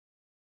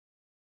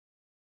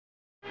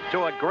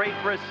to a great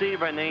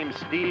receiver named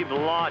Steve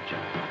Largent.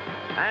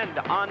 And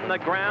on the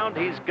ground,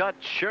 he's got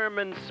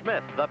Sherman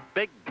Smith, the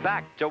big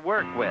back to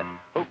work with,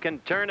 who can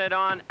turn it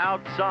on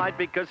outside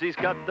because he's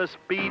got the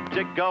speed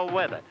to go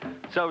with it.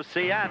 So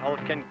Seattle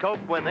can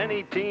cope with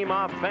any team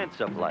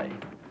offensively.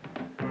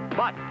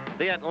 But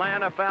the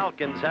Atlanta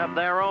Falcons have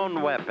their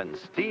own weapons.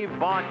 Steve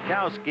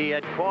Bartkowski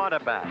at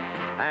quarterback.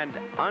 And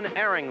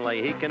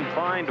unerringly, he can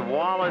find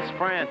Wallace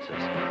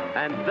Francis.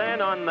 And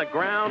then on the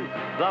ground,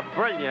 the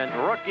brilliant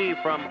rookie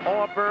from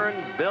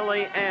Auburn,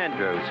 Billy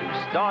Andrews,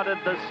 who started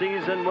the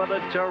season with a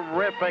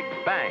terrific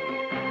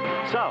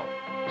bang. So,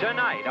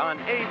 tonight on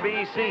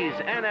ABC's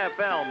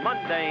NFL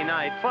Monday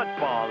Night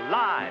Football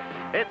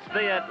Live, it's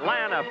the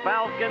Atlanta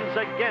Falcons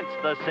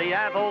against the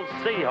Seattle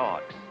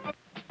Seahawks.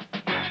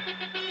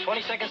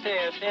 20 seconds to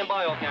air. Stand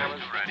by, all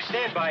cameras. Ready.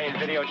 Stand by in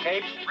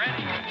videotape.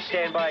 Ready.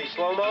 Stand by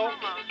slow-mo.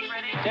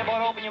 Ready. Stand by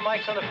to open your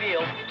mics on the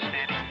field.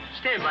 Steady.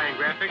 Stand by in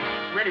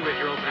graphics. Ready with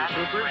your opening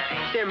super.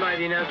 Ready. Stand by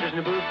the announcers in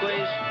the booth,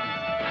 please.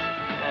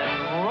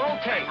 And roll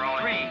tape.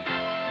 3,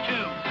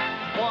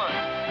 2,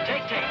 1.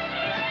 Take tape.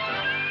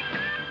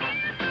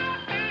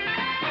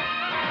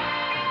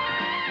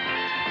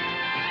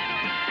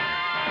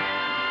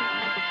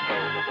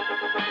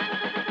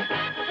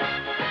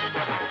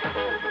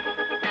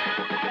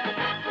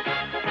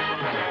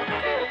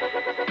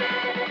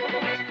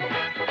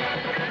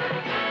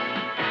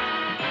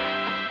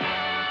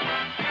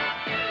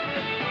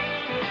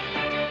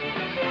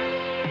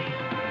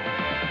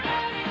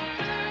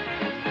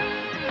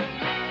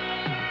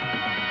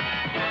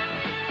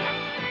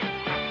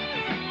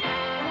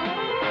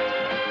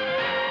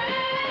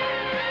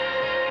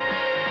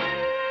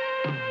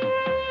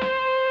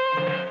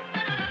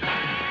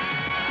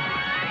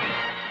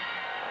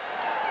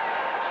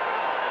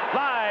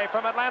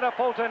 From Atlanta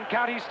Fulton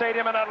County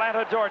Stadium in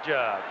Atlanta,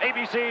 Georgia,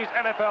 ABC's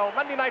NFL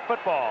Monday Night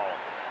Football.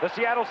 The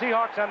Seattle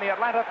Seahawks and the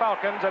Atlanta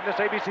Falcons, and this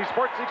ABC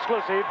Sports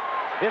exclusive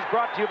is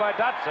brought to you by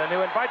Datsun,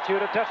 who invites you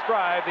to test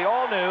drive the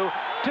all-new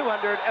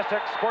 200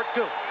 SX Sport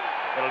Coupe.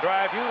 It'll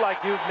drive you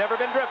like you've never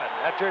been driven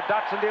at your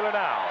Datsun dealer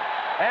now.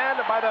 And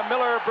by the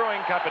Miller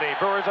Brewing Company,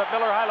 brewers of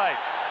Miller High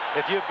Life.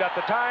 If you've got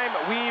the time,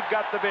 we've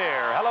got the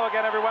beer. Hello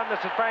again, everyone. This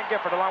is Frank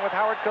Gifford, along with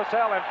Howard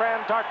Cosell and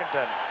Fran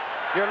Tarkenton.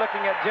 You're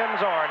looking at Jim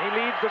Zorn. He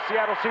leads the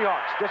Seattle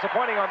Seahawks.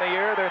 Disappointing on the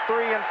year. They're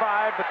 3-5,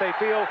 but they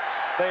feel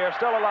they are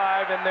still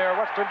alive in their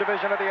Western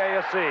Division of the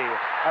AFC.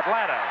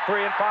 Atlanta,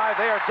 3-5.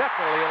 They are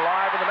definitely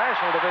alive in the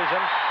National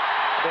Division,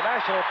 the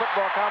National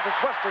Football Conference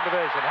Western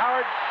Division.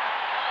 Howard?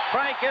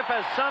 Frank, if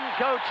as some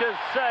coaches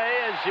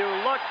say, as you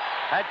look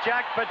at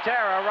Jack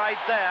Patera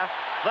right there,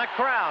 the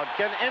crowd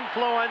can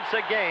influence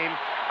a game.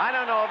 I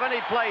don't know of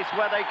any place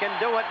where they can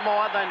do it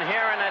more than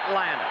here in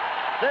Atlanta.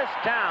 This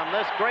town,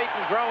 this great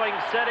and growing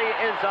city,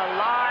 is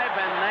alive,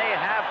 and they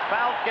have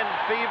Falcon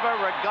fever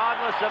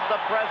regardless of the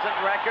present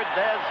record.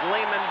 There's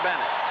Lehman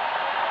Bennett.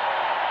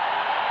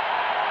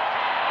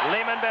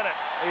 Lehman Bennett.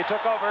 He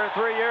took over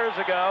 3 years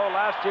ago.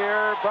 Last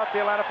year, brought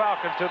the Atlanta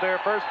Falcons to their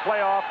first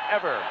playoff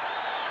ever.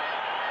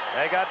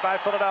 They got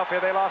by Philadelphia.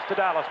 They lost to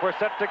Dallas. We're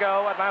set to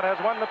go. Atlanta has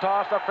won the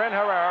toss. Efren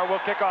Herrera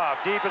will kick off.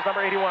 Deep is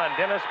number 81,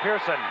 Dennis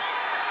Pearson.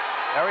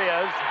 There he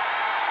is.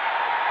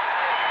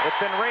 It's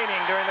been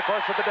raining during the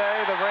course of the day.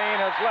 The rain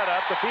has let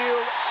up. The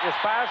field is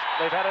fast.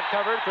 They've had it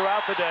covered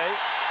throughout the day.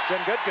 It's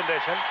in good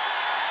condition.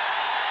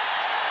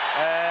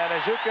 And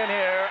as you can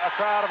hear, a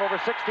crowd of over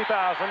 60,000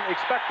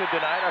 expected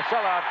tonight, a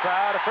sellout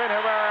crowd. Efren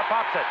Herrera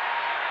pops it.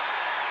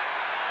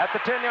 At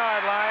the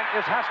 10-yard line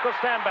is Haskell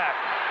Stanback.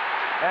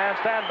 And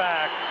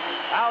Stanback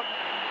out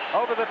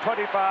over the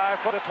 25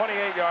 for the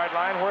 28-yard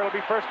line, where it'll be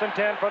 1st and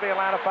 10 for the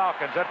Atlanta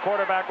Falcons. At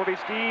quarterback will be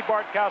Steve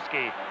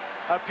Bartkowski.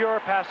 A pure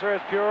passer,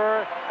 as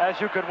pure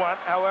as you could want.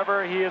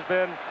 However, he has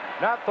been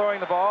not throwing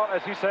the ball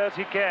as he says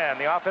he can.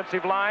 The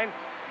offensive line,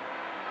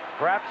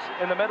 perhaps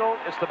in the middle,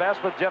 it's the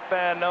best with Jeff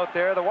Van Note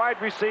there. The wide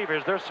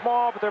receivers, they're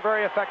small, but they're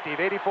very effective.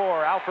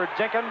 84, Alfred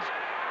Jenkins,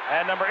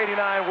 and number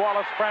 89,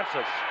 Wallace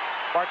Francis.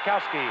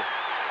 Bartkowski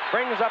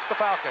brings up the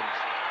Falcons.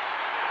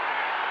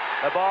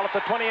 The ball at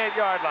the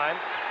 28-yard line.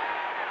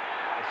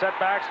 The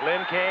setbacks,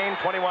 Lynn Kane,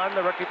 21,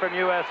 the rookie from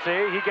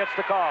USC. He gets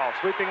the call,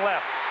 sweeping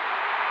left.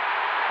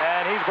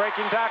 And he's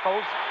breaking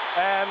tackles,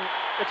 and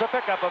it's a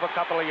pickup of a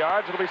couple of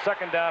yards. It'll be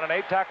 2nd down and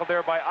 8, tackled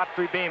there by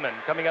Autry Beeman,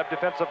 coming up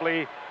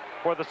defensively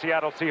for the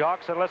Seattle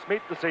Seahawks. And let's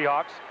meet the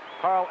Seahawks.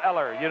 Carl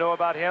Eller, you know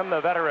about him, the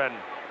veteran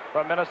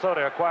from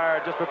Minnesota,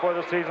 acquired just before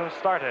the season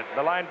started.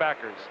 The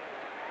linebackers,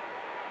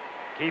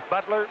 Keith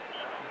Butler,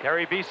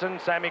 Kerry Beeson,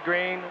 Sammy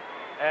Green,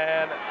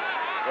 and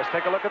let's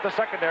take a look at the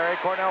secondary.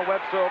 Cornell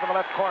Webster over in the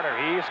left corner.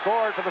 He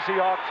scored for the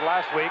Seahawks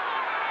last week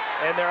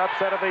in their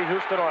upset of the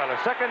Houston Oilers.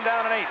 2nd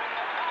down and 8.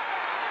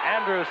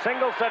 Andrews,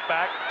 single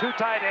setback. 2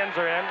 tight ends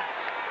are in.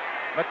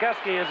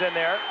 McKeskey is in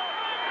there.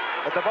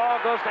 But the ball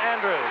goes to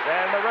Andrews,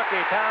 and the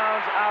rookie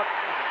pounds out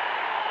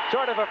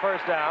short of a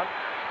 1st down.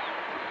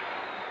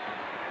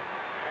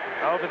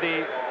 Over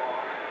the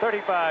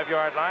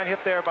 35-yard line, hit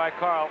there by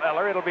Carl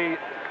Eller. It'll be,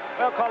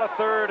 they'll call it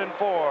 3rd and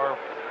 4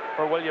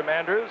 for William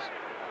Andrews.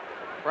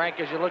 Frank,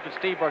 as you look at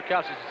Steve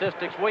Bartkowski's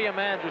statistics, William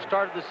Andrews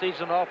started the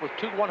season off with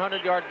 2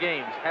 100-yard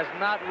games. Has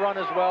not run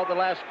as well the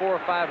last 4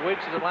 or 5 weeks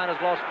as Atlanta's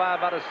lost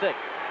 5 out of 6.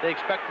 They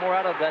expect more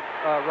out of that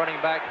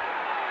running back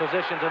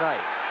position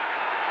tonight.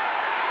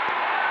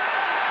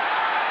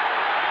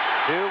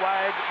 2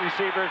 wide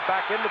receivers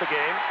back into the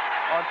game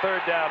on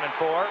 3rd down and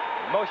 4.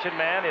 Motion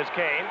man is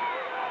Kane,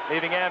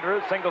 leaving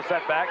Andrews, single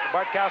setback.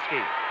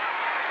 Bartkowski.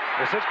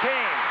 This is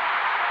Kane.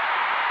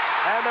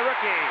 And the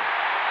rookie,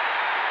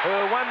 who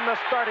won the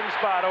starting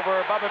spot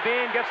over Bubba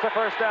Bean, gets the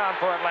first down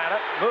for Atlanta,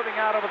 moving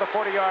out over the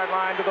 40-yard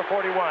line to the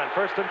 41.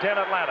 1st and 10,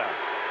 Atlanta.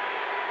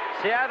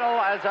 Seattle,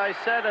 as I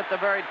said at the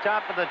very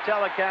top of the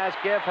telecast,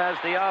 Giff has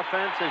the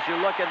offense, as you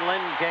look at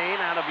Lynn Kane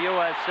out of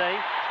USC,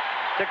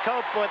 to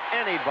cope with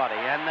anybody,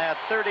 and their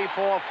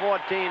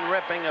 34-14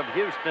 ripping of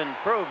Houston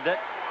proved it.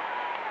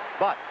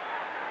 But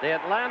the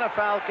Atlanta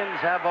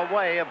Falcons have a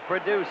way of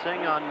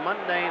producing on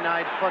Monday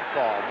Night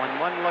Football when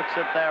one looks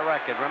at their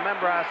record.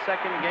 Remember our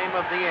 2nd game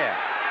of the year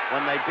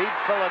when they beat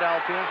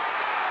Philadelphia.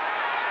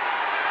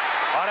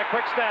 On a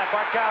quick snap,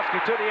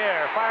 Bartkowski to the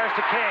air, fires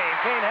to Kane.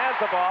 Kane has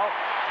the ball.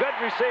 Good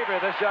receiver,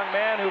 this young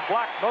man who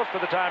blocked most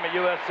of the time at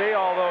USC,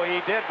 although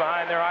he did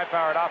behind their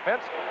high-powered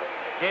offense.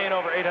 Gain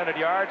over 800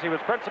 yards. He was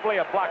principally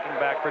a blocking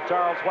back for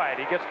Charles White.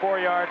 He gets 4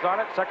 yards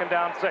on it, 2nd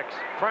down 6.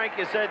 Frank,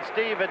 you said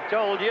Steve had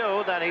told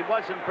you that he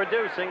wasn't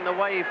producing the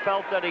way he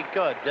felt that he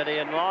could. Did he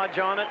enlarge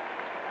on it?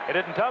 He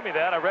didn't tell me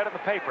that. I read it in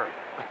the paper.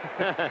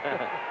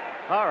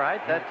 All right,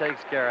 that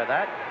takes care of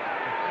that.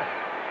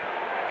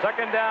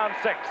 2nd down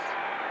 6.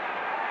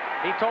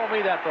 He told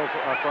me that, though,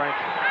 Frank.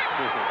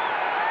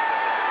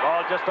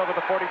 Ball just over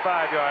the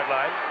 45-yard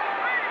line.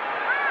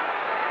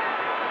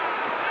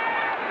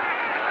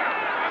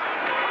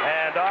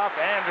 And off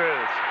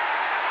Andrews.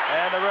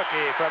 And the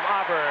rookie from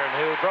Auburn,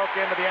 who broke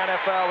into the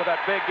NFL with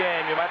that big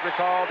game. You might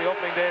recall the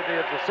opening day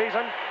of the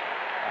season.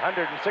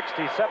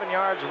 167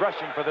 yards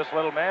rushing for this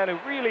little man who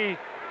really,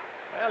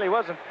 well, he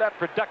wasn't that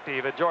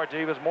productive at Georgia.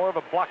 He was more of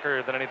a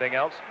blocker than anything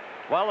else.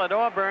 Well, at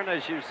Auburn,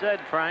 as you said,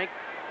 Frank,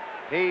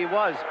 he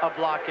was a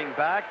blocking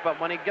back,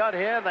 but when he got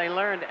here, they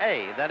learned,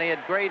 A, that he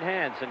had great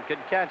hands and could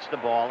catch the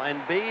ball,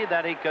 and B,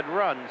 that he could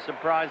run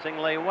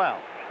surprisingly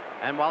well.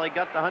 And while he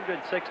got the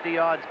 160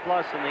 yards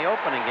plus in the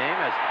opening game,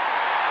 as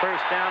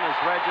first down is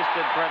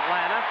registered for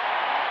Atlanta,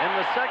 in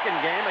the 2nd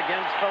game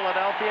against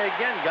Philadelphia,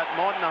 again got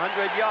more than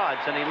 100 yards,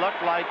 and he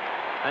looked like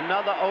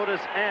another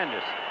Otis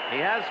Anderson.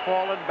 He has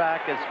fallen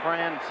back, as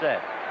Fran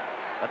said,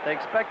 but they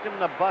expect him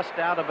to bust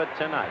out of it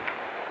tonight.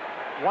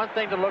 One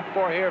thing to look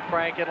for here,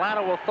 Frank,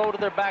 Atlanta will throw to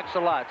their backs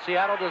a lot.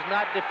 Seattle does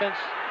not defense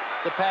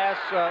the pass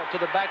to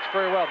the backs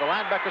very well. The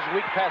linebackers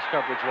weak pass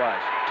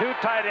coverage-wise. 2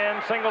 tight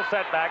ends, single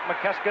setback.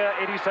 McKeska,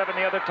 87,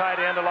 the other tight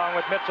end, along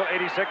with Mitchell,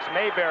 86.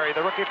 Mayberry,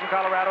 the rookie from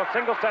Colorado,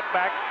 single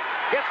setback.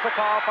 Gets the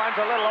call,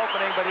 finds a little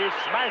opening, but he's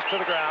smashed to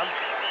the ground.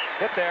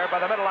 Hit there by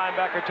the middle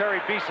linebacker,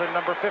 Terry Beeson,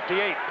 number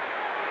 58.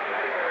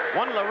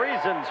 One of the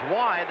reasons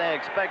why they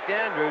expect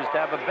Andrews to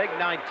have a big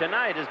night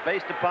tonight is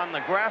based upon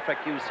the graphic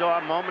you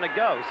saw a moment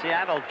ago.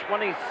 Seattle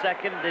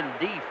 22nd in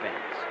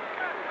defense.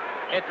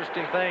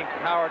 Interesting thing,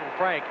 Howard and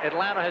Frank,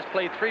 Atlanta has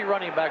played 3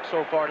 running backs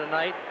so far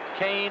tonight.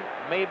 Kane,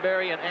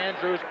 Mayberry, and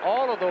Andrews.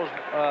 All of those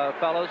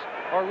fellas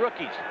are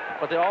rookies,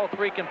 but they all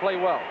 3 can play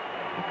well.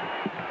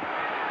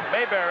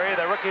 Mayberry,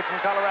 the rookie from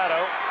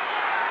Colorado,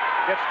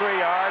 gets 3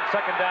 yards,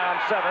 2nd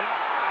down 7.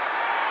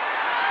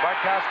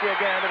 Bartkowski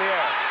again to the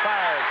air,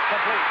 fires,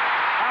 complete.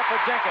 Out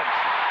for Jenkins,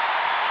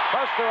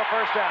 close to a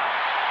first down.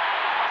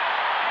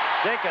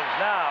 Jenkins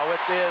now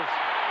with his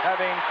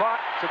having caught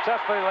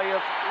successfully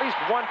at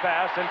least 1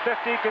 pass in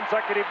 50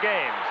 consecutive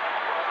games.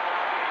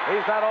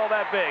 He's not all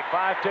that big,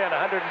 5'10",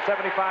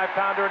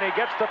 175-pounder, and he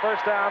gets the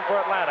first down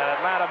for Atlanta.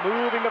 Atlanta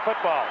moving the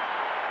football.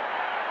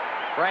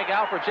 Frank,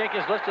 Alfred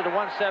Jenkins listed at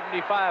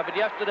 175, but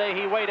yesterday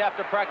he weighed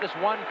after practice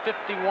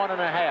 151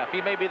 and a half.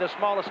 He may be the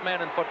smallest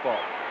man in football.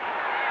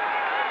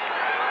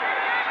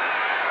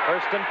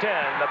 1st and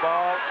 10, the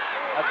ball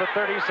at the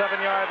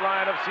 37-yard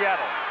line of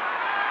Seattle.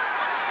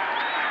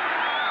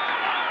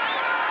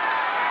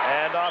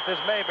 And off is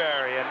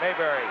Mayberry, and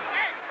Mayberry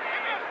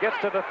gets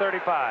to the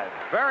 35.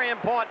 Very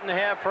important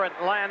here for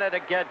Atlanta to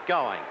get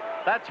going.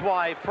 That's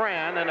why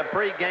Fran, in a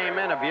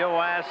pregame interview,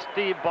 asked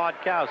Steve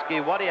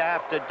Bartkowski, what do you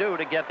have to do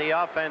to get the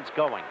offense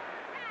going?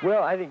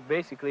 Well, I think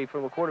basically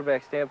from a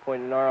quarterback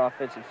standpoint in our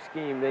offensive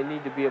scheme, they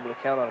need to be able to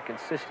count on a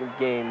consistent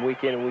game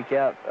week in and week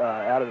out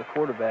of the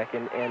quarterback.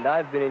 And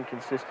I've been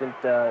inconsistent,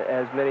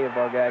 as many of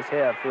our guys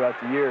have throughout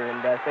the year. And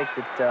I think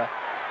that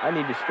I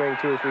need to string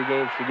 2 or 3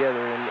 games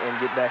together and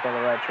get back on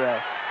the right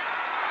track.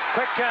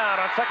 Quick count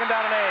on 2nd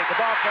down and 8. The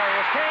ball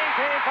carrier is Kane.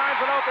 Kane finds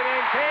an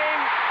opening.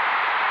 Kane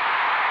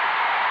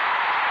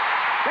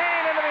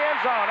into the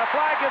end zone. A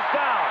flag is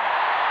down.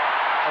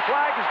 The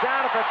flag is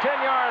down at the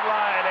 10-yard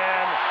line.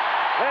 And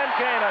Len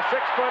Kane, a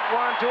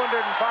 6'1",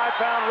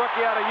 205-pound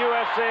rookie out of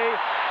USC,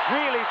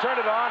 really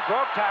turned it on,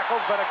 broke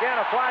tackles, but again,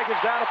 a flag is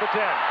down at the 10.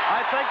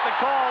 I think the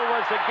call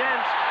was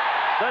against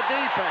the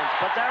defense,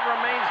 but that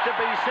remains to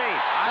be seen.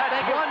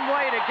 That's one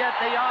way to get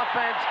the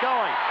offense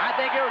going. I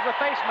think it was a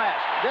face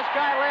mask. This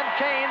guy, Len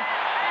Kane,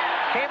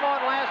 Came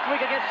on last week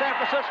against San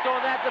Francisco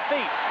in that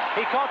defeat.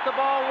 He caught the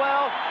ball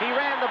well. He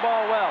ran the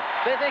ball well.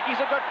 They think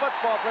he's a good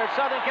football player. In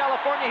Southern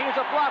California, he's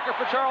a blocker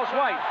for Charles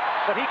White.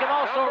 But he can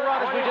also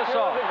run, as we just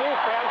saw.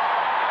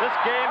 This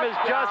game has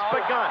just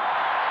begun.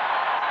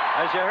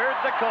 As you heard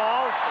the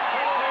call,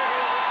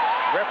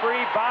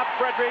 Referee Bob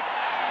Frederick,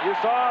 you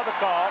saw the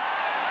call.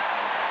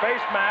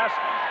 Face mask.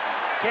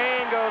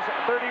 Kane goes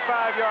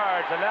 35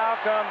 yards, and now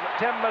comes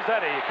Tim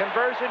Mazzetti.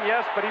 Conversion,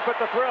 yes, but he put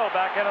the thrill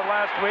back in it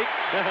last week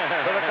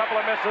with a couple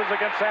of misses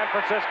against San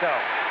Francisco.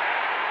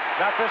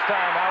 Not this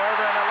time,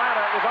 however, and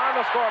Atlanta is on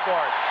the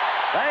scoreboard.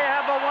 they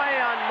have a way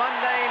on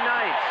Monday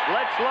nights.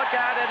 Let's look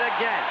at it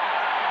again.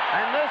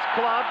 And this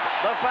club,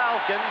 the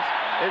Falcons,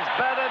 is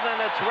better than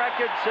its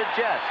record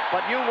suggests.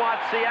 But you watch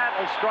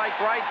Seattle strike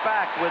right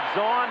back with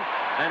Zorn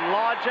and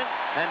Largent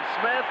and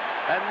Smith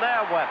and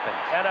their weapons.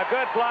 And a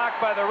good block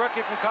by the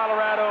rookie from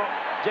Colorado,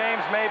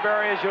 James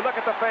Mayberry. As you look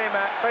at the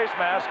face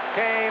mask,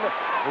 Kane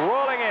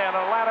rolling in.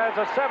 Atlanta has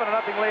a 7-0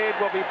 lead.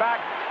 We'll be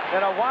back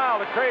in a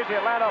wild and crazy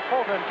Atlanta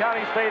Fulton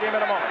County Stadium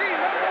in a moment.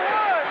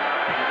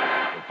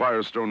 The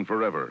Firestone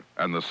Forever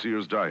and the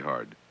Sears Die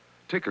Hard.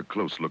 Take a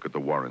close look at the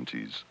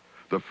warranties.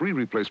 The free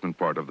replacement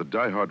part of the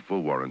Die Hard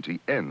full warranty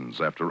ends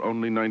after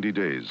only 90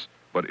 days.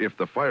 But if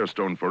the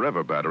Firestone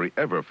Forever battery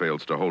ever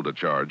fails to hold a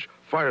charge,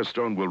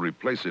 Firestone will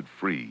replace it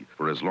free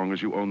for as long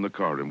as you own the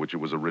car in which it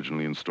was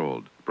originally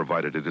installed,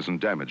 provided it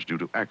isn't damaged due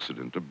to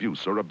accident,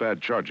 abuse, or a bad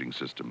charging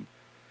system.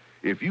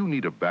 If you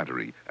need a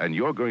battery and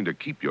you're going to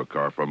keep your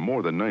car for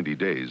more than 90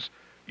 days,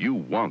 you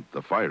want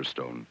the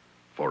Firestone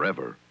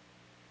Forever.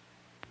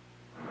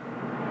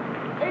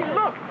 Hey,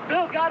 look!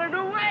 Bill got a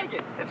new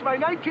wagon. It's my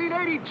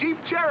 1980 Jeep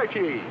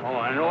Cherokee.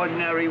 Oh, an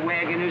ordinary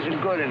wagon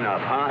isn't good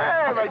enough, huh?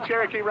 Hey, my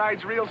Cherokee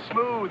rides real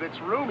smooth. It's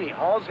roomy,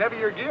 hauls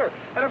heavier gear.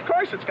 And of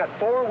course, it's got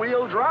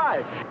four-wheel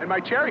drive. And my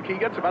Cherokee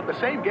gets about the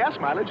same gas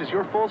mileage as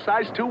your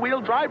full-size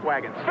two-wheel drive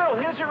wagons. Phil,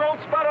 here's your old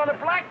spot on the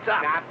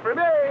blacktop. Not for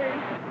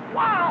me.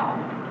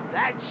 Wow!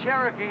 That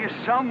Cherokee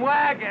is some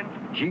wagon.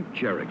 Jeep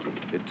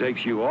Cherokee. It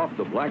takes you off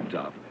the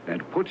blacktop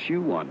and puts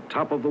you on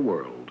top of the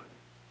world.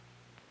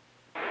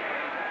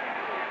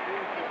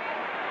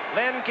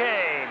 Lynn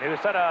Kane, who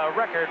set a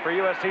record for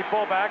USC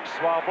fullbacks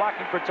while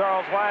blocking for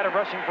Charles White and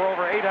rushing for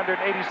over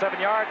 887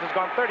 yards, has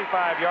gone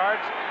 35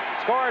 yards.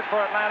 Scores for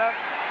Atlanta.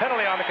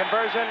 Penalty on the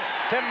conversion.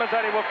 Tim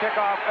Mazzetti will kick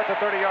off at the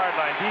 30-yard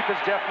line. Deep is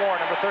Jeff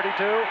Moore, number 32,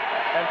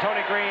 and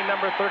Tony Green,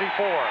 number 34.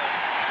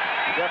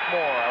 Jeff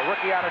Moore, a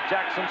rookie out of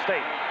Jackson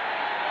State.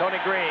 Tony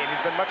Green,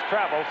 he's been much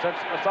traveled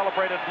since a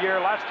celebrated year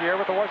last year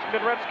with the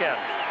Washington Redskins.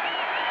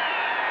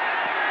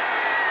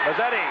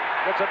 Mazzetti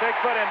gets a big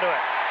foot into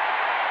it.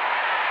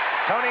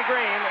 Tony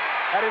Green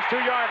at his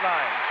 2-yard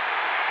line.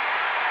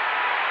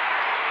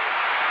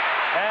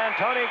 And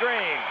Tony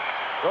Green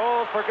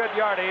rolls for good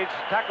yardage,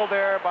 tackled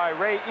there by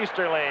Ray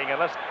Easterling. And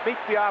let's meet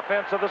the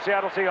offense of the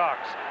Seattle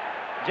Seahawks.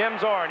 Jim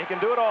Zorn, he can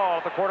do it all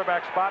at the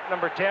quarterback spot,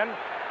 number 10.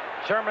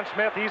 Sherman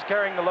Smith, he's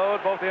carrying the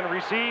load both in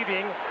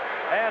receiving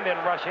and in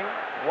rushing.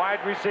 Wide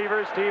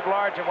receiver, Steve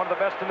Largent, one of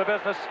the best in the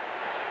business.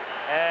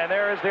 And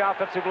there is the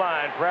offensive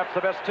line, perhaps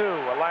the best two.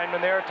 A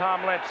lineman there,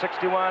 Tom Lynch,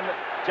 61,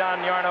 John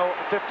Yarno,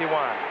 51.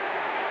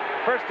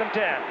 First and 10,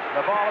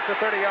 the ball at the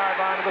 30-yard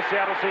line of the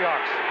Seattle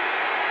Seahawks.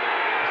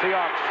 The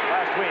Seahawks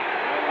last week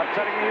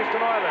upsetting the Houston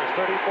Oilers,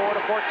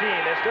 34-14.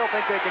 They still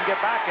think they can get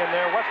back in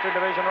their Western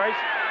Division race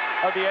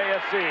of the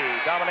AFC.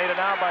 Dominated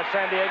now by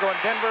San Diego and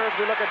Denver as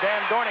we look at Dan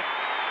Dornick.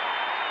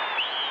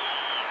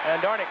 And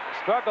Dornick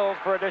struggles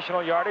for additional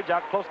yardage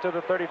out close to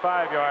the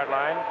 35-yard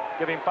line.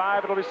 Give him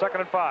 5, it'll be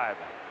 2nd and 5.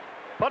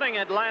 Putting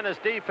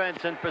Atlanta's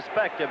defense in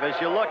perspective as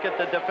you look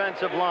at the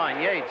defensive line.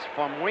 Yates,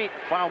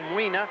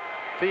 Famuina,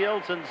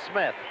 Fields and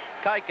Smith,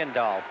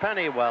 Kuykendall,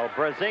 Pennywell,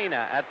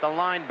 Brazina at the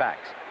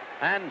linebacks.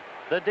 And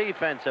the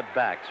defensive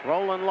backs,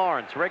 Roland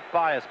Lawrence, Rick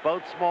Bias,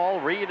 both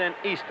small, Reed and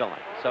Easterling.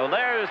 So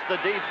there's the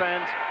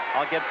defense.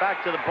 I'll get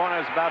back to the point I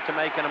was about to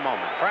make in a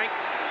moment. Frank?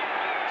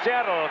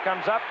 Seattle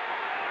comes up.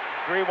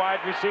 3 wide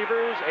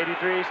receivers.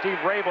 83, Steve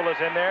Rabel is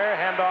in there.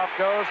 Handoff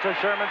goes to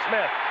Sherman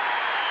Smith.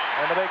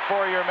 And the big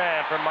 4-year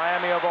man from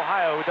Miami of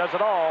Ohio who does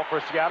it all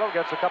for Seattle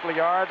gets a couple of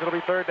yards. It'll be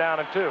 3rd down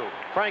and 2.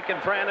 Frank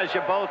and Fran, as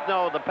you both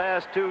know, the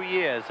past 2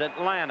 years,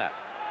 Atlanta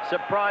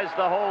surprised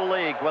the whole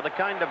league with a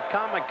kind of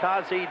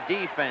kamikaze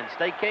defense.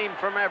 They came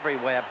from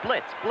everywhere.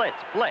 Blitz, blitz,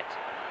 blitz.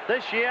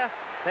 This year,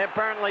 they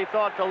apparently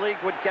thought the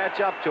league would catch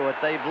up to it.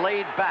 They've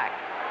laid back.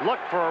 Look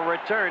for a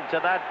return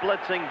to that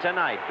blitzing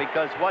tonight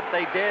because what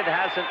they did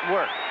hasn't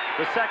worked.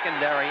 The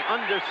secondary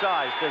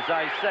undersized, as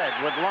I said,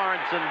 with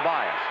Lawrence and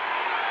Bias.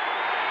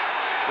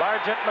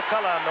 Largent,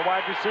 McCullum, the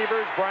wide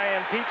receivers.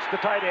 Brian Peach,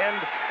 the tight end,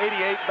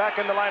 88, back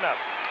in the lineup.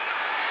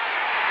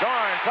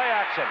 Zorn, play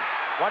action.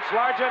 Once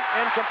Largent,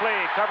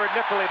 incomplete. Covered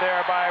nickily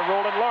there by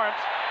Roland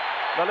Lawrence,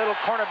 the little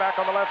cornerback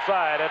on the left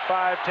side at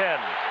 5'10".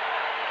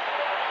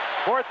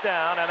 4th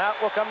down, and out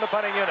will come the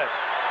punting unit.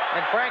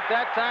 And Frank,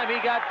 that time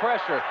he got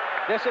pressure.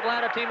 This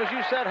Atlanta team, as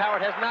you said,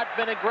 Howard, has not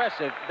been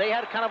aggressive. They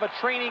had kind of a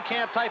training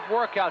camp type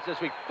workouts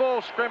this week,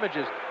 full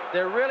scrimmages.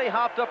 They're really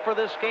hopped up for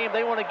this game.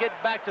 They want to get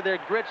back to their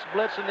grits,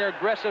 blitz, and their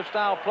aggressive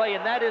style play,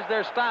 and that is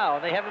their style.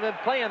 And they haven't been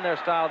playing their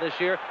style this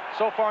year.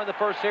 So far in the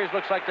first series,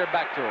 looks like they're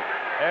back to it.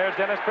 There's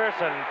Dennis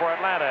Pearson for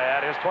Atlanta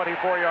at his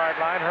 24-yard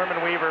line.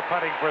 Herman Weaver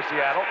punting for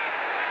Seattle.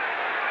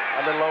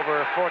 A little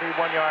over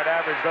 41-yard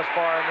average thus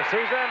far in the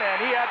season, and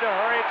he had to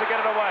hurry to get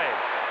it away.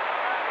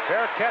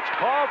 Fair catch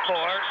called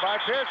for by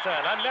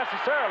Pearson,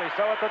 unnecessarily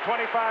so at the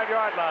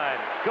 25-yard line.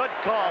 Good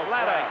call,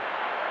 Atlanta,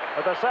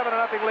 with a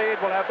 7-0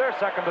 lead, will have their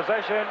second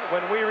possession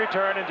when we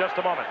return in just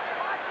a moment.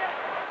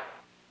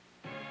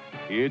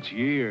 It's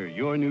here,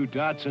 your new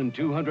Datsun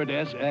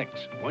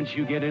 200SX. Once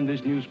you get in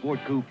this new sport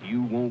coupe,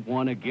 you won't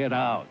want to get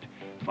out.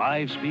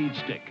 5-speed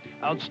stick,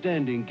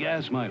 outstanding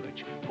gas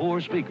mileage,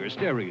 4-speaker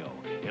stereo,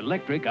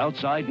 electric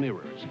outside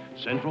mirrors,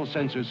 central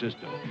sensor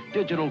system,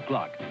 digital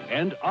clock,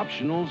 and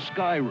optional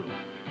sky roof.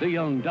 The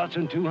young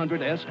Datsun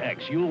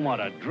 200SX, you'll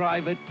want to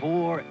drive it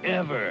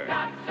forever.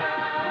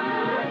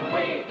 Datsun,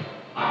 we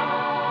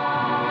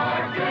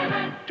are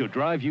driven. To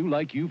drive you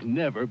like you've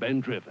never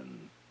been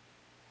driven.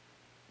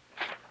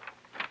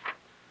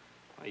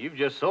 You've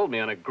just sold me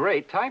on a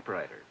great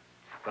typewriter,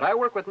 but I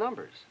work with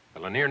numbers. The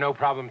Lanier No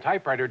Problem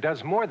typewriter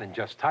does more than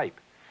just type.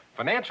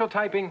 Financial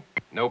typing,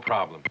 no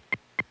problem.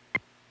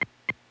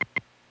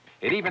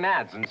 It even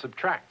adds and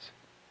subtracts.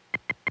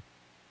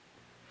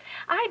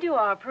 I do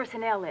our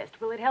personnel list.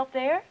 Will it help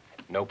there?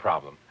 No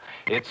problem.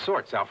 It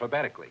sorts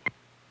alphabetically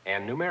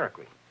and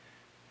numerically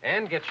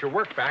and gets your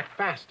work back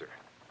faster.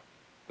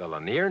 The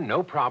Lanier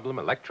No Problem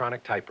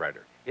electronic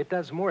typewriter. It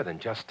does more than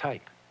just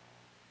type.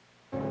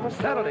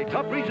 Saturday,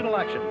 top regional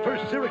action.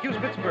 First,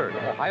 Syracuse-Pittsburgh,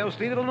 Ohio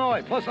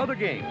State-Illinois, plus other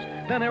games.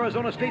 Then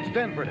Arizona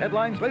State-Stanford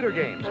headlines later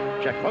games.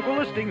 Check local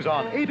listings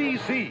on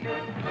ABC.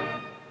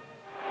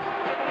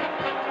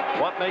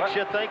 What makes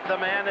you think the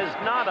man is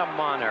not a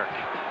monarch?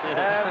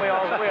 And we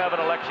have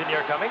an election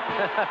year coming.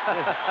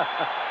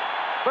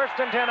 First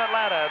and 10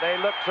 Atlanta. They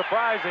look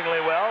surprisingly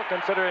well,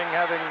 considering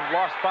having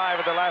lost 5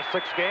 of their last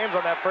 6 games.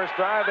 On that first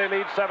drive, they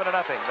lead 7-0.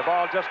 The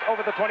ball just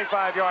over the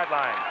 25-yard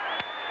line.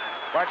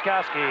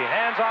 Bartkowski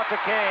hands off to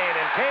Kane,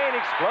 and Kane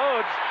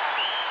explodes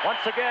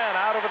once again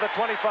out over the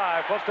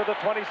 25, close to the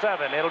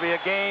 27. It'll be a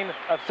gain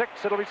of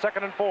 6. It'll be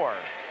 2nd and 4.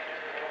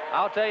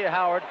 I'll tell you,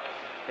 Howard,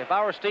 if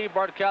I were Steve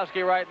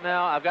Bartkowski right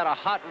now, I've got a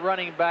hot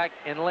running back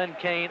in Len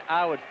Kane.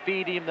 I would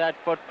feed him that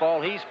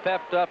football. He's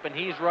pepped up, and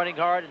he's running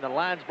hard, and the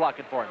line's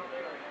blocking for him.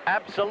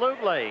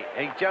 Absolutely.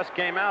 He just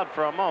came out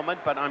for a moment,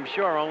 but I'm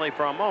sure only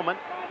for a moment.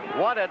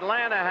 What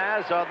Atlanta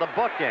has are the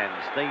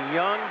bookends, the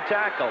young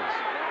tackles.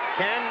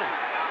 Ken?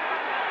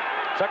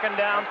 2nd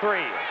down,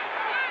 3.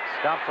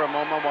 Stop for a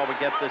moment while we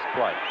get this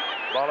play.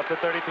 Ball at the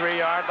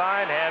 33-yard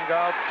line.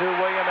 Handoff to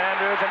William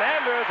Andrews, and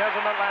Andrews has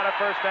an Atlanta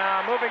first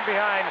down, moving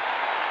behind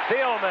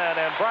Thielman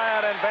and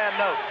Bryant and Van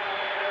Note.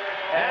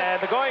 And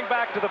going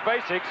back to the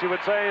basics, you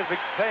would say, is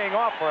paying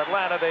off for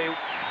Atlanta. They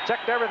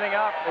checked everything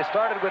out. They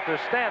started with their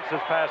stance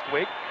this past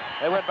week.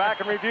 They went back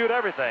and reviewed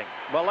everything.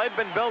 Well, they've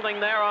been building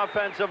their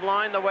offensive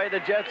line the way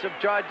the Jets have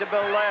tried to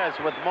build theirs,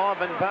 with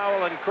Marvin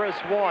Powell and Chris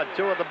Ward,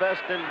 2 of the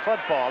best in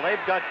football.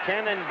 They've got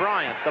Ken and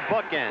Bryant, the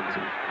bookends,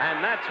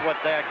 and that's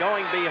what they're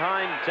going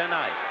behind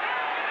tonight.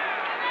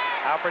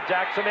 Alfred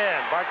Jackson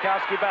in.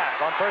 Bartkowski back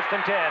on 1st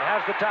and 10.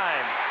 Has the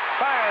time.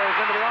 Fires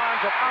into the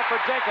arms of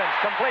Alfred Jenkins.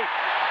 Complete.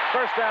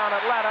 First down,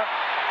 Atlanta.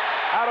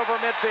 Out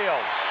over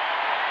midfield.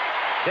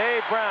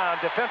 Dave Brown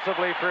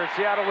defensively for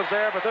Seattle was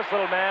there, but this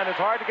little man is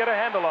hard to get a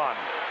handle on.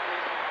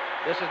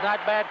 This is not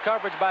bad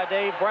coverage by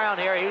Dave Brown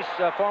here. He's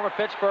a former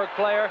Pittsburgh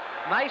player.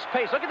 Nice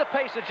pace. Look at the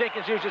pace that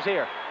Jenkins uses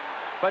here.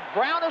 But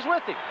Brown is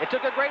with him. It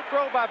took a great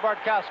throw by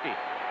Bartkowski.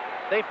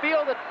 They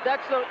feel that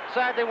that's the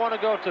side they want to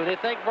go to. They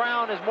think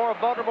Brown is more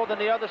vulnerable than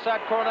the other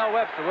side, Cornell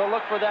Webster. We'll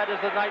look for that as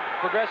the night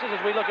progresses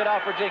as we look at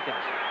Alfred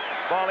Jenkins.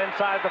 Ball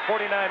inside the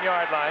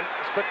 49-yard line.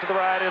 Split to the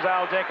right is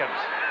Al Jenkins.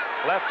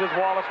 Left is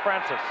Wallace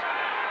Francis.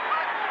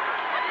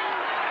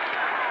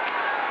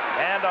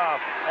 Handoff.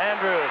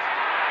 Andrews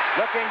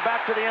looking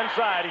back to the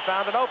inside. He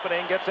found an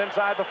opening. Gets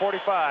inside the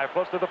 45.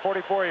 Close to the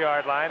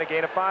 44-yard line. A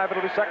gain of 5.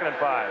 It'll be 2nd and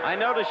 5. I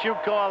notice you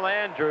call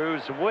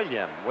Andrews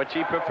William, which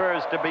he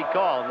prefers to be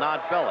called,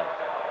 not Billy.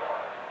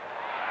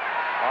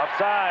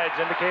 Offsides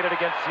indicated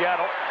against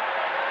Seattle.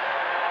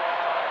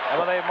 And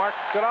when they mark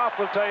it off,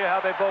 we'll tell you how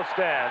they both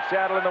stand.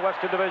 Seattle in the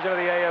Western Division of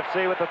the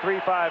AFC with the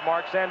 3-5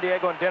 mark. San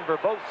Diego and Denver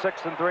both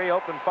 6 and 3,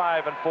 Oakland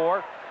 5 and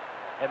 4.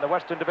 In the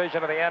Western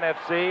Division of the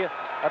NFC,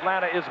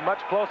 Atlanta is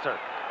much closer.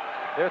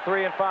 They're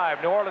 3 and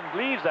 5. New Orleans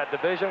leads that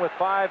division with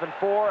 5 and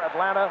 4.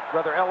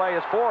 LA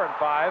is 4 and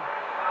 5.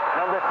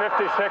 Number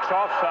 56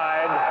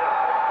 offside.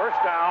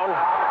 First down.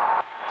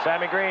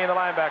 Sammy Green, the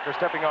linebacker,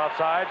 stepping off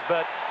sides,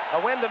 but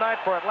a win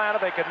tonight for Atlanta.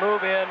 They could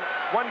move in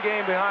 1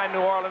 game behind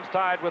New Orleans,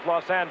 tied with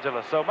Los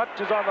Angeles. So much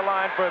is on the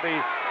line for the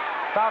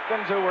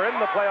Falcons, who were in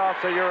the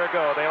playoffs a year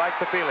ago. They like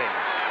the feeling.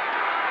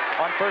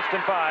 On 1st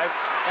and 5,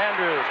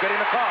 Andrews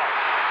getting the call.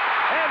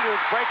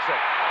 Andrews breaks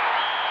it.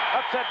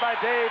 Upset by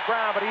Dave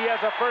Brown, but he has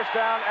a first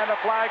down, and the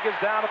flag is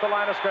down at the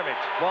line of scrimmage.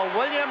 Well,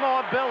 William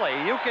or Billy,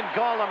 you can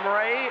call him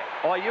Ray,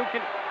 or you can...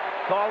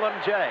 Call him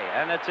Jay,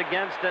 and it's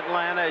against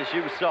Atlanta, as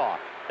you saw.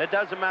 It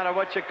doesn't matter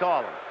what you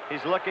call him.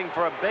 He's looking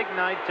for a big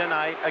night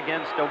tonight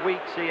against a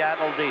weak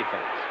Seattle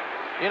defense.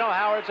 You know,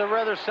 Howard, it's a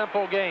rather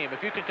simple game.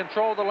 If you can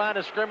control the line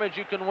of scrimmage,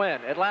 you can win.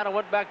 Atlanta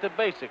went back to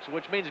basics,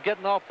 which means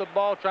getting off the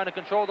ball, trying to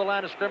control the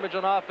line of scrimmage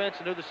on offense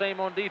and do the same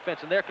on defense.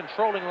 And they're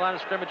controlling the line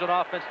of scrimmage on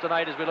offense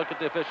tonight as we look at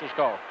the officials'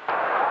 call.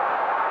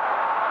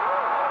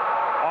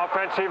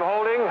 Offensive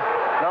holding,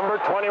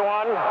 number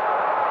 21.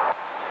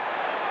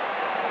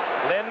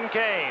 Lynn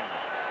Kane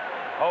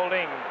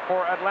holding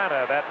for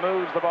Atlanta. That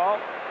moves the ball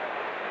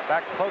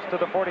back close to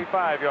the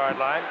 45-yard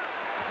line.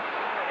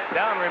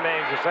 Down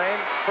remains the same.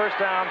 First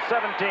down,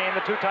 17.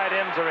 The two tight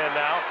ends are in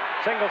now.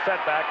 Single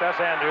setback. That's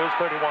Andrews,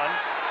 31.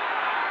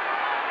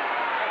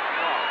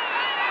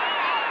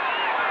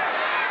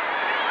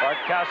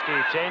 Bartkowski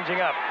changing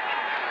up.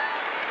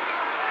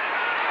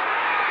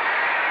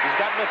 He's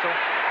got Mitchell.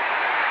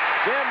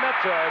 Jim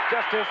Mitchell, it's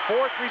just his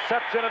 4th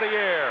reception of the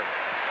year.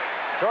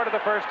 Short of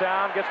the first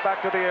down, gets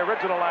back to the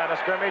original line of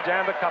scrimmage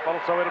and a couple,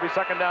 so it'll be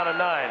 2nd down and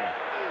 9.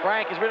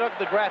 Frank, as we look at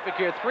the graphic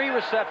here, 3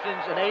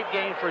 receptions in 8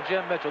 games for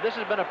Jim Mitchell. This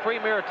has been a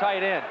premier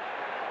tight end.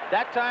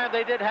 That time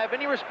they didn't have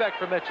any respect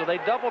for Mitchell. They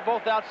doubled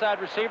both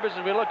outside receivers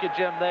as we look at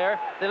Jim there.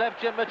 They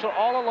left Jim Mitchell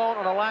all alone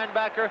on a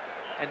linebacker,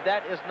 and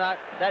that is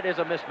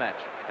a mismatch.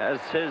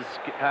 Have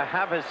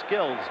his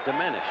skills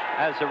diminished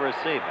as a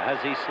receiver?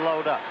 Has he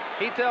slowed up?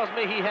 He tells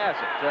me he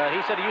hasn't.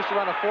 He said he used to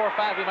run a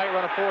 4.5. He might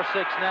run a 4.6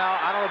 now.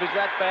 I don't know if he's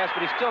that fast,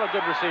 but he's still a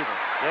good receiver.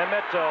 Jim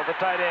Mitchell, the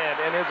tight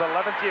end, in his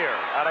 11th year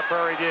out of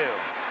Prairie View.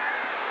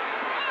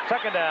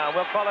 2nd down,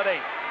 we'll call it 8.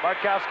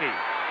 Bartkowski.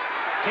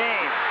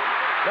 Kane.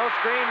 No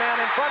screen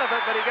man in front of it,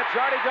 but he gets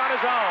yardage on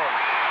his own.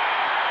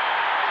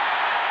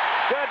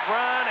 Good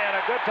run and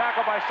a good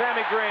tackle by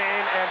Sammy Green,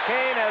 and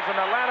Kane has an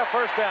Atlanta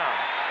first down.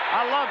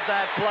 I love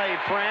that play,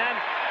 Fran.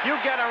 You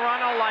get a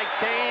runner like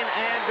Kane,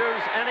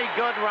 Andrews, any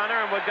good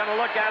runner, and we're going to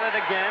look at it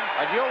again.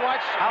 And you'll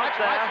watch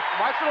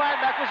the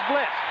linebackers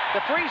blitz.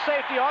 The free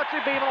safety,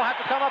 Autry Beeman, will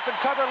have to come up and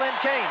cover Lynn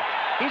Kane.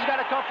 He's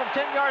got to come from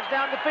 10 yards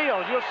down the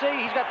field. You'll see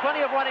he's got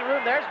plenty of running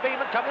room. There's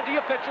Beeman coming to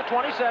your picture,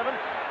 27.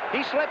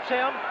 He slips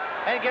him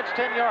and gets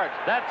 10 yards.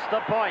 That's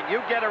the point.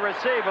 You get a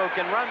receiver who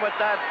can run with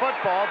that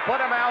football, put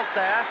him out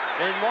there.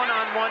 In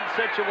one-on-one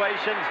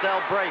situations,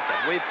 they'll break it.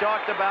 We've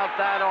talked about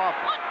that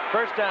often.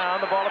 First down,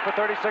 the ball at the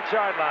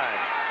 36-yard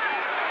line.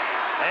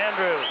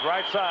 Andrews,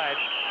 right side.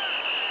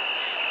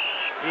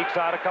 Ekes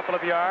out a couple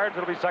of yards.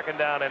 It'll be 2nd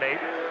down and 8.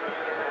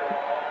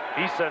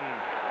 Beeson,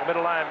 the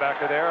middle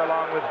linebacker there,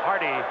 along with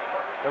Hardy,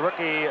 the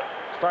rookie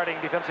starting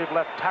defensive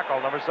left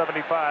tackle, number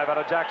 75 out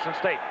of Jackson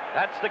State.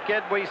 That's the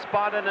kid we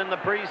spotted in the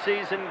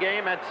preseason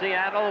game at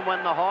Seattle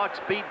when the Hawks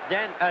beat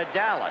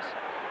Dallas.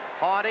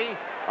 Hardy,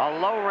 a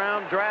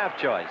low-round draft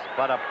choice,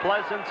 but a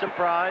pleasant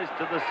surprise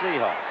to the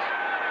Seahawks.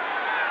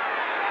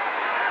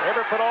 They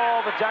ever put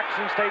all the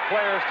Jackson State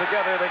players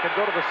together, they could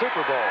go to the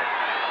Super Bowl.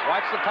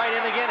 Watch the tight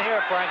end again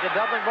here, Frank. They're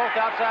doubling both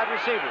outside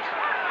receivers.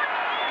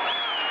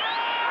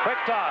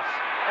 Quick toss.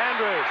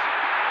 Andrews.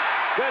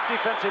 Good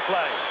defensive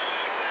play.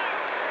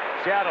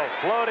 Seattle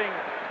floating.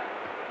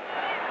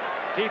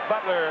 Keith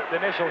Butler, the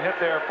initial hit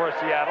there for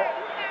Seattle.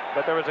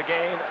 But there was a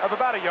gain of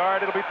about a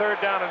yard. It'll be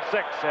 3rd down and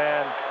 6.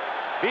 And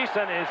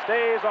Beeson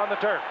stays on the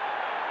turf.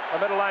 A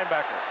middle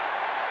linebacker.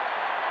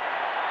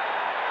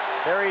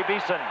 Terry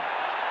Beeson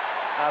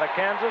out of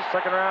Kansas,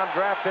 2nd round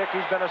draft pick.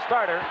 He's been a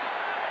starter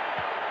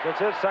since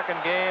his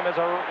 2nd game as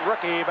a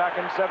rookie back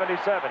in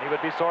 '77. He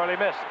would be sorely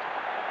missed.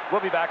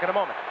 We'll be back in a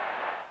moment.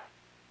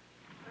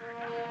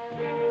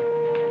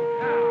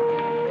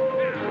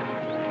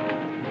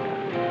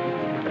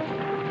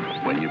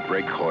 When you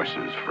break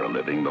horses for a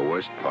living, the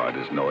worst part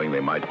is knowing they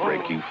might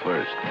break you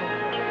first.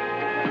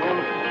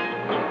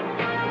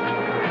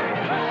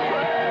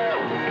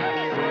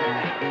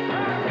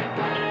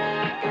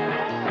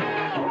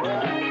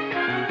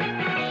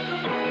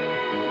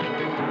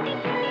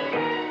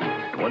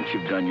 Once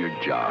you've done your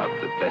job,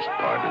 the best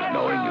part is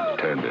knowing you've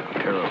turned a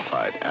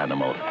terrified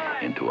animal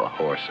into a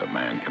horse a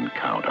man can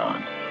count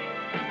on.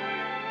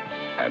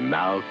 And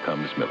now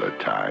comes Miller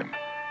time.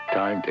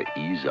 Time to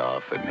ease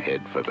off and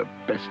head for the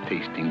best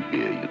tasting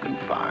beer you can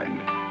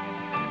find.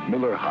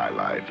 Miller High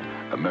Life,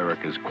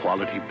 America's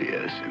quality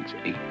beer since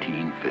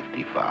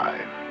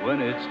 1855.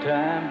 When it's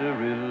time to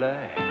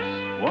relax,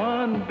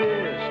 one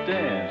beer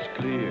stands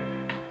clear.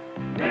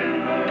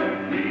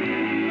 Miller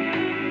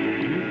Beer.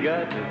 You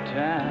got the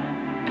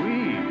time,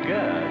 we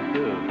got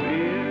the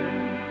beer.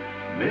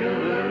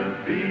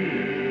 Miller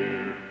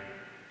Beer.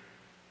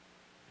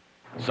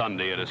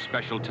 Sunday at a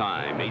special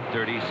time,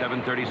 8:30,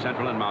 7:30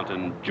 Central and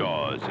Mountain,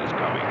 Jaws is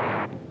coming.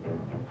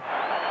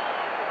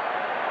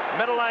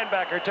 Middle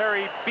linebacker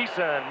Terry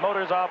Beeson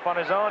motors off on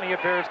his own. He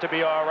appears to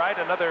be all right.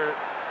 Another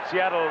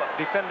Seattle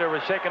defender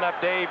was shaking up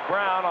Dave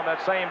Brown on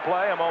that same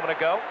play a moment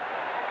ago.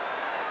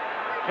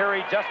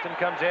 Kerry Justin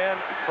comes in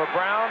for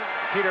Brown.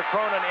 Peter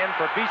Cronin in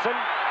for Beeson.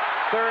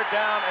 3rd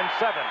down and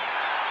 7.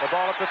 The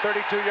ball at the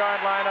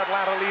 32-yard line.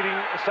 Atlanta leading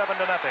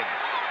 7-0.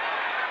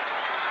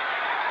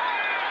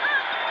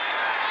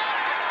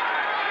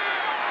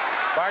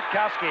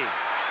 Bartkowski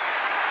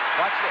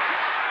Watch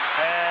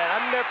it.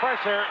 And under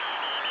pressure,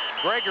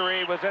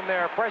 Gregory was in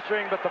there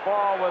pressuring, but the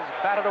ball was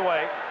batted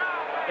away.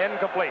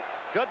 Incomplete.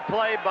 Good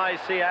play by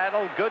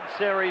Seattle. Good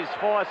series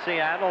for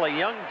Seattle. A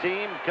young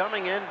team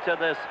coming into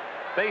this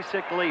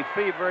basically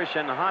feverish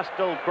and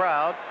hostile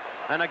crowd,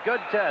 and a good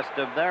test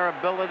of their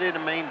ability to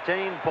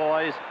maintain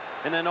poise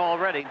in an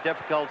already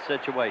difficult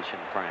situation,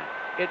 Frank.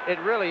 It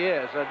really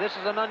is. This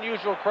is an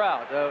unusual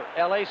crowd.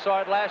 L.A.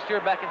 saw it last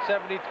year back in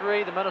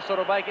 '73. The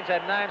Minnesota Vikings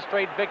had 9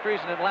 straight victories,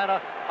 and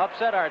Atlanta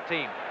upset our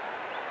team.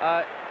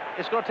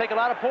 It's going to take a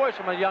lot of poise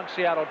from a young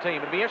Seattle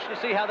team. It'll be interesting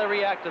to see how they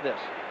react to this.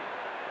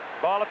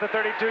 Ball at the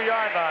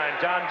 32-yard line.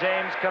 John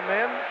James come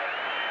in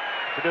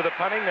to do the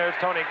punting. There's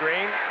Tony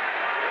Green.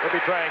 He'll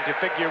be trying to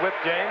figure with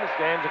James.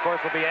 James, of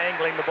course, will be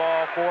angling the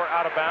ball for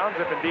out of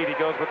bounds if indeed he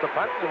goes with the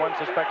punt. And one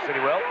suspects that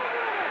he will.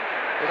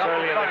 This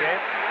early in the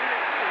game.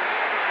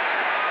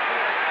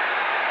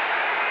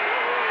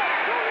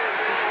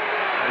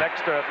 An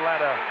extra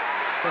Atlanta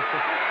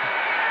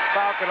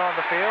Falcon on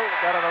the field.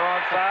 Got on the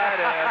wrong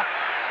side. And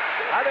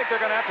I think they're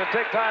going to have to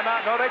take time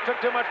out. No, they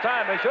took too much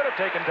time. They should have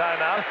taken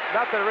time out.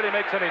 Not that it really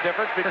makes any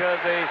difference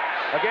because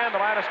again, the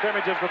line of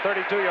scrimmage is the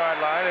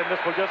 32-yard line, and this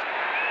will just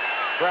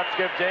perhaps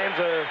give James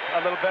a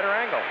little better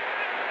angle.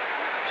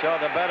 Sure,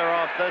 they're better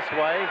off this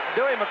way.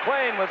 Dewey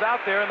McClain was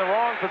out there in the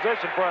wrong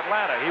position for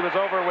Atlanta. He was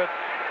over with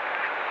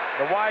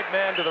the wide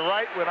man to the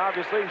right when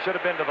obviously he should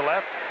have been to the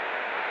left.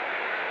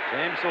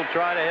 James will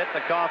try to hit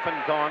the coffin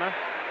corner.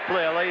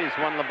 Clearly, he's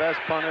one of the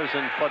best punters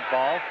in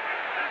football.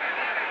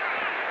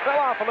 Fell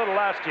off a little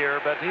last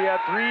year, but he had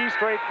 3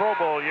 straight Pro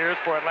Bowl years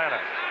for Atlanta.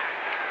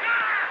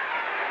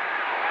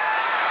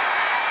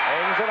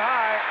 Hangs it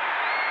high.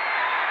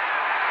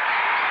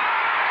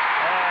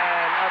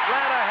 And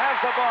Atlanta has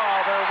the ball.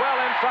 They're well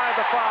inside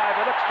the 5.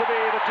 It looks to be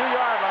the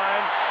 2-yard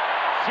line.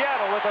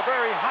 Seattle, with a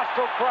very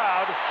hostile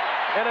crowd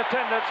in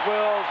attendance,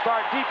 will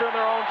start deep in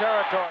their own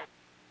territory.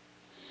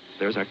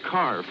 There's a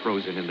car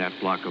frozen in that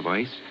block of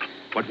ice,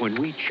 but when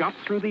we chopped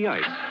through the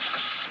ice,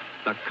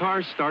 the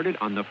car started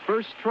on the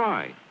first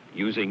try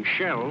using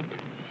Shell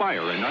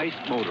Fire and Ice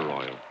motor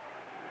oil.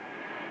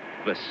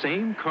 The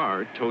same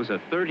car tows a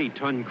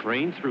 30-ton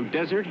crane through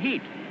desert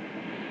heat,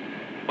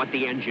 but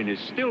the engine is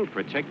still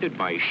protected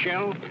by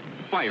Shell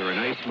Fire and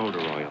Ice motor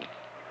oil.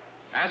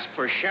 Ask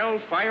for Shell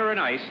Fire and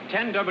Ice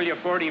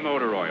 10W40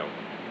 motor oil,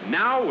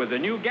 now with the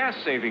new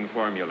gas-saving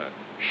formula,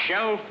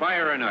 Shell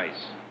Fire and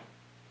Ice.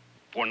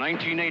 For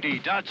 1980,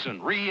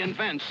 Datsun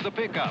reinvents the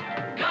pickup.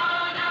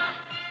 Gonna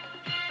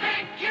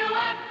pick you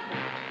up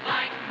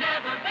like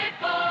never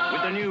before.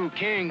 With the new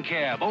King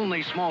Cab,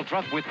 only small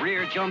truck with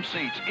rear jump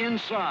seats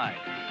inside.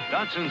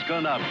 Datsun's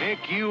gonna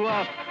pick you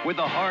up with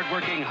the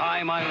hard-working,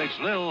 high-mileage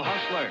Lil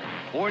Hustler.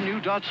 Or new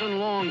Datsun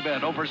Long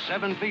Bed, over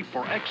 7 feet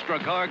for extra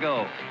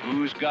cargo.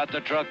 Who's got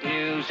the truck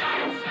news?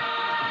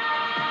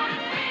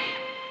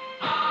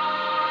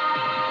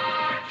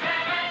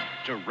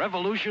 To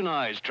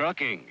revolutionize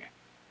trucking.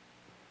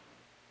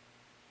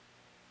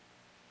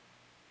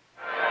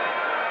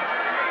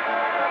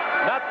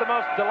 Not the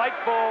most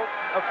delightful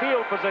of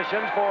field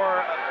positions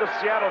for the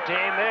Seattle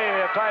team. They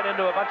have tied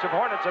into a bunch of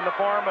Hornets in the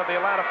form of the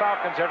Atlanta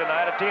Falcons here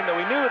tonight, a team that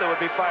we knew that would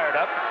be fired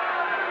up.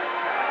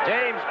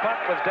 James' punt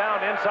was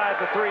down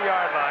inside the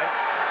 3-yard line.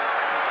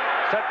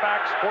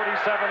 Setbacks,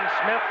 47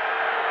 Smith,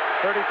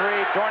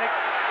 33 Dornick.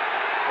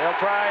 They'll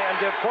try and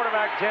give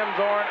quarterback Jim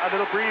Zorn a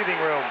little breathing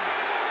room.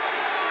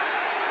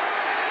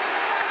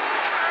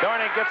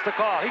 Dornick gets the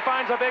call. He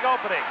finds a big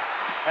opening,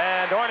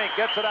 and Dornick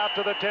gets it out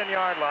to the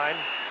 10-yard line.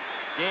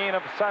 Gain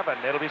of 7.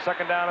 It'll be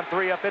 2nd down and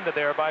 3 up into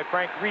there by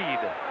Frank Reed.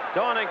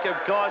 Dornick, of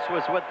course,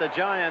 was with the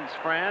Giants,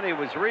 Fran. He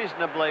was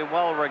reasonably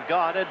well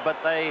regarded, but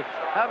they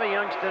have a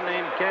youngster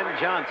named Ken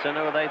Johnson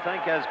who they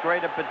think has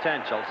greater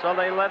potential, so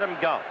they let him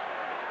go.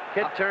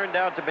 Kid turned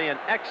out to be an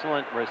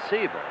excellent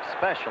receiver,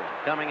 especially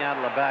coming out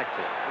of the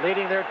backfield.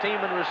 Leading their team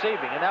in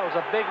receiving, and that was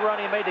a big run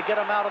he made to get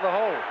him out of the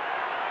hole.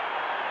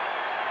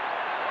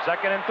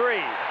 2nd and 3.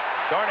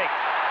 Dornick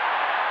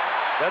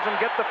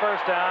doesn't get the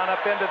first down,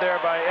 up into there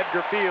by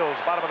Edgar Fields,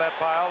 bottom of that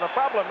pile. The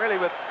problem really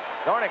with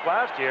Dornick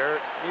last year,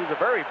 he's a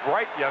very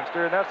bright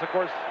youngster, and that's, of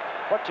course,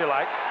 what you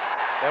like.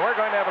 And we're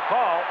going to have a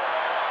call,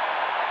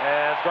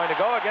 and it's going to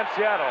go against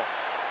Seattle.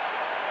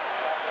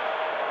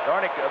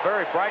 Dornick, a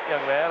very bright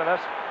young man, and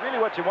that's really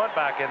what you want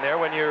back in there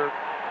when you're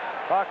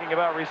talking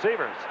about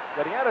receivers.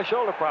 But he had a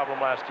shoulder problem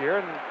last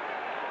year, and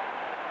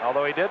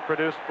although he did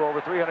produce for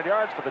over 300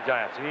 yards for the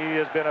Giants, he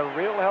has been a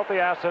real healthy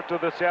asset to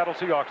the Seattle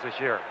Seahawks this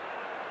year.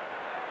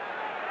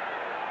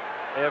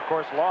 They, of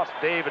course, lost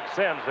David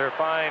Sims, their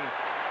fine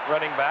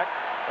running back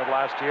of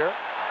last year.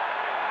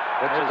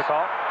 Which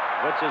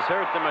has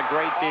hurt them a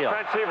great deal.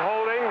 Offensive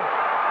holding,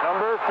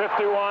 number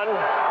 51.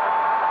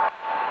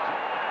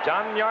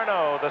 John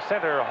Yarno, the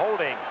center,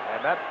 holding.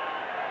 And that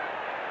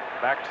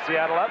backs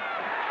Seattle up.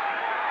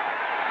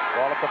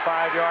 Ball at the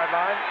 5-yard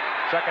line.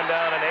 2nd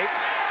down and 8.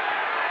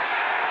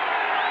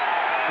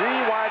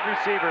 3 wide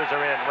receivers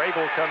are in.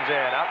 Rabel comes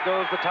in. Out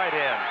goes the tight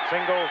end.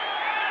 Single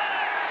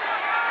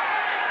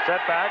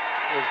setback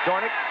is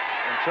Dornick,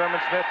 and Sherman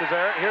Smith is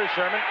there. Here's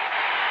Sherman.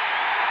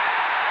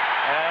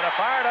 And a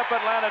fired-up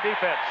Atlanta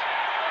defense.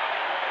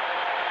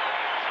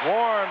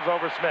 Swarms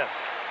over Smith.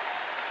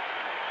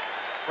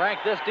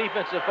 Frank, this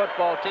defensive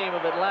football team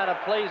of Atlanta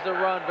plays the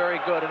run very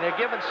good, and they're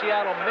giving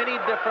Seattle many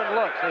different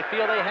looks. They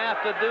feel they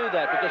have to do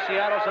that because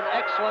Seattle's an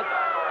excellent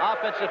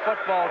offensive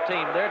football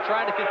team. They're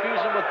trying to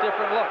confuse them with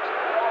different looks.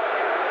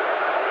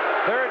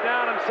 3rd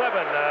down and 7.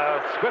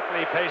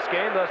 Swiftly paced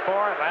game thus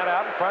far. Atlanta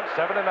out in front,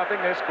 7-0.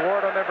 They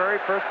scored on their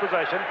very first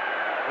possession.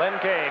 Len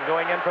Kane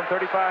going in from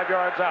 35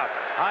 yards out.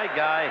 Hi,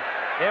 Guy.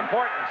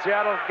 Important.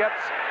 Seattle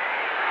gets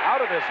out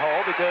of this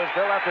hole because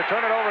they'll have to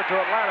turn it over to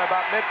Atlanta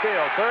about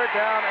midfield. 3rd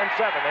down and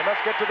 7. They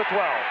must get to the 12.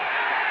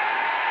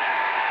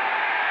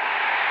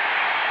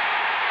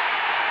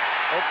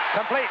 It's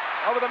complete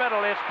over the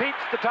middle. It's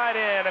Peets, the tight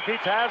end, and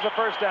Peets has a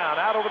first down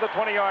out over the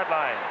 20-yard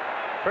line.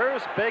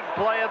 First big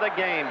play of the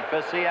game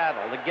for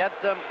Seattle to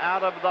get them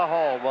out of the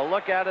hole. We'll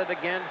look at it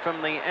again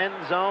from the end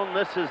zone.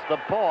 This is the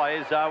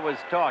poise I was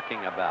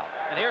talking about.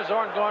 And here's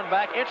Zorn going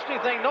back. Interesting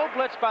thing, no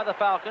blitz by the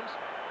Falcons.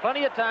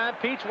 Plenty of time.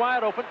 Peach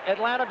wide open.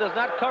 Atlanta does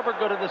not cover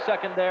good in the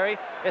secondary.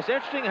 It's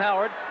interesting,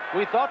 Howard.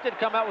 We thought they'd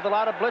come out with a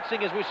lot of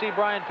blitzing as we see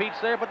Brian Peach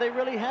there, but they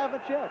really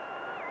haven't yet.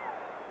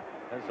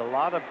 There's a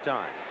lot of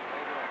time.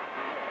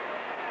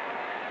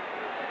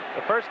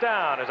 The first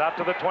down is out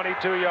to the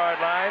 22-yard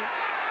line.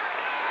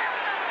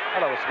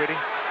 Hello, sweetie.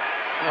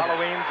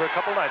 Halloween's a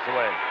couple nights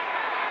away.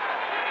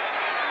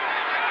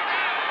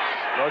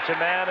 Motion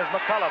man is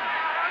McCullum.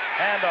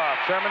 Handoff,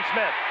 Sherman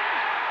Smith.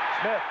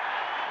 Smith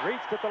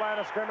reached at the line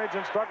of scrimmage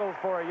and struggled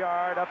for a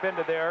yard up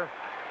into there.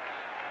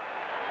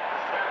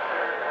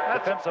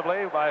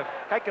 Defensively by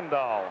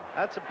Kuykendall.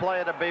 That's a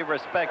player to be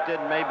respected,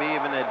 maybe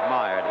even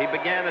admired. He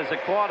began as a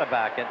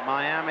quarterback at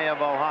Miami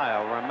of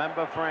Ohio.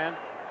 Remember, Fran?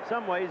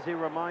 Some ways he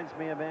reminds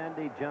me of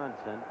Andy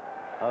Johnson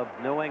of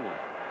New England.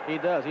 He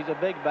does. He's a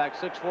big back,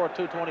 6'4",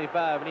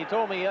 225. And he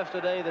told me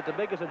yesterday that the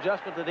biggest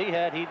adjustment that he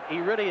had, he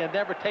really had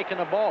never taken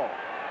a ball.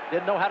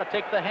 Didn't know how to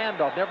take the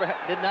handoff.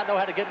 Did not know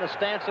how to get in the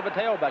stance of a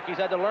tailback.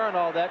 He's had to learn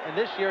all that. And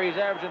this year he's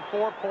averaging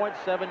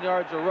 4.7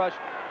 yards a rush,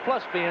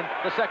 plus being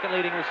the second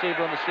leading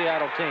receiver on the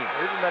Seattle team.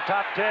 He's in the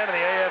top 10 in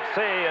the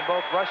AFC in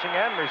both rushing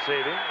and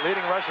receiving.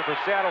 Leading rusher for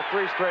Seattle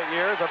 3 straight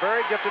years. A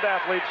very gifted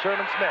athlete,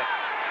 Sherman Smith.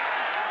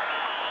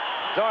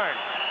 Zorn.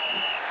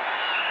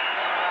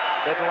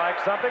 Didn't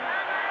like something.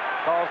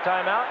 Calls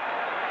timeout.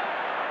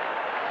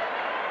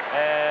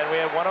 And we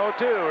have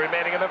 1:02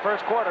 remaining in the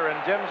first quarter, and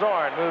Jim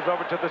Zorn moves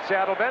over to the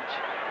Seattle bench,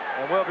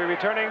 and we'll be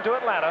returning to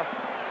Atlanta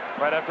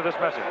right after this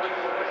message.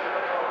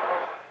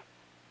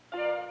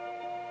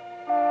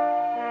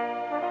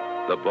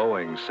 The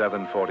Boeing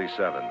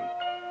 747,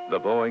 the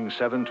Boeing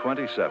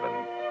 727,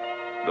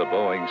 the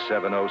Boeing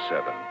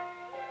 707,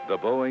 the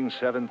Boeing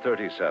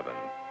 737,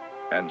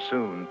 and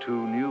soon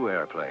 2 new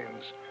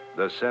airplanes,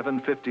 the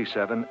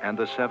 757 and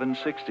the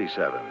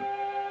 767.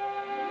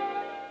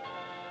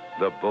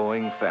 The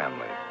Boeing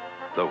family,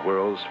 the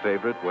world's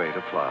favorite way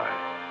to fly.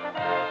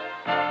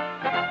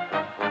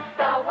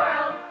 The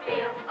world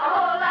feels a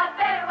whole lot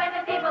better when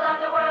the people of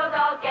the world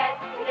all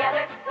get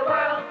together. The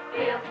world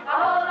feels a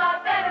whole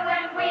lot better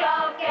when we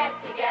all get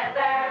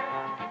together.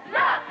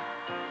 Look!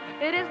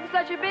 It isn't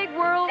such a big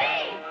world.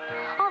 See!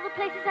 All the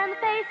places and the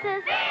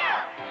faces. Feel!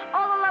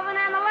 All the loving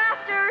and the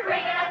laughter.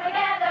 Bringing us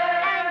together.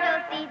 And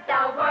you'll see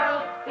the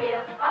world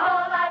feels a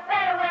whole lot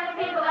better when the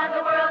people of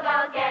the world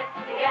all get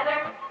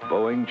together.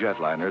 Boeing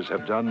jetliners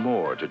have done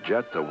more to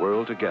jet the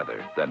world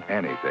together than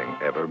anything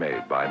ever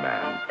made by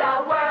man.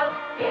 The world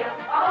feels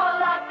a whole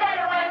lot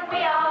better when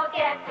we all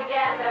get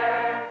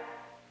together.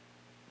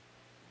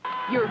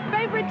 Your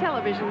favorite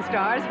television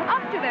stars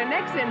up to their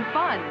necks in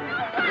fun.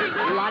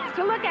 Lots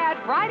to look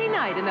at Friday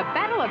night in the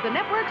Battle of the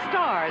Network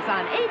Stars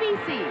on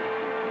ABC.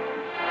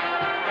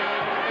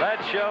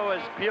 That show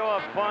is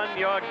pure fun.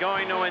 You're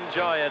going to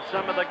enjoy it.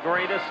 Some of the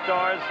greatest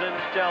stars in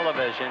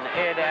television.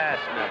 Ed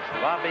Asner,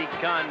 Bobby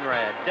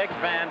Conrad, Dick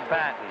Van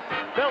Patten,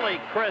 Billy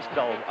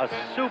Crystal, a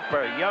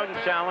super young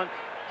talent.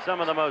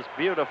 Some of the most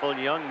beautiful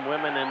young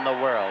women in the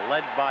world,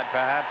 led by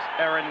perhaps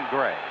Erin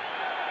Gray.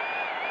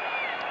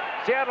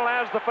 Seattle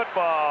has the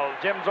football.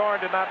 Jim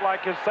Zorn did not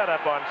like his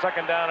setup on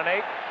 2nd down and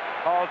 8.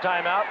 Called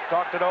timeout,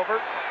 talked it over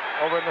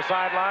in the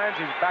sidelines.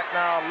 He's back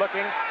now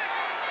looking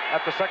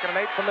at the 2nd and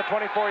 8 from the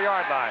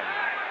 24-yard line.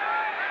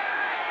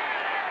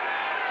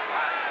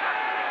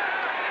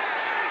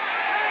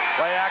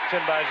 Play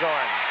action by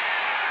Zorn.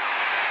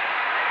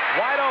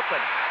 Wide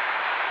open.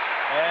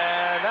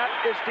 And that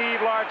is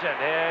Steve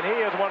Largent. And he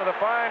is one of the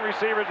fine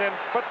receivers in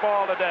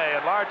football today.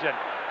 And Largent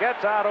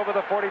gets out over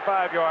the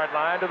 45-yard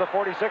line to the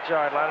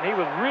 46-yard line. And he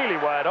was really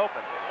wide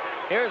open.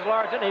 Here's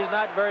Largent. He's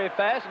not very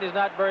fast and he's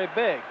not very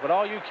big. But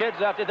all you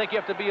kids out there think you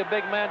have to be a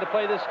big man to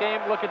play this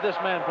game. Look at this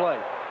man play.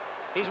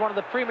 He's one of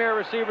the premier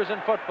receivers in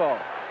football.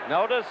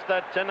 Notice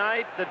that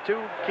tonight the 2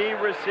 key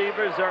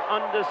receivers are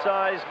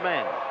undersized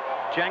men.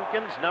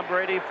 Jenkins, number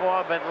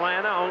 84 of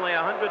Atlanta, only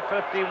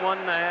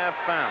 151.5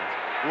 pounds.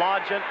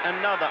 Largent,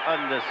 another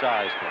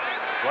undersized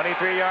one.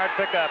 23-yard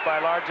pickup by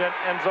Largent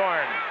and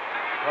Zorn.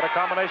 What a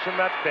combination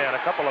that's been.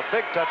 A couple of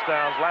big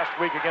touchdowns last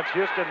week against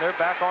Houston. They're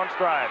back on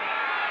stride.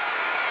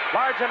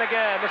 Largent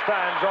again. This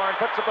time Zorn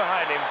puts it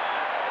behind him.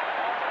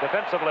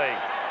 Defensively.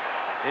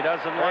 He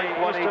doesn't like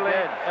what he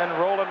did. And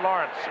Roland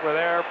Lawrence were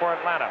there for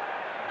Atlanta.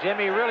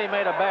 Jimmy really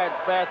made a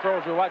bad throw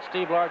as we watched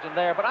Steve Largent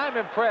there, but I'm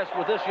impressed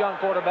with this young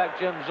quarterback,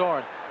 Jim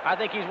Zorn. I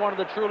think he's one of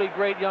the truly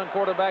great young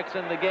quarterbacks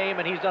in the game,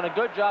 and he's done a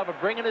good job of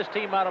bringing his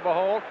team out of a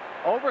hole,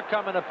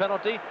 overcoming a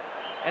penalty,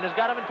 and has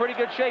got him in pretty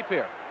good shape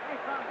here.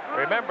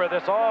 Remember,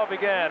 this all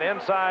began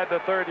inside the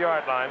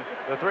 3-yard line.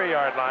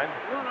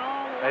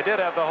 They did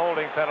have the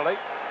holding penalty.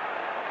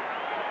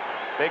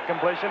 Big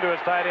completion to his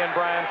tight end,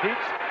 Brian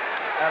Keats,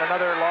 and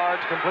another large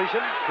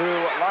completion to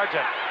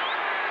Largent.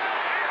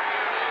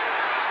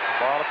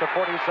 Ball at the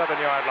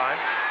 47-yard line.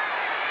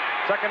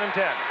 2nd and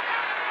 10.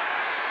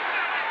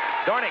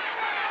 Dornick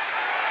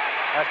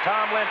has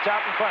Tom Lynch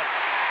out in front.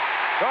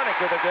 Dornick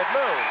with a good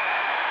move.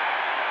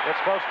 It's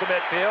close to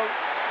midfield.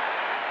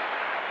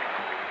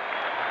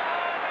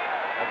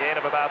 A gain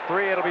of about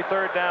 3. It'll be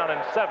 3rd down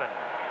and 7.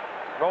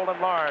 Roland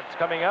Lawrence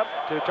coming up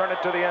to turn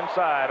it to the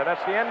inside. And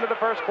that's the end of the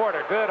first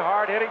quarter. Good,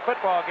 hard-hitting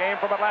football game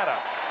from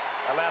Atlanta.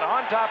 Atlanta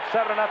on top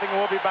 7-0.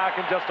 We'll be back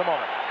in just a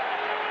moment.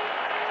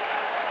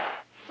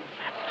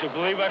 To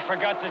believe I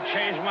forgot to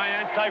change my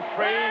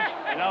antifreeze?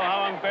 You know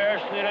how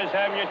embarrassing it is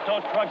having your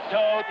tow truck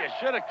towed? You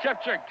should have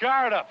kept your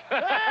guard up.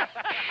 Get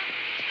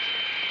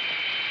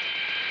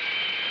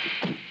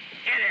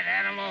it,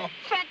 animal.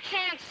 Fat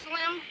chance,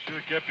 Slim. Should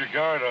have kept your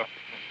guard up.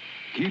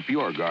 Keep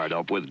your guard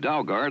up with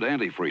Dowguard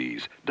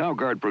Antifreeze.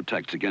 Dowguard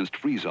protects against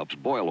freeze-ups,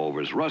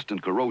 boilovers, rust,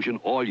 and corrosion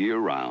all year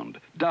round.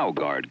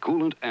 Dowguard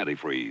Coolant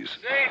Antifreeze.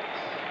 6.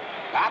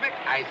 Bobbitt,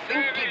 I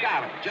think you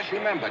got him. Just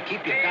remember,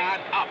 keep your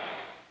guard up.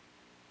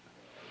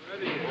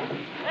 Hey,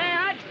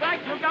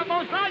 hatchback, you got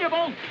most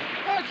valuable.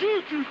 That's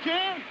you,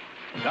 210.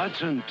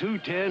 Datsun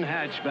 210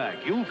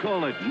 hatchback. You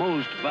call it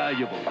most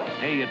valuable.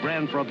 Hey, it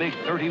ran for a big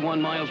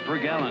 31 miles per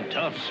gallon.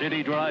 Tough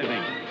city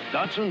driving.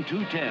 Datsun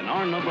 210,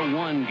 our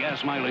 #1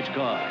 gas mileage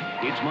car.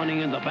 It's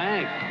money in the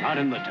bank, not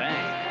in the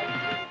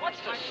tank. What's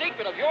the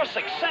secret of your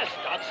success,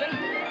 Datsun?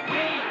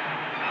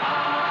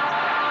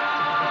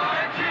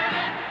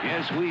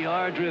 Yes, we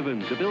are driven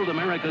to build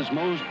America's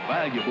most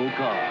valuable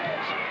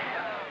cars.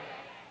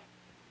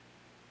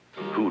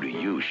 Who do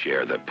you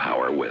share the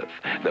power with?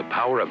 The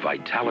power of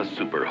Vitalis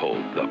Super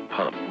Hold, the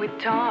pump. With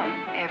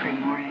Tom every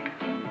morning.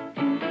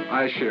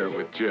 I share it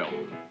with Jill.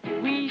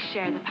 We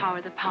share the power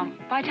of the pump.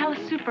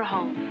 Vitalis Super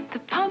Hold. The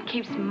pump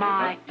keeps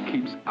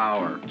Keeps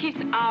our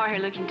hair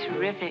looking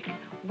terrific.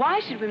 Why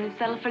should women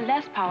settle for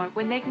less power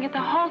when they can get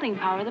the holding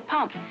power of the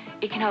pump?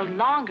 It can hold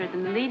longer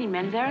than the leading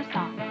men's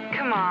aerosol.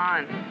 Come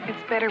on.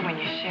 It's better when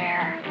you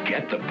share.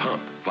 Get the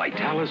pump,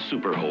 Vitalis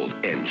Super Hold,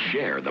 and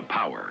share the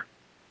power.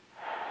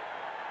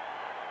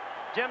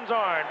 Jim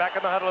Zorn back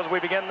in the huddle as we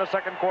begin the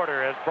second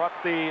quarter has brought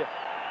the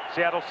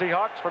Seattle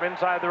Seahawks from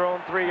inside their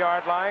own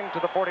 3-yard line to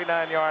the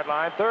 49-yard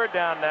line. 3rd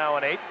down now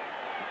and 8.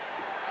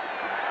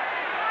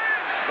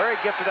 Very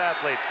gifted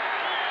athlete.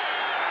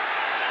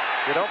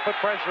 You don't put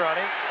pressure on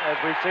him, as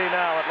we see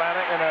now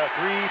Atlanta in a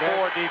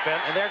 3-4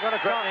 defense. And they're going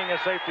to come. Threatening a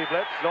safety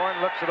blitz. Zorn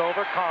looks it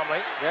over calmly.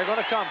 They're going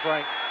to come,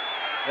 Frank.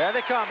 There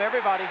they come,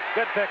 everybody.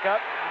 Good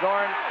pickup.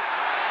 Zorn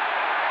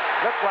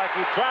looked like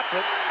he trapped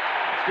it.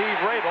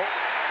 Steve Rabel.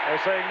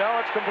 They're saying, no,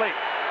 it's complete.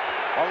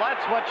 Well,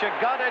 that's what you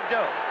got to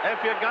do. If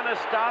you're going to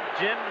stop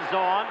Jim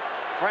Zorn,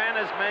 Fran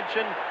has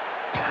mentioned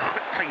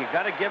you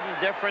got to give him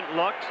different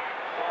looks.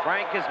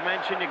 Frank has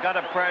mentioned you got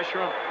to pressure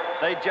him.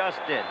 They just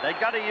did. They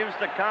got to use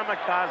the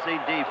kamikaze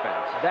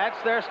defense. That's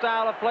their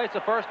style of play. It's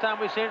the first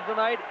time we've seen it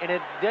tonight, and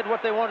it did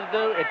what they wanted to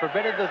do. It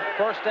prevented the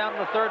 1st down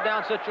and the 3rd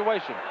down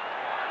situation.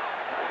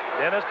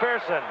 Dennis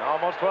Pearson,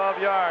 almost 12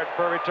 yards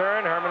per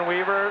return. Herman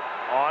Weaver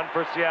on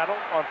for Seattle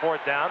on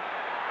 4th down.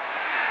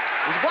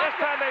 This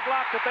time they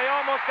blocked it. They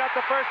almost got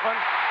the first one.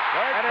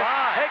 And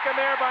it's taken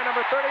there by number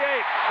 38.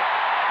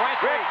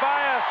 Rick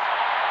Bias.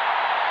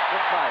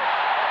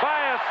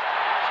 Bias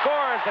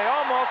scores. They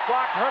almost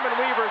blocked Herman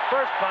Weaver's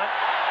first punt.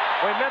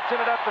 We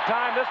mentioned it at the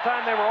time. This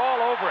time they were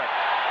all over it.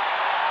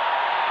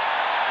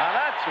 Now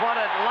that's what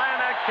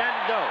Atlanta can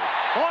do.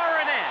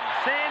 Pouring in.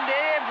 Send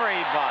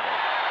everybody.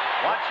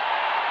 Watch.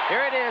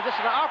 Here it is. This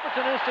is an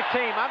opportunistic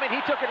team. I mean,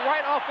 he took it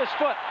right off his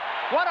foot.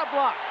 What a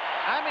block.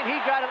 I mean, he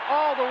got it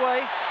all the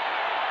way.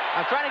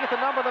 I'm trying to get the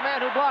number of the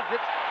man who blocked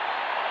it.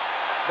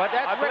 But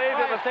that's I believe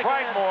it was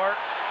Pridemore.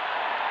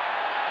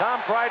 Tom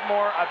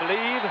Pridemore, I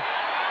believe.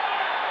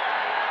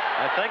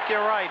 I think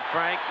you're right,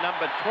 Frank.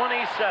 Number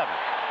 27.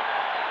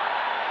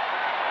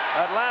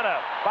 Atlanta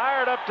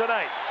fired up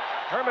tonight.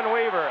 Herman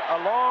Weaver, a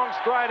long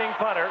striding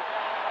punter.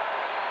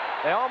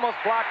 They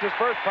almost blocked his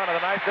first punt of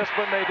the night. This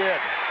one they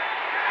did.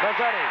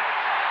 Mazzetti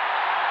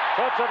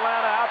puts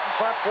Atlanta out in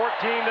front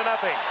 14-0.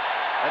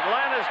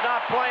 Atlanta's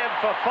not playing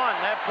for fun.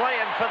 They're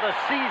playing for the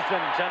season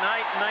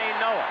tonight, and they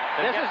know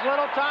it. This is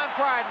little Tom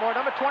Pridemore,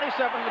 number 27,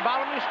 the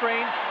bottom of your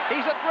screen.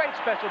 He's a great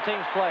special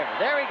teams player.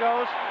 There he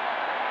goes.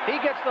 He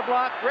gets the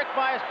block. Rick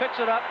Bias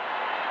picks it up.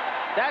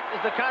 That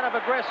is the kind of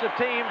aggressive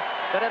team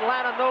that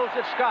Atlanta knows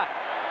it's got.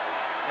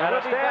 And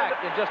we'll be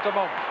back in just a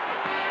moment.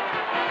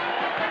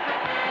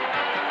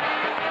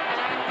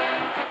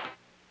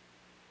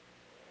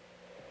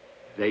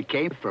 They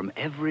came from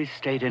every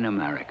state in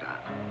America,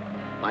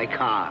 by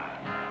car,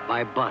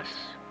 by bus,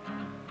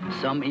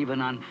 some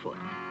even on foot.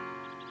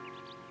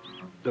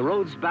 The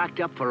roads backed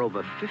up for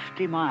over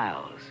 50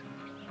 miles.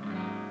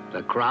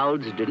 The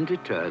crowds didn't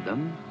deter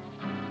them,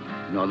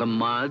 nor the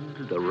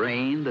mud, the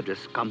rain, the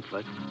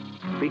discomfort,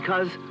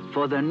 because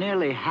for the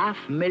nearly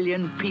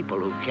 500,000 people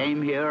who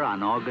came here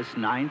on August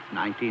 9th,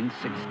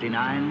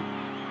 1969,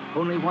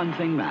 only one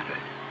thing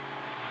mattered: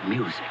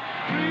 music.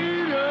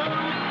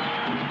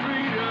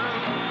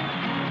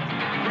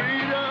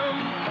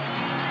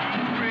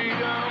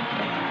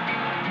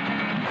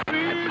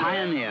 At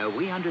Pioneer,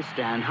 we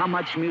understand how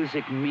much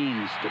music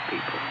means to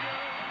people.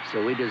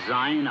 So we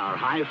design our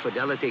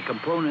high-fidelity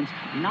components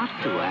not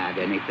to add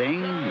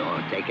anything nor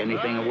take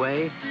anything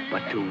away,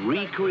 but to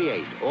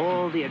recreate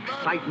all the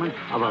excitement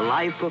of a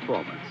live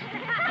performance.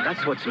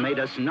 That's what's made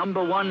us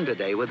 #1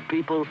 today with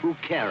people who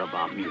care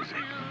about music.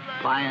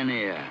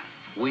 Pioneer,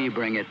 we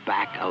bring it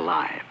back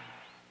alive.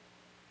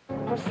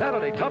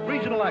 Saturday, top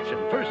regional action.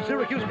 First,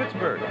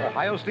 Syracuse-Pittsburgh,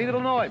 Ohio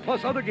State-Illinois,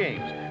 plus other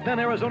games. Then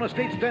Arizona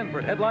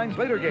State-Stanford headlines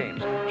later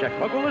games. Check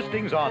local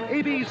listings on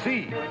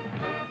ABC.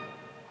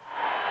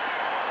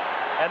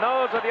 And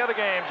those are the other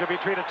games you'll be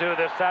treated to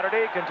this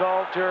Saturday.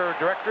 Consult your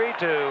directory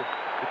to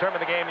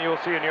determine the game you will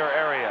see in your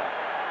area.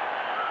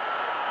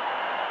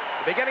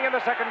 Beginning in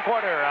the second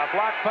quarter, a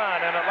block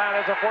punt, and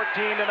Atlanta's a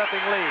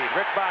 14-0 lead.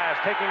 Rick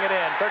Bias taking it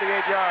in,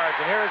 38 yards.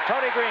 And here is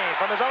Tony Green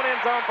from his own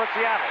end zone for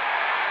Seattle.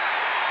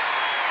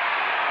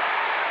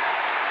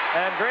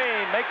 And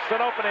Green makes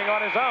an opening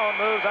on his own,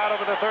 moves out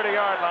over the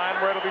 30-yard line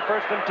where it'll be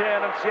 1st and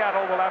 10, and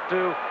Seattle will have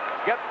to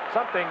get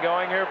something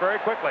going here very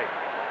quickly.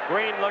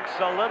 Green looks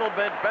a little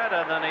bit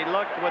better than he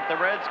looked with the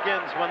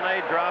Redskins when they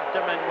dropped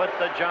him and with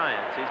the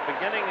Giants. He's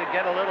beginning to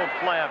get a little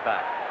flair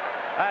back.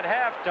 At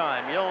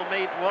halftime, you'll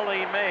meet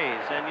Willie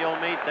Mays, and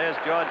there's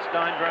George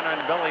Steinbrenner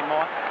and Billy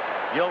Morton.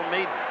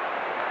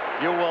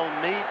 You will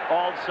meet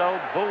also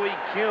Bowie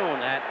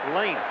Kuhn at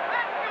length.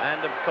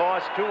 And of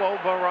course, 2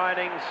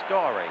 overriding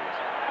stories: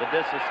 the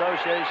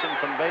disassociation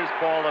from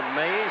baseball of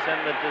Mays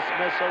and the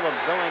dismissal of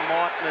Billy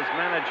Morton as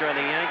manager of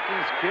the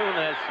Yankees. Kuhn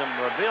has some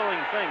revealing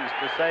things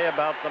to say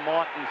about the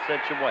Morton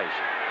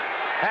situation.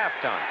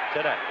 Halftime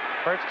today.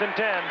 1st and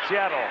 10,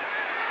 Seattle.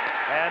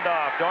 Hand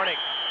off, Dornick.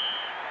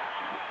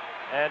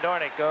 And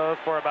Dornick goes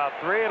for about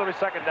 3. It'll be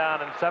 2nd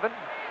down and 7.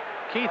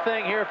 Key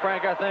thing here,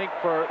 Frank, I think,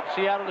 for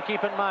Seattle to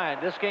keep in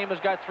mind, this game has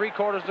got 3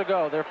 quarters to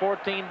go. They're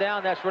 14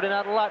 down. That's really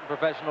not a lot in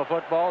professional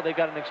football. They've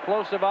got an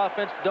explosive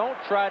offense. Don't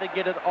try to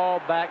get it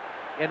all back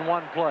in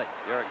one play.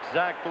 You're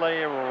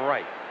exactly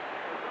right.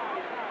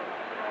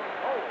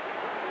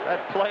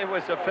 That play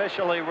was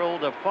officially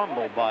ruled a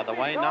fumble, by the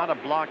way, not a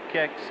block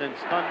kick, since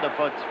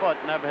Thunderfoot's foot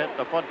never hit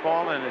the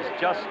football and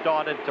has just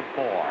started to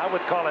pour. I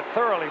would call it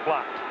thoroughly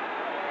blocked.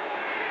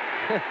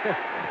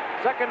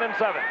 2nd and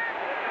 7.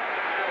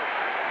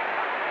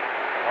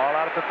 All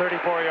out at the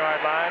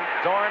 34-yard line.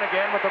 Zorn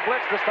again with the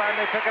blitz. This time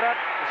they pick it up.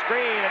 The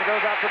screen, and it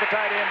goes out to the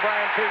tight end,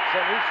 Brian Peets,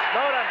 and he's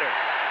snowed under.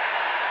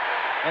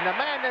 And the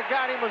man that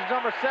got him was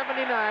number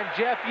 79,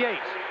 Jeff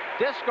Yates.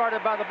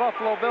 Discarded by the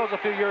Buffalo Bills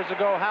a few years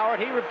ago, Howard.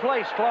 He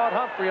replaced Claude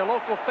Humphrey, a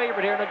local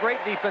favorite here and a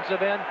great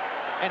defensive end.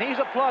 And he's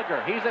a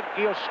plugger.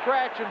 He'll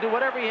scratch and do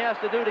whatever he has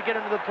to do to get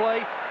into the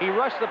play. He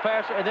rushed the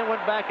passer and then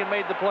went back and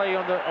made the play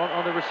on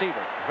the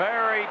receiver.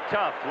 Very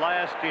tough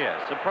last year.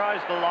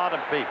 Surprised a lot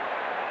of people.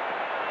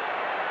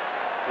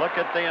 Look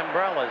at the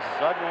umbrellas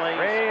suddenly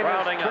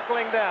sprouting up.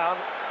 Trickling down.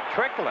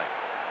 Trickling.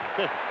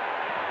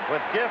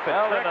 With Giff, it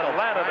well, in trickles,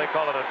 Atlanta, right? they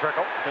call it a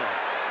trickle.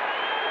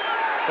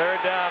 3rd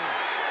down,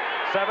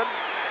 7.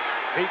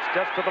 Peets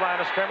just to the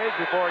line of scrimmage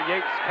before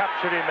Yates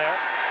captured him there.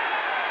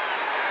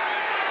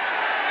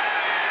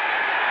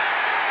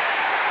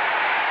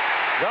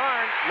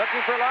 Zorn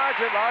looking for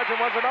Largent. Largent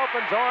wasn't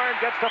open. Zorn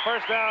gets the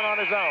 1st down on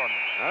his own.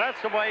 Now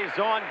that's the way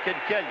Zorn could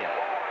kill you.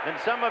 And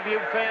some of you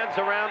fans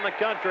around the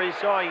country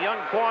saw a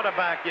young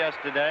quarterback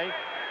yesterday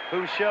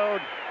who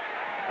showed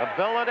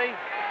ability,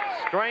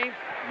 strength,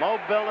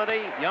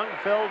 mobility, young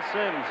Phil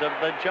Simms of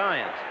the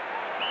Giants.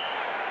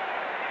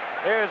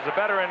 Here's the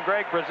veteran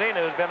Greg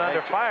Brazina, who's been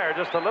under fire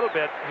just a little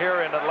bit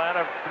here in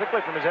Atlanta,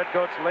 particularly from his head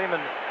coach,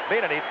 Lehman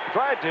Bean. He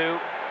tried to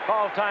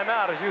call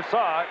timeout, as you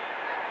saw it.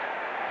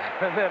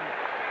 And then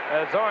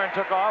Zorn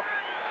took off,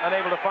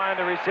 unable to find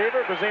the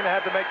receiver. Brazina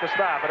had to make the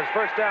stop. But it's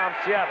 1st down,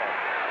 Seattle.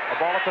 A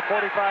ball at the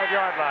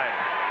 45-yard line.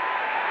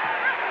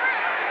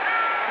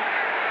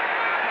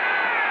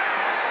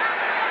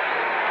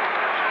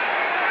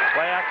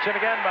 Play action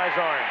again by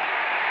Zorn.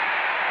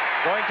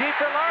 Going deep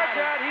for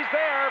Largent. He's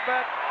there,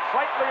 but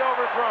slightly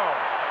overthrown.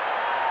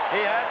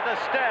 He had the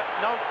step,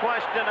 no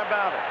question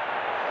about it.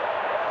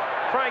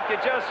 Frank, you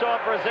just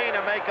saw Brazina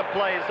make a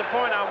play. It's the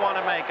point I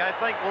want to make. I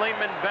think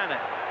Lehman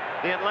Bennett,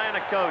 the Atlanta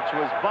coach,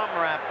 was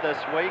bum-wrapped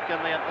this week in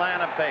the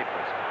Atlanta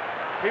papers.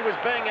 He was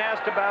being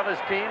asked about his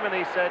team, and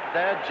he said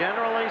they're,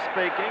 generally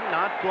speaking,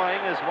 not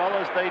playing as well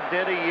as they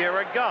did a year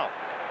ago.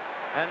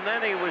 And then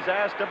he was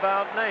asked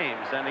about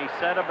names, and he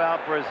said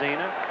about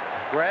Brazina,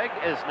 Greg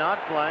is not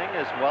playing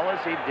as well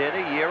as he did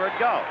a year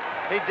ago.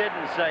 He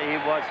didn't say he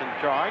wasn't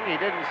trying. He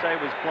didn't say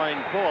he was playing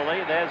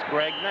poorly. There's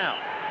Greg now.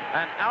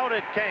 And out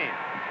it came.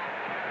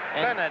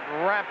 Bennett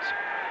wraps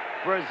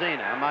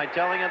Brazina. Am I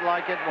telling it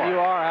like it was?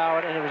 You are,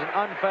 Howard, and it was an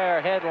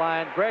unfair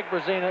headline. Greg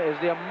Brazina is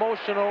the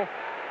emotional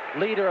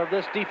leader of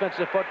this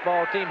defensive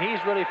football team. He's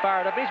really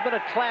fired up. He's been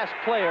a class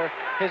player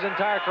his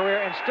entire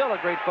career and still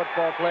a great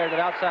football player at that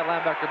outside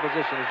linebacker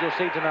position, as you'll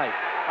see tonight.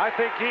 I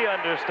think he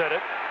understood it.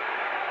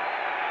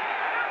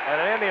 And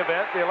in any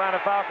event, the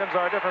Atlanta Falcons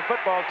are a different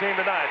football team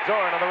tonight.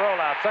 Zorn on the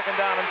rollout, 2nd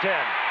down and 10.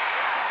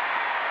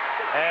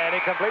 And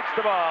he completes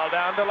the ball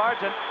down to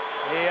Largent.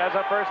 He has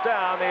a first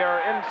down. They are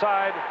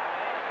inside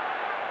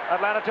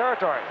Atlanta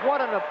territory.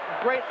 What a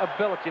great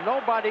ability.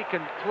 Nobody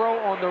can throw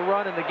on the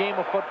run in the game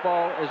of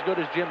football as good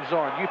as Jim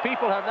Zorn. You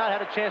people have not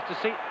had a chance to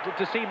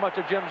see much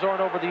of Jim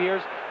Zorn over the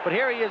years, but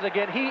here he is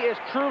again. He is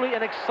truly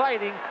an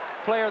exciting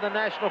player in the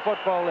National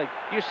Football League.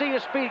 You see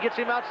his speed gets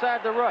him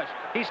outside the rush.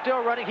 He's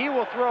still running. He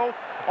will throw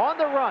on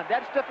the run.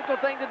 That's a difficult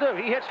thing to do.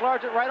 He hits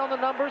Largent right on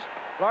the numbers.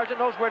 Largent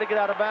knows where to get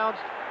out of bounds.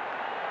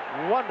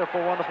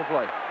 Wonderful, wonderful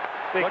play.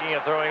 Speaking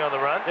of throwing on the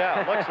run.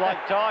 Yeah, looks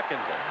like talking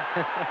to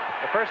him.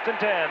 The 1st and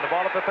 10. The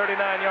ball at the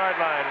 39-yard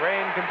line.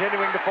 Rain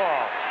continuing to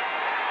fall.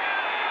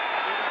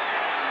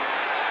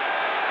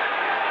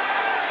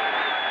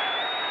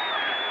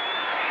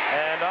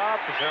 And off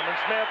to Sherman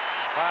Smith.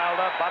 Piled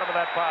up, bottom of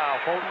that pile.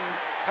 Fulton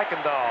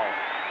Kuykendall.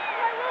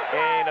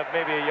 Gain of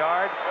maybe a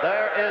yard.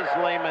 There is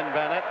Lehman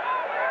Bennett.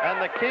 And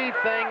the key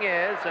thing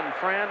is, and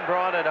Fran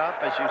brought it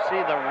up, as you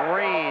see the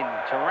rain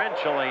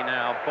torrentially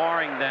now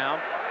pouring down,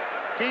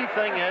 key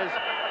thing is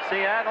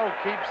Seattle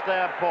keeps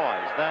their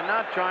poise. They're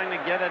not trying to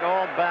get it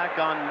all back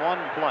on one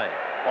play.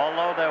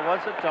 Although there was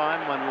a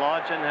time when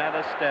Largent had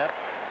a step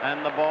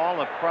and the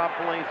ball, if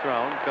properly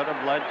thrown, could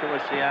have led to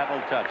a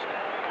Seattle touchdown.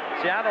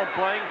 Seattle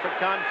playing for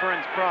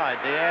conference pride.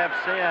 The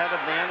AFC ahead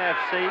of the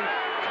NFC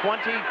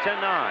 20-9.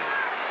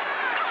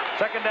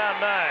 2nd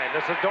down 9.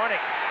 This is Dornick.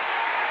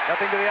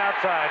 Nothing to the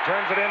outside.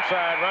 Turns it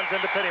inside. Runs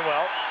into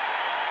Pennywell.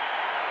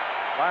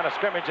 Line of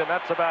scrimmage, and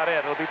that's about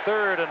it. It'll be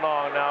 3rd and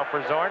long now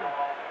for Zorn.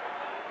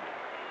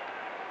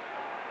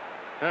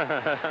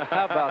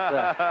 How about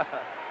that?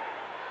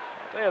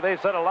 Yeah, they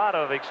set a lot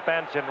of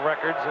expansion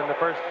records in the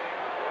first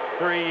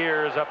 3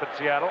 years up at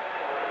Seattle.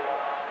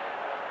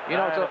 You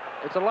know,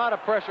 it's a lot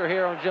of pressure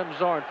here on Jim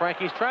Zorn, Frank.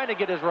 He's trying to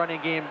get his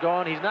running game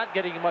going. He's not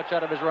getting much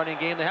out of his running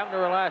game. They're having to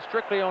rely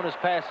strictly on his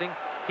passing.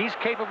 He's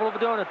capable of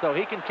doing it, though.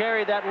 He can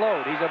carry that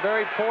load. He's a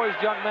very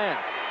poised young man.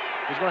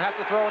 He's going to have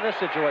to throw in this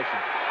situation.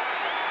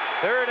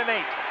 3rd and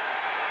 8.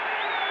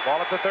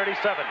 Ball at the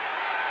 37.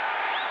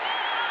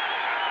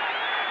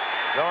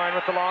 Zorn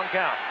with the long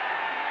count.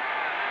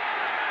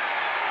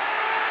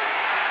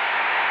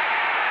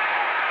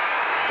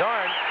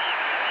 Zorn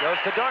goes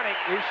to Dornick.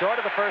 He's short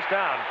of the first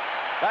down.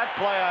 That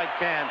play I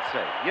can't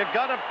see. You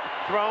got to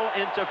throw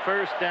into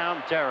first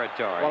down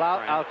territory. Well,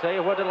 I'll tell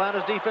you what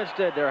Atlanta's defense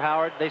did there,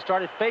 Howard. They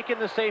started faking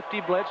the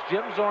safety blitz.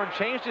 Jim Zorn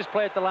changed his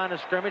play at the line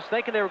of scrimmage,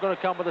 thinking they were going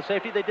to come with a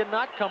safety. They did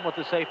not come with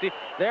the safety.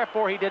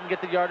 Therefore, he didn't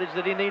get the yardage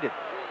that he needed.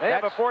 They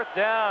have a 4th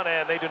down,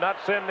 and they do not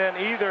send in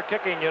either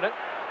kicking unit.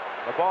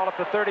 The ball at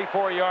the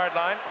 34-yard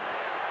line.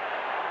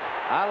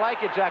 I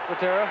like it, Jack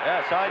Patera.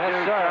 Yes, I do.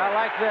 Yes, sir. I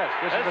like this.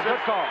 This is a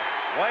good call.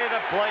 Way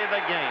to play the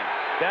game.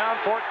 Down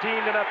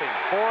 14-0.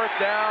 4th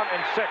down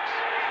and 6.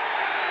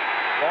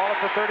 Ball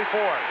at the 34. 3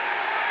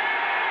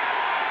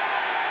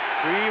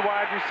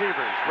 wide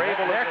receivers.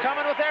 Rabel. They're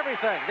coming with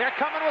everything. They're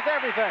coming with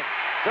everything.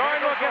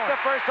 Zorn will get the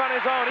first on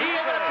his own. He may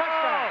get a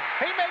touchdown.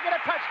 He may get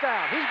a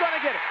touchdown. He's going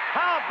to get it.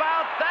 How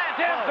about that?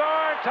 Jim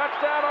Zorn,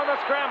 touchdown on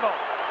the scramble.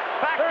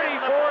 Back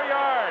 34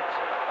 yards.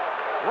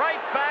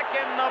 Right back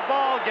in the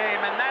ball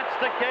game, and that's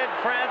the kid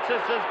Francis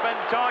has been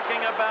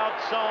talking about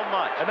so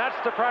much. And that's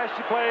the price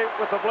you play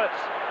with the blitz.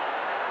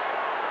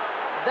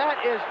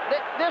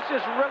 This is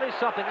really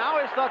something. I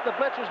always thought the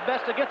blitz was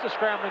best against a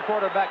scrambling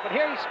quarterback, but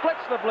here he splits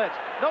the blitz.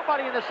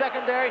 Nobody in the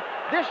secondary.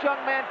 This young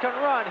man can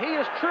run. He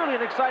is truly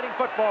an exciting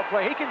football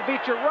player. He can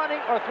beat you running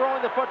or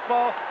throwing the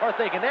football or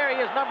thinking. There he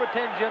is, number 10,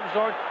 Jim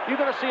Zorn.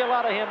 You're going to see a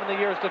lot of him in the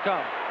years to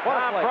come.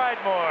 What a play.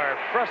 Pridemore,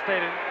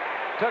 frustrated,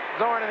 took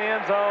Zorn in the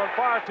end zone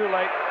far too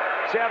late.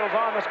 Seattle's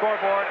on the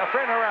scoreboard.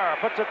 Efrain Herrera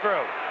puts it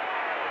through.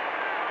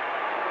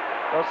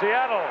 Well,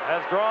 Seattle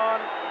has drawn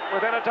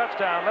within a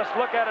touchdown. Let's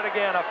look at it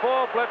again. A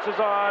full blitz is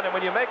on, and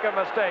when you make a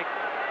mistake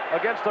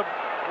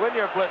when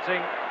you're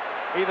blitzing,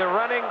 either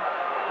running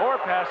or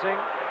passing,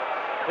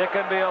 it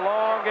can be a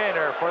long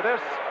gainer. For this,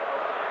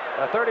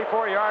 a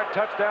 34-yard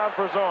touchdown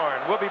for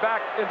Zorn. We'll be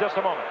back in just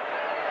a moment.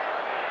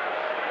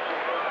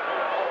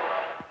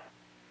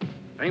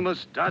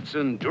 Famous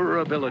Datsun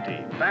durability,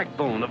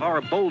 backbone of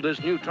our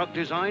boldest new truck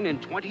design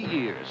in 20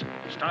 years.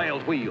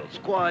 Styled wheels,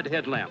 quad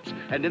headlamps,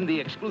 and in the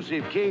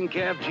exclusive King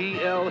Cab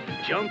GL,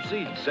 jump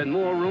seats and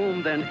more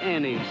room than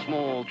any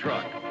small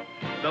truck.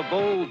 The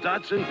bold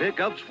Datsun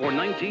pickups for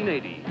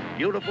 1980.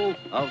 Beautiful,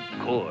 of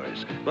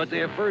course, but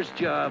their first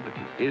job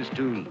is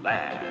to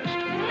last.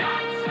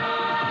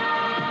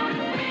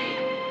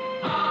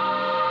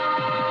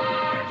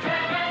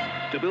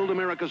 To build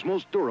America's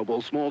most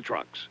durable small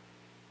trucks.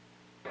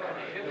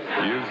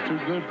 Here's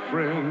to good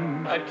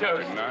friends. A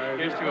toast.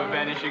 Here's to a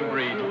vanishing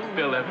breed.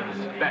 Bill Evans,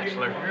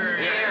 bachelor.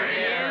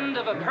 End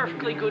of a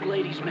perfectly good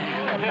ladies'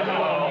 man.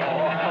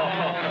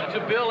 To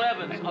Bill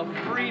Evans, a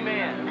free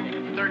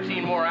man.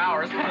 13 more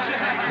hours.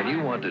 If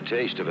you want the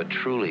taste of a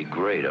truly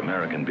great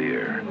American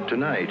beer,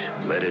 tonight,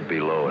 let it be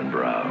Low and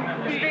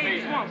Brow.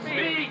 Speech!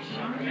 Speech!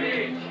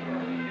 Speech!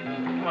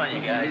 Come on,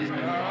 you guys.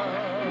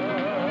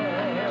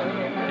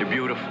 You're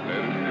beautiful.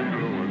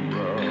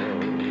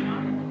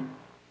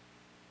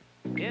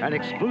 An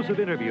exclusive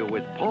interview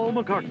with Paul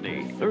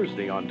McCartney,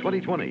 Thursday on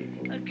 2020.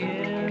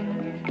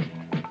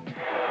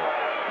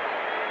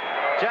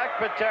 Jack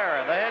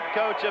Patera, the head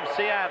coach of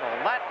Seattle.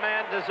 That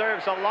man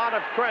deserves a lot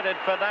of credit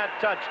for that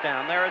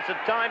touchdown. There is a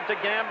time to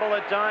gamble,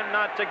 a time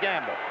not to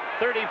gamble.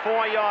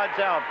 34 yards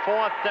out,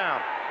 4th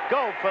down.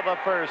 Go for the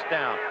 1st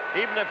down.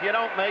 Even if you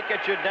don't make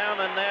it, you're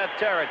down in their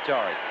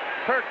territory.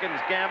 Perkins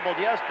gambled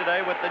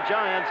yesterday with the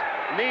Giants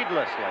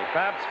needlessly,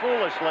 perhaps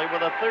foolishly,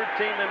 with a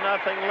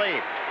 13-0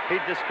 lead. He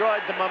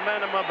destroyed the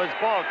momentum of his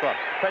ball club.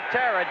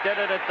 Patera did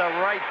it at the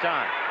right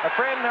time.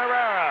 Efrain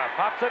Herrera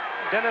pops it.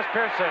 Dennis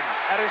Pearson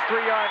at his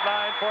 3-yard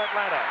line for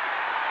Atlanta.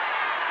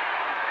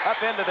 Up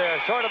into there,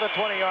 short of the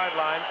 20-yard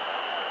line.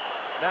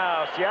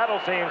 Now, Seattle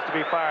seems to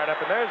be fired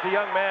up, and there's the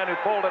young man who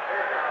pulled it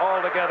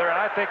all together,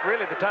 and I think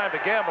really the time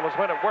to gamble is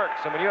when it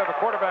works. And when you have a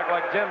quarterback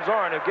like Jim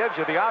Zorn who gives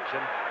you the option,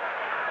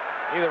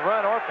 either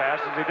run or pass,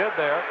 as he did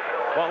there.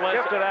 Well,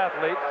 gifted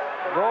athlete,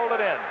 rolled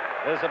it in.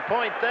 There's a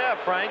point there,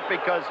 Frank,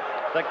 because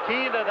the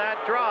key to that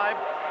drive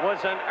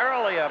was an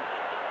earlier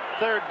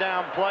 3rd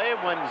down play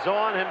when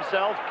Zorn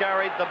himself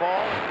carried the ball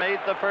and made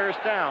the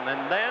 1st down.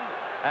 And then,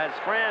 as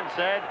Fran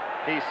said,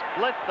 he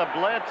split the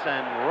blitz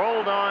and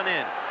rolled on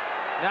in.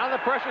 Now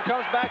the pressure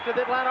comes back to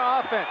the Atlanta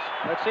offense.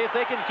 Let's see if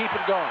they can keep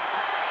it going.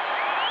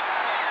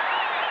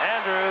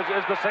 Andrews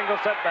is the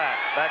single setback.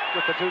 Back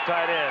with the 2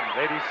 tight ends.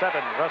 87,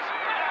 Russ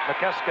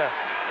McKeska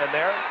in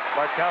there.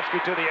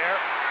 Bartkowski to the air.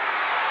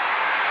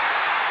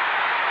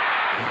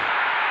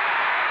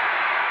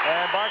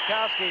 And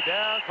Bartkowski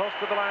down close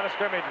to the line of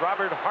scrimmage.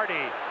 Robert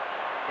Hardy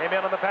came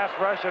in on the pass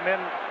rush and then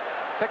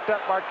picked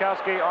up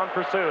Bartkowski on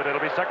pursuit. It'll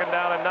be 2nd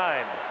down and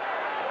 9.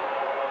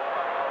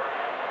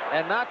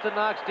 And not to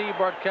knock Steve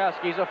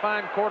Bartkowski, he's a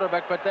fine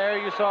quarterback, but there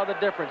you saw the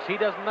difference. He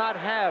does not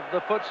have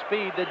the foot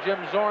speed that Jim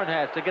Zorn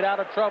has to get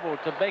out of trouble,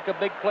 to make a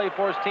big play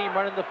for his team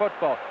running the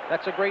football.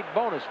 That's a great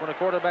bonus when a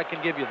quarterback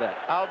can give you that.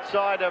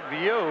 Outside of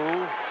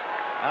you,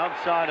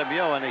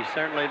 and he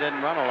certainly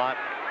didn't run a lot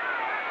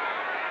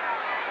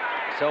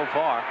so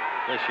far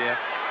this year.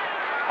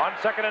 On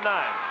 2nd and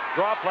 9,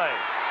 draw play.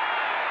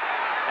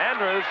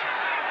 Andrews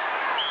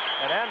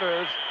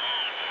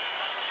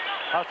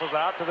hustles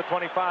out to the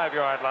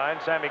 25-yard line.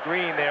 Sammy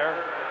Green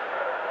there,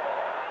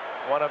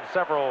 one of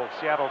several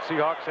Seattle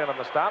Seahawks in on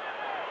the stop.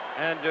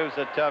 Andrews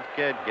a tough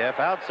kid, Giff.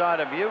 Outside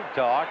of you,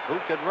 talk, who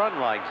could run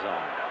like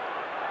Zorn?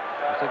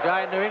 There's a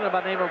guy in New England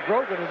by the name of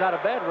Grogan who's not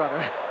a bad runner.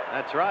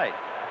 That's right.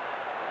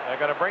 They're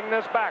going to bring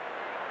this back.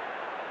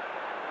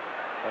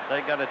 But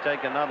they got to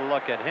take another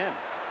look at him.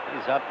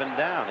 He's up and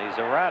down. He's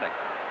erratic.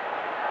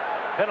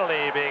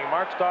 Penalty being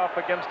marched off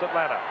against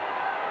Atlanta.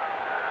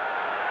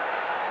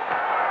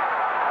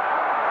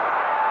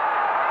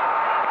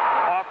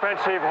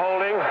 Offensive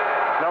holding,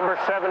 number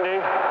 70.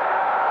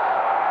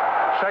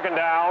 2nd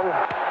down.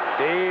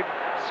 Dave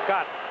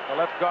Scott, the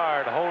left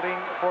guard, holding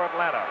for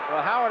Atlanta.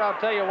 Well, Howard, I'll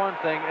tell you one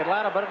thing.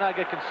 Atlanta better not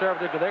get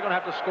conservative, because they're going to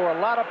have to score a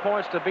lot of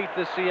points to beat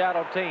this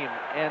Seattle team.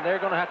 And they're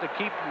going to have to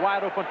keep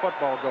wide open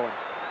football going.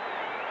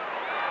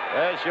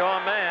 There's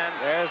your man.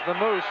 There's the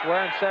Moose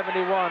wearing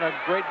 71, a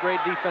great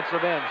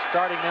defensive end,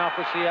 starting now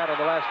for Seattle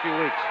the last few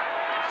weeks.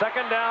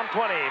 2nd down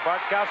 20,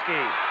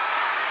 Bartkowski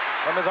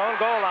from his own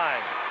goal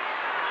line.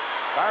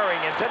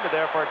 Firing intended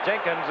there for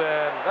Jenkins,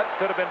 and that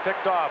could have been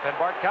picked off, and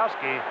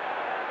Bartkowski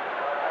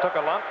took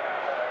a lump.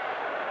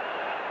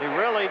 He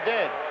really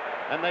did.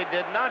 And they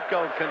did not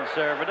go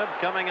conservative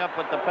coming up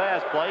with the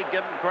pass play.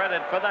 Give them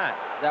credit for that.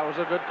 That was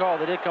a good call.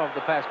 They did come up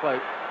with the pass play.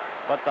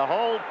 But the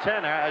whole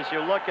tenor, as you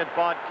look at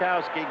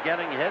Bartkowski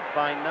getting hit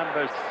by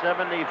number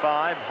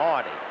 75,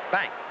 Hardy.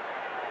 Bang.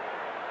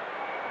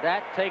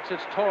 That takes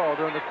its toll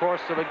during the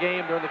course of a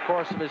game, during the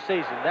course of a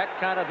season. That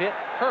kind of hit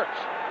hurts.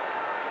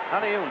 How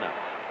do you know?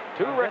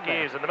 2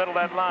 rookies in the middle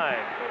of that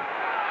line.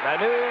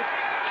 Manu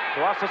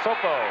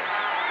Tuasasoko,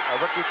 a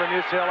rookie from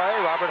UCLA.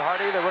 Robert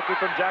Hardy, the rookie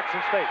from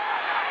Jackson State.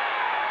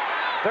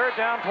 3rd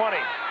down 20.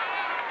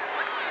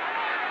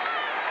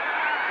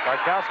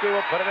 Bartkowski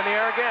will put it in the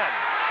air again.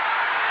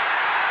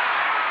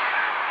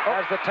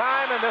 As the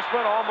time, and this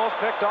one almost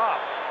picked off.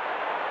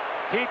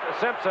 Keith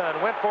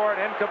Simpson went for it,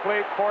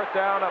 incomplete, 4th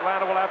down.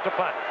 Atlanta will have to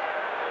punt.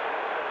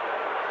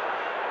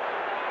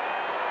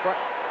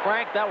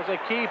 Frank, that was a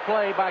key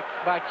play by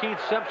Keith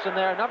Simpson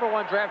there.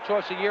 #1 draft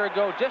choice a year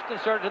ago, just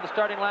inserted to the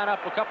starting lineup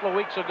a couple of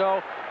weeks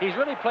ago. He's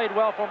really played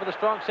well for him with a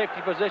strong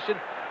safety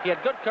position. He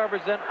had good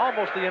coverage then,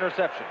 almost the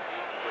interception.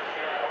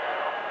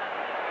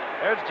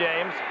 There's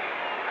James.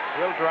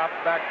 He'll drop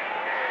back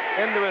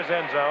into his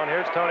end zone.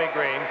 Here's Tony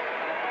Green.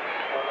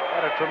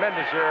 Had a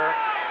tremendous year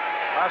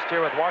last year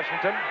with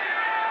Washington.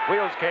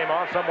 Wheels came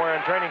off somewhere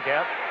in training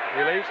camp.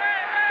 Released.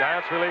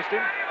 Giants released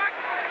him.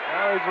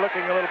 Now he's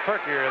looking a little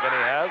perkier than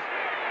he has.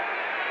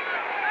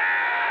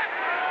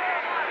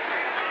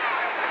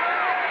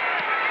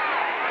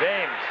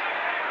 James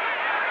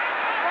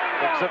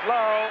kicks it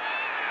low.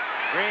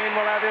 Green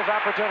will have his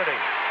opportunity.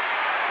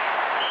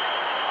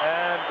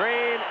 And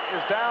Green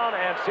is down,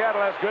 and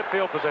Seattle has good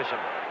field position.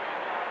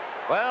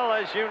 Well,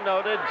 as you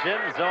noted, Jim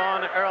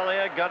Zorn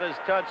earlier got his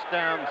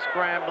touchdown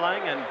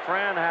scrambling, and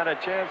Fran had a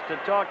chance to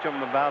talk to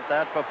him about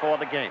that before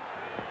the game.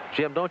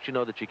 Jim, don't you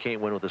know that you can't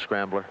win with a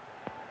scrambler?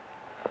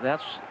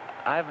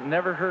 I've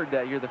never heard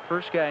that. You're the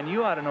first guy, and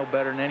you ought to know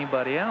better than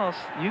anybody else.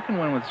 You can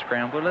win with a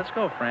scrambler. Let's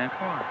go, Fran.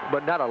 Come on.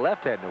 But not a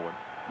left-handed one.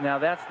 Now,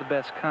 that's the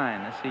best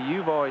kind. Now, see,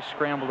 you've always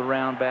scrambled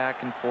around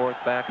back and forth,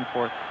 back and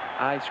forth.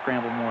 I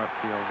scramble more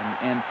upfield,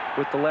 and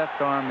with the left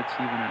arm, it's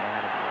even an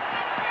added work.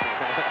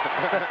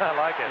 I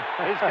like it.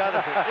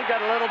 He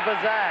got a little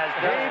pizzazz,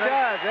 doesn't he? He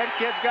does. That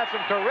kid's got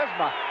some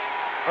charisma.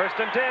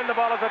 1st and 10. The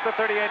ball is at the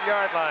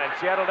 38-yard line.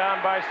 Seattle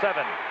down by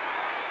 7.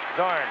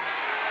 Zorn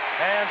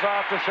hands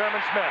off to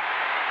Sherman Smith.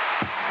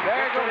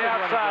 There goes the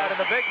outside, and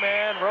the big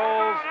man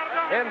rolls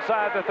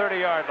inside the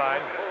 30-yard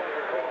line.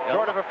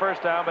 Short of a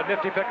first down, but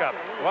nifty pickup.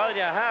 Well,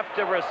 you have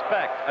to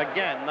respect,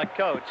 again, the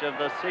coach of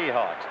the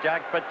Seahawks,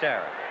 Jack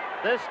Patera.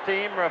 This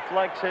team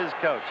reflects his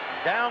coach.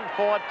 Down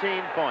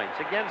 14 points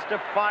against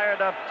a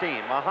fired-up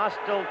team, a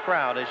hostile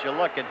crowd as you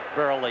look at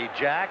Burley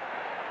Jack.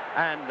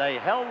 And they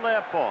held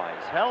their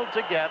poise, held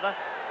together.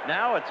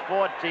 Now it's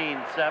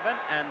 14-7,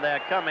 and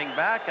they're coming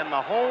back, and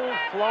the whole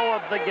flow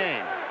of the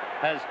game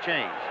has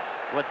changed,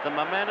 with the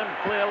momentum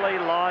clearly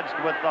lodged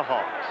with the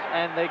Hawks.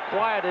 And they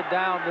quieted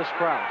down this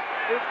crowd.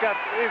 He's got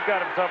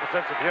himself a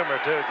sense of humor,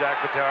 too, Jack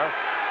Patera.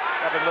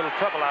 Having a little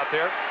trouble out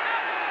there.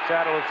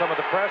 Saddle with some of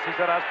the press. He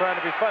said, I was trying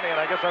to be funny, and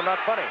I guess I'm not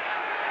funny.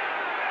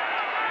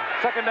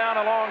 2nd down,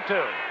 a long 2.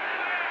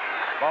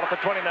 Ball at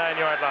the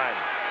 29-yard line.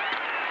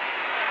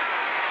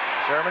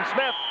 Sherman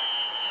Smith.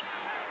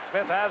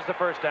 Smith has the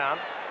first down.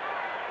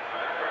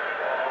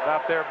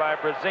 Stopped there by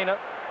Brazina.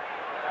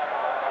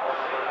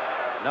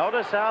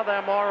 Notice how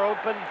they're more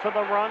open for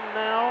the run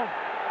now.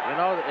 You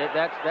know,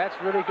 that's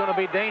really going to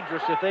be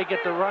dangerous if they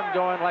get the run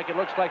going like it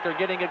looks like they're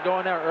getting it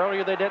going there.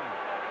 Earlier they didn't.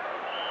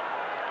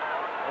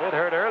 It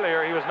hurt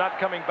earlier. He was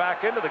not coming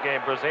back into the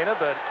game, Brazina,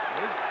 but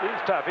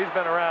he's tough. He's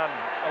been around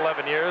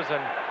 11 years, and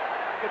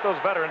if those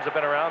veterans have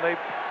been around, they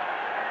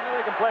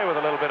can play with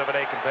a little bit of an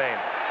ache and pain.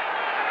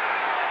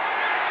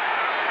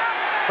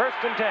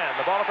 1st and 10.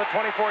 The ball at the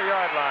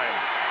 24-yard line.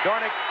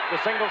 Dornick, the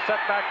single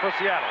setback for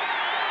Seattle.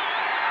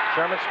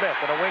 Sherman Smith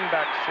in a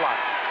wingback slot.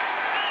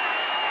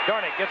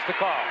 Dornick gets the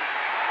call.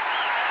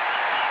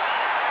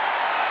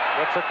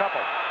 Gets a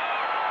couple.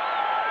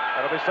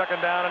 That'll be 2nd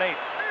down and 8.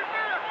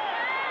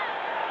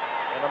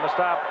 And on the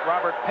stop,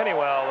 Robert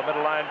Pennywell, the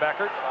middle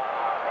linebacker.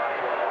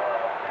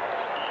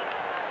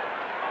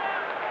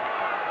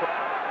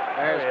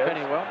 There's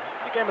Pennywell.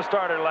 He became a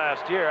starter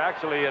last year.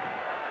 Actually, had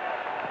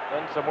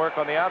done some work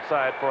on the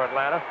outside for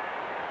Atlanta.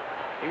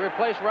 He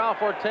replaced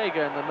Ralph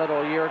Ortega in the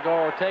middle a year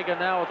ago. Ortega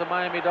now with the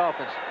Miami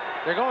Dolphins.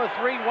 They're going with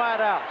 3 wide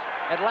outs.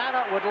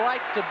 Atlanta would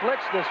like to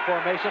blitz this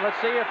formation.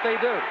 Let's see if they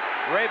do.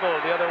 Rabel,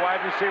 the other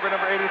wide receiver,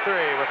 number 83,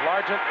 with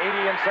Largent,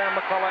 80, and Sam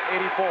McCullough,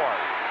 84.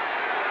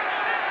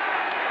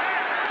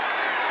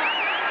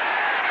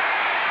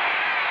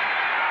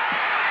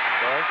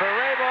 Going for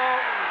Rabel,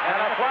 and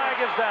a flag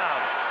is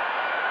down.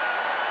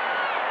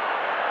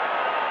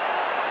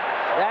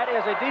 That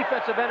is a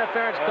defensive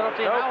interference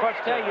penalty. No I'll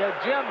tell you,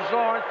 Jim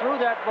Zorn threw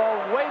that ball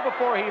way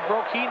before he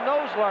broke. He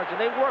knows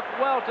Largent. They work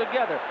well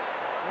together.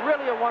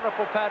 Really a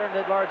wonderful pattern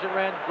that Largent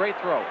ran. Great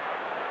throw.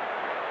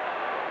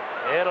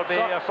 It'll be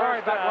a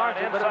first down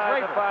Largent,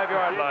 inside the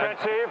 5-yard line.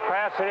 Defensive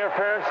pass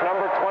interference,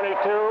 number 22.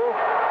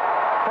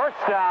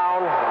 First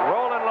down.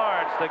 Roland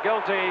Lawrence, the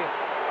guilty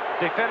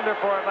defender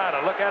for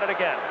Atlanta. Look at it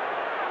again.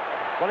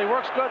 Well, he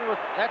works good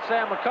with that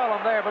Sam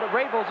McCullum there, but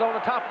Rabel's on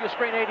the top of your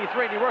screen,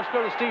 83, and he works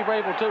good with Steve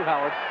Rabel too,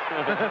 Howard.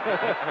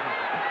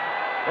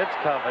 It's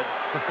covered.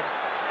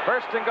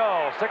 1st and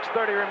goal,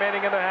 6:30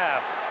 remaining in the half.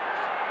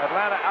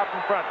 Atlanta out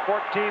in front,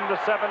 14-7,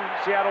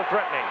 Seattle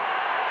threatening.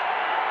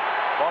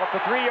 Ball at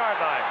the 3-yard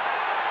line.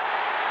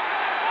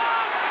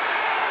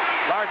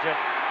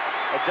 Largent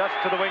adjusts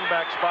to the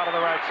wingback spot on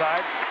the right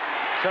side.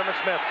 Sherman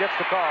Smith gets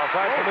the call,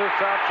 tries to move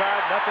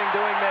outside, nothing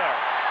doing there.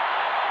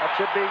 That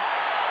should be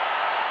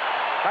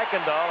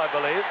Kuykendall, I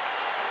believe.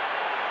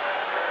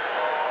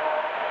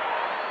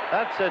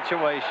 That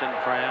situation,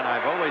 Fran,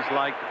 I've always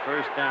liked the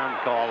first down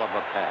call of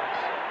a pass.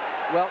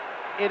 Well,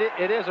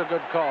 it is a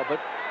good call,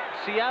 but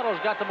Seattle's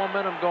got the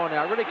momentum going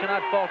now. I really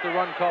cannot fault the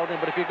run called in,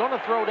 but if you're going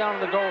to throw down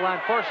the goal line,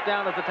 first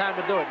down is the time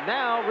to do it.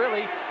 Now,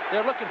 really,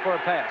 they're looking for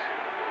a pass.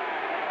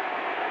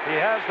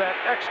 He has that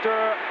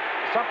extra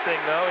something,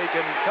 though. He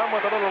can come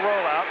with a little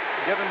rollout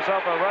and give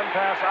himself a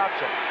run-pass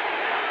option.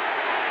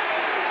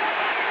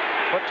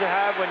 What you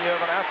have when you have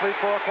an athlete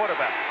for a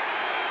quarterback.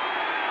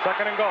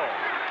 2nd and goal.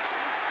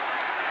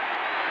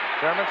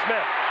 Sherman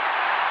Smith.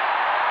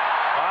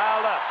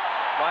 Piled up.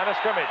 Line of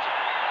scrimmage.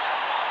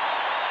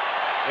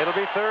 It'll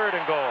be 3rd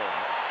and goal.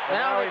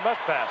 Now he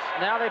must pass.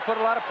 Now they put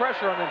a lot of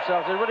pressure on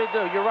themselves. They really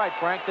do. You're right,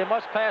 Frank. They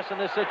must pass in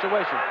this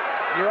situation.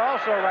 You're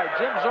also right.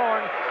 Jim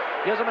Zorn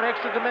gives them an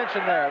extra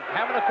dimension there.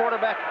 Having a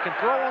quarterback who can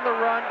throw on the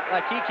run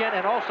like he can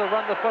and also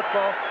run the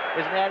football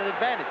is an added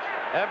advantage.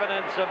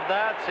 Evidence of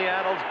that,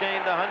 Seattle's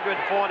gained 146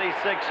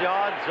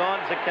 yards.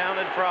 Zorn's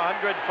accounted for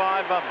 105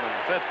 of them.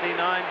 59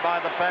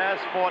 by the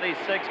pass, 46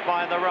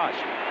 by the rush.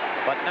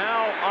 But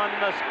now on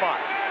the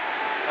spot.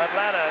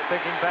 Atlanta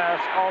thinking pass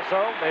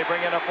also. They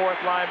bring in a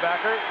 4th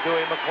linebacker,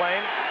 Dewey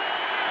McClain.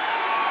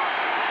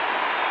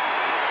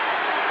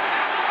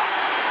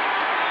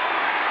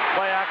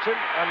 Play action,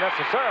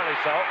 unnecessarily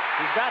so.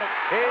 He's got it.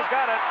 He's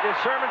got it. It's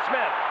Sherman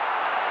Smith.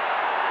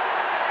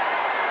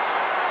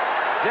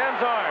 Jim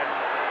Zorn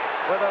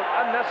with an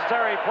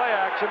unnecessary play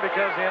action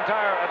because the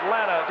entire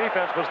Atlanta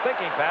defense was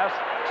thinking pass.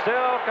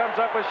 Still comes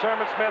up with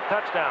Sherman Smith,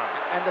 touchdown.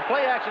 And the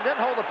play action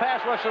didn't hold the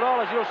pass rush at all,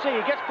 as you'll see.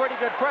 He gets pretty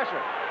good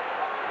pressure.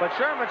 But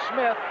Sherman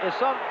Smith is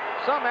some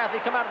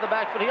athlete come out of the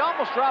backfield. He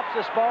almost drops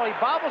this ball. He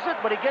bobbles it,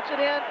 but he gets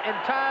it in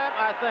time,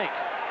 I think.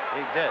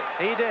 He did.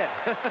 He did.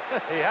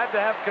 He had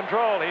to have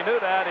control. He knew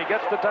that. He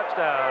gets the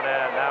touchdown,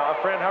 and now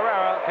Efrain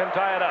Herrera can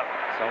tie it up.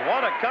 So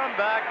what a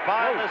comeback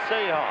by the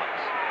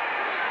Seahawks.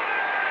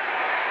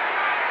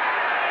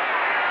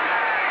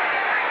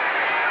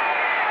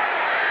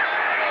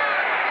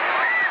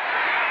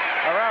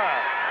 Herrera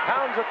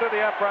pounds it through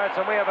the uprights,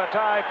 and we have a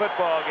tie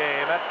football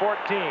game at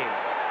 14.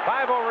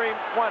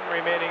 5:01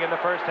 remaining in the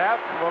first half.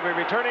 We'll be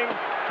returning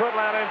to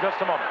Atlanta in just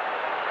a moment.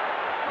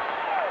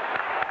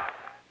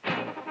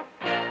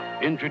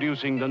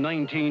 Introducing the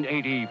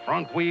 1980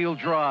 front-wheel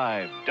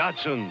drive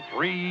Datsun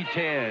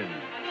 310.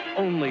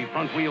 Only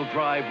front-wheel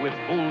drive with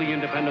fully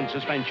independent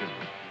suspension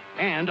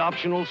and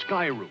optional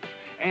sky roof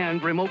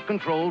and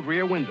remote-controlled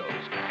rear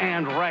windows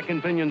and rack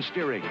and pinion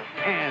steering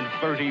and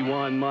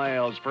 31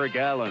 miles per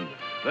gallon.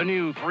 The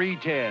new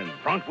 310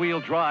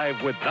 front-wheel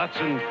drive with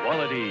Datsun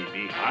quality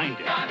behind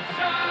it.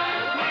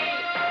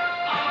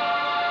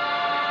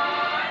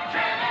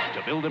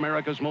 To build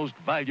America's most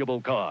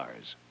valuable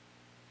cars.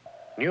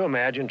 Can you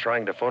imagine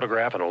trying to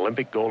photograph an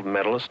Olympic gold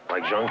medalist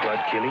like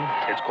Jean-Claude Killy?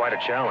 It's quite a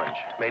challenge.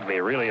 Made me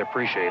really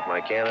appreciate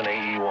my Canon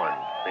AE1.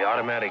 The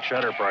automatic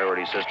shutter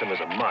priority system is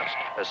a must,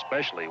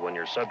 especially when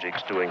your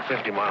subject's doing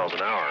 50 miles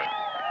an hour.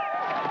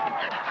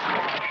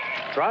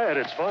 Try it,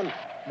 it's fun.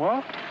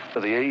 What? The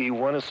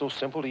AE1 is so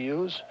simple to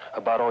use.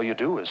 About all you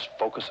do is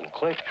focus and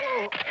click.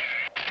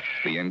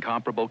 The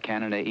incomparable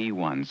Canon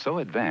AE1, so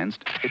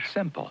advanced, it's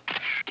simple.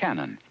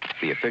 Canon,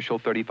 the official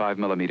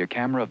 35mm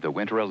camera of the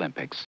Winter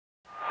Olympics.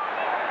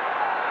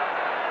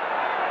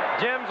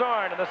 Jim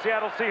Zorn and the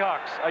Seattle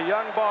Seahawks, a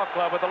young ball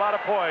club with a lot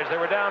of poise. They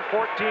were down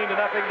 14-0.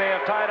 They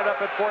have tied it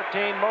up at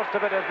 14. Most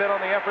of it has been on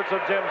the efforts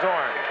of Jim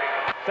Zorn.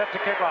 Set to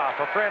kick off.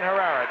 Efrain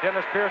Herrera.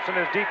 Dennis Pearson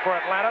is deep for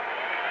Atlanta.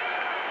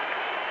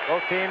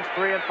 Both teams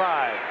 3 and 5.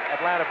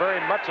 Atlanta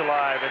very much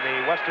alive in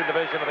the Western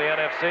Division of the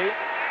NFC.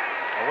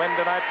 A win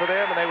tonight for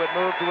them, and they would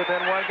move to within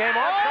 1 game.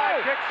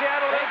 Offside kick,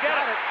 Seattle. They get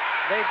it.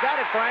 They've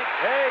got it, Frank.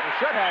 They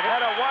should have it.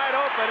 Had a wide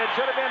open. It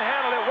should have been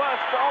handled. It was,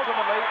 but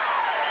ultimately.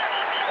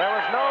 There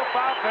was no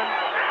Falcon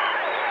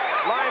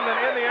lineman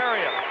in the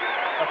area.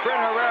 Efrain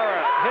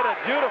Herrera hit it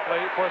beautifully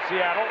for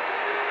Seattle.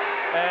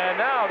 And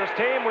now this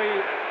team we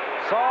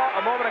saw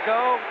a moment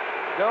ago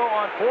go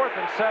on 4th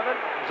and 7.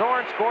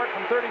 Zorn scored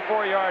from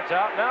 34 yards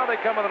out. Now they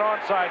come with an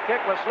onside kick.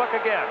 Let's look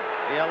again.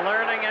 Are you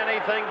learning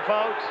anything,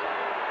 folks?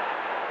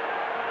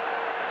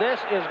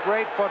 This is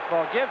great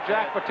football. Give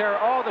Jack Patera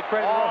all the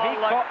credit. He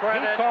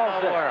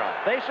calls this.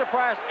 They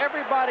surprised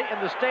everybody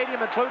in the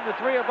stadium, including the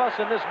 3 of us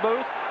in this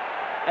booth.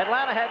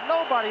 Atlanta had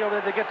nobody over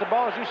there to get the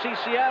ball. As you see,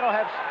 Seattle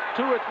has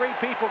 2 or 3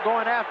 people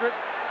going after it.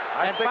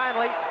 And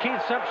finally,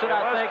 Keith Simpson,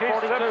 I think,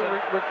 42,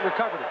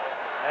 recovered it.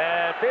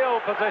 And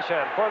field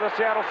position for the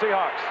Seattle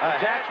Seahawks.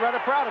 Jack's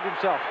rather proud of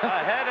himself.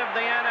 Ahead of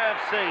the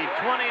NFC,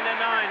 20-9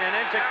 in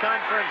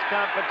interconference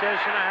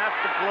competition. I have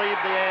to believe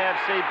the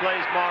AFC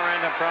plays more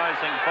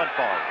enterprising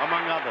football,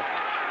 among other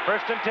things.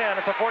 1st and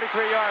 10 at the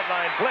 43-yard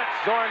line. Blitz.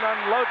 Zorn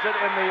unloads it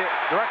in the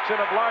direction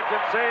of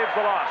Largent, saves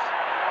the loss.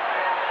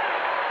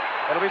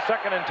 It'll be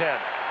 2nd and 10.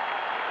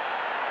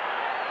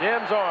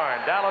 Jim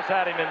Zorn. Dallas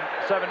had him in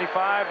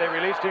 75. They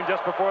released him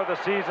just before the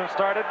season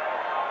started.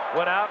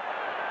 Went out,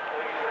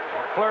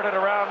 flirted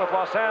around with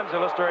Los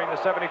Angeles during the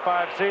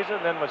 75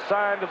 season, then was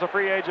signed as a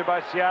free agent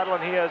by Seattle,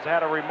 and he has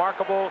had a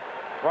remarkable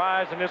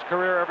rise in his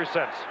career ever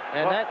since.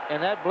 And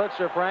that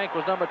blitzer, Frank,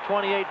 was number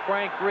 28,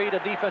 Frank Reed, a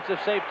defensive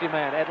safety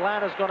man.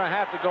 Atlanta's going to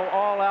have to go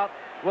all out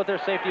with their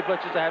safety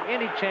blitzers to have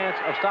any chance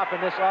of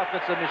stopping this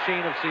offensive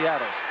machine of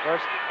Seattle.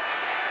 First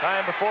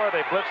time before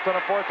they blitzed on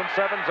a 4th and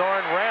 7.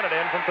 Zorn ran it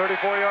in from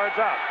 34 yards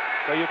out,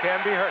 so you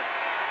can be hurt.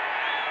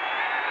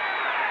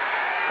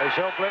 They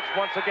show blitz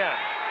once again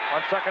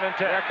on 2nd and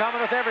 10. They're coming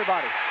with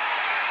everybody.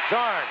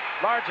 Zorn,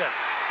 Largent.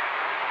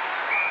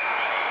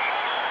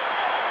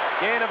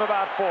 Gain of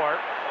about 4.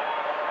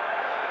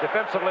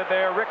 Defensively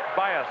there, Rick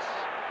Bias,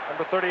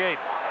 number 38.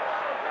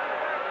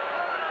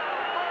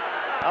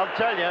 I'll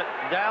tell you,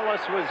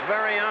 Dallas was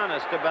very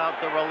honest about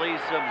the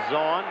release of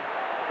Zorn.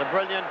 The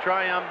brilliant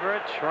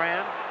triumvirate,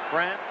 Schramm,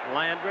 Brandt,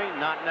 Landry,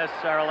 not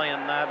necessarily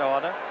in that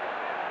order.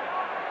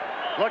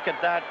 Look at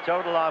that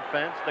total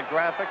offense. The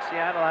graphic,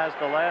 Seattle has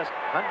the last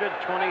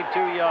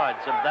 122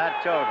 yards of that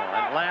total.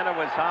 Atlanta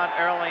was hot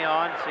early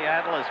on.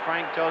 Seattle, as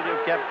Frank told you,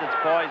 kept its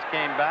poise,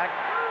 came back.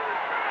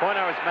 Point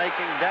I was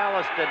making,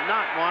 Dallas did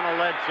not want to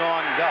let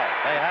Zorn go.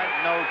 They had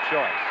no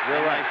choice.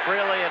 You're right. They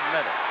freely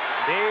admit it.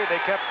 Indeed,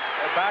 they kept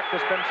back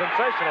that's been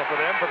sensational for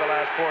them for the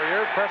last 4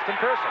 years, Preston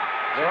Pearson.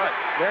 That's right.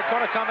 They're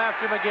going to come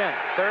after him again.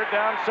 3rd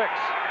down, 6.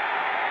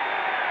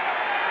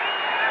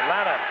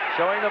 Atlanta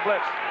showing the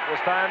blitz. This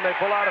time they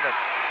pull out of it.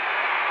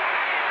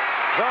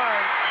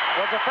 Zorn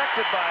was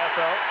affected by it,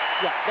 though.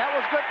 Yeah, that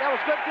was good. That was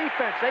good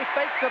defense. They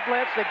faked the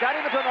blitz. They got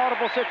him into an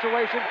audible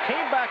situation,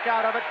 came back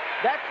out of it.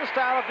 That's the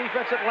style of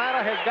defense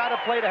Atlanta has got to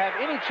play to have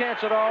any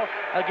chance at all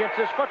against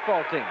this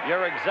football team.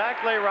 You're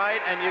exactly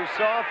right, and you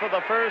saw for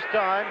the first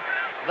time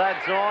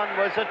that Zorn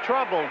was a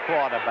troubled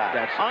quarterback.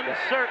 That's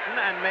uncertain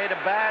and made a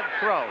bad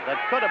throw that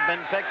could have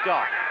been picked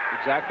off.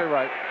 Exactly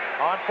right.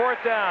 On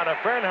 4th down,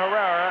 Efrain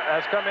Herrera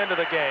has come into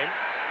the game.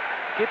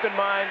 Keep in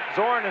mind,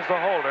 Zorn is the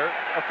holder.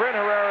 Efrain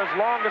Herrera's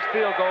longest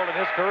field goal in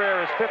his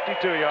career is 52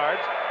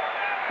 yards.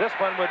 This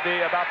one would be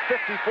about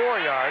 54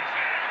 yards.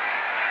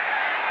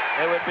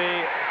 It would be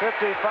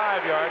 55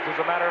 yards, as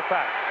a matter of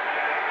fact.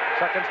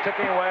 Seconds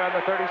ticking away on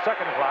the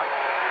 30-second clock.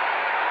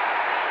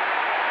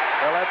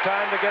 They'll have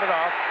time to get it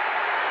off.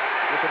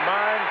 Keep in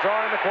mind,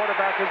 Zorn, the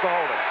quarterback, is the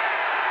holder.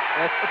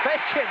 And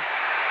Bacon,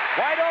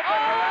 wide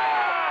open.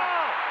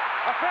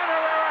 Efrain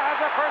Herrera has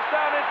a first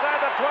down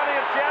inside the 20,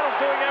 and Seattle's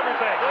doing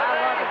everything.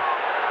 I love it.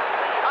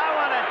 I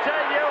want to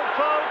tell you,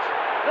 folks,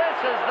 this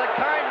is the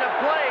kind of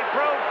play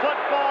pro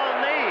football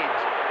needs.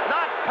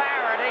 Not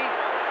parity,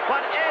 but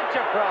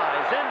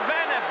enterprise,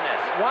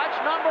 inventiveness. Watch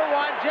number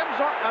 1, Jim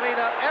Zorn.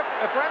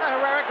 Efrain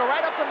Herrera go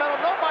right up the middle.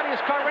 Nobody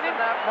is covering him.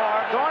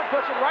 Zorn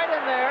puts it right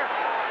in there.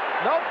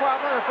 No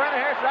problem. Efrain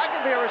Herrera says, I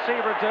can be a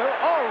receiver, too.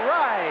 All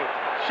right.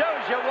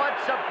 Shows you what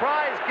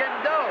surprise can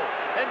do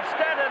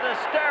instead of the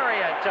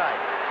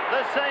stereotype.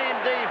 The same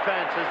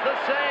defenses, the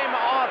same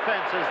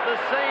offenses, the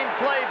same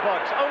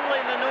playbooks, only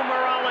the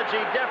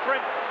numerology different.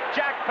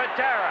 Jack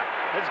Patera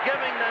is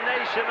giving the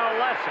nation a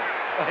lesson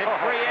in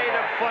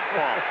creative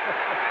football.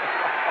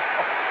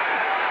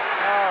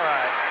 All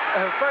right.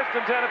 1st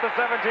and 10 at the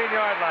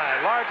 17-yard line.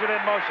 Largent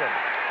in motion.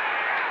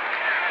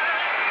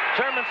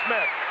 Sherman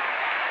Smith.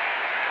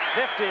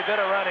 Nifty bit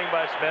of running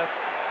by Smith.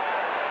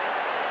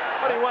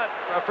 What do you want?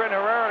 Efrain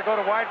Herrera to go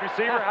to wide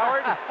receiver,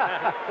 Howard?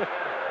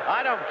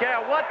 I don't care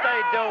what they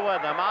do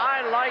with him.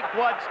 I like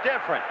what's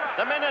different.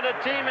 The minute a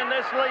team in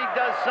this league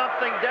does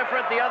something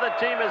different, the other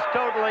team is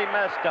totally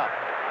messed up.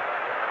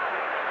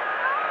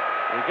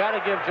 You got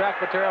to give Jack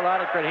Patera a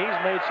lot of credit.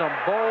 He's made some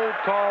bold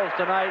calls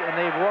tonight, and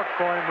they've worked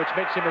for him, which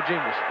makes him a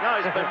genius.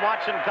 No, he's been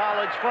watching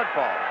college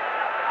football.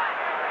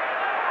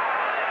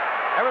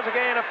 There was a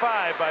gain of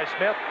 5 by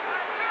Smith.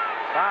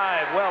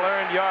 5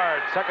 well-earned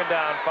yards. 2nd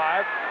down,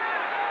 5.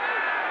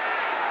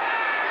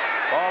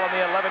 Ball on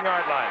the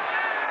 11-yard line.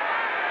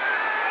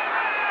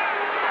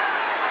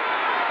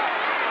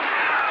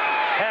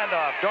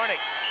 Handoff, Dornick.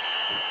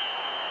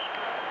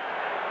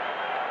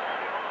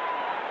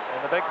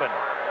 And the big man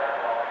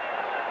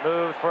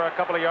moves for a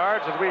couple of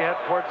yards as we head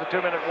towards the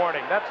 2-minute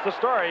warning. That's the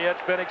story.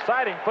 It's been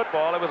exciting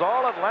football. It was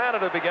all Atlanta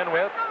to begin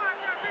with.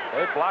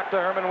 They blocked the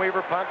Herman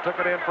Weaver punt, took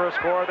it in for a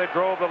score. They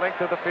drove the length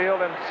of the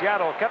field, and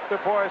Seattle kept their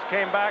poise,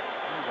 came back.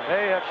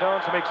 They have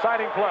shown some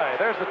exciting play.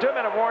 There's the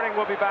 2-minute warning.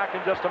 We'll be back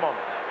in just a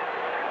moment.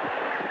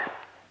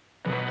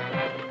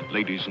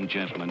 Ladies and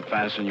gentlemen,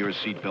 fasten your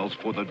seatbelts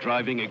for the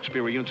driving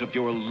experience of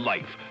your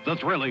life. The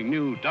thrilling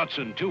new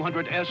Datsun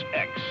 200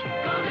 SX.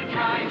 Gonna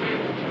drive you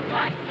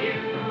like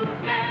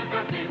you've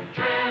never been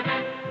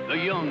driven. The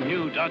young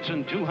new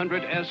Datsun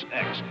 200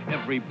 SX.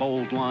 Every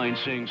bold line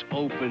sings,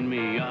 open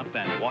me up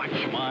and watch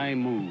my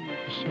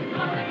moves.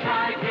 Gonna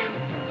drive you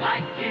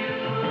like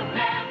you've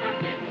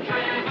never been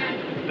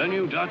driven. The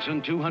new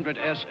Datsun 200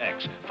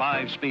 SX,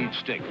 5-speed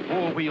stick,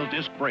 4-wheel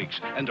disc brakes,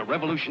 and a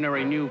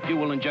revolutionary new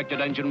fuel-injected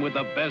engine with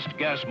the best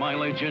gas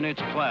mileage in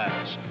its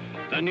class.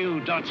 The new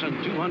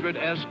Datsun 200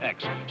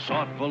 SX,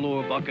 soft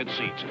velour bucket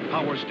seats,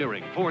 power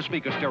steering,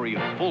 4-speaker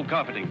stereo, full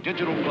carpeting,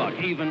 digital clock,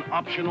 even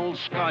optional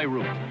sky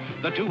roof.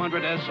 The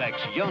 200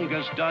 SX,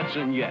 youngest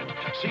Datsun yet.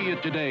 See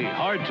it today,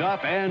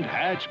 hardtop and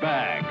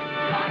hatchback.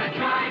 Gonna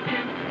drive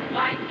you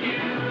like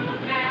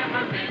you've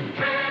never been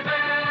driven.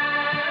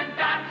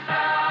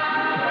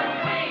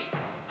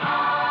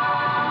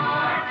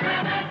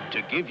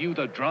 To give you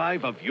the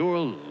drive of your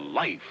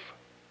life.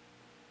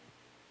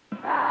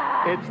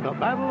 It's the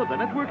Battle of the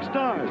Network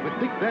Stars with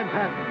Dick Van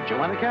Patten,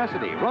 Joanna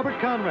Cassidy, Robert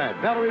Conrad,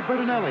 Valerie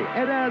Bertinelli,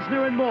 Ed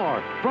Asner, and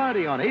more.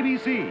 Friday on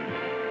ABC.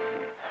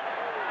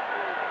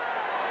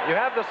 You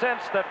have the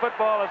sense that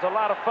football is a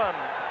lot of fun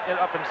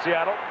up in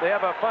Seattle. They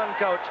have a fun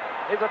coach.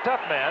 He's a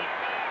tough man.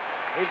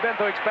 He's been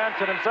through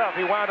expansion himself.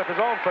 He wound up his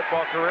own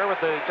football career with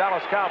the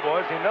Dallas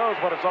Cowboys. He knows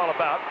what it's all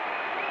about.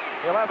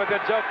 He'll have a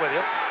good joke with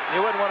you. You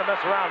wouldn't want to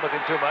mess around with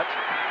him too much.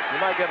 You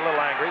might get a little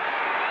angry.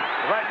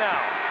 Right now,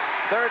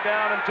 3rd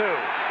down and 2.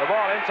 The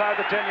ball inside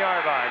the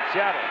 10-yard line.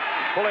 Seattle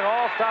pulling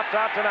all stops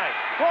out tonight.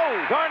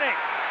 Whoa! Dornick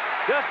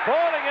just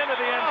bowling into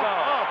the end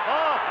zone.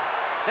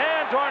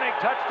 Dan Dornick,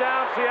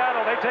 touchdown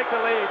Seattle. They take the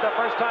lead the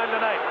first time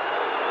tonight.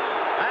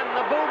 And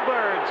the Boo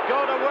Birds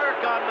go to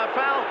work on the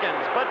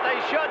Falcons, but they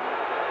shouldn't.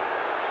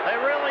 They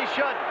really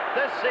shouldn't.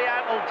 This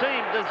Seattle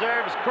team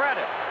deserves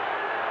credit.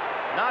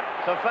 Not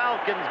the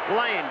Falcons'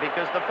 blame,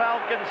 because the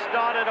Falcons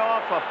started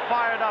off a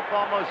fired-up,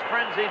 almost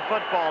frenzied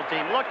football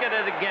team. Look at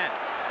it again,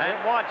 and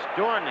watch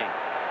Dornick.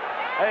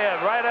 Hey,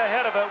 right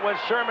ahead of it was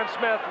Sherman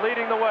Smith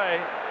leading the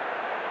way.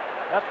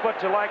 That's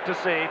what you like to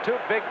see. Two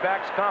big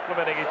backs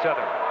complementing each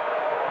other.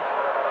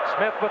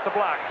 Smith with the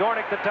block.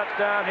 Dornick the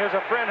touchdown. Here's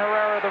a Fred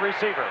Herrera, the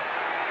receiver.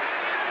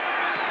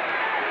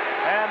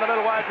 And the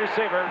little wide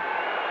receiver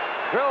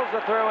drills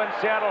the throw, and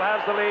Seattle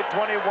has the lead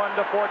 21-14.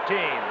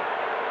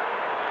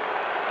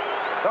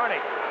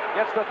 Dornick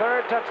gets the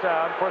 3rd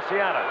touchdown for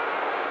Seattle.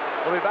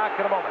 We'll be back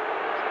in a moment.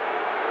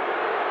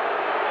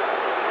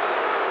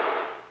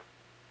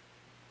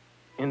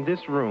 In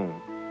this room,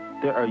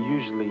 there are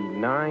usually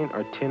 9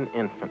 or 10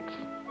 infants,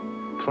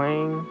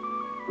 playing,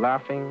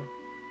 laughing,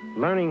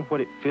 learning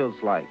what it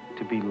feels like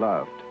to be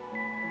loved.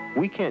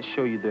 We can't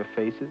show you their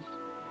faces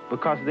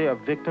because they are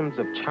victims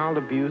of child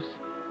abuse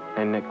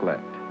and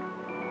neglect.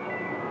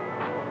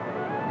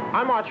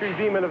 I'm Archery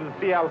Beeman of the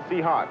Seattle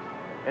Seahawks,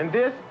 and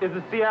this is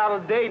the Seattle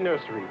Day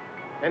Nursery,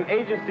 an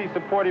agency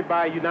supported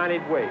by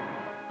United Way.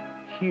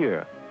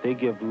 Here, they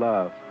give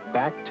love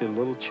back to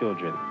little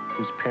children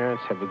whose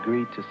parents have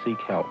agreed to seek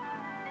help.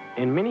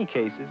 In many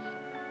cases,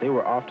 they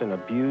were often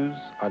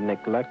abused or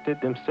neglected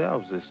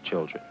themselves as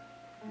children.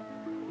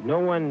 No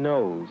one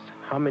knows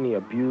how many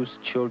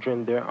abused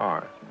children there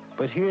are,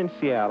 but here in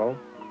Seattle,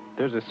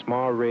 there's a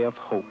small ray of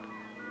hope,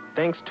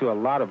 thanks to a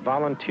lot of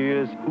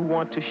volunteers who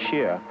want to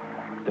share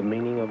the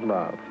meaning of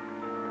love.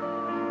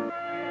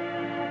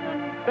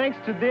 Thanks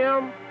to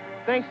them,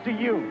 thanks to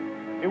you.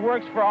 It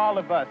works for all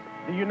of us,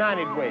 the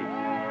United Way.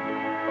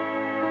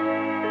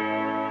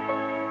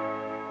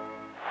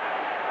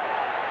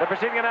 The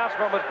preceding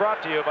announcement was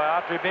brought to you by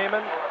Autry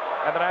Beeman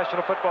and the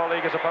National Football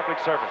League as a public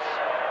service.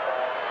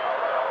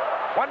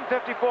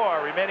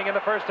 1:54 remaining in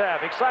the first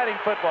half. Exciting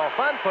football,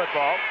 fun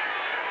football.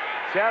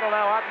 Seattle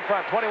now out in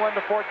front,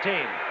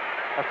 21-14.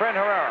 A Fred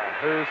Herrera,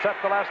 who set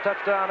the last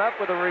touchdown up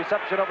with a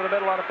reception over the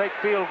middle on a fake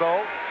field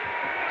goal.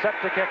 Set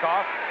to kick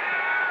off.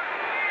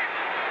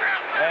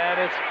 And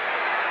it's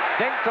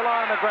dinked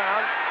along the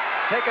ground,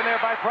 taken there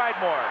by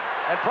Pridemore.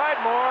 And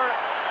Pridemore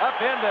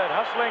upended,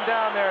 hustling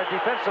down there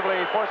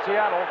defensively for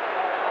Seattle,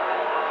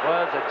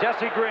 was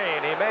Jesse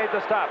Green. He made the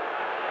stop,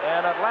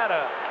 and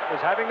Atlanta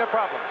is having their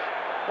problems.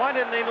 Why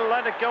didn't he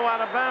let it go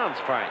out of bounds,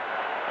 Frank?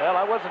 Well,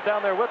 I wasn't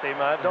down there with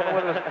him. I don't know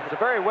whether it's a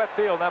very wet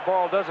field, and that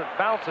ball doesn't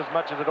bounce as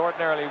much as it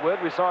ordinarily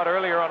would. We saw it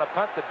earlier on a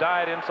punt that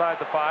died inside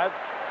the 5.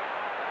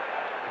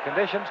 The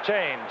conditions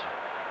change.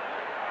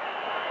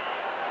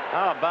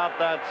 How about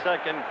that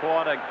second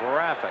quarter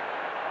graphic?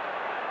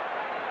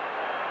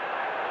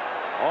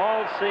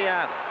 All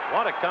Seattle.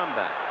 What a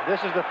comeback.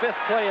 This is the 5th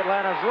play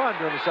Atlanta's run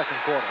during the second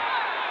quarter.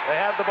 They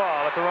have the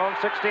ball at their own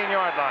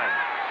 16-yard line.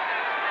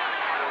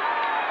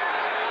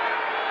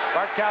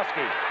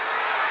 Bartkowski.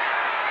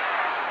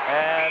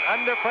 And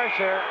under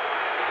pressure,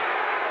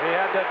 he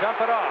had to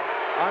dump it off.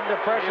 Under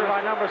pressure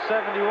by number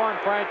 71,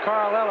 Frank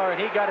Carl Eller, and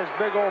he got his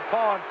big old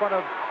paw in front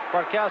of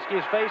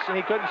Bartkowski's face, and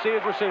he couldn't see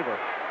his receiver.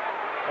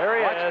 There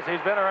he is.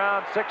 He's been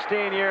around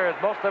 16 years,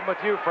 most of them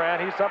with you, Fran.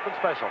 He's something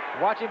special.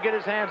 Watch him get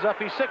his hands up.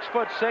 He's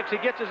 6'6". He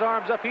gets his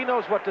arms up. He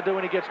knows what to do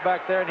when he gets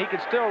back there, and he can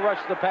still rush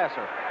the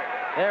passer.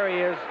 There he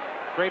is.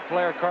 Great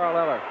player, Carl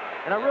Eller.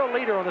 And a real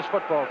leader on this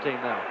football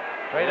team now.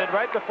 Traded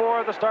right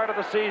before the start of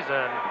the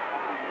season.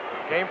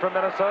 Came from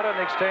Minnesota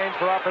in exchange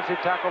for offensive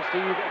tackle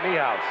Steve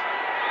Niehaus,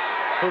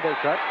 who they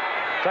cut.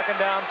 Second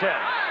down, 10.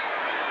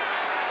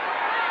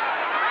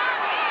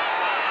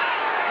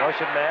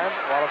 Motion man,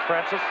 Wallace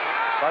Francis.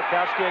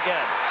 Bartkowski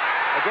again.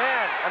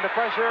 Again, under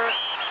pressure.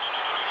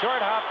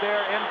 Short hop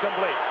there,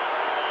 incomplete.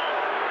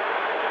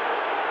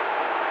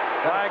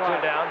 Flags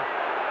are down.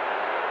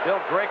 Bill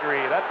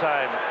Gregory, that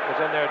time, was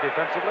in there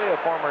defensively, a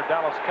former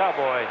Dallas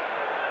Cowboy,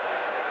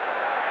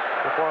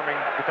 performing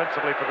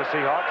defensively for the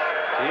Seahawks.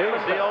 To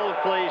use the old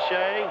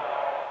cliche,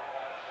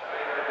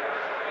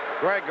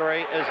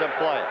 Gregory is a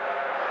player.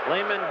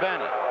 Lehman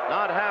Bennett,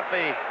 not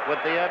happy with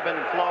the ebb and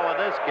flow of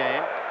this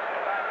game.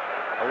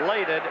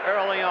 Elated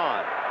early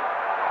on.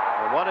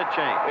 Well, what a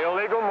change.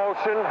 Illegal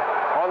motion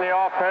on the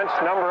offense,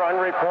 number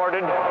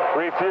unreported,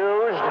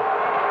 refused.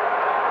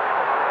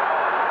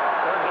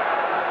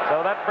 So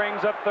that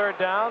brings up third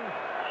down.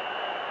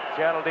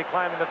 Seattle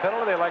declining the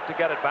penalty. They like to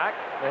get it back.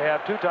 They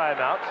have 2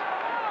 timeouts.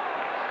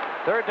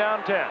 Third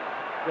down, 10.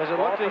 Does it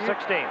look to you, 16.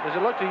 Does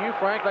it look to you,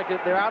 Frank, like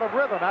they're out of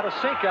rhythm, out of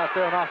sync out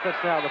there on offense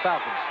now, the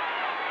Falcons?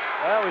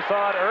 Well, we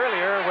saw it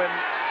earlier when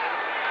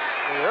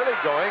the early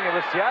going, it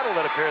was Seattle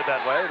that appeared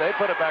that way. They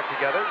put it back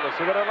together. We'll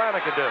see what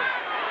Atlanta can do.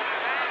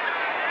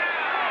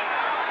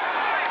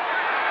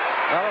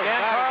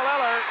 Again, Carl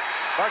Eller.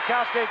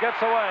 Bartkowski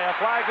gets away. A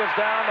flag is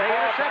down. The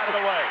ball out of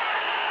the way.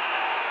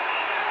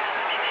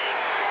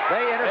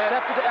 They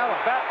intercepted Eller.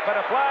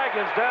 But a flag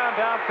is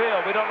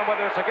downfield. We don't know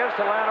whether it's against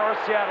Atlanta or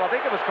Seattle. I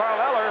think it was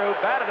Carl Eller who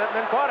batted it and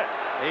then caught it.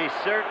 He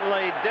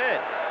certainly did.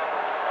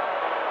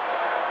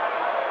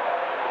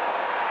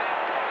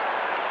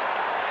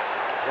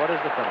 What is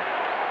the penalty?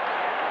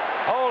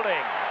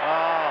 Holding.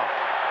 Oh.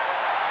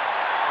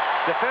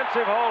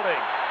 Defensive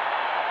holding.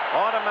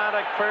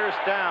 Automatic first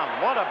down.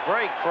 What a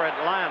break for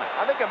Atlanta.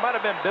 I think it might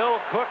have been Bill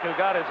Cook who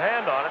got his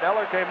hand on it.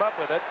 Eller came up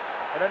with it.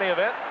 In any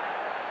event,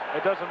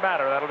 it doesn't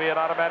matter. That'll be an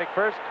automatic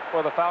first for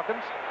the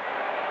Falcons.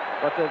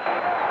 But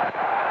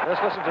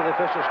let's listen to the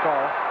official's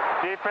call.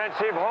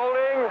 Defensive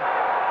holding,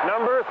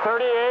 number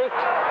 38.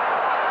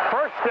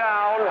 First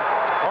down.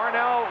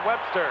 Cornell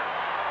Webster,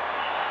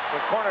 the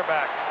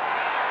cornerback.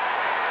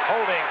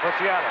 Holding for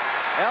Seattle.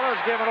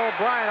 Eller's giving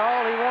O'Brien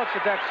all he wants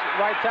at that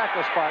right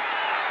tackle spot.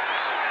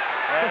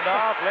 And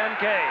off Lynn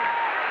Kane.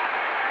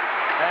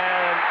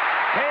 And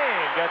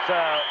Kane gets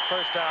a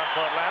first down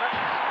for Atlanta.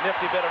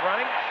 Nifty bit of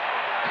running.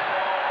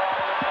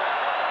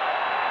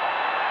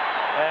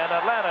 And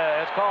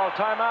Atlanta has called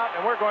timeout,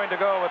 and we're going to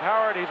go with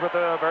Howard. He's with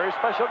a very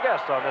special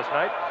guest on this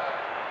night.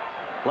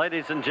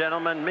 Ladies and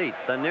gentlemen, meet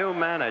the new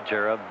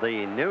manager of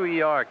the New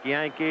York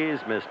Yankees,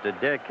 Mr.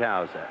 Dick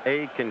Howser.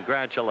 A,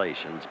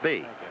 congratulations.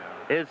 B,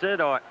 is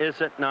it or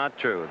is it not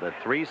true that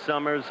 3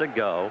 summers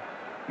ago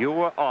you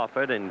were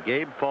offered in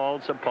Gabe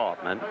Paul's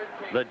apartment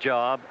the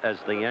job as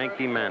the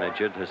Yankee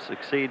manager to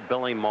succeed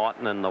Billy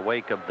Martin in the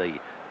wake of the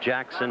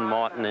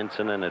Jackson-Martin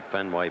incident at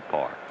Fenway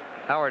Park?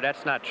 Howard,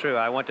 that's not true.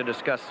 I want to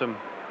discuss some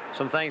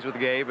things with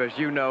Gabe. As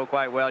you know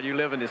quite well, you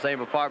live in the same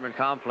apartment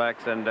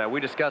complex, and we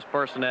discussed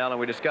personnel and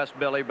we discussed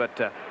Billy,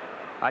 but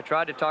I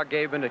tried to talk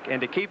Gabe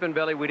into keeping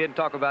Billy. We didn't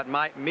talk about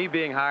me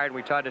being hired.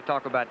 We tried to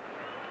talk about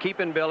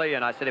keeping Billy,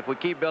 and I said if we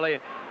keep Billy,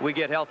 we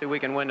get healthy, we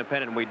can win the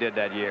pennant, and we did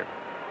that year.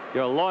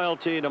 Your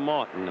loyalty to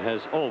Martin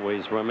has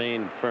always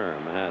remained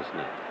firm, hasn't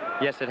it?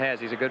 Yes, it has.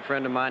 He's a good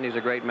friend of mine. He's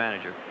a great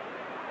manager.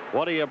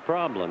 What are your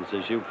problems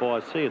as you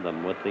foresee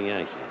them with the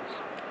Yankees?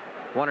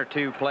 1 or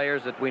 2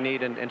 players that we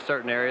need in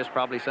certain areas,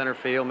 probably center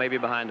field, maybe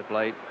behind the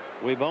plate.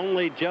 We've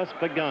only just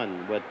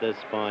begun with this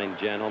fine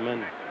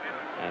gentleman,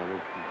 and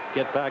we'll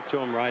get back to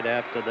him right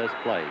after this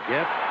play.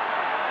 Giff?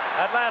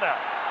 Atlanta,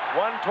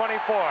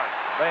 124.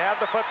 They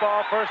have the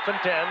football, 1st and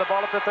 10. The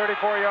ball at the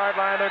 34-yard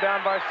line. They're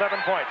down by 7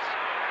 points.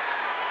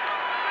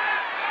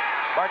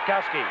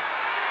 Bartkowski.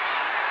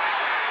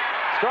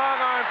 Strong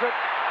arms it,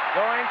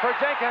 going for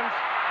Jenkins,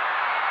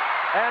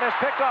 and is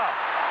picked off.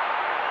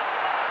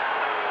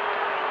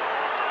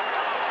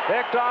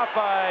 Picked off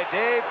by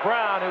Dave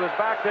Brown, who was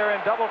back there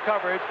in double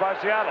coverage by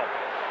Seattle.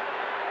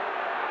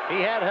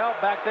 He had help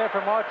back there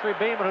from Archery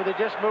Beeman, who they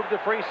just moved to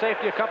free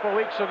safety a couple of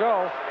weeks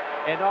ago,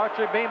 and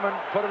Archery Beeman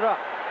put it up.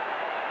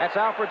 That's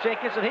Alfred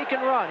Jenkins, and he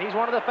can run. He's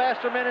one of the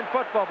faster men in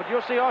football, but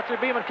you'll see Archery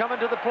Beeman coming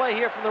to the play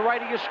here from the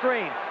right of your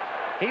screen.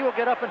 He will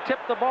get up and tip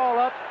the ball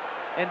up,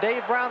 and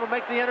Dave Brown will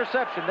make the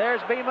interception.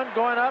 There's Beeman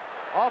going up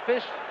off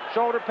his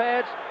shoulder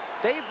pads.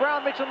 Dave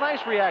Brown makes a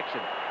nice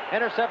reaction,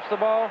 intercepts the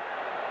ball.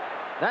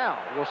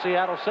 Now, will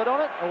Seattle sit on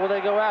it, or will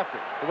they go after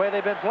it? The way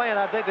they've been playing,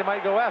 I think they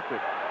might go after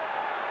it.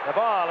 The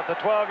ball at the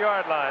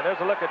 12-yard line.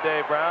 There's a look at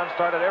Dave Brown.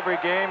 Started every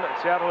game that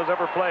Seattle has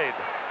ever played.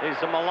 He's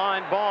a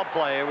maligned ball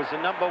player. He was the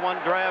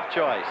 #1 draft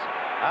choice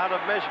out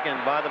of Michigan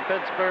by the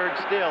Pittsburgh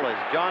Steelers.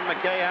 John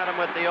McKay had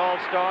him with the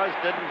All-Stars.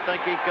 Didn't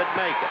think he could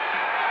make it.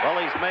 Well,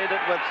 he's made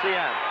it with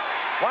Seattle.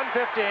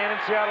 1:15,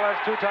 and Seattle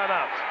has 2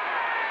 timeouts.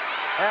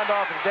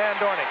 Handoff is Dan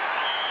Dornick.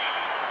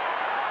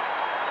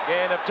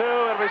 Gain of 2.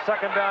 It'll be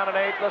 2nd down and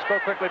 8. Let's go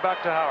quickly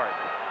back to Howard.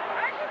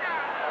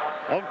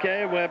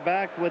 Okay, we're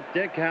back with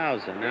Dick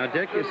Howser. Now,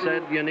 Dick, you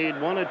said you need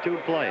 1 or 2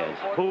 players.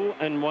 Who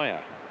and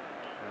where?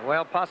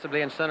 Well,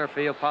 possibly in center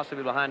field,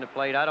 possibly behind the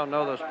plate. I don't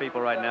know those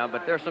people right now,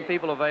 but there's some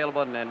people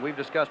available, and we've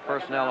discussed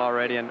personnel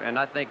already, and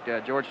I think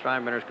George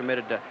Steinbrenner is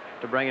committed to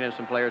bringing in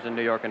some players in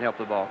New York and help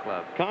the ball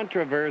club.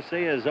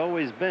 Controversy has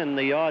always been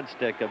the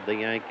yardstick of the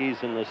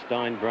Yankees in the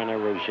Steinbrenner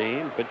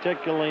regime,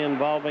 particularly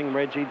involving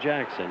Reggie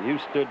Jackson. You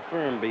stood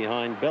firm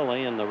behind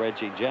Billy in the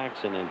Reggie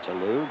Jackson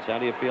interludes. How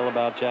do you feel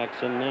about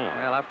Jackson now?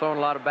 Well, I've thrown a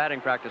lot of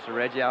batting practice to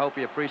Reggie. I hope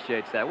he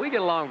appreciates that. We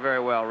get along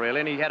very well, really,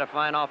 and he had a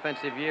fine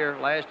offensive year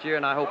last year,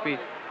 and I hope he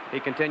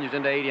continues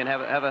into 80 and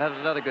have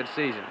another good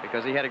season,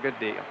 because he had a good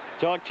deal.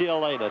 Talk to you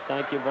later.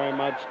 Thank you very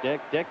much,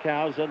 Dick. Dick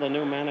Howser, the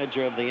new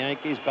manager of the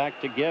Yankees, back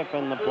to Giff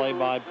and the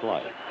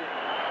play-by-play.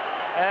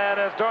 And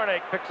as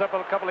Dornick picks up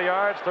a couple of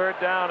yards,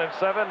 3rd down and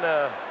 7,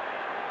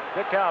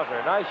 Dick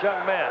Howser, nice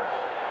young man.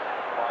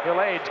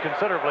 He'll age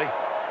considerably.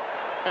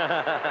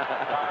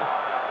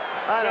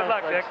 I don't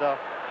think so.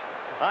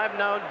 I've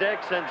known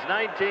Dick since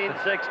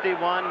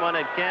 1961 when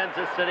at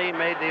Kansas City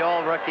made the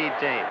all-rookie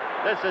team.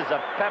 This is a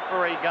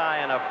peppery guy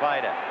and a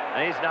fighter,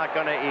 and he's not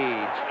going to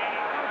age.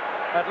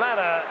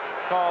 Atlanta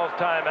calls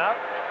timeout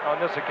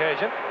on this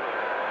occasion.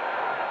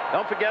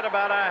 Don't forget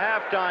about our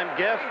halftime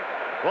gift.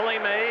 Willie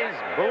Mays,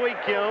 Bowie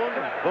Kuhn,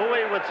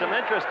 Bowie with some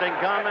interesting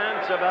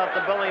comments about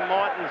the Billy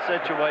Martin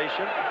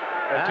situation.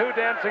 And 2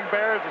 dancing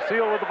bears to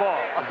seal with the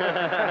ball.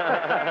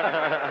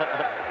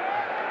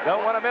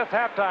 Don't want to miss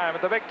halftime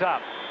at the Big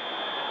Top.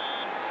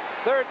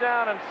 3rd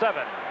down and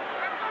 7.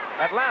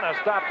 Atlanta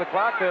stopped the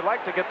clock. They'd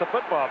like to get the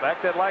football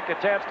back. They'd like a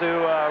chance to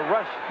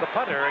rush the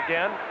punter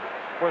again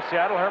for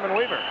Seattle, Herman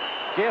Weaver.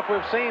 Jeff,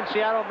 we've seen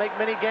Seattle make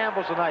many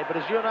gambles tonight, but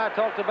as you and I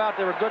talked about,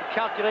 they were good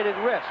calculated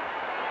risks.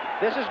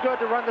 This is good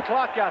to run the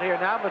clock out here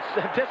now, but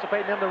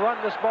anticipating them to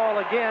run this ball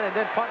again and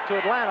then punt to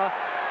Atlanta.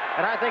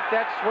 And I think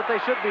that's what they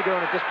should be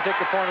doing at this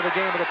particular point of the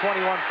game with a 21-14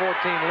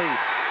 lead.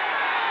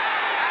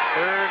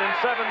 3rd and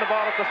 7, the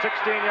ball at the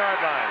 16-yard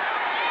line.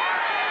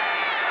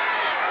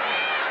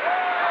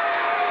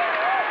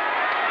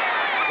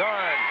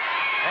 Zorn,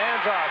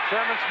 hands off,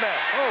 Sherman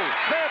Smith. Oh,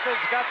 Smith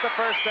has got the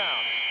first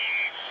down.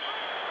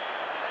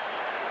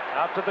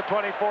 Out to the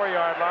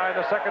 24-yard line.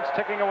 The seconds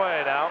ticking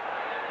away now.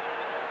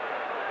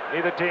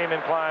 Neither team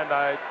inclined,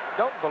 I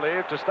don't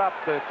believe, to stop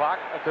the clock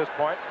at this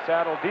point.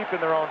 Seattle deep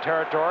in their own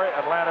territory.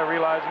 Atlanta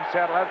realizing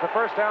Seattle has the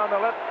first down.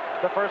 They'll let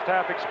the first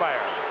half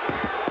expire.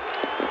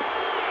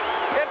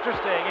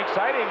 Interesting,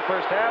 exciting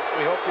first half.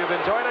 We hope you've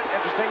enjoyed it.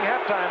 Interesting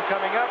halftime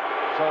coming up.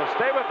 So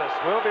stay with us.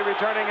 We'll be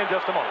returning in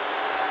just a moment.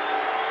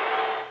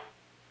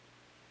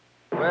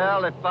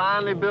 Well, they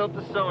finally built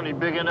the Sony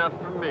big enough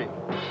for me.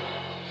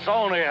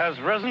 Sony has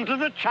risen to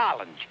the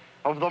challenge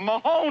of the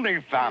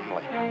Mahoney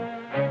family.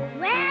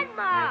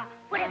 Grandma,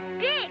 what a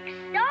big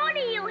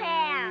Sony you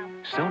have!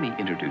 Sony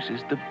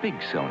introduces the Big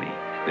Sony,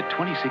 the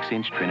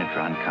 26-inch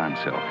Trinitron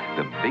console,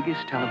 the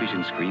biggest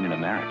television screen in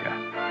America.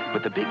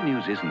 But the big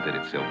news isn't that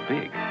it's so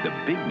big. The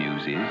big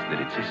news is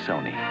that it's a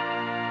Sony.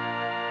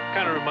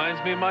 Kind of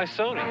reminds me of my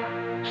Sony.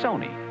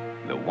 Sony,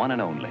 the one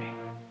and only.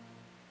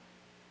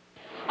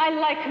 I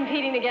like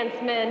competing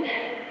against men.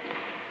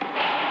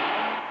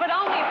 But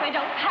only if they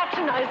don't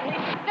patronize me.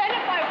 Then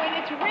if I win,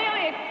 it's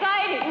really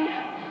exciting.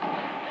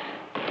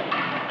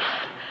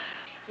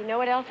 You know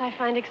what else I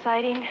find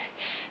exciting?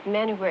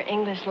 Men who wear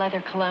English leather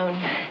cologne.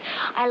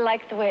 I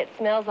like the way it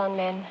smells on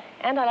men,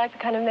 and I like the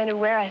kind of men who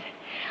wear it.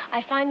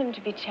 I find them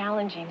to be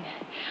challenging.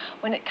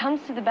 When it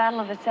comes to the battle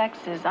of the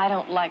sexes, I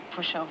don't like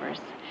pushovers.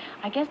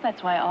 I guess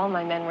that's why all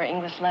my men wear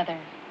English leather.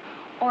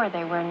 Or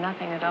they wear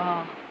nothing at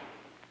all.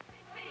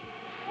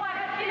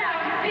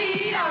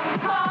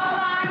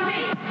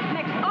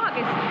 Next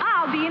August,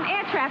 I'll be an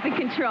air traffic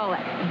controller.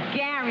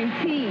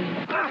 Guaranteed.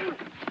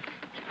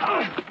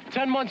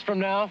 10 months from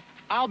now,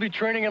 I'll be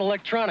training in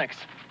electronics.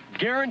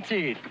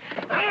 Guaranteed.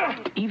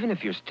 Even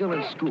if you're still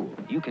in school,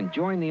 you can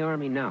join the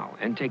Army now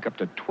and take up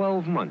to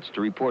 12 months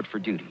to report for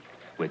duty,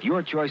 with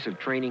your choice of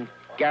training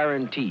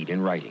guaranteed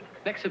in writing.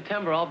 Next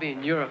September, I'll be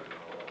in Europe.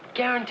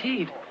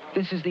 Guaranteed.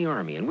 This is the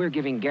Army, and we're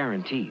giving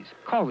guarantees.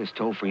 Call this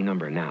toll-free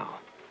number now.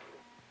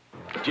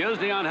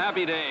 Tuesday on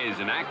Happy Days,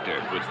 an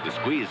actor puts the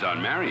squeeze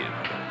on Marion.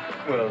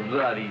 Well,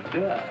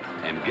 la-di-da.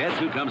 And guess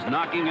who comes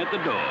knocking at the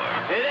door?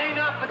 It ain't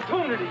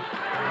opportunity.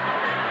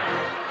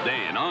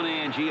 Then, on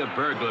Angie, a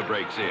burglar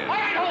breaks in.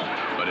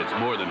 But it's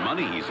more than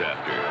money he's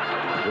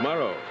after.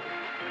 Tomorrow.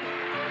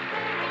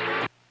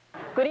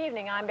 Good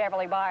evening, I'm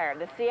Beverly Byer.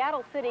 The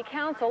Seattle City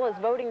Council is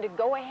voting to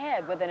go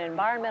ahead with an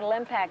environmental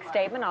impact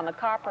statement on the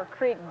Copper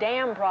Creek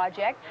Dam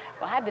project.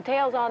 We'll have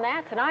details on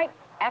that tonight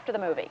after the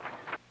movie.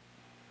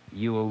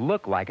 You'll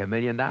look like $1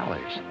 million,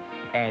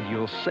 and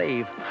you'll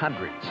save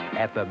hundreds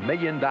at the $1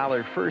 Million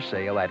Fur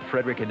Sale at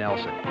Frederick &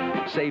 Nelson.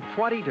 Save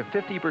 20 to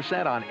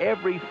 50% on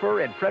every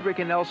fur at Frederick &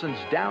 Nelson's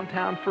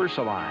downtown fur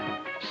salon.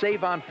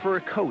 Save on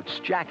fur coats,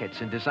 jackets,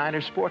 and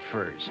designer sport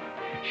furs.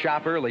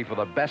 Shop early for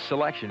the best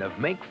selection of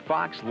mink,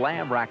 fox,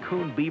 lamb,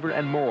 raccoon, beaver,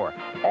 and more.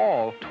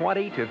 All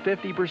 20 to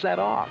 50%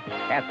 off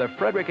at the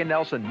Frederick &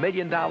 Nelson $1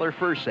 Million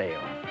Fur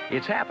Sale.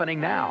 It's happening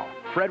now.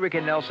 Frederick &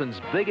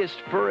 Nelson's biggest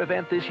fur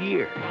event this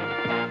year.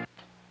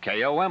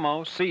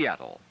 KOMO,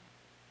 Seattle.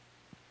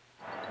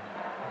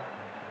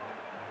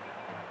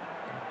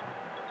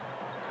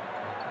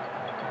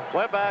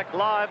 We're back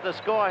live. The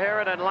score here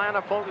at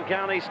Atlanta Fulton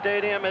County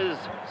Stadium is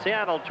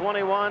Seattle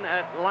 21,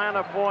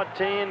 Atlanta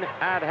 14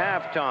 at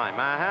halftime.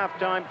 Our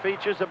halftime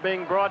features are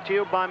being brought to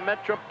you by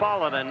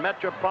Metropolitan.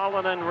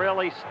 Metropolitan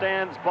really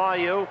stands by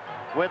you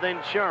with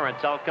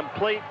insurance. I'll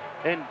complete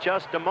in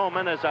just a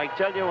moment as I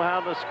tell you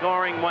how the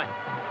scoring went.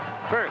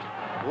 First,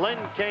 Lynn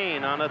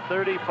Kane on a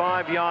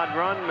 35-yard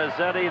run.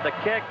 Mazzetti the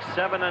kick,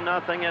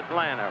 7-0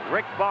 Atlanta.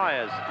 Rick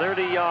Byers,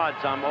 30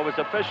 yards on what was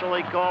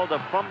officially called a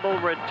fumble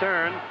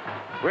return.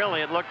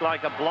 Really, it looked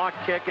like a block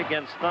kick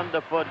against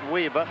Thunderfoot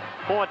Weaver,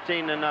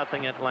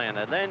 14-0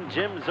 Atlanta. Then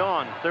Jim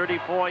Zorn,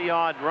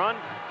 34-yard run.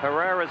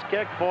 Herrera's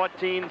kick,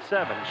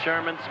 14-7.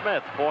 Sherman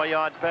Smith,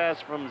 4-yard pass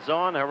from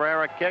Zorn.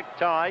 Herrera kick,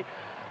 tie.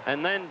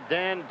 And then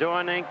Dan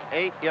Dornink,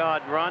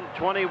 8-yard run,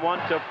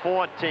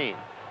 21-14.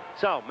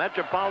 So,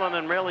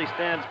 Metropolitan really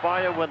stands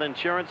by you with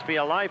insurance for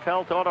your life,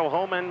 health, auto,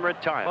 home, and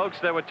retirement. Folks,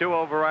 there were two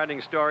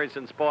overriding stories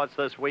in sports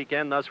this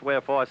weekend, thus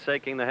we're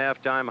forsaking the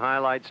halftime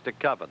highlights to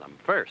cover them.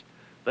 First,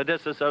 the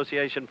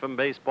disassociation from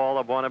baseball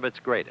of one of its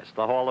greatest,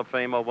 the Hall of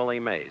Famer Willie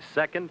Mays.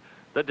 Second,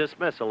 the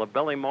dismissal of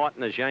Billy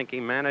Martin as Yankee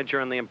manager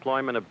and the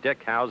employment of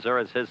Dick Hauser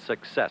as his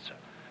successor.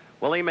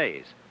 Willie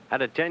Mays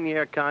had a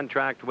 10-year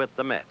contract with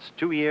the Mets,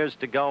 2 years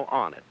to go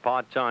on it.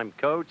 Part-time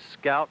coach,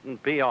 scout,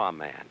 and PR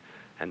man.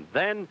 And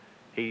then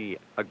he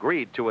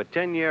agreed to a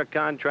 10-year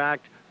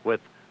contract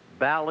with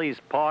Bally's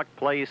Park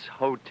Place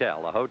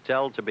Hotel, a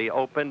hotel to be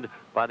opened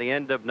by the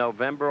end of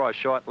November or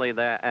shortly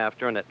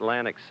thereafter in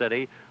Atlantic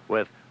City,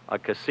 with a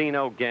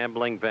casino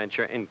gambling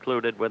venture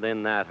included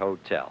within that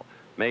hotel.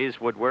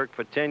 Mays would work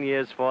for 10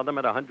 years for them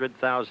at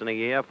 $100,000 a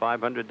year,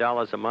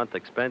 $500 a month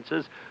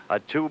expenses, a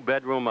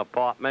 2-bedroom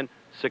apartment,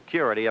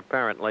 security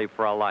apparently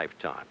for a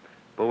lifetime.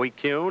 Bowie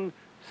Kuhn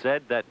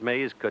said that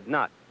Mays could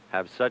not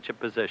have such a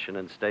position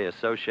and stay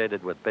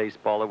associated with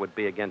baseball. It would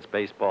be against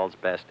baseball's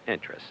best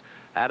interests.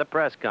 At a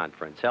press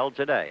conference held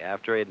today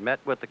after he had met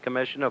with the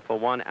commissioner for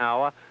 1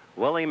 hour,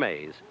 Willie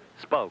Mays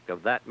spoke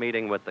of that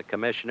meeting with the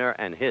commissioner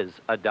and his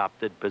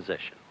adopted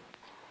position.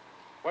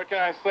 What can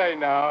I say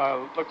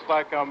now? Looks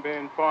like I'm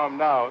being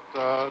farmed out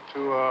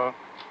to a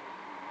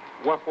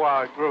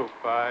worthwhile group.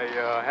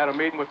 I had a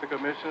meeting with the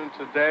commission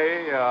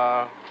today.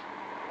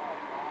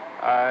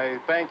 I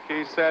think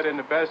he said in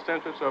the best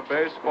interest of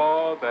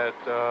baseball that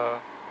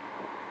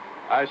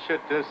I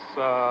should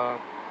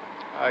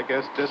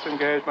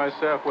disengage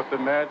myself with the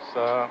Mets.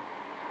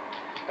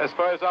 As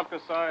far as I'm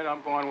concerned,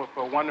 I'm going with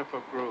a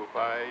wonderful group.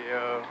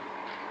 I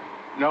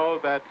know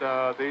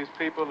that these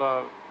people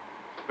are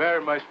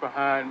very much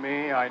behind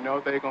me. I know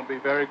they're going to be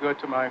very good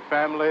to my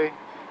family.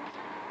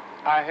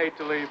 I hate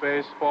to leave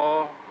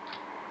baseball,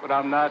 but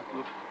I'm not,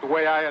 the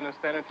way I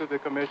understand it to the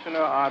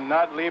commissioner, I'm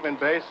not leaving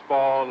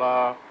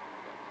baseball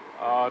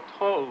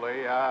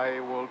totally.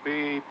 I will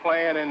be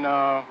playing in,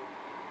 I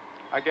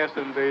guess,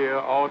 in the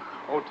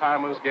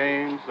old-timers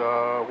games,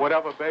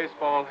 whatever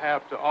baseball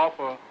have to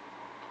offer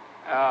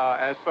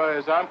as far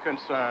as I'm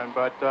concerned.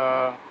 But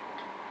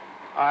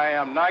I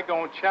am not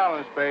going to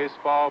challenge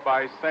baseball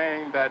by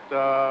saying that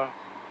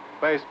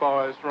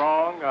baseball is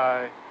wrong.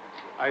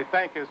 I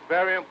think it's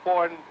very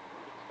important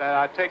that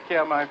I take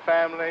care of my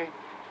family,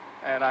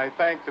 and I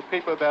think the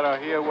people that are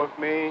here with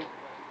me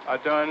are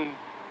doing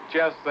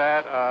just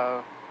that.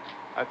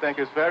 I think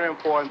it's very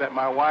important that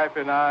my wife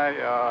and I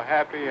are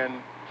happy,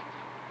 and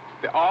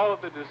all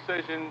of the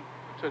decision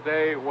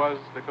today was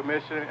the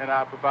commission, and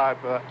I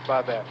provide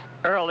by that.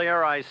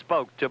 Earlier, I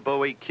spoke to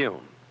Bowie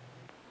Kuhn.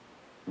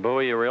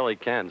 Bowie really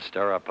can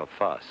stir up a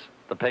fuss.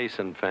 The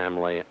Payson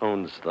family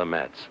owns the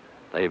Mets.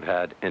 They've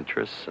had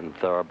interests in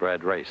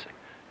thoroughbred racing.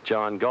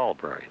 John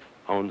Galbraith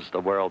owns the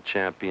world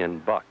champion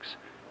Bucks.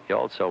 He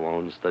also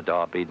owns the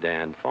Derby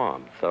Dan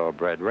Farm,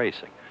 thoroughbred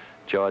racing.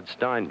 George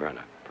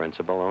Steinbrenner,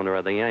 principal owner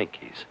of the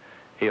Yankees.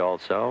 He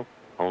also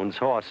owns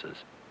horses,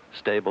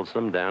 stables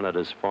them down at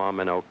his farm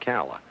in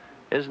Ocala.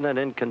 Isn't it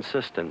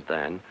inconsistent,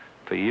 then,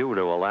 for you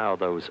to allow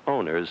those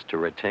owners to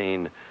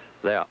retain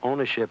their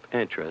ownership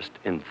interest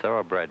in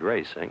thoroughbred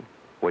racing,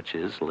 which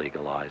is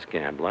legalized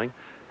gambling,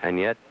 and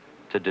yet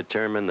to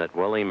determine that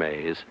Willie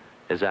Mays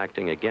is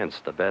acting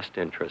against the best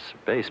interests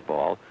of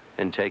baseball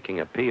in taking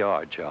a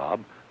PR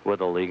job with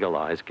a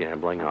legalized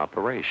gambling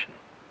operation?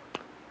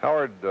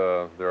 Howard,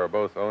 there are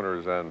both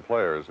owners and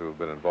players who have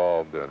been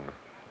involved in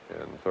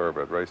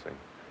thoroughbred racing.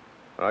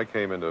 When I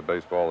came into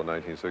baseball in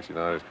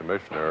 1969 as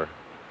commissioner,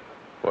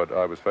 what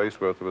I was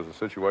faced with was a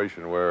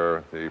situation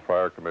where the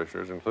prior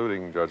commissioners,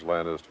 including Judge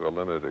Landis to a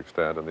limited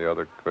extent and the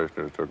other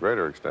commissioners to a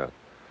greater extent,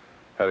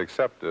 had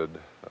accepted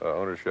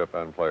ownership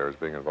and players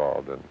being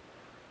involved in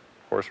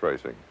horse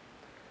racing.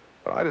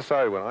 What I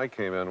decided when I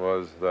came in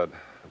was that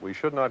we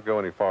should not go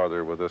any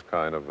farther with this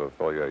kind of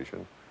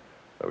affiliation.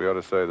 We ought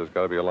to say there's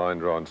got to be a line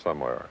drawn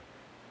somewhere.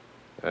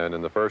 And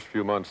in the first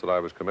few months that I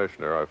was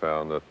commissioner, I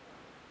found that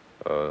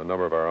a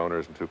number of our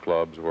owners in 2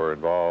 clubs were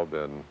involved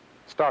in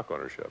stock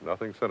ownership,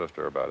 nothing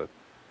sinister about it,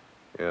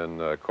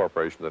 in a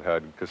corporation that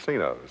had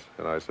casinos.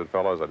 And I said,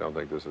 fellas, I don't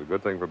think this is a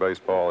good thing for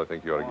baseball. I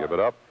think you ought to give it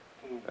up.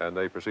 And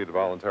they proceeded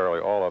voluntarily,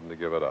 all of them, to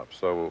give it up.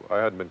 So I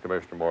hadn't been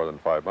commissioner more than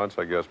 5 months,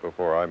 I guess,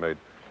 before I made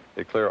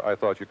it clear. I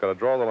thought you've got to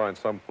draw the line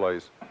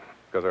someplace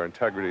because our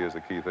integrity is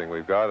the key thing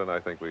we've got, and I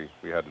think we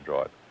had to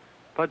draw it.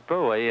 But,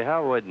 Bowie,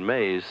 how would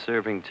Mays,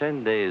 serving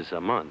 10 days a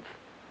month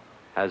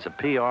as a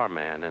PR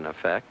man, in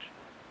effect,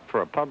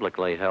 for a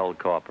publicly held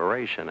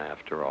corporation,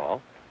 after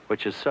all,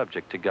 which is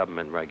subject to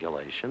government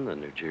regulation, the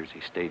New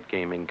Jersey State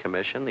Gaming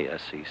Commission, the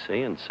SEC,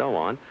 and so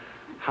on,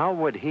 how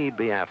would he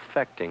be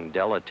affecting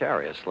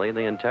deleteriously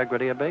the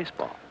integrity of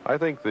baseball? I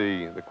think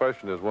the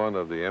question is one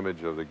of the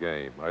image of the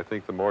game. I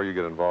think the more you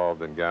get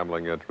involved in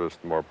gambling interests,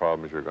 the more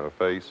problems you're going to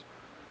face,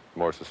 the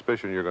more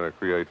suspicion you're going to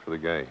create for the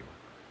game.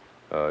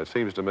 It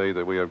seems to me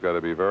that we have got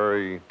to be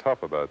very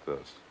tough about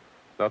this.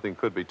 Nothing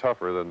could be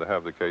tougher than to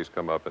have the case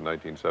come up in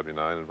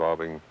 1979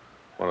 involving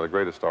one of the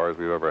greatest stars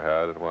we've ever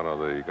had and one of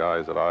the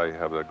guys that I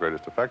have the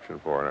greatest affection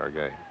for in our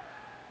game.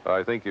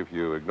 I think if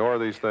you ignore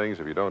these things,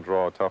 if you don't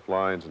draw tough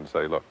lines and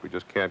say, look, we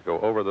just can't go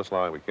over this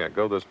line, we can't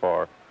go this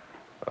far,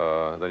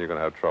 then you're going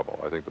to have trouble.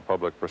 I think the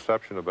public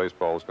perception of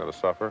baseball is going to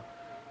suffer,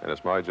 and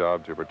it's my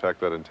job to protect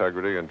that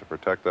integrity and to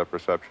protect that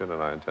perception,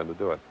 and I intend to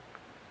do it.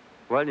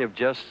 Well, you've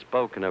just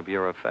spoken of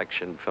your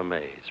affection for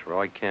Mays.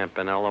 Roy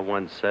Campanella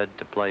once said,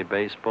 to play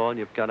baseball,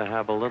 you've got to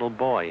have a little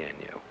boy in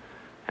you.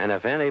 And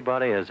if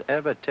anybody has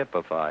ever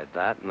typified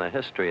that in the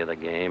history of the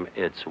game,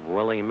 it's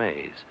Willie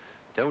Mays.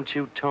 Don't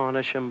you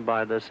tarnish him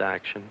by this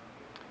action?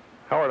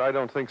 Howard, I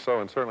don't think so,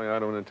 and certainly I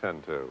don't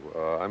intend to.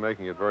 I'm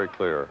making it very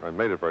clear. I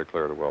made it very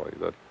clear to Willie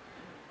that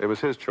it was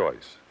his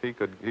choice. He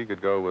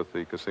could go with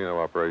the casino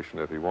operation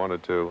if he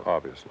wanted to,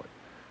 obviously.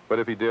 But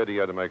if he did, he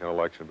had to make an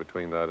election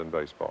between that and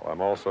baseball.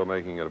 I'm also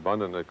making it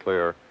abundantly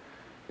clear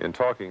in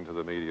talking to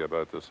the media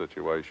about this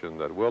situation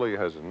that Willie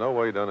has in no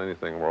way done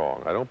anything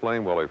wrong. I don't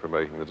blame Willie for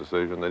making the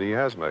decision that he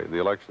has made, the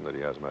election that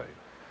he has made.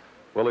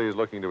 Willie is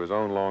looking to his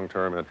own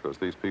long-term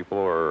interests. These people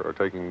are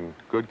taking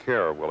good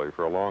care of Willie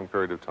for a long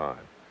period of time.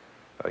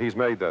 He's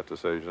made that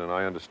decision, and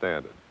I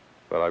understand it.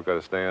 But I've got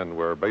to stand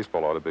where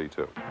baseball ought to be,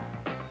 too.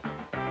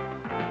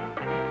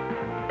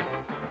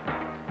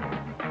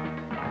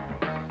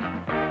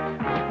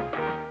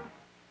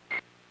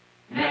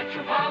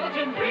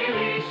 Metropolitan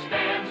really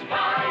stands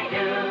by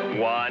you.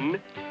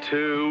 1,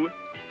 2,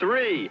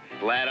 3.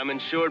 Glad I'm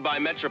insured by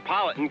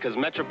Metropolitan, because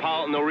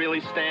Metropolitan will really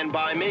stand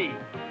by me.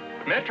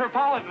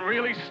 Metropolitan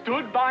really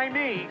stood by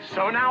me,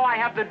 so now I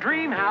have the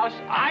dream house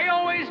I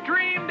always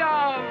dreamed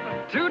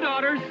of. 2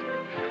 daughters,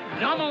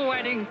 double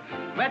wedding.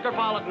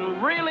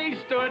 Metropolitan really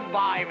stood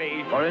by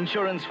me. For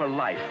insurance for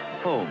life,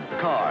 home,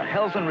 car,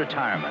 health, and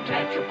retirement.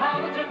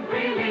 Metropolitan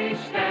really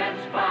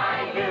stands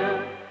by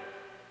you.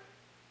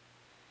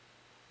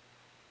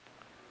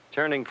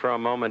 Turning for a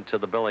moment to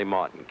the Billy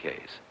Martin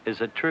case.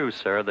 Is it true,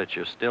 sir, that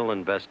you're still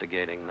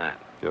investigating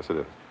that? Yes, it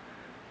is.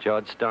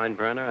 Judge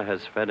Steinbrenner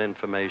has fed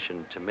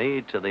information to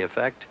me to the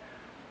effect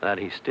that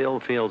he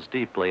still feels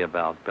deeply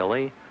about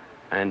Billy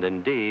and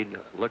indeed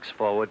looks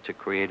forward to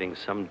creating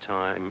some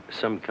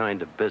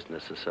kind of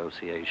business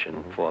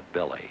association for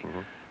Billy.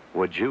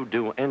 Would you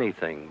do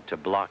anything to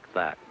block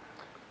that?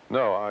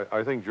 No,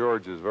 I think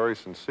George is very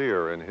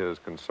sincere in his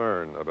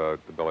concern about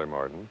Billy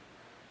Martin.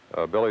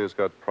 Billy has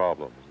got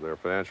problems. There are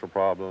financial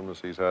problems.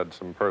 He's had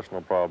some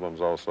personal problems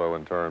also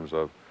in terms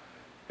of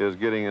his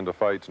getting into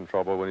fights and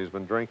trouble when he's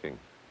been drinking.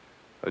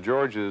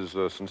 George is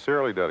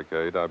sincerely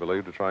dedicated, I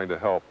believe, to trying to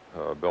help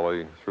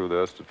Billy through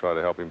this, to try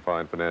to help him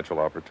find financial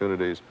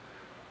opportunities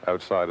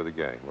outside of the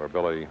game, where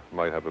Billy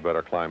might have a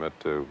better climate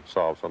to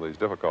solve some of these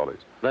difficulties.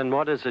 Then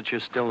what is it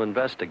you're still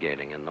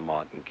investigating in the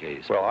Martin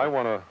case? Well, I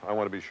want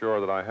to be sure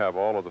that I have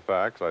all of the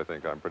facts. I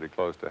think I'm pretty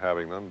close to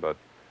having them, but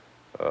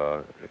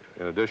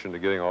in addition to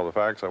getting all the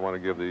facts, I want to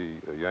give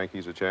the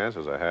Yankees a chance,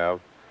 as I have,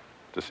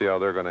 to see how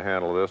they're going to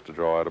handle this, to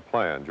draw out a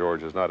plan.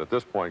 George has not at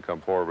this point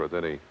come forward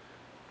with any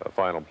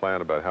final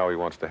plan about how he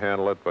wants to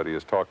handle it, but he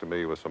has talked to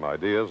me with some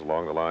ideas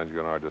along the lines you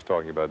and I are just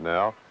talking about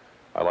now.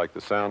 I like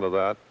the sound of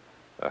that.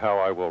 How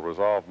I will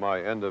resolve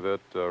my end of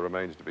it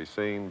remains to be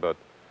seen, but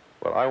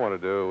what I want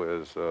to do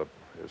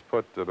is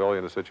put Billy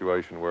in a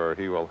situation where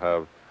he will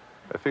have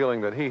a feeling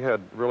that he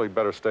had really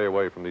better stay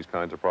away from these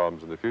kinds of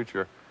problems in the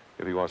future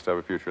if he wants to have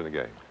a future in the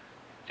game.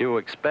 Do you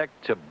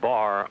expect to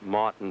bar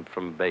Martin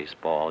from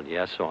baseball,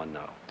 yes or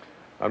no?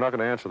 I'm not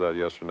going to answer that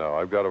yes or no.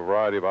 I've got a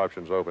variety of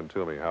options open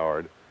to me,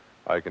 Howard.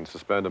 I can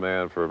suspend a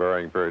man for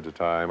varying periods of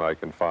time. I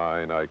can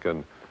fine. I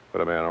can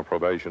put a man on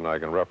probation. I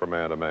can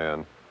reprimand a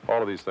man.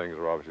 All of these things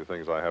are obviously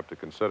things I have to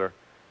consider,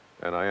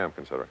 and I am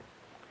considering.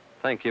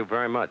 Thank you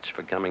very much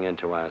for coming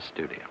into our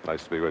studio.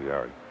 Nice to be with you,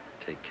 Howard.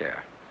 Take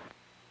care.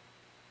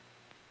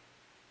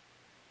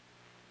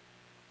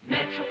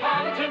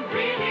 Metropolitan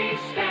really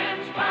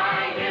stands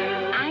by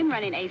you. I'm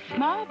running a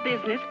small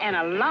business and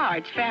a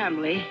large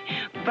family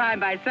by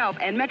myself,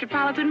 and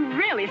Metropolitan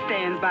really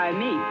stands by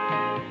me.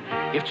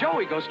 If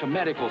Joey goes to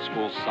medical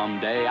school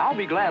someday, I'll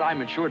be glad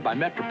I'm insured by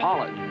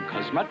Metropolitan,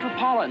 because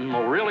Metropolitan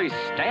will really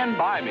stand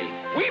by me.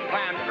 We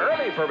planned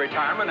early for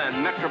retirement,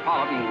 and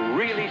Metropolitan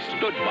really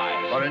stood by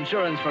us. For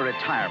insurance for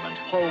retirement,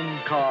 home,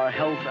 car,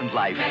 health, and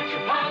life.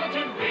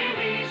 Metropolitan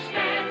really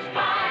stands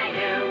by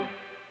you.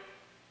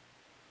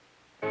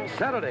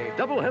 Saturday,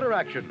 doubleheader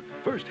action.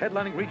 First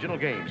headlining regional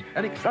games.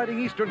 An exciting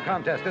Eastern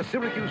contest as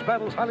Syracuse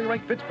battles highly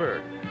ranked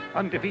Pittsburgh.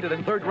 Undefeated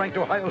and third-ranked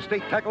Ohio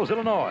State tackles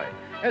Illinois.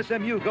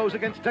 SMU goes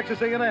against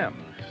Texas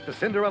A&M. The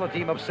Cinderella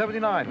team of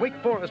 79, Wake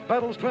Forest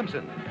battles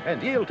Clemson.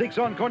 And Yale takes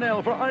on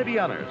Cornell for Ivy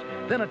honors.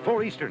 Then at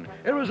 4 Eastern,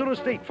 Arizona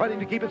State, fighting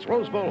to keep its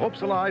Rose Bowl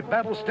hopes alive,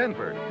 battles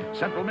Stanford.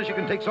 Central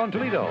Michigan takes on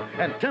Toledo.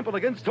 And Temple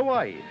against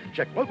Hawaii.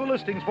 Check local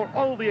listings for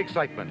all the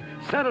excitement.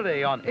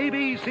 Saturday on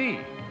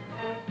ABC.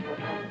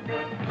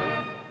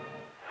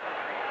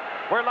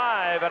 We're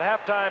live at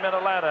halftime in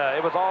Atlanta.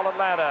 It was all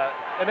Atlanta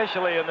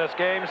initially in this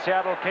game.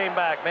 Seattle came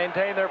back,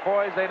 maintained their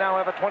poise. They now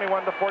have a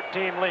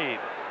 21-14 lead.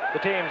 The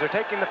teams are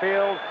taking the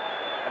field,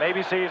 and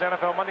ABC's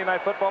NFL Monday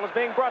Night Football is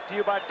being brought to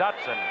you by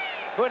Datsun,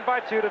 who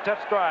invites you to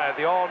test drive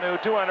the all-new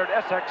 200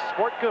 SX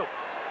Sport Coupe.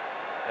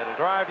 It'll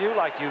drive you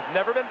like you've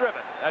never been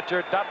driven at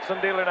your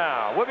Datsun dealer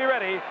now. We'll be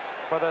ready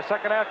for the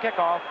second half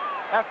kickoff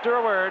after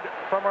a word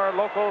from our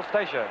local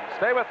station.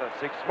 Stay with us.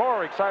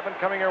 More excitement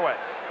coming your way.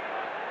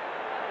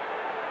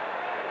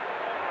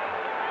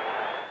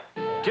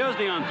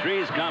 Tuesday on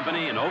Three's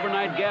Company, an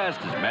overnight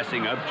guest is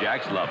messing up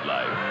Jack's love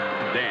life.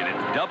 Then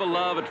it's double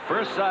love at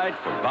first sight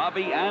for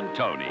Bobby and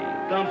Tony.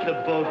 Dump the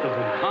both of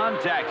them.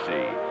 On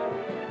Taxi.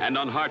 And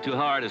on Heart to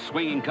Heart, a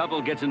swinging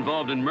couple gets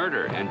involved in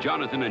murder, and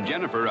Jonathan and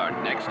Jennifer are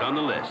next on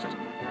the list.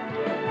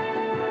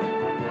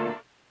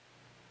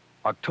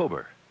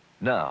 October.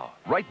 Now,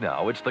 right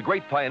now, it's the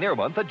Great Pioneer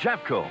Month at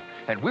Jafco,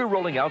 and we're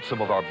rolling out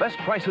some of our best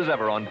prices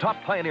ever on top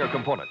Pioneer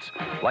components,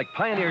 like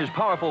Pioneer's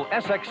powerful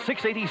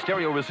SX680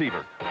 stereo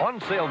receiver,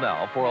 on sale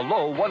now for a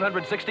low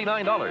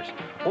 $169,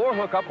 or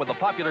hook up with the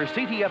popular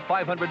CTF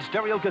 500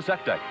 stereo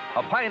cassette deck,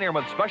 a Pioneer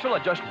Month special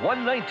at just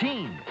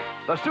 $119.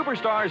 The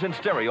superstars in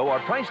stereo are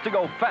priced to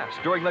go fast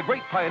during the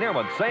Great Pioneer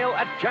Month sale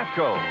at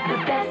Jafco.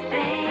 The best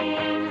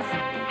things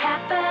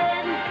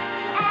happen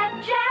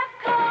at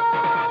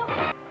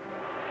Jafco.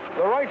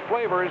 The right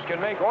flavors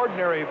can make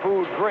ordinary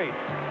food great.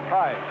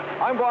 Hi,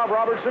 I'm Bob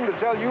Robertson to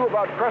tell you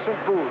about Crescent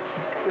Foods.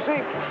 You see,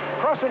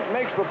 Crescent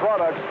makes the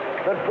products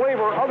that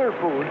flavor other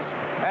foods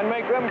and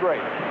make them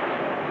great.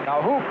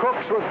 Now, who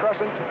cooks with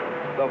Crescent?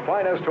 The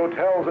finest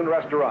hotels and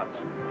restaurants,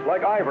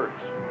 like Ivar's,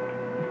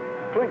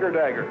 Clinker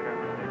Dagger,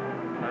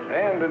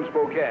 and in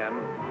Spokane,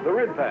 the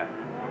Ridpath.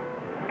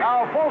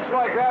 Now, folks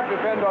like that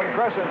depend on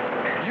Crescent.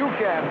 You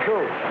can,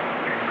 too.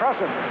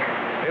 Crescent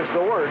is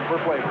the word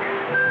for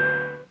flavor.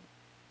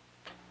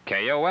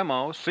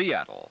 KOMO,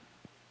 Seattle.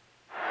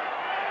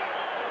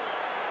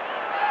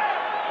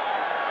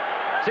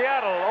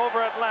 Seattle over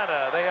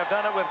Atlanta. They have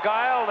done it with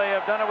guile. They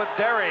have done it with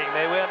daring.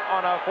 They went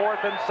on a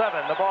 4th and 7.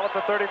 The ball at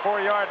the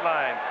 34-yard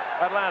line.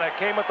 Atlanta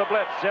came with the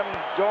blitz. Jim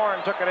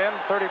Dorn took it in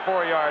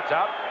 34 yards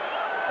out.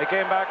 They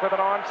came back with an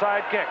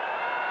onside kick.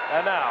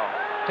 And now,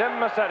 Tim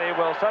Massetti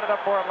will set it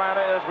up for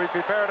Atlanta as we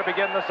prepare to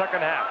begin the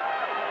second half.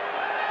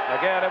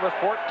 Again, it was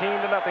 14-0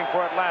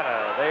 for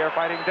Atlanta. They are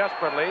fighting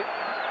desperately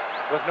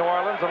with New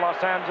Orleans and Los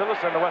Angeles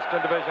in the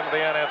Western Division of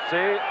the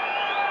NFC.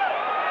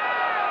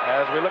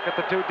 As we look at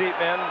the two deep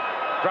men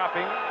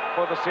dropping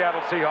for the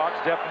Seattle Seahawks,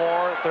 Jeff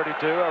Moore,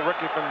 32, a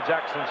rookie from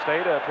Jackson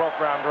State, a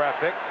 12th-round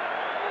draft pick.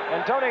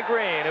 And Tony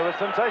Green, who was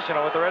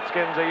sensational with the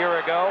Redskins a year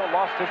ago,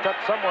 lost his touch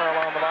somewhere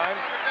along the line,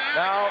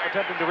 now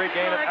attempting to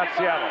regain it at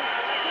Seattle.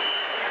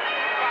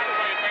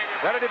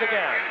 Ready to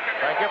begin.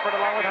 Frank Gifford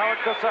along with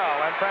Howard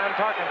Cosell and Fran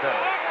Tarkenton.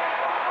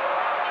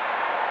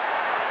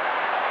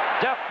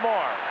 Jeff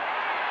Moore.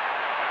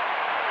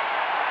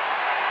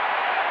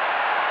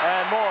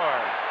 And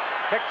Moore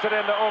kicks it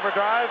into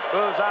overdrive,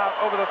 moves out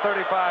over the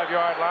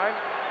 35-yard line,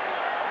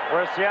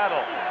 where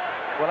Seattle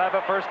will have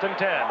a 1st and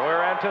 10.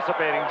 We're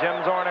anticipating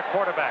Jim Zorn at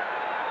quarterback.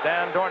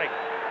 Dan Dornick,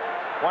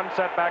 one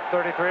setback,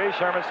 33.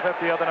 Sherman Smith,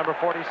 the other number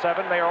 47.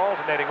 They are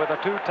alternating with a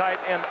 2 tight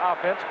end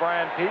offense.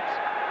 Brian Peets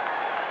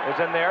is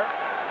in there.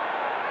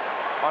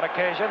 On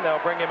occasion,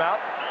 they'll bring him out,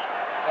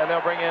 and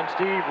they'll bring in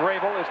Steve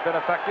Rabel. It's been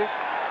effective.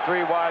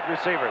 3 wide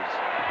receivers.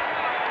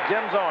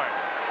 Jim Zorn,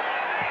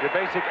 your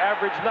basic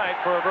average night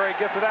for a very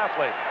gifted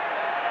athlete.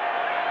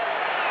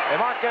 They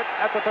mark it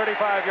at the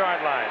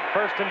 35-yard line.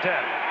 1st and 10.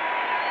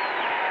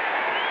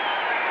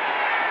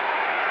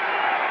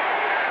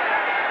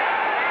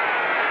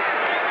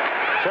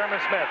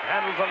 Sherman Smith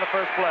handles on the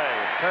first play.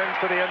 Turns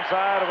to the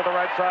inside over the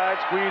right side.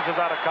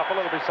 Squeezes out a couple.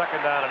 It'll be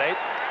 2nd down and 8.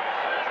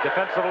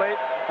 Defensively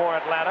for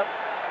Atlanta,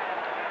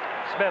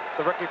 Smith,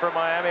 the rookie from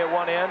Miami, at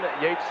one end.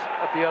 Yates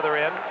at the other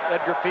end.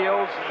 Edgar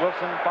Fields,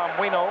 Wilson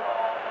Famuino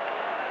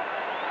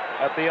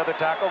at the other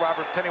tackle.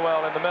 Robert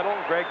Pennywell in the middle.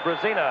 Greg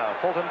Brazina,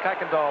 Fulton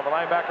Kuykendall, the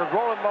linebacker.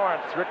 Roland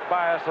Lawrence, Rick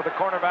Bias of the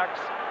cornerbacks.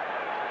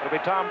 It'll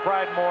be Tom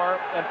Pridemore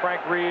and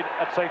Frank Reed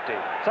at safety.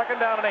 2nd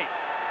down and 8.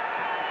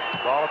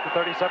 Ball at the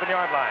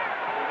 37-yard line.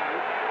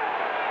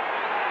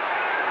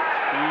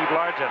 Steve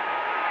Largent,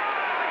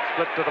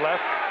 split to the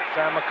left.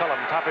 Sam McCullum,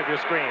 top of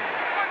your screen.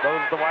 Those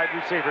are the wide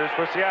receivers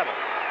for Seattle.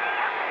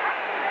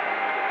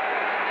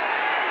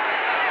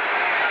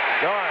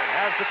 Dorn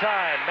has the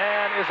time.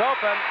 Man is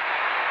open.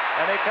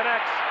 And he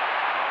connects.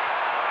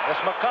 It's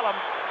McCullum.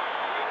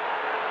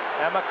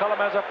 And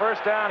McCullum has a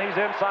 1st down. He's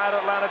inside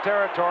Atlanta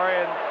territory.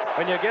 And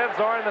when you give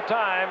Zorn the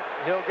time,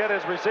 he'll get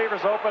his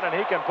receivers open, and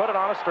he can put it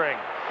on a string.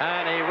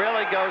 And he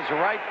really goes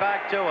right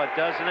back to it,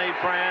 doesn't he,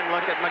 Fran?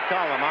 Look at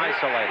McCullum,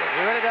 isolated.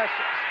 He really does.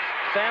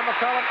 Sam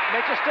McCullum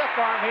makes a stiff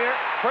arm here.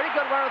 Pretty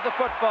good run at the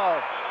football.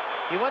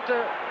 He went to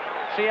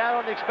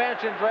Seattle in the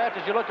expansion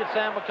draft as you look at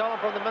Sam McCullum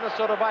from the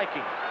Minnesota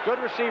Vikings. Good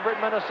receiver at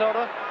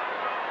Minnesota.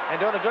 And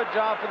doing a good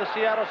job for the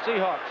Seattle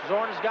Seahawks.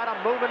 Zorn has got him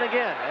moving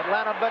again.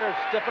 Atlanta better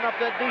stiffen up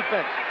that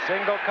defense.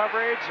 Single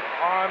coverage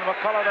on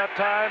McCullough that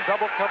time.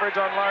 Double coverage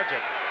on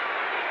Largent.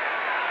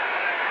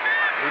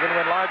 Even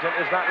when Largent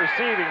is not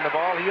receiving the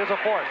ball, he is a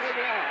force.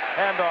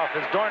 Handoff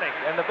is Dornick,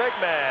 and the big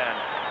man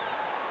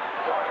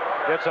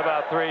gets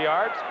about 3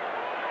 yards.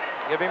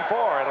 Give him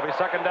 4. It'll be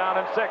 2nd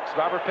down and 6.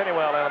 Robert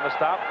Pennywell in on the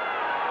stop.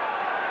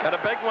 Got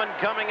a big one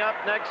coming up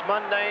next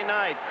Monday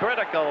night.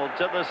 Critical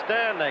to the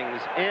standings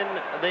in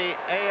the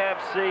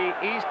AFC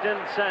East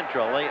and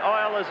Central. The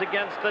Oilers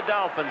against the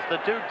Dolphins.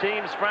 The two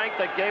teams, Frank,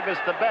 that gave us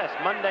the best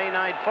Monday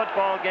night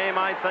football game,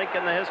 I think,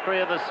 in the history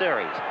of the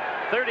series.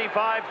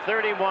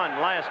 35-31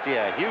 last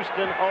year.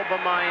 Houston over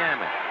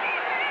Miami.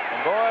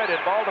 And boy, did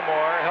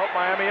Baltimore help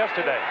Miami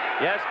yesterday.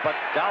 Yes, but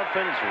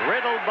Dolphins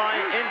riddled by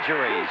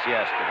injuries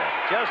yesterday.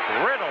 Just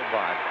riddled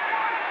by them.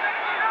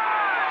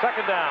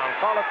 Second down,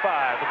 call it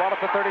 5. The ball at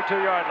the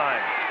 32-yard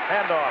line.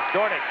 Handoff,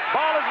 Dornick.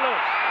 Ball is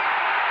loose.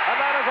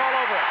 Atlanta's all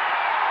over it.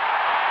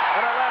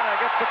 And Atlanta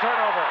gets the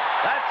turnover.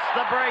 That's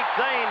the break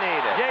they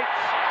needed.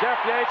 Jeff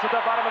Yates at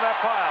the bottom of that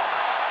pile.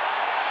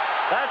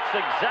 That's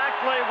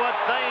exactly what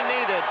they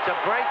needed to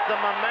break the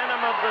momentum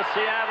of the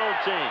Seattle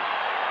team.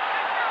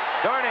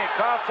 Dornick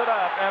coughs it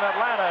up, and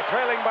Atlanta,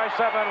 trailing by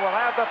 7, will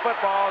have the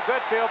football.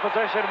 Good field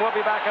position. We'll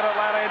be back in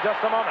Atlanta in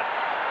just a moment.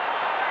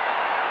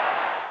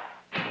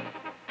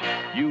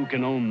 You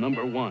can own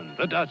number 1.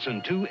 The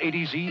Datsun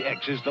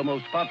 280ZX is the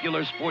most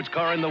popular sports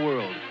car in the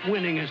world.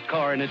 Winningest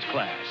car in its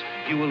class.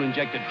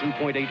 Fuel-injected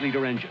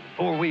 2.8-liter engine,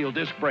 4-wheel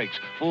disc brakes,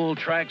 full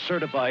track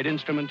certified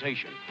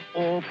instrumentation.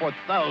 All for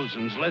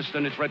thousands less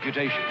than its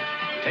reputation.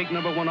 Take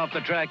number 1 off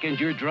the track and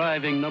you're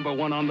driving number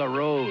 1 on the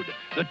road.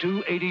 The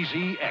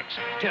 280ZX.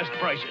 Test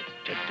price it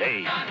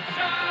today.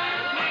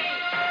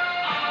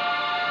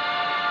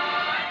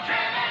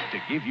 To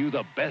give you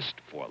the best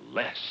for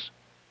less.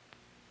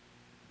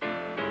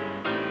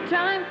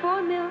 Time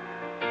for milk.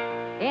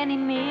 Any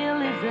meal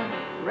is the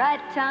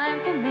right time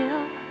for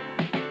milk.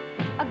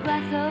 A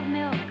glass of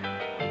milk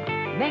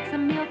makes a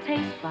meal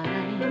taste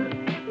fine.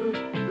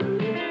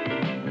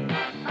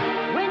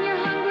 When you're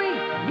hungry,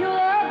 you'll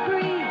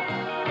agree.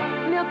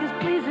 Milk is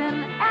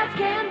pleasing as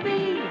can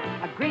be.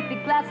 A great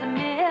big glass of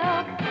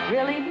milk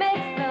really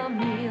makes the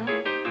meal.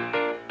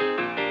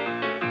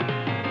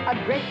 A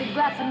great big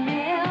glass of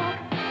milk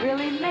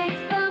really makes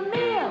the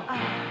meal.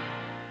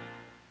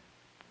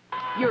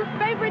 Your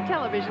favorite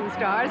television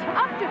stars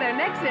up to their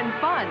necks in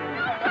fun.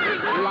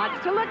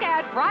 Lots to look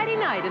at Friday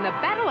night in the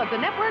Battle of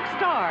the Network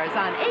Stars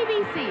on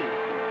ABC.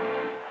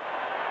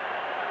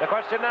 The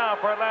question now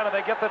for Atlanta,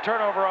 they get the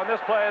turnover on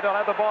this play. They'll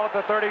have the ball at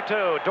the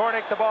 32.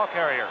 Dornick, the ball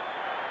carrier.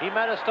 He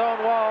met a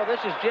stone wall. This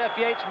is Jeff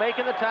Yates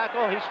making the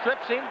tackle. He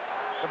strips him.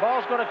 The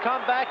ball's going to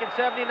come back, and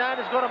 79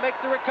 is going to make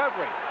the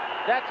recovery.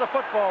 That's a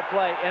football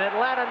play, and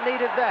Atlanta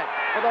needed that.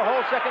 For the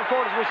whole second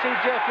quarter, we see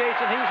Jeff Yates,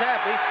 and he's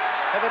happy.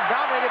 Have been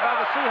dominated by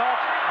the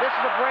Seahawks. This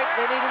is a break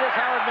they needed, as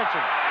Howard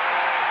mentioned.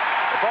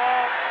 The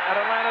ball at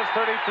Atlanta's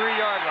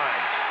 33-yard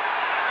line.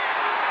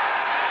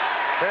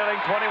 Trailing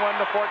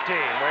 21-14.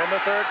 We're in the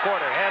third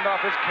quarter.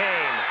 Handoff is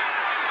Kane.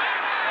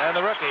 And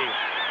the rookie,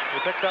 who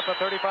picked up a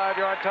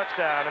 35-yard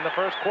touchdown in the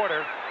first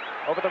quarter,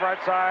 over the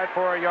right side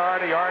for a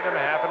yard and a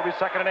half. It'll be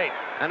 2nd and 8.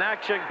 An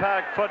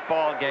action-packed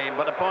football game,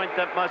 but a point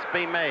that must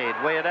be made.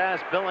 We had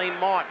asked Billy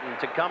Martin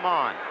to come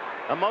on.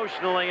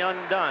 Emotionally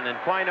undone, and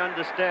quite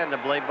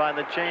understandably by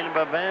the chain of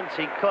events,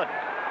 he couldn't.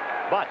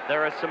 But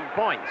there are some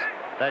points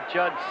that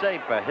Judge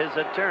Saper, his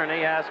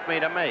attorney, asked me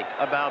to make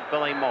about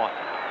Billy Martin.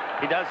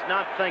 He does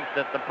not think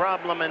that the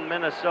problem in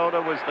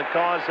Minnesota was the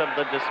cause of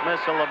the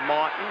dismissal of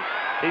Martin.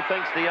 He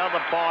thinks the other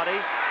party,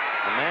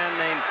 a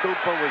man named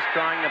Cooper, was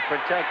trying to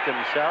protect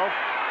himself.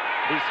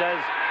 He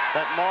says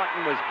that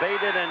Martin was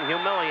baited and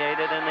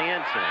humiliated in the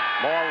incident.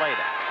 More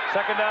later.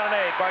 2nd down and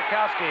 8.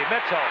 Bartkowski,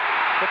 Mitchell,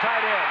 the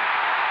tight end.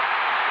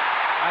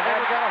 I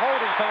never got a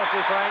holding penalty,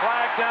 Frank.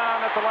 Flag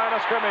down at the line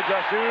of scrimmage.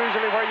 That's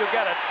usually where you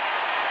get it.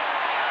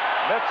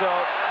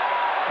 Mitchell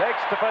takes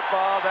the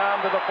football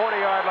down to the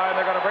 40-yard line.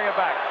 They're going to bring it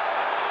back.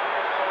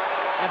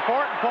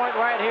 Important point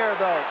right here,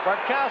 though.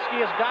 Bartkowski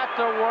has got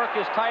to work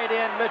his tight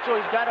end, Mitchell.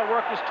 He's got to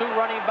work his 2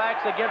 running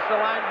backs against the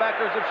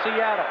linebackers of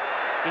Seattle.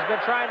 He's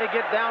been trying to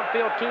get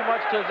downfield too much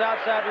to his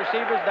outside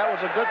receivers. That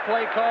was a good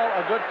play call,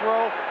 a good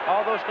throw.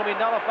 All those can be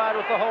nullified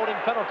with the holding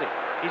penalty.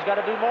 He's got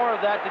to do more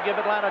of that to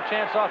give Atlanta a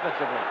chance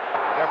offensively.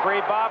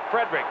 Referee Bob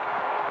Frederick.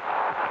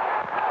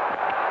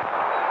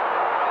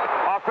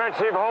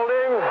 Offensive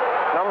holding,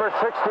 number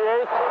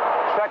 68,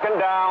 2nd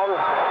down.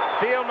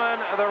 Thielman,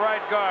 the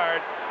right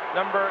guard,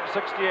 number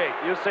 68.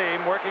 You see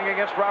him working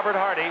against Robert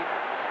Hardy,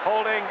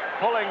 pulling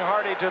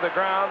Hardy to the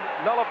ground,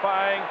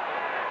 nullifying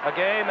a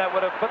game that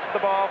would have put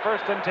the ball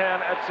 1st and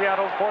 10 at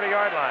Seattle's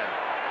 40-yard line.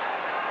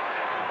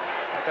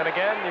 But then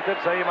again, you could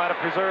say he might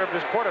have preserved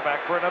his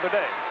quarterback for another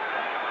day.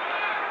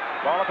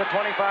 Ball at the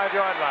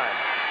 25-yard line.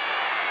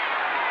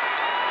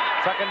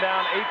 2nd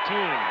down, 18.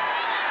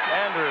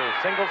 Andrews,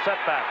 single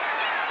setback.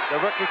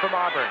 The rookie from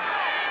Auburn.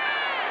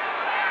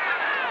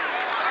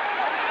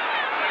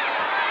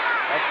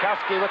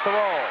 Bartkowski with the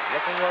roll.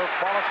 Looking for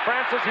Wallace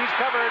Francis. He's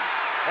covered.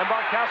 And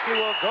Bartkowski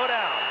will go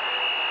down.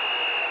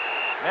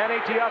 Manny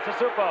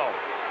Tuiasosopo.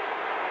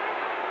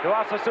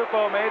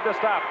 Tuiasosopo made the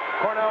stop.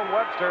 Cornell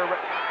Webster,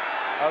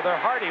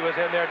 Hardy was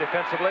in there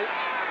defensively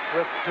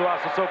with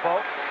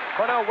Tuiasosopo.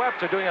 Cornell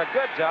Webster doing a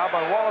good job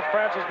on Wallace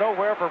Francis.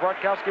 Nowhere for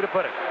Bartkowski to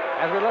put it.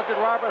 As we looked at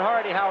Robert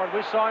Hardy, Howard,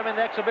 we saw him in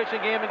the exhibition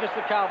game against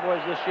the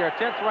Cowboys this year.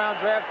 10th round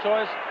draft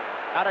choice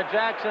out of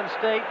Jackson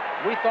State.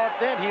 We thought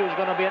then he was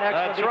going to be an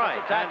excellent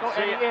defensive tackle,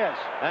 and he is.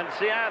 And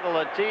Seattle,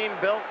 a team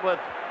built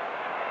with,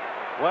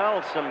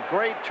 well, some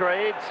great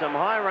trades, some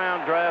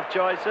high-round draft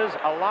choices,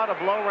 a lot of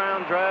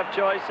low-round draft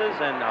choices,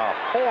 and a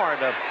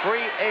horde of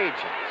free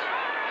agents.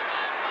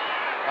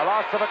 A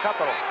loss of a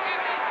couple.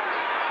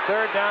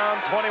 3rd down,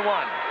 21.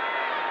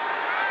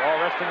 Ball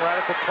resting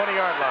right at the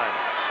 20-yard line.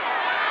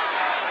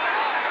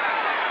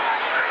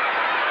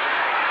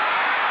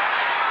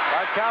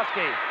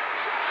 Witkowski.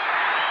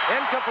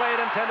 Incomplete,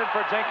 intended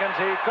for Jenkins.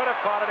 He could have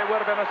caught it. It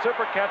would have been a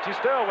super catch. He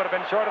still would have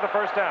been short of the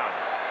first down.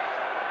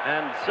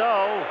 And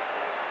so,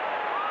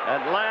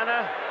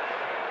 Atlanta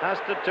has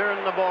to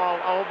turn the ball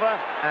over,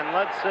 and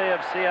let's see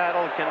if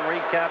Seattle can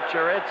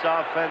recapture its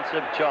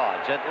offensive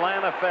charge.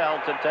 Atlanta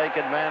failed to take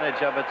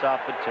advantage of its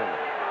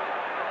opportunity.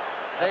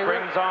 That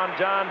brings on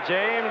John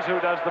James, who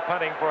does the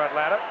punting for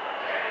Atlanta.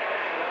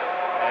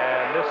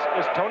 And this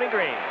is Tony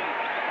Green.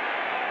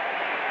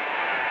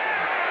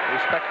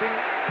 Respecting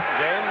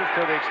James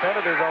to the extent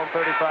of his own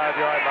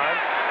 35-yard line.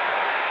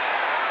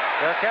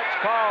 Their catch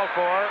called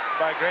for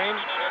by Green,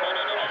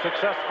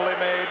 successfully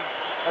made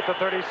at the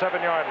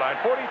 37-yard line.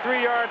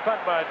 43-yard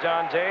punt by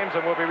John James,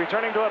 and we'll be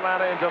returning to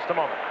Atlanta in just a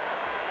moment.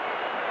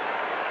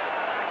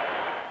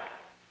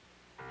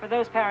 For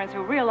those parents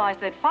who realize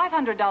that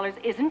 $500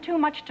 isn't too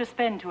much to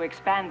spend to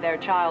expand their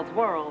child's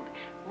world,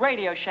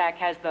 Radio Shack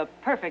has the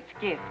perfect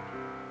gift.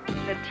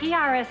 The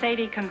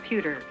TRS-80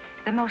 computer,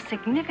 the most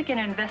significant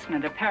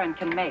investment a parent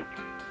can make.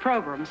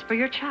 Programs for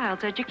your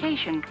child's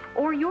education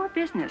or your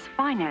business,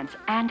 finance,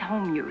 and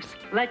home use.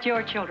 Let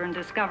your children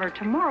discover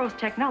tomorrow's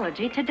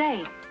technology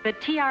today. The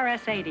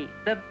TRS-80,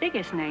 the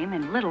biggest name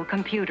in little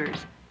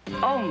computers.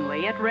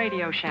 Only at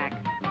Radio Shack,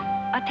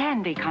 a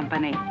Tandy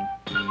company.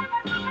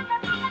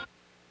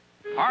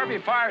 Harvey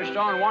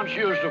Firestone once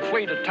used a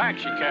fleet of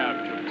taxi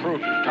cabs to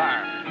improve his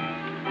tire.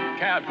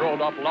 Cabs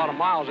rolled up a lot of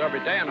miles every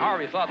day, and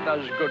Harvey thought that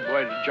was a good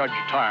way to judge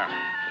a tire.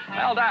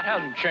 Well, that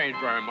hasn't changed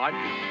very much.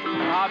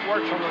 How it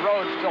works on the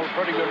road is still a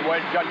pretty good way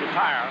to judge a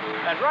tire.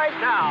 And right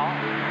now,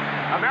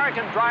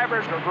 American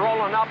drivers are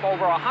rolling up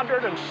over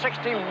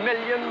 160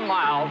 million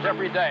miles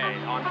every day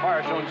on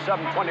Firestone's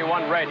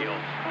 721 radio.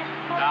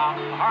 Now,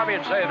 Harvey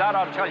would say that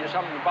ought to tell you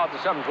something about the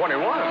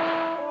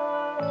 721.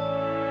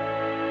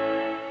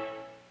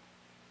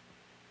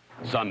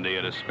 Sunday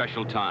at a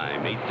special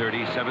time,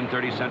 8:30,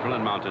 7:30 Central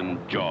and Mountain,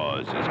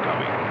 Jaws is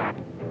coming.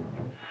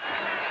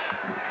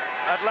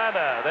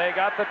 Atlanta, they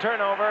got the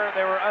turnover.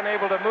 They were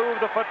unable to move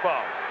the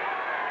football.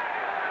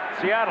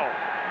 Seattle,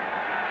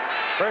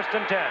 1st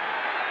and 10.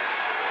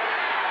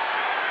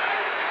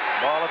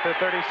 Ball at the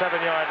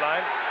 37-yard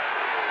line.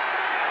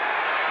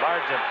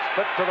 Largent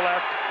split to the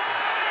left.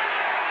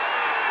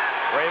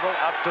 Rabel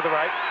up to the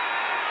right.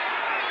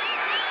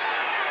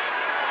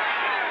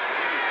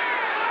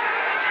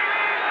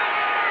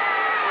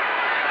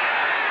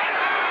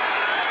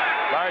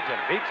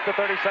 Largent beats the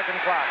 30-second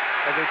clock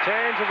as he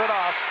changes it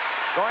off.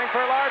 Going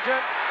for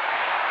Largent.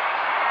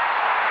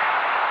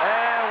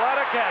 And what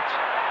a catch.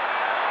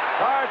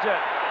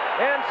 Largent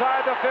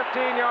inside the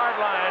 15-yard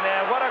line.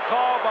 And what a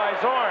call by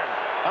Zorn.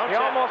 He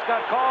almost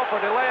got called for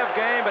delay of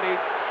game, but he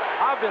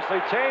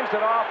obviously changed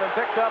it off and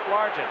picked up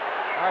Largent.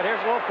 All right,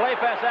 here's a little play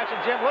pass action.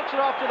 Jim looks it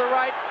off to the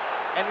right.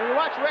 And we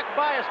watch Rick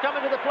Bias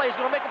coming to the play. He's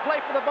going to make a play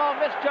for the ball,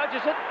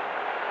 misjudges it.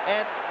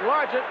 And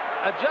Largent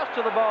adjusts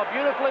to the ball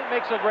beautifully,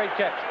 makes a great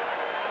catch.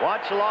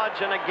 Watch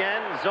Largent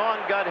again. Zorn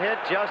got hit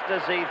just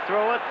as he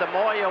threw it. The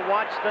more you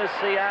watch this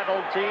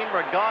Seattle team,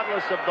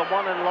 regardless of the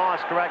won and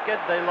lost record,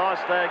 they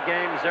lost their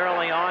games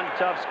early on.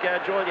 Tough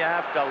schedule. You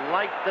have to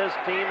like this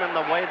team and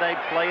the way they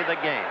play the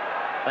game.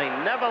 They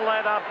never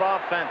let up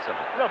offensively.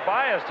 You know,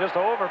 Bias just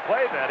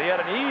overplayed that. He had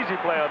an easy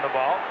play on the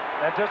ball,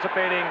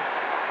 anticipating,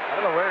 I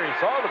don't know where he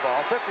saw the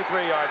ball,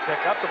 53-yard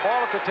pickup. The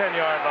ball at the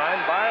 10-yard line.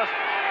 Bias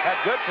had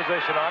good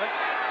position on it.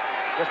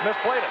 Just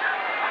misplayed it.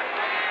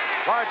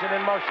 Largent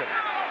in motion.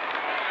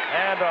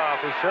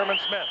 Handoff is Sherman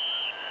Smith.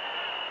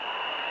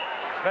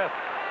 Smith,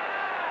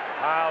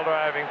 pile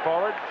driving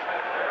forward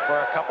for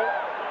a couple.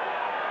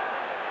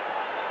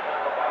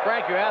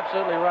 Frank, you're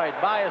absolutely right.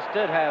 Bias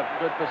did have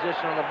good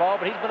position on the ball,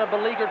 but he's been a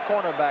beleaguered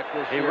cornerback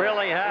this year. He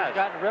really has. He's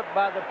gotten ripped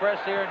by the press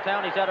here in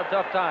town. He's had a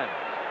tough time.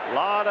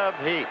 Lot of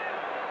heat.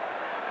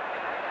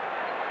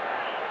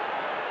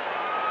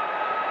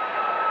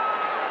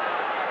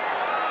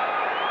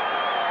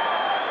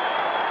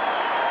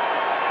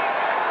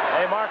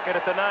 They mark it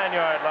at the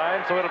 9-yard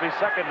line, so it'll be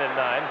 2nd and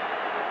 9.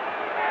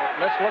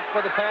 Let's look for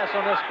the pass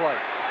on this play.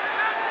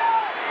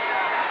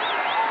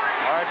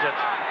 Largent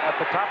at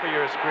the top of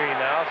your screen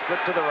now, split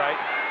to the right.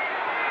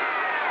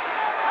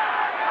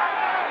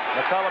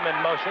 McCullum in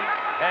motion.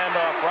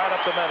 Handoff right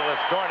up the middle.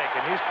 It's Dornick,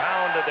 and he's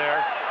pounded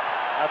there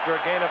after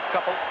a gain of a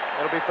couple.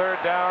 It'll be 3rd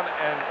down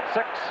and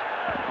 6.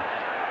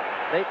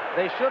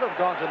 They should have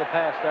gone to the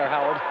pass there,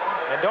 Howard.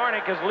 And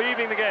Dornick is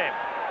leaving the game.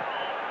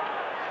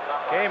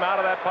 Came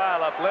out of that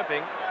pile-up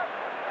limping.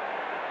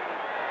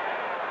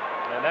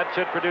 And that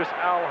should produce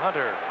Al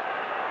Hunter,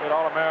 good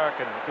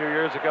All-American a few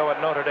years ago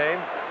at Notre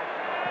Dame.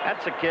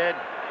 That's a kid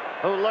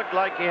who looked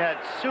like he had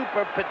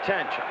super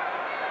potential.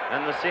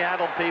 And the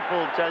Seattle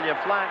people tell you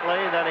flatly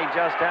that he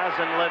just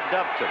hasn't lived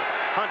up to it.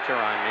 Hunter,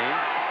 I mean.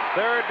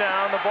 3rd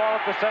down, the ball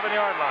at the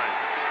 7-yard line.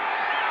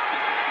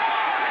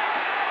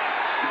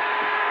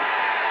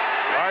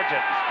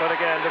 Largent split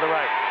again to the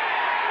right.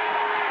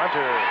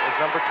 Hunter is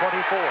number 24.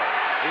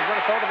 He's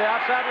going to throw to the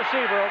outside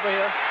receiver over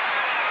here.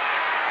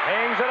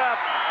 Hangs it up,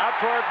 out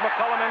towards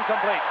McCullum,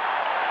 incomplete.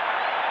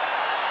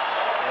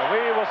 And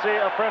we will see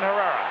Efren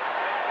Herrera.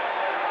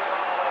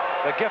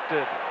 the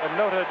gifted and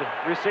noted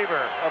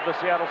receiver of the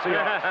Seattle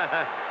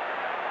Seahawks.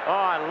 Oh,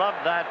 I love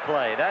that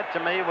play. That, to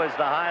me, was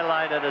the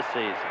highlight of the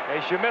season. In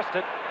case you missed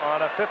it,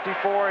 on a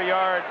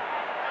 54-yard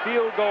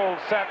field goal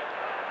set,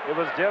 it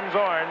was Jim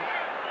Zorn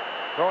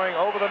throwing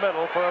over the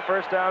middle for a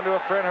first down to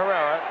Efrain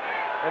Herrera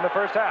in the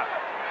first half.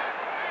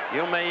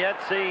 You may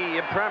yet see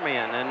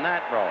Premian in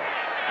that role.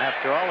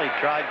 After all, he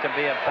tried to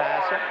be a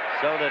passer.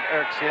 So did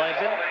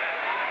Erxleben.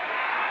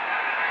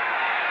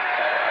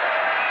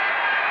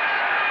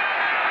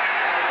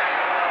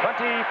 A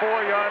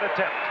 24-yard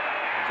attempt.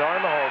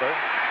 Zorn the holder.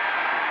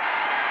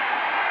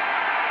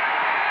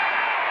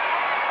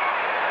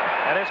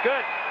 And it's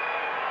good.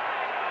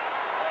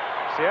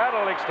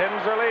 Seattle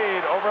extends their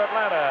lead over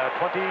Atlanta,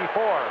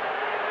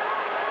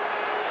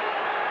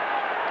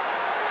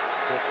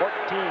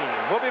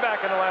 24-14. We'll be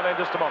back in Atlanta in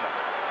just a moment.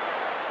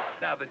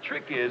 Now, the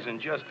trick is, in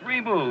just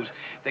 3 moves,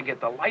 to get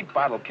the light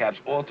bottle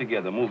caps all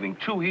together, moving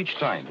 2 each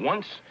time.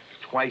 Once,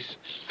 twice,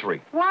 3.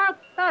 What?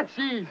 That's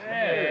easy.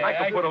 Hey, I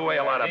can put away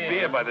a lot of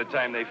beer by the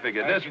time they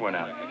figure this one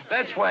out.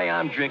 That's why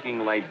I'm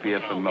drinking light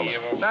beer from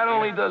Miller. Not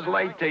only does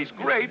light taste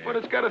great, but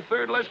it's got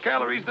 1/3 less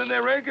calories than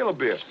their regular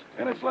beer.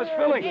 And it's less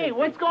filling. Hey,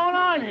 what's going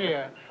on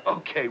here?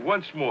 Okay,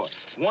 once more.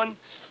 1,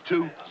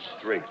 2,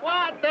 3.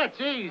 What? That's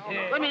easy.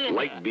 Let me...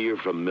 Light beer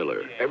from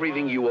Miller.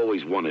 Everything you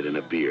always wanted in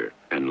a beer,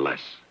 and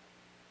less.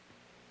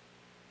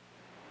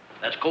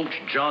 That's Coach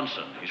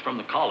Johnson. He's from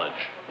the college.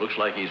 Looks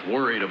like he's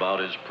worried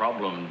about his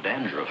problem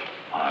dandruff.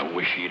 I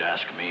wish he'd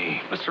ask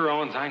me. Mr.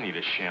 Owens, I need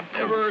a shampoo.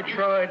 Ever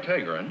tried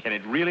Tegrin? Can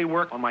it really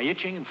work on my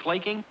itching and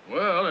flaking?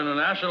 Well, in a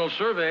national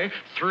survey,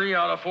 3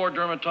 out of 4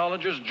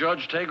 dermatologists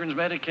judged Tegrin's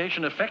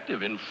medication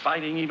effective in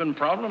fighting even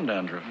problem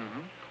dandruff.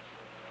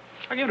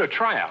 I'll give it a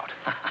tryout.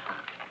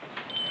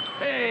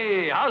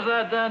 Hey, how's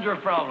that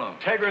dandruff problem?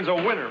 Tegrin's a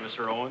winner,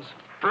 Mr. Owens.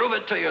 Prove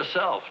it to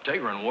yourself.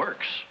 Tegrin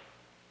works.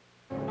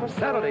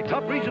 Saturday,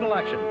 top regional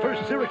action.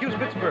 First,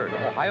 Syracuse-Pittsburgh,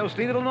 Ohio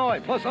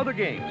State-Illinois, plus other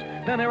games.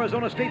 Then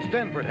Arizona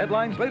State-Stanford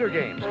headlines later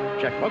games.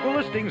 Check local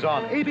listings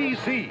on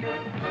ABC.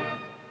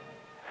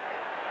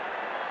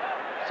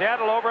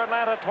 Seattle over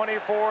Atlanta,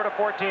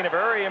 24-14. A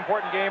very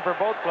important game for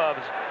both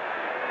clubs.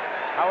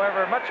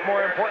 However, much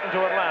more important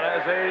to Atlanta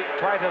as they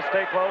try to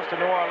stay close to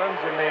New Orleans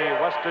in the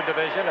Western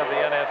Division of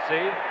the NFC.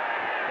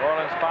 New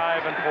Orleans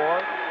 5-4,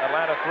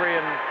 Atlanta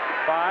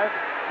 3-5.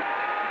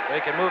 They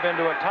can move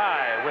into a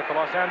tie with the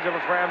Los Angeles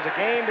Rams, a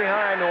game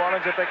behind New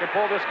Orleans if they can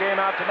pull this game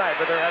out tonight,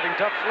 but they're having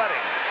tough sledding.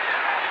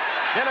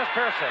 Dennis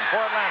Pearson for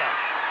Atlanta.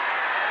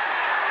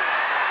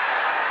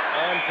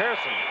 And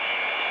Pearson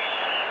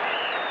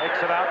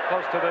takes it out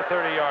close to the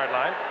 30-yard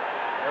line.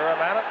 For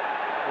Atlanta,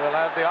 we'll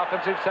have the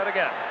offensive set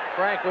again.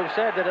 Frank, we've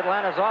said that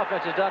Atlanta's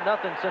offense has done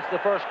nothing since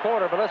the first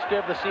quarter, but let's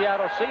give the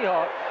Seattle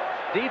Seahawks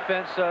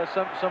defense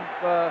some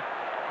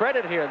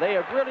credit here. They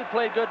have really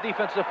played good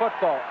defensive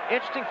football.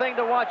 Interesting thing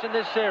to watch in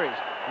this series.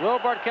 Will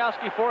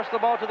Bartkowski force the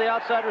ball to the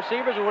outside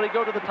receivers, or will he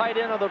go to the tight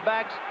end or the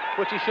backs,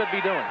 which he should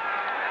be doing?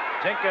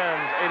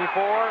 Jenkins, 84.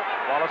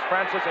 Wallace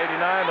Francis, 89.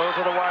 Those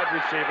are the wide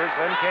receivers.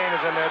 Lynn Kane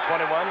is in there,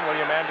 21.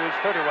 William Andrews,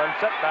 31.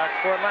 Setbacks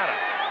for Atlanta.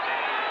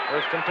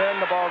 First and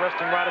 10, the ball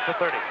resting right at the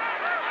 30.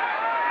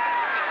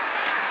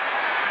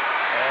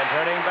 And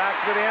turning back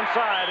to the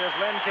inside is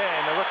Lynn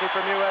Kane, the rookie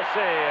from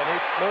USC, and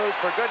he moves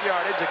for good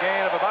yardage, a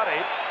gain of about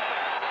 8.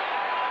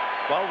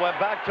 Well, we're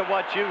back to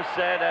what you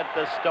said at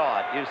the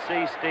start. You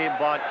see Steve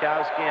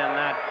Bartkowski in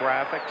that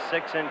graphic.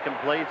 6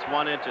 incompletes,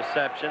 1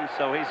 interception,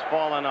 so he's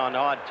fallen on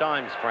hard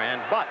times,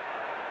 Fran. But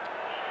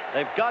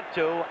they've got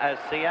to, as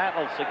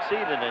Seattle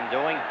succeeded in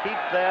doing, keep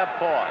their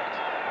poise.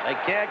 They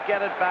can't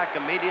get it back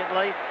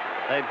immediately.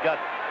 They've got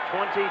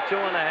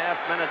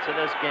 22.5 minutes of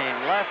this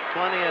game left,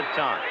 plenty of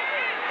time.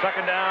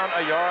 Second down,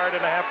 1.5 yards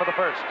for the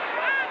first.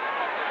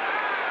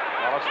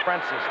 Wallace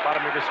Francis,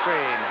 bottom of the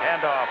screen.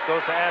 Handoff goes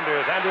to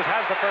Andrews. Andrews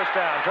has the first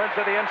down. Turns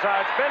to the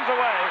inside. Spins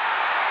away.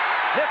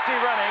 Nifty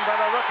running by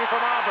the rookie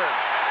from Auburn.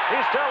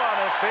 He's still on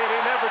his feet.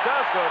 He never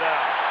does go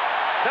down.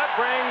 That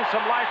brings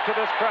some life to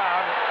this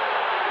crowd,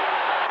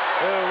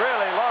 who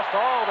really lost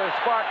all their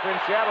spark when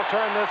Seattle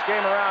turned this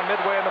game around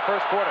midway in the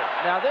first quarter.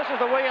 Now, this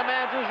is the William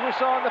Andrews we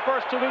saw in the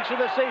first 2 weeks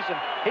of the season.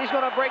 He's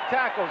going to break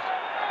tackles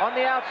on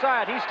the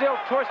outside. He's still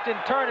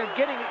twisting, turning,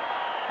 getting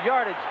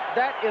yardage.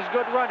 That is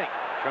good running.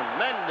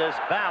 Tremendous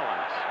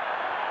balance.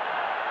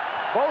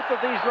 Both of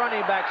these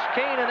running backs,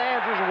 Kane and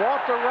Andrews, want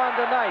to run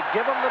tonight.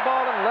 Give them the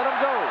ball and let them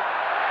go.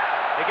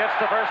 He gets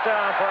the first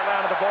down for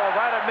Atlanta, the ball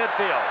right at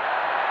midfield.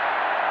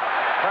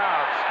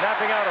 Crowd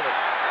snapping out of it.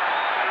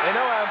 They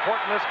know how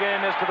important this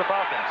game is to the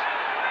Falcons.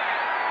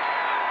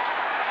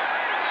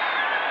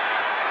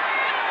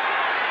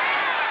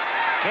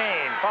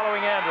 Kane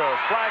following Andrews.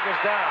 Flag is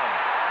down,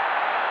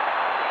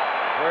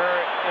 where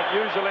it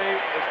usually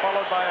is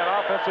followed by an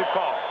offensive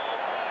call.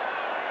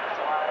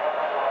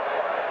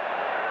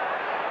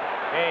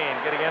 Kane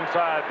getting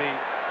inside the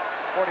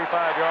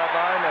 45-yard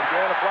line, and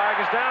again, the flag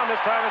is down.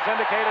 This time it's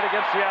indicated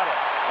against Seattle.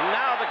 And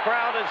now the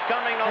crowd is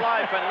coming to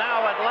life, and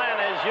now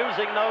Atlanta is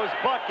using those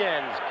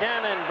bookends,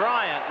 Ken and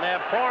Bryant, and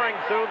they're pouring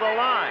through the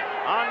line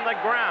on the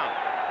ground.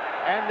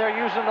 And they're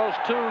using those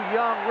two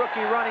young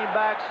rookie running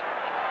backs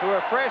who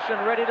are fresh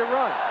and ready to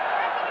run.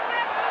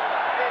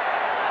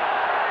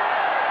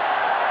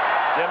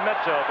 Jim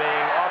Mitchell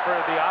being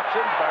offered the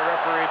options by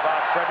referee Bob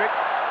Frederick.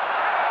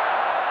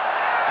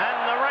 And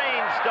the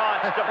rain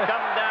starts to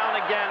come down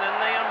again, and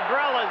the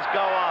umbrellas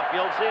go up.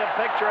 You'll see a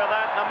picture of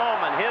that in a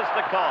moment. Here's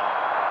the call.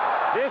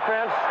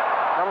 Defense,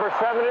 number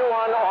 71,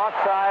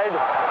 offside.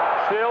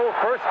 Still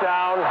first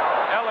down.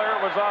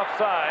 Eller was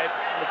offside.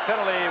 The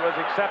penalty was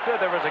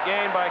accepted. There was a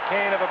gain by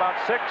Kane of about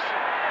 6.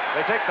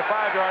 They take the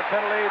 5-yard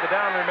penalty. The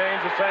down remains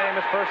the same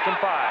as 1st and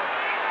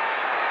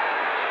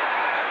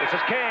 5. This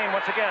is Kane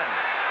once again.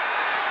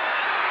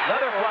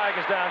 Another flag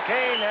is down.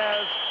 Kane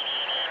has...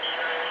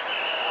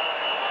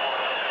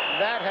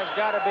 That has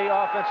got to be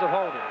offensive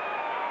holding.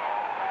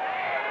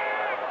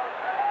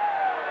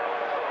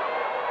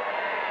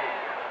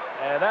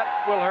 And that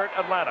will hurt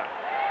Atlanta.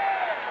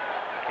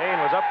 Kane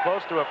was up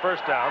close to a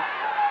first down.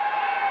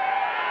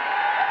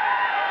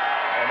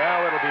 And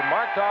now it'll be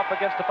marked off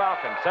against the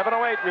Falcons.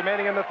 7:08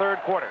 remaining in the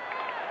third quarter.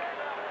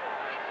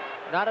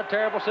 Not a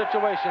terrible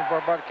situation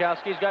for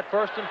Bartkowski. He's got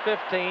 1st and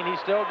 15. He's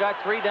still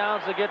got 3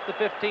 downs to get the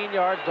 15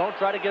 yards. Don't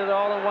try to get it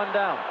all in 1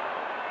 down.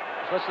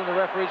 Let's listen to the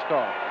referee's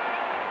call.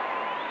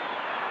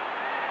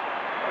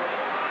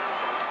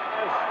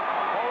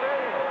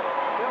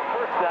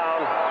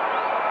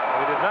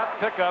 He did not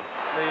pick up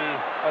the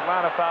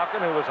Atlanta Falcon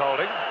who was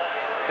holding.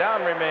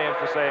 Down remains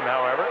the same,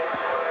 however.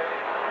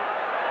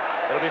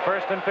 It'll be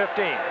 1st and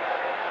 15.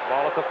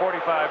 Ball at the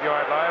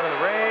 45-yard line, and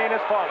the rain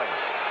is falling.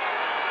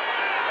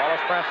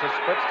 Wallace Francis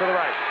splits to the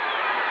right.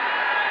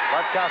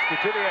 Bartkowski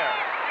to the air.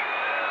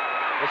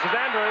 This is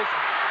Andrews.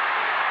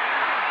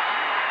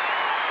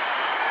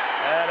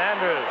 And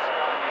Andrews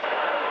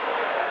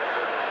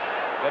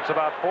gets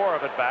about 4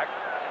 of it back.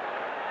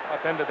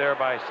 Upended there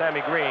by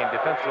Sammy Green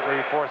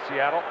defensively for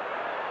Seattle.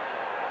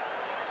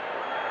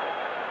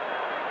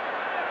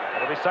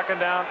 It'll be 2nd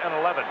down and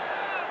 11.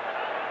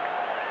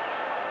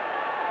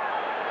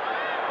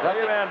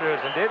 William Andrews,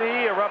 and did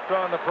he erupt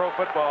on the pro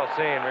football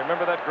scene?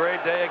 Remember that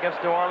great day against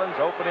New Orleans,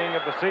 opening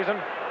of the season?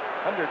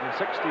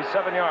 167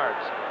 yards.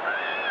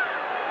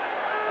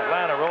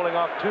 Atlanta rolling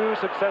off 2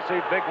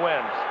 successive big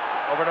wins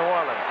over New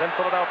Orleans, then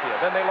Philadelphia.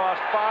 Then they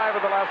lost 5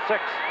 of the last 6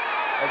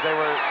 as they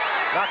were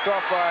knocked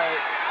off by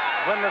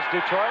winless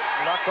Detroit,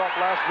 knocked off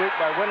last week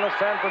by winless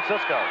San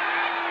Francisco.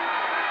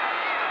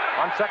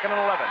 On 2nd and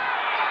 11.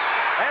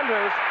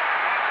 Andrews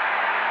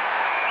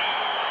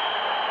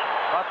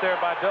caught there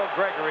by Bill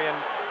Gregory and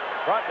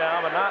brought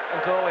down, but not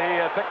until he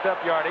had picked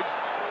up yardage.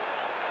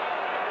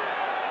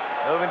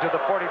 Moving to the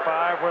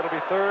 45, where it'll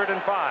be 3rd and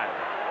 5.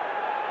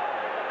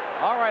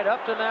 All right,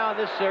 up to now in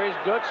this series,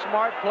 good,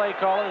 smart play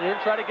calling. They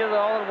didn't try to get it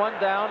all in 1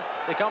 down.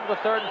 They come to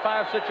the 3rd and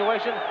 5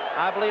 situation.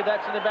 I believe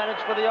that's an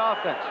advantage for the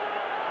offense.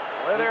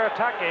 Where they're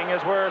attacking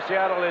is where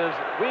Seattle is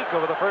weak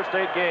over the first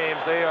 8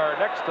 games. They are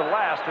next to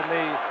last in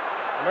the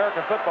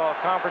American Football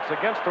Conference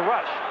against the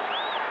rush.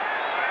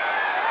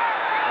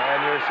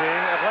 And you're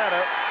seeing Atlanta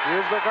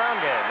use their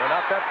ground game. They're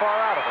not that far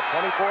out of it,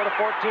 24-14.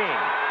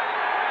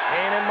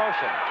 Kane in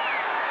motion.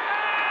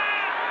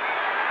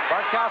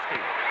 Bartkowski.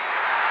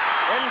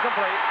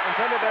 Incomplete.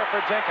 Intended there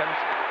for Jenkins.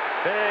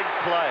 Big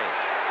play.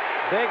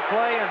 Big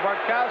play, and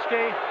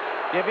Bartkowski,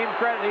 give him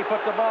credit. He put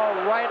the ball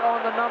right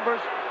on the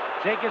numbers.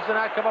 Jenkins did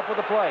not come up with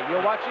a play.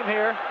 You'll watch him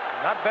here.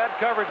 Not bad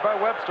coverage by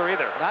Webster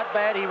either. Not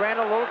bad. He ran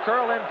a little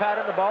curl-in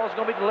pattern. The ball is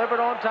going to be delivered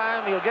on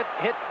time. He'll get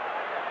hit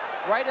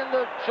right in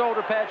the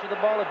shoulder patch of the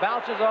ball. It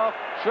bounces off.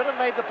 Should have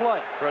made the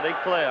play. Pretty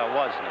clear,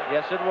 wasn't it?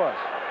 Yes, it was.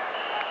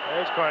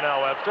 There's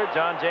Cornell Webster.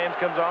 John James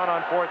comes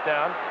on 4th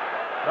down.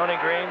 Tony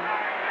Green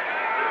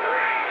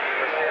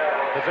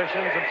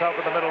positions himself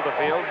in the middle of the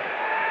field.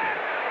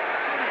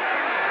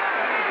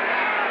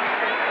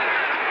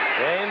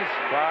 James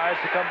tries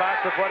to come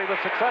back with what he was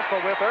successful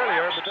with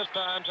earlier, but this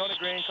time Tony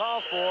Green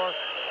calls for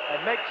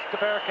and makes the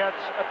fair catch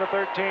at the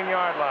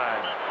 13-yard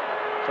line.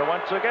 So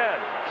once again,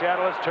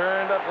 Seattle has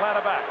turned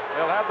Atlanta back.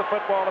 They'll have the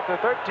football at the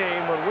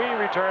 13 when we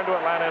return to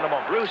Atlanta in a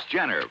moment. Bruce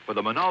Jenner for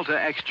the Minolta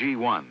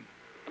XG1.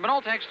 The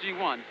Minolta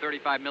XG1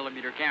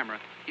 35mm camera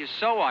is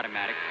so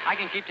automatic, I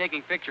can keep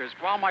taking pictures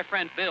while my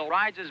friend Bill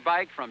rides his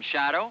bike from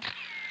shadow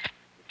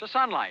to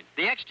sunlight.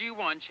 The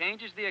XG1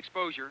 changes the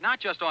exposure, not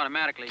just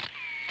automatically,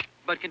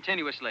 but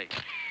continuously.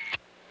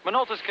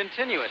 Minolta's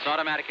continuous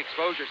automatic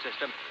exposure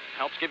system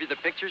helps give you the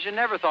pictures you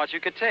never thought you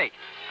could take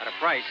at a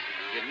price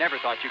you never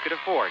thought you could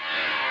afford.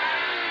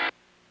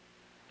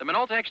 The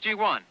Minolta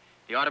XG1,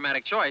 the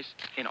automatic choice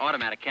in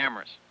automatic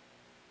cameras.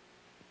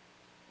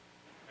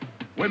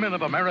 Women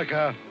of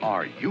America,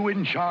 are you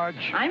in charge?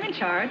 I'm in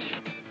charge.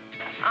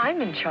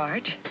 I'm in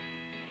charge.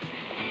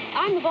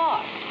 I'm the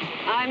boss.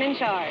 I'm in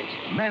charge.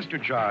 Master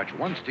Charge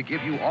wants to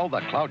give you all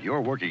the clout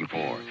you're working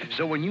for.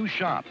 So when you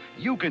shop,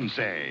 you can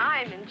say,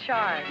 I'm in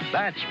charge.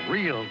 that's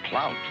real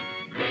clout.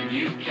 When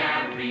you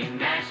carry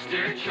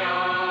Master Charge,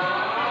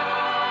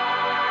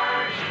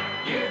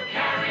 you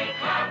carry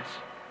clout.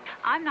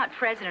 I'm not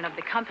president of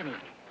the company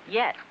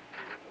yet,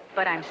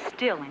 but I'm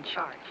still in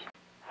charge.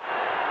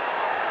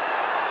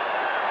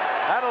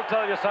 That'll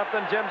tell you something.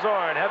 Jim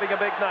Zorn having a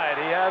big night.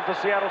 He has the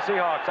Seattle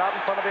Seahawks out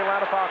in front of the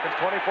Atlanta Falcons.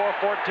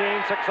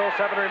 24-14,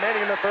 6:07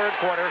 remaining in the third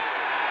quarter.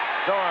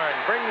 Zorn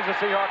brings the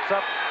Seahawks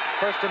up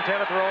 1st and 10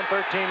 at their own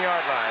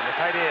 13-yard line. The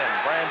tight end,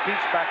 Brian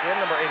Peets, back in,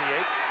 number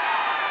 88.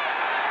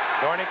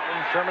 Dornick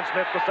and Sherman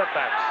Smith with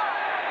setbacks.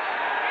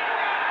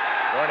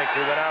 Dornick,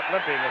 who went out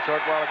limping a short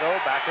while ago,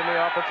 back in the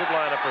offensive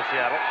lineup for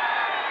Seattle.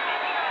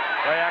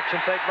 Play action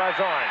fake by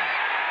Zorn.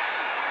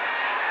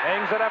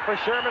 Hangs it up for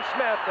Sherman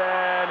Smith,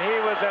 and he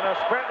was in a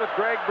sprint with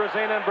Greg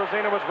Brazina, and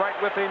Brazina was right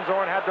with him.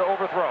 Zorn had to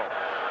overthrow.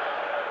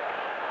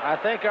 I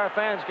think our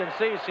fans can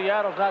see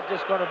Seattle's not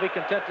just going to be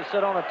content to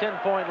sit on a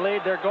 10-point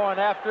lead. They're going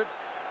after it.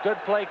 Good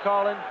play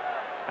calling.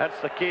 That's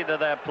the key to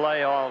their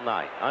play all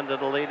night, under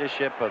the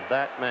leadership of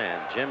that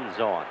man, Jim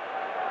Zorn.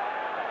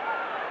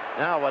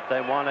 Now what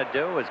they want to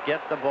do is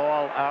get the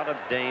ball out of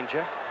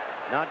danger,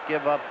 not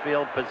give up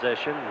field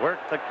position, work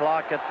the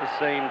clock at the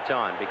same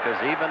time, because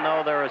even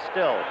though there are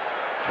still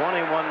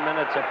 21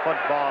 minutes of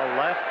football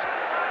left,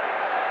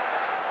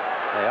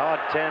 they are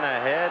 10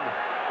 ahead,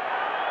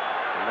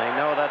 and they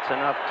know that's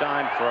enough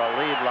time for a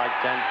lead like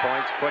 10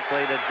 points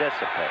quickly to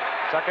dissipate.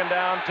 2nd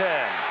down, 10.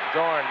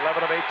 Zorn,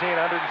 11 of 18,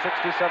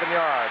 167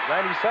 yards.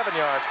 97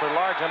 yards for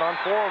Largent on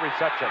 4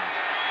 receptions.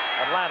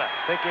 Atlanta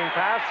thinking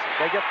pass,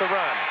 they get the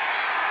run.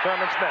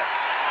 Sherman Smith.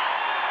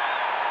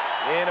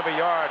 Gain of a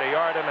yard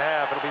and a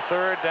half. It'll be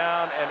 3rd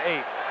down and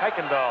 8.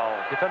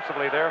 Kuykendall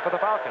defensively there for the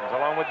Falcons,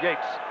 along with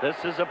Yates.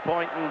 This is a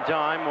point in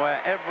time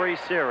where every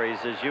series,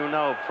 as you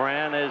know,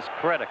 Fran, is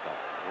critical.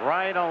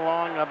 Right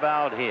along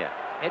about here.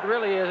 It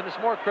really is, and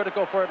it's more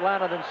critical for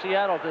Atlanta than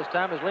Seattle at this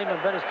time, as Lehman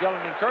Bennett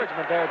yelling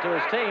encouragement there to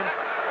his team.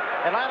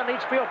 Atlanta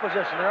needs field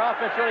position. Their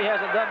offense really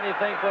hasn't done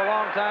anything for a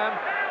long time.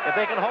 If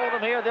they can hold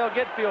them here, they'll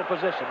get field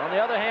position. On the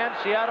other hand,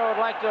 Seattle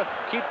would like to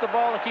keep the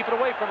ball and keep it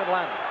away from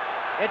Atlanta.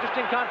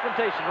 Interesting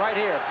confrontation right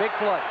here. Big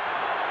play.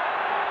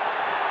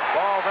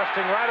 Ball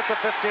resting right at the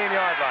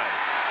 15-yard line.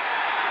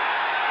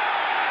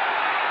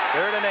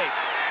 3rd and 8.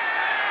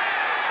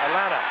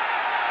 Atlanta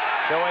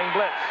showing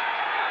blitz.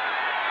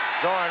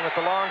 Zorn with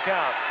the long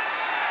count.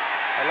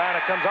 Atlanta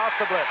comes off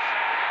the blitz.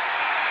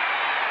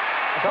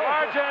 To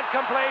Largent,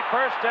 complete,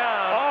 1st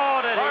down.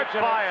 Oh, did he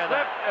fire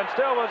that? And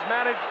still was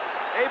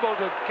able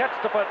to catch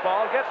the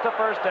football, gets the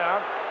 1st down,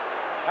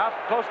 out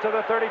close to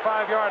the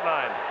 35-yard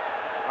line.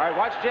 All right,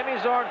 watch Jimmy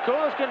Zorn, cool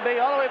as can be,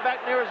 all the way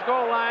back near his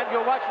goal line.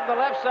 You'll watch from the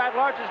left side.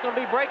 Largent's going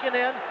to be breaking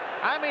in.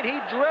 I mean, he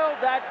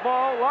drilled that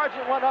ball.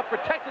 Largent went up,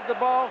 protected the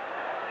ball.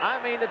 I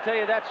mean to tell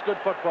you, that's good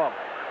football.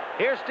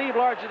 Here's Steve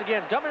Largent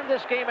again. Coming into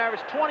this game,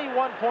 averaged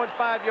 21.5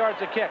 yards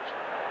a catch.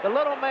 The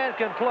little man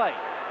can play.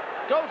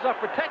 Goes up,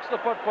 protects the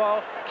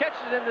football,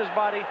 catches it in his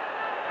body.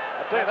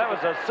 I tell you, that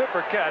was a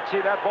super catch.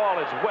 That ball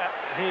is wet.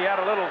 He had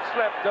a little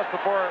slip just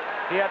before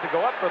he had to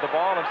go up for the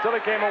ball, and still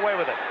he came away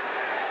with it.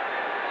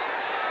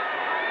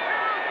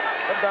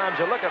 Sometimes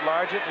you look at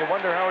Largent and you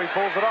wonder how he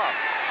pulls it off.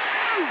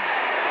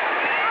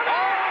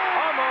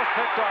 Almost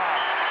picked off.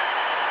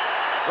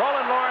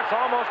 Roland Lawrence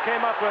almost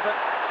came up with it.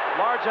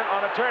 Largent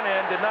on a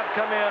turn-in did not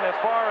come in as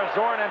far as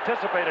Zorn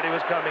anticipated he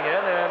was coming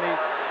in, and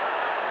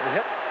he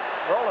hit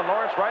Roland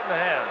Lawrence right in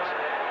the hands.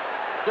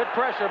 Good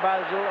pressure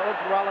by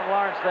Roland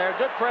Lawrence there.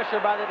 Good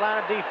pressure by the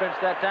Atlanta defense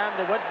that time.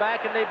 They went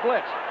back and they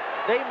blitzed.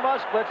 They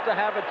must blitz to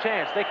have a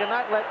chance. They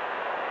cannot let...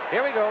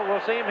 Here we go. We'll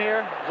see him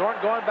here. Zorn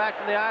going back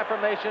from the I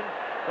formation.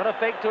 Going to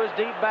fake to his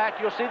deep back.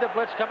 You'll see the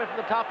blitz coming from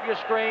the top of your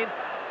screen.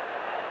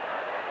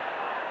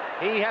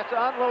 He has to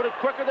unload it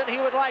quicker than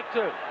he would like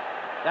to.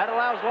 That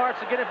allows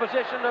Lawrence to get in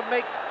position to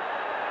make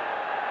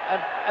an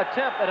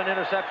attempt at an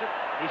interception.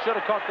 He should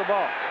have caught the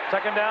ball.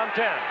 2nd down,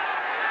 10.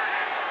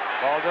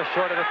 Ball just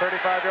short of the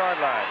 35-yard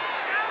line.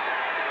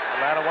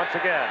 Atlanta once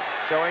again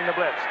showing the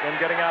blitz, then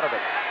getting out of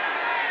it.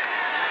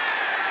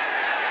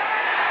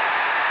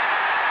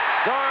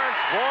 Zorn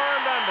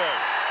swarmed under.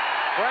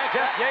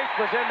 Jeff Yates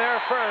was in there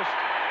first.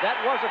 That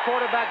was a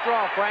quarterback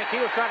draw, Frank. He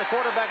was trying to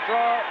quarterback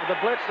draw with the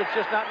blitz. There's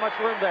just not much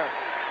room there.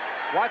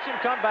 Watch him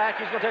come back.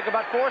 He's going to take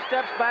about 4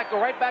 steps back, go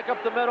right back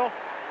up the middle.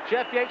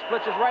 Jeff Yates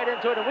blitzes right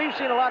into it, and we've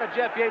seen a lot of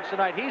Jeff Yates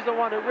tonight. He's the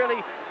one who really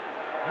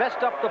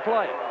messed up the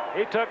play.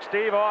 He took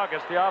Steve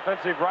August, the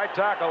offensive right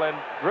tackle, and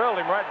drilled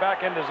him right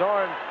back into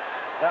Zorn.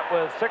 That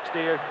was 60,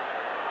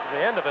 the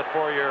end of it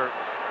for your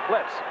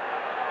blitz.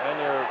 And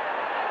your,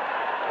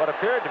 what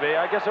appeared to be,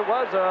 I guess it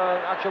was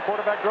an actual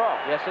quarterback draw.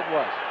 Yes, it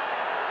was.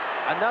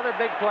 Another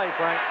big play,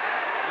 Frank.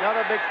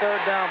 Another big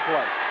 3rd down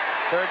play.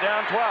 3rd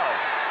down, 12.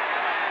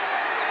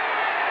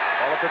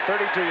 Ball at the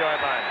 32-yard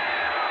line.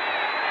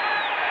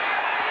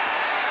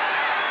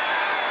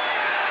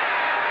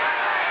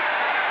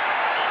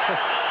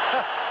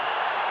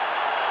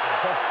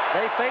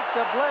 They faked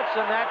the blitz,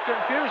 and that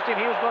confused him.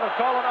 He was going to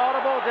call an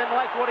audible, didn't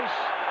like what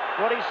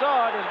he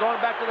saw, and is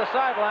going back to the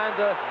sideline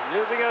to...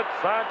 Using it,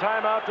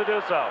 timeout to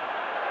do so.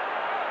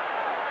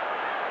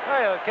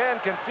 Well, it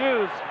can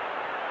confuse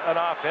an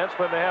offense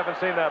when they haven't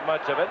seen that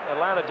much of it.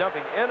 Atlanta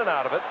jumping in and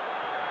out of it.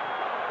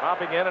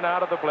 Hopping in and out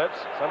of the blitz.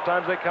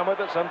 Sometimes they come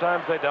with it,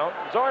 sometimes they don't.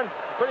 Zorn,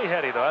 pretty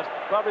heady, though. That's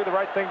probably the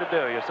right thing to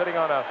do. You're sitting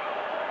on a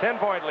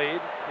 10-point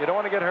lead. You don't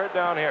want to get hurt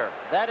down here.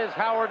 That is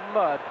Howard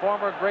Mudd,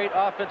 former great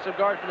offensive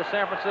guard for the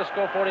San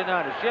Francisco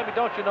 49ers. Jimmy,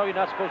 don't you know you're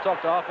not supposed to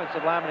talk to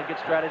offensive linemen and get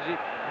strategy?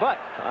 But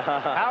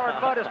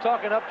Howard Mudd is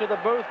talking up to the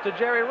booth to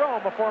Jerry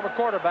Rome, a former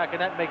quarterback,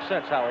 and that makes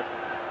sense, Howard.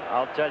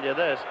 I'll tell you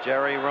this,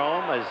 Jerry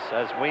Rome,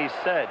 as we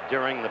said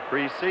during the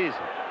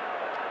preseason,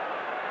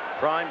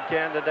 prime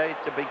candidate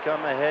to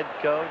become a head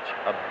coach,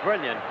 a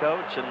brilliant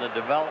coach in the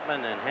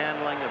development and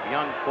handling of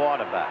young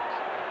quarterbacks.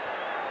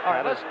 All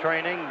right, let's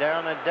training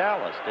down at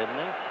Dallas, didn't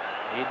he?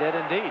 He did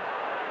indeed.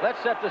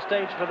 Let's set the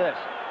stage for this.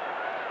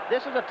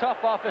 This is a tough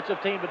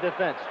offensive team to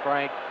defense,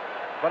 Frank.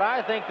 But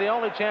I think the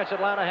only chance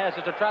Atlanta has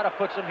is to try to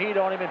put some heat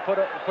on him and put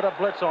a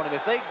blitz on him.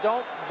 If they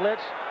don't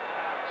blitz,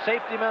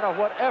 safety men or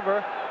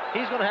whatever,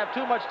 he's going to have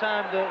too much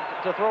time to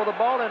throw the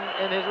ball,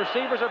 and his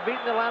receivers are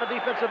beating the Atlanta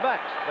defensive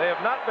backs. They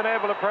have not been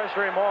able to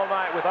pressure him all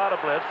night without a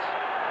blitz.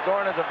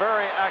 Zorn is a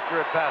very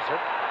accurate passer.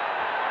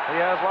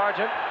 He has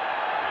Largent,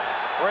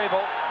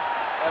 Rabel,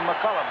 and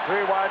McCullum,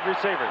 3 wide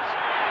receivers.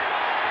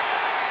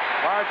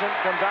 Largent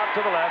comes out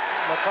to the left,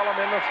 McCullum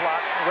in the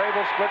slot,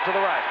 Rabel split to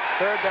the right.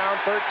 3rd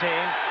down, 13.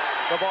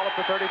 The ball at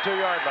the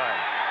 32-yard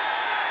line.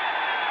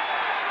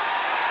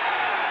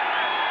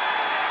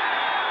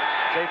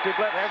 Safety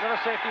blitz. They're going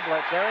to safety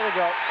blitz. There they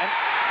go.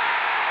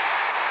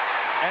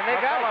 And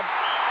they got him.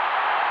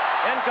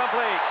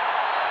 Incomplete.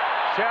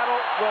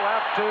 Seattle will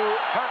have to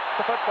punt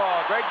the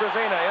football. Greg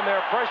Brazina in there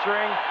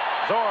pressuring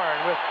Zorn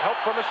with help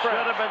from his friends.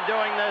 Should have been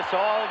doing this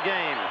all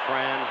game,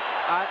 friend.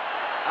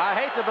 I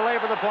hate to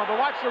belabor the point, but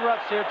watch the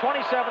roughs here.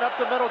 27 up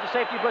the middle to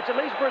safety blitz.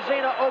 At least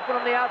Brazina open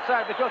on the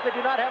outside because they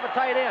do not have a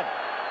tight end.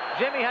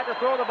 Jimmy had to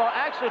throw the ball.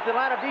 Actually, if the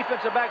Atlanta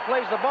defensive back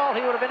plays the ball,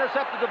 he would have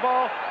intercepted the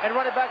ball and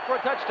run it back for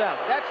a touchdown.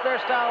 That's their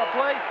style of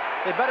play.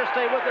 They better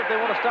stay with it if they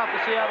want to stop the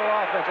Seattle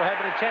offense or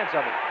have any chance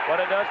of it. What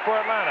it does for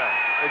Atlanta,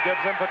 it gives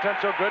them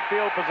potential good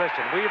field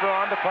position. Weaver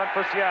on to punt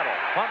for Seattle.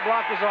 Punt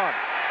block is on.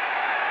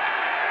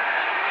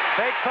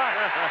 Fake punt.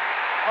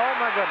 Oh,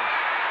 my goodness.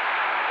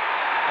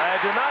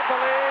 I do not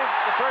believe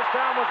the first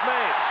down was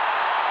made.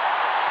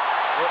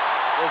 It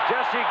was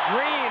Jesse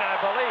Green, I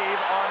believe,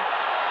 on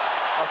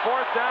a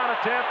 4th down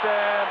attempt,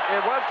 and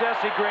it was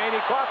Jesse Green.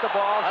 He caught the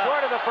ball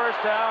short of the first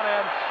down,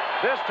 and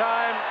this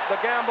time the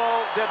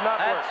gamble did not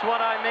work. That's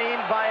what I mean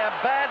by a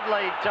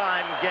badly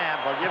timed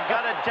gamble. You've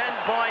got a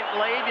 10-point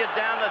lead. You're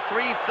down to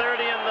 3:30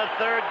 in the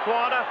 3rd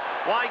quarter.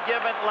 Why give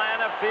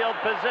Atlanta field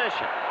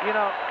position? You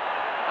know,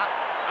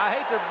 I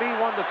hate to be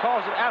one that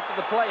calls it after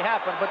the play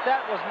happened, but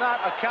that was not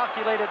a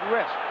calculated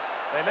risk.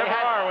 They never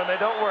are when they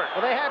don't work.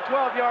 Well, they had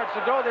 12 yards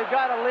to go. They've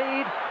got a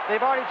lead.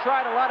 They've already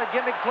tried a lot of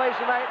gimmick plays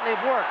tonight, and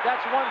they've worked.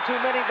 That's one too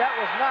many. That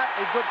was not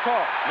a good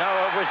call. No,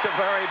 it was a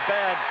very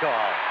bad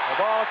call. The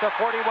ball at the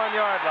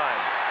 41-yard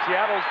line.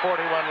 Seattle's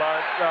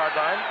 41-yard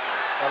line.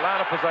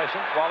 Atlanta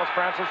possession. Wallace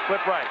Francis split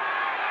right.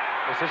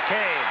 This is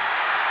Kane.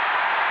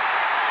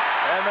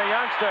 And the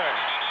youngster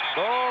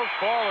goes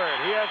forward.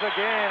 He has a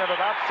gain of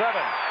about 7.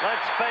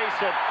 Let's face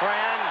it,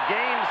 Fran,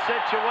 game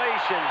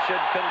situation should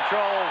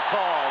control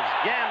calls,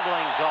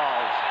 gambling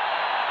calls.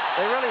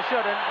 They really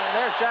should, and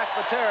there's Jack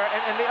Patera.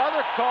 And the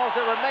other calls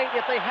that were made,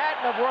 if they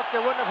hadn't have worked, they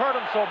wouldn't have hurt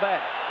them so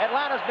bad.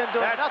 Atlanta's been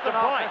doing nothing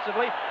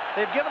offensively.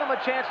 They've given them a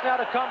chance now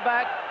to come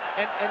back,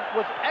 and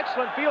with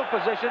excellent field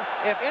position,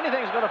 if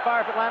anything's going to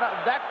fire for Atlanta,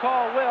 that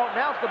call will.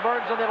 Now it's the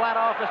burdens on the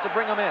Atlanta offense to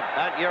bring them in.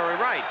 You're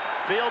right.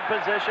 Field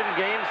position,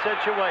 game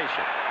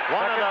situation.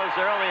 One of those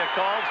earlier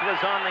calls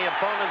was on the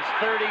opponent's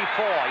 34.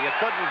 You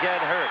couldn't get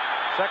hurt.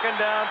 2nd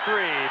down,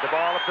 3. The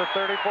ball at the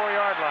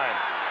 34-yard line.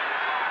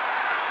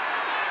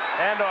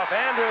 Handoff.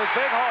 Andrews,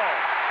 big hole.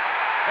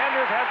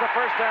 Andrews has the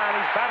first down.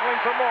 He's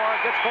battling for more.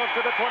 Gets close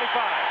to the 25.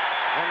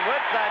 And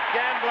with that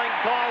gambling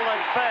call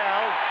that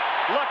failed,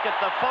 look at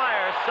the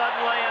fire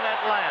suddenly in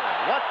Atlanta.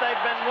 What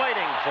they've been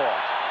waiting for.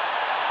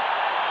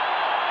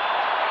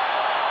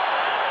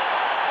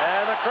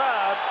 And the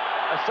crowd,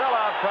 a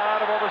sellout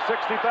crowd of over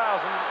 60,000.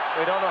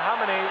 We don't know how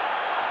many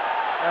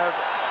have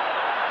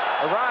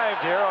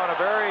arrived here on a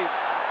very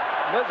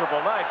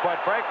miserable night, quite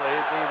frankly.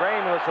 The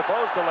rain was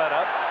supposed to let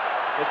up.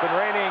 It's been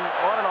raining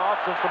on and off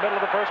since the middle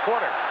of the 1st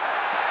quarter.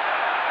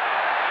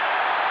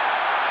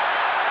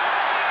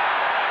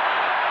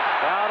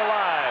 Crowd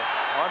alive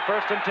on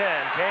 1st and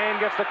 10. Kane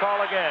gets the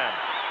call again.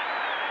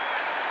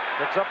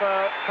 Picks up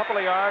a couple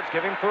of yards,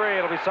 give him 3.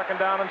 It'll be 2nd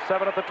down and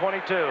 7 at the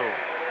 22.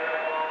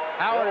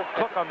 Howard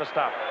Cook on the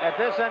stop. At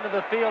this end of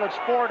the field, it's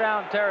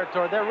 4-down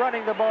territory. They're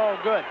running the ball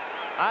good.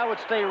 I would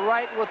stay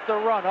right with the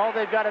run. All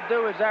they've got to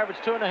do is average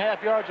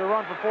 2.5 yards a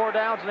run for 4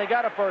 downs, and they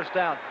got a first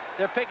down.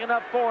 They're picking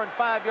up 4 and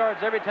 5 yards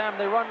every time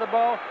they run the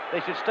ball.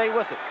 They should stay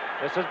with it.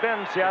 This has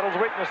been Seattle's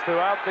weakness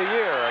throughout the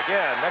year.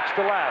 Again, next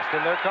to last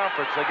in their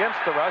conference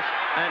against the rush.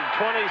 And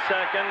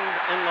 22nd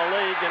in the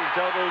league in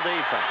total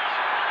defense.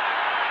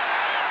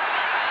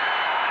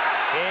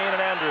 Kane and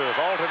Andrews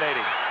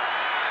alternating.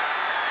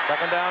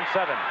 2nd down,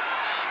 7.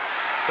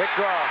 Quick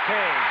draw,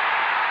 Kane.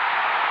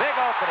 Big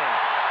opening.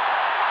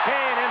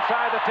 Kane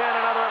inside the 10,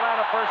 another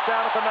Atlanta first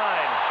down at the 9.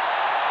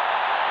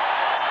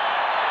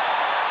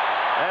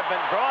 have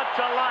been brought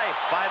to life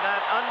by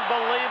that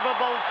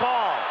unbelievable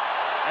call.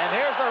 And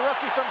here's the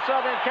rookie from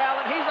Southern Cal,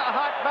 and he's a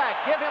hot back.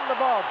 Give him the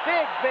ball.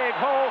 Big, big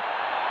hole.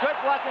 Good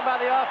blocking by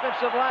the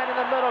offensive line in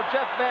the middle.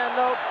 Jeff Van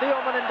Note,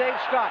 Thielman, and Dave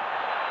Scott.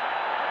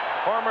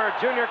 Former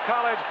junior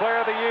college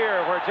player of the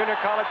year, where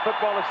junior college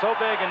football is so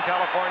big in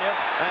California.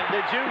 And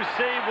did you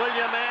see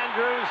William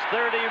Andrews,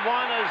 31,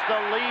 as the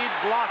lead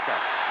blocker?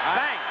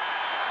 Bang!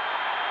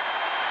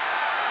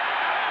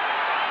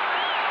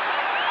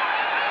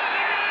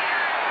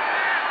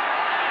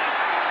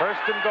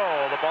 First and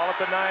goal, the ball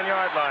at the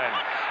 9-yard line.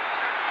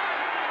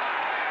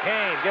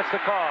 Kane gets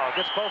the call,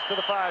 gets close to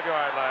the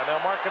 5-yard line.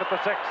 They'll mark it at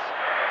the 6.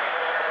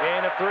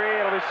 Gain of 3,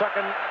 it'll be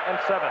 2nd and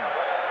 7.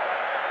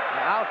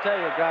 Now, I'll tell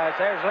you, guys,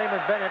 there's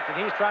Lehman Bennett, and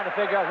he's trying to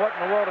figure out what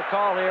in the world to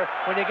call here.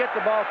 When you get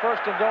the ball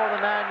first and goal on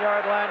the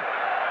 9-yard line,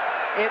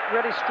 it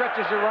really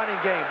stretches your running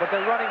game. But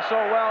they're running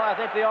so well, I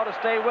think they ought to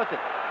stay with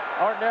it.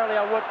 Ordinarily,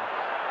 I wouldn't.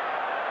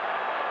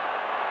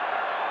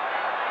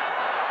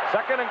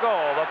 2nd and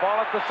goal, the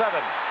ball at the 7.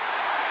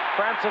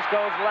 Francis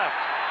goes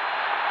left.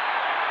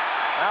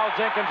 Al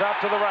Jenkins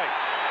out to the right.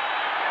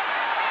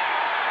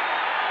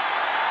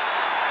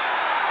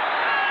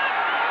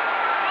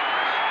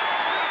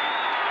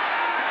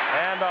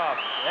 Hand off.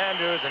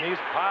 Andrews, and he's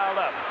piled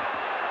up.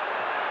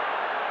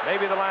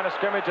 Maybe the line of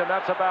scrimmage, and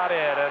that's about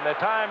it. And the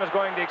time is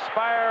going to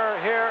expire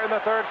here in the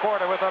 3rd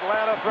quarter with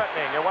Atlanta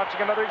threatening. You're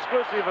watching another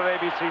exclusive of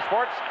ABC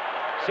Sports.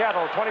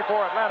 Seattle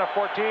 24, Atlanta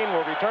 14.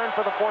 Will return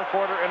for the 4th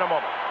quarter in a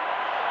moment.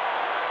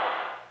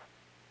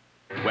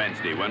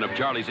 Wednesday, one of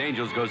Charlie's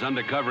Angels goes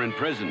undercover in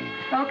prison.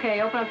 Okay,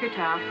 open up your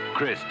towel.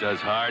 Chris does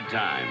hard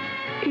time.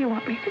 What do you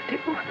want me to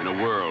do? In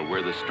a world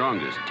where the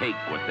strongest take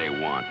what they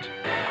want.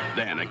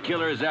 Then a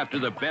killer is after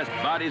the best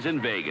bodies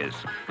in Vegas.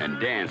 And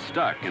Dan's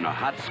stuck in a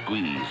hot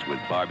squeeze with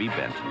Barbie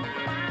Benson.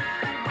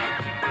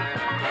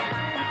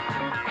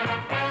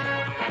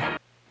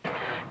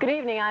 Good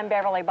evening, I'm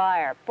Beverly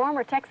Byer.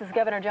 Former Texas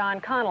Governor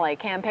John Connally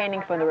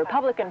campaigning for the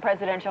Republican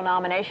presidential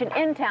nomination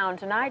in town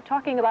tonight,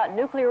 talking about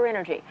nuclear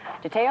energy.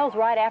 Details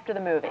right after the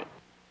movie.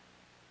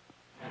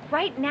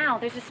 Right now,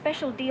 there's a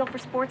special deal for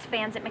sports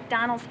fans at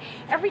McDonald's.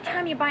 Every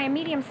time you buy a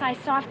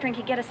medium-sized soft drink,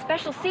 you get a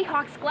special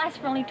Seahawks glass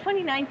for only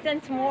 29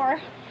 cents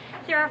more.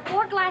 There are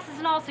 4 glasses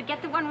in all, so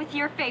get the one with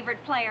your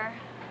favorite player.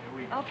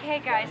 Okay,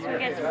 guys, who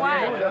gets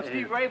what?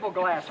 Steve Rabel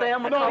glass.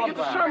 Sam McCollum. No, get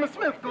the Sherman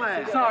Smith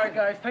glass. Sorry,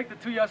 guys. Take the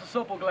 2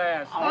 Yasosopo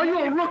glass. Oh,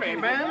 you're a rookie,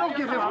 man. Don't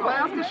get his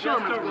glass. Get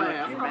Sherman's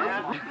glass,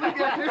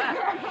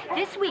 man.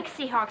 This week's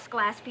Seahawks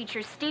glass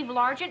features Steve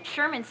Largent,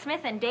 Sherman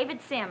Smith, and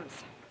David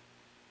Sims.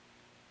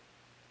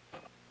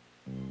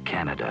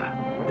 Canada.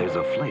 There's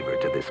a flavor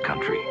to this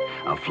country.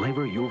 A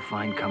flavor you'll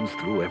find comes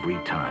through every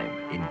time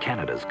in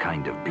Canada's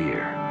kind of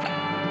beer.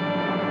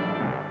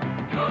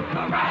 Look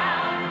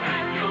around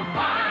and you'll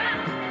find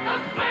the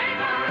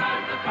flavor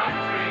of the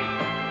country.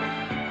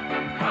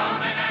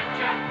 Coming at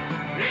ya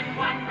in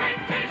one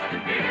great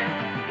tasting beer.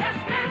 Yes,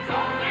 there's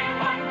only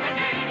one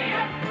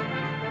Canadian.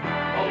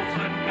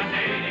 Olsen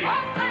Canadian.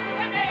 Olsen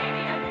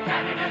Canadian.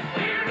 Canada's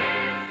beer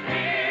is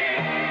here.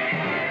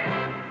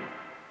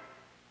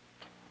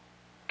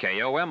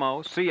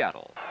 KOMO,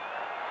 Seattle.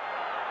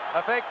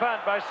 A fake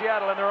punt by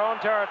Seattle in their own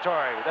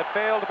territory that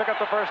failed to pick up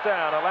the first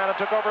down. Atlanta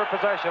took over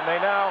possession. They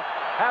now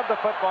have the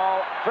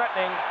football,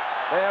 threatening.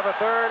 They have a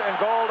 3rd and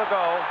goal to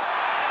go.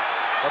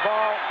 The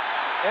ball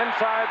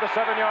inside the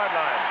 7-yard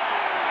line.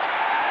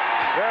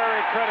 Very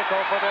critical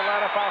for the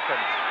Atlanta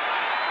Falcons.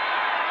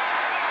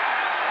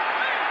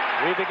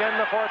 We begin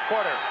the 4th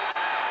quarter.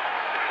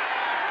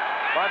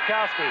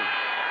 Bartkowski.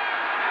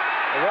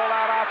 The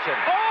rollout option.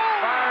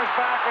 Fires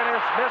back and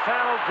is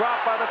mishandled,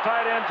 dropped by the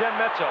tight end, Jim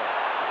Mitchell.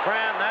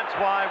 Fran, that's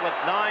why with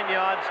 9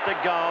 yards to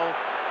go,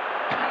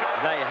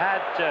 they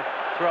had to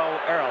throw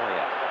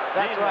earlier.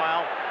 That's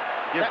Meanwhile,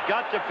 right. you've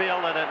got to feel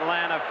that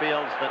Atlanta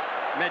feels that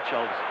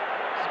Mitchell's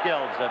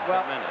skills have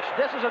diminished.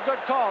 This is a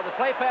good call. The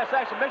play pass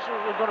action, Mitchell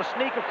was going to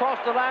sneak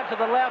across the line to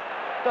the left.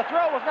 The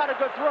throw was not a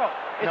good throw.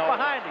 It's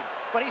behind him.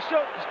 But he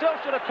still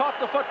should have caught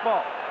the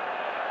football.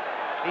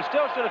 He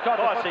still should have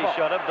caught the football. Of course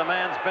he should have. The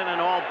man's been an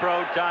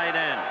all-pro tight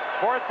end.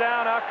 4th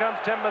down, out comes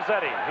Tim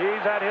Mazzetti.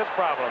 He's had his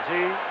problems.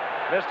 He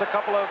missed a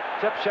couple of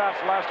chip shots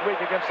last week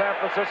against San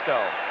Francisco.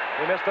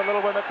 He missed a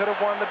little one that could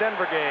have won the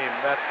Denver game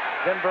that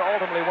Denver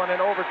ultimately won in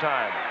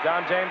overtime.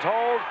 John James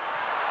holds.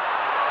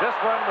 This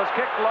one was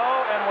kicked low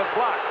and was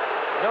blocked.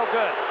 No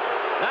good.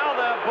 Now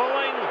they're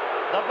booing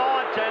the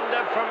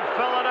bartender from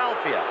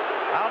Philadelphia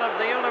out of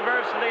the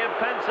University of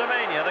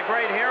Pennsylvania. The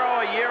great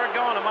hero a year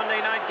ago in a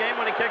Monday night game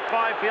when he kicked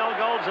 5 field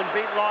goals and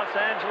beat Los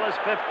Angeles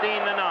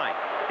 15-9.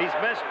 He's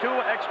missed 2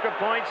 extra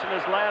points in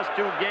his last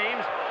 2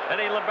 games.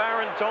 Eddie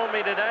LeBaron told me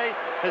today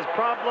his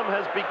problem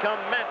has become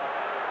mental.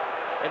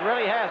 It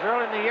really has.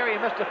 Early in the year, he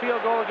missed a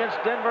field goal against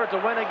Denver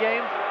to win a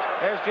game.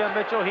 There's Jim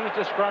Mitchell. He's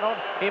disgruntled.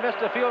 He missed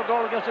a field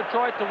goal against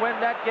Detroit to win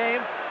that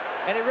game.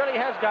 And it really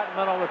has gotten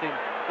mental with him.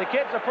 The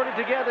kid's a pretty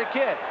together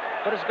kid,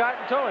 but it's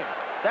gotten to him.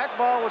 That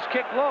ball was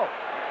kicked low.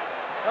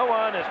 No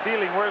one is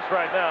feeling worse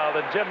right now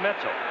than Jim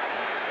Mitchell.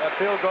 That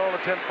field goal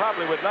attempt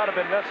probably would not have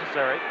been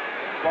necessary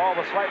Ball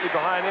was slightly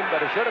behind him,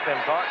 but it should have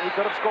been caught. He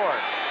could have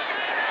scored.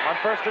 On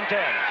 1st and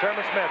 10,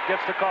 Sherman Smith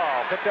gets the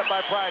call. Picked up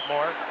by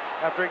Pridemore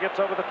after he gets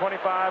over the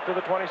 25 to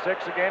the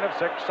 26, a gain of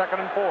 6, 2nd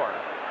and 4.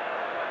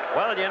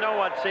 Well, you know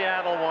what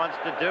Seattle wants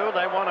to do?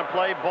 They want to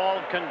play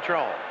ball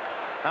control.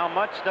 How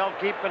much they'll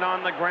keep it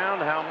on the ground,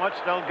 how much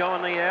they'll go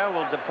in the air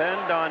will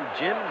depend on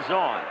Jim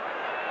Zorn.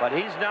 But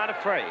he's not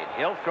afraid.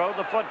 He'll throw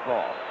the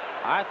football.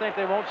 I think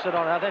they won't sit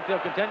on it. I think they'll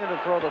continue to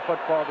throw the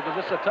football because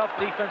it's a tough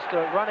defense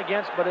to run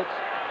against, but it's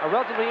a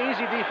relatively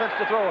easy defense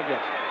to throw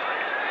against.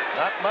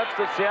 Not much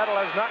that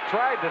Seattle has not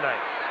tried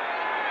tonight.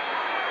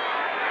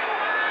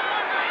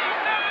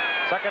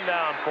 2nd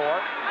down, 4.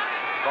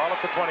 Ball at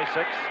the 26.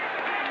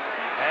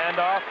 Hand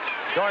off,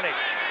 Dornick.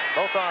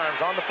 Both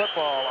arms on the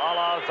football, a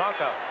la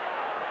Zonka.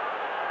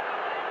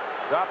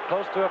 Dropped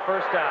close to a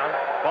 1st down.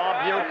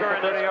 Bob Uecker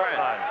and his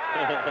friend.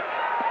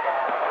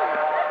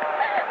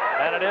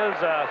 And it is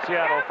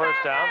Seattle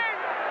 1st down.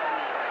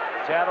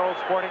 Seattle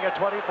sporting a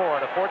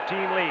 24 to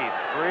 14 lead.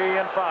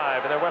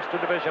 3-5 in their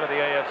Western Division of the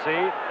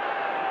AFC.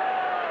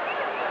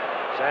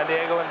 San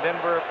Diego and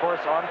Denver, of course,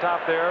 on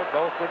top there,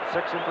 both with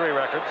 6-3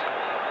 records.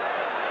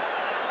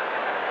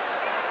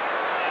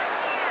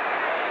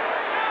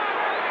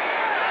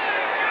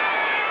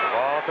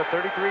 At the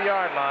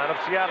 33-yard line of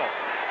Seattle.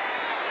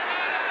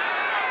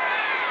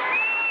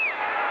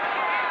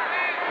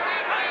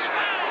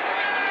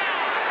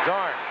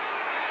 Zorn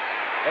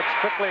looks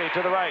quickly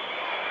to the right.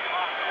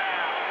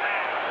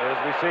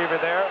 There's receiver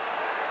there.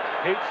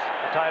 Peets,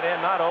 the tight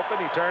end, not open.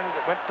 He turned,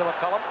 went to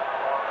McCullum.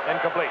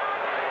 Incomplete.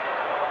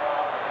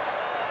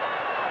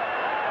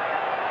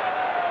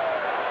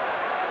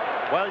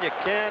 Well, you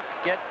can't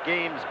get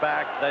games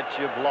back that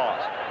you've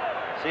lost.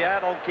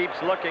 Seattle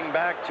keeps looking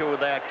back to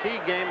their key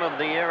game of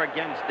the year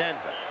against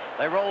Denver.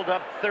 They rolled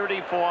up 34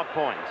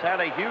 points,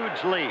 had a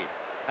huge lead,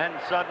 and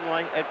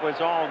suddenly it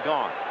was all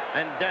gone.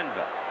 And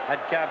Denver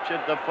had captured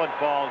the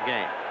football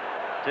game.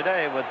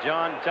 Today, with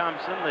John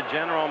Thompson, the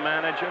general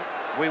manager,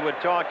 we were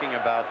talking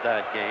about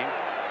that game.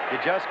 You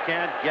just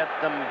can't get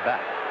them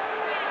back.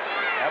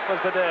 That was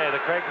the day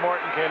that Craig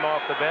Morton came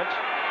off the bench.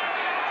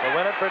 So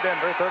win it for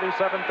Denver,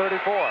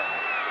 37-34.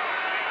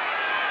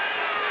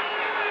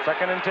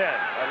 2nd and 10.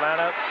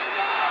 Atlanta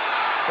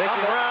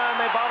taking a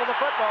run. They bobble the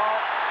football,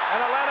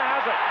 and Atlanta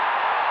has it.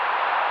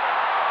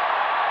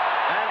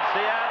 And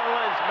Seattle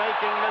is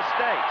making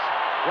mistakes.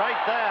 Right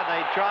there,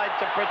 they tried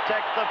to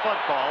protect the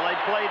football. They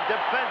played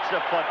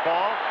defensive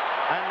football,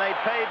 and they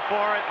paid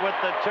for it with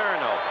the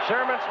turnover.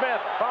 Sherman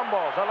Smith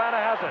fumbles.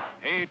 Atlanta has it.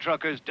 Hey,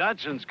 truckers,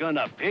 Dodson's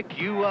gonna pick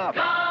you up.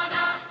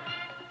 Gonna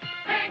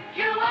pick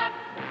you up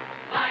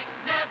like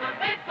never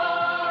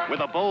before. With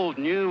a bold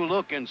new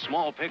look in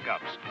small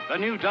pickups. The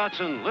new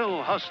Datsun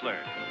Lil Hustler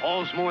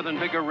hauls more than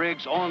bigger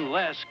rigs on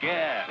less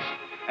gas.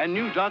 And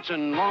new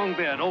Datsun Long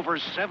Bed over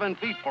 7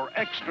 feet for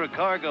extra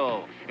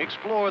cargo.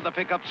 Explore the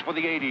pickups for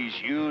the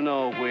 80s, you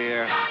know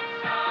where.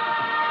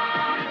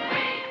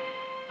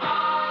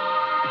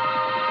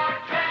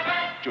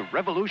 To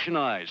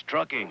revolutionize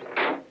trucking.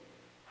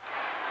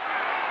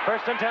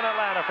 1st and 10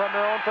 Atlanta from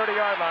their own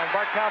 30-yard line.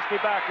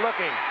 Bartkowski back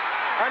looking.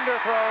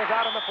 Underthrows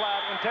out on the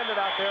flat, intended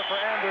out there for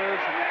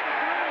Andrews.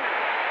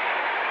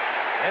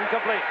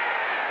 Incomplete.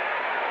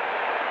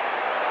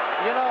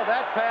 You know,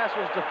 that pass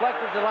was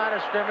deflected to the line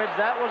of scrimmage.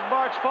 That was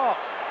Bart's fault.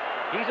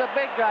 He's a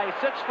big guy. He's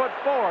 6'4".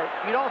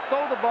 You don't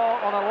throw the ball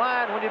on a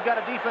line when you've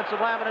got a defensive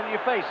lineman in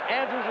your face.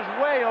 Andrews is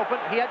way open.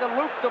 He had to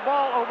loop the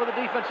ball over the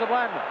defensive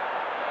lineman.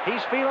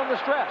 He's feeling the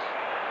stress.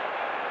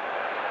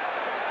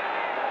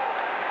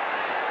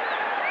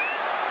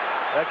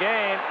 The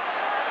gain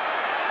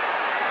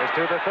is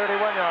to the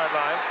 31-yard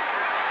line.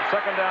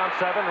 2nd down,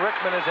 7.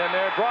 Richmond is in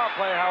there. Draw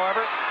play,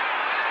 however.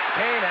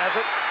 Kane has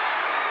it.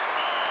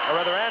 Or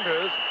rather,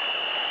 Andrews.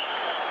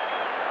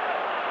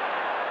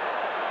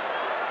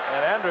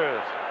 And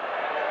Andrews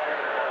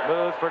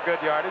moves for good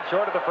yardage,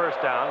 short of the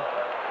 1st down.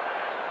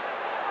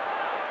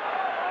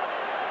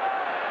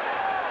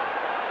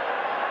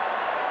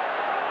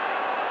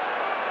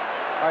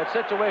 All right,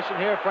 situation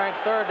here, Frank.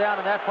 3rd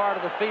down in that part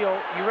of the field.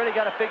 You really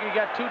got to figure you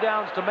got 2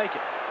 downs to make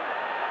it.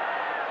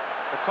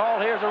 The call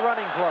here is a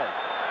running play.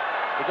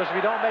 Because if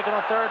you don't make it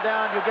on 3rd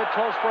down, you'll get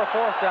close for a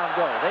 4th down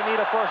goal. They need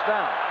a 1st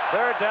down.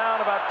 3rd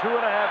down, about 2.5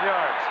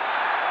 yards.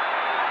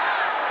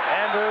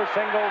 Andrews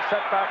single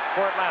setback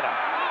for Atlanta.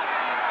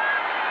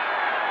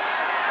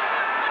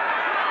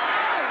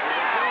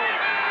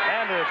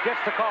 Andrews gets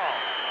the call.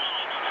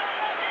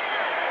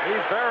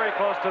 He's very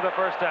close to the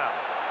 1st down.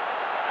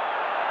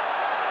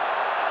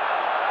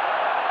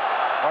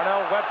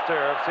 Cornell Webster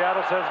of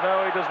Seattle says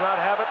no, he does not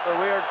have it, but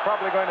we are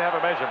probably going to have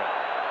a measurement.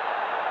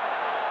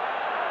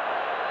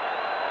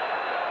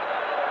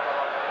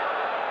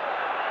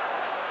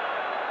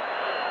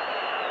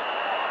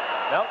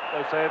 Nope,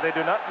 they say they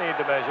do not need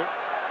to measure.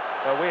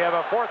 So we have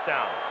a 4th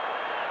down.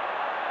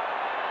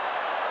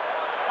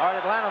 All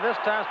right, Atlanta this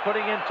time is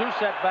putting in 2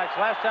 setbacks.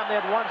 Last time they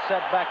had 1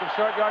 setback. In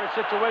short yardage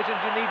situations,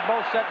 you need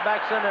both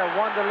setbacks in there.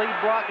 One to lead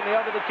block and the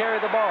other to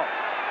carry the ball.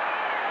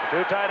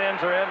 The 2 tight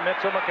ends are in.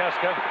 Mitchell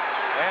McKeska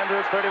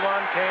Andrews 31,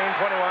 Kane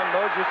 21.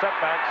 Those your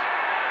setbacks.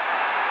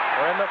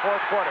 We're in the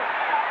fourth quarter.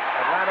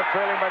 Atlanta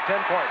trailing by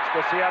 10 points.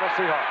 The Seattle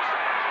Seahawks.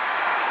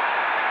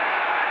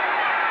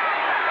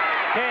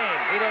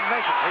 Kane. He didn't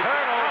make it. He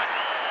hurdled.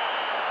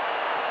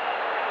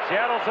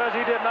 Seattle says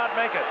he did not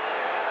make it.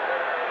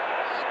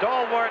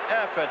 Stalwart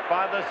effort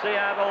by the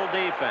Seattle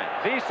defense.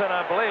 Beeson,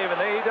 I believe, and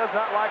he does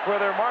not like where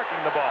they're marking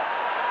the ball.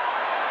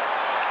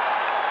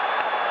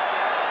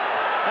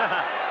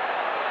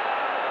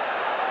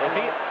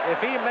 If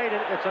he made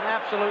it, it's an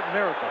absolute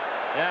miracle.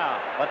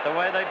 Yeah, but the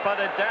way they put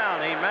it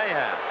down, he may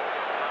have.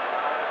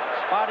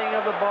 Spotting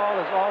of the ball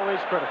is always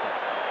critical.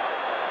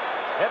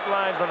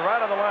 Headlinesman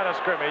right on the line of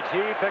scrimmage.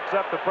 He picks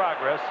up the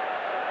progress.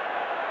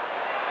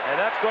 And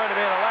that's going to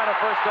be an Atlanta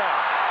first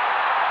down.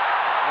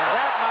 And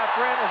that, my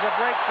friend, is a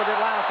break for the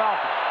Atlanta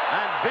Falcons.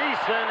 And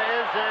Beeson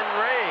is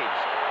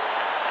enraged.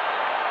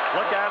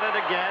 Look at it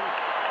again.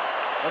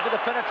 Look at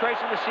the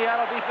penetration of the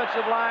Seattle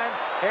defensive line.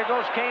 Here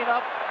goes Kane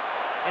up.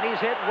 And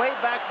he's hit way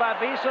back by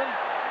Beeson.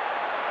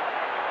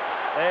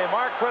 They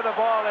mark where the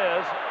ball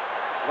is.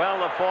 Well,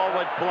 the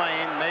forward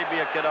plane, maybe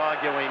you could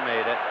argue he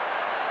made it.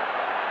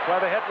 Well,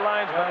 the head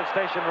linesman is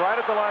stationed right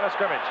at the line of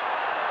scrimmage.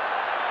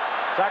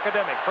 It's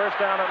academic. First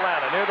down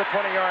Atlanta, near the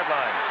 20-yard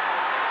line.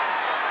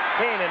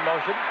 Kane in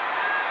motion.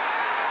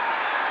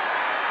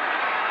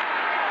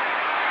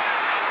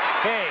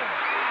 Kane.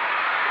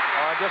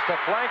 Just a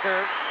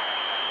flanker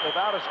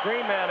without a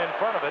screen man in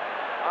front of it.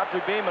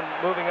 Audrey Beeman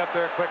moving up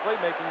there quickly,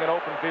 making an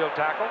open field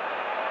tackle.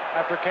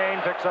 After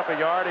Kane picks up a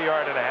yard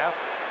and a half.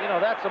 You know,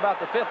 that's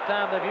about the 5th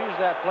time they've used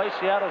that play.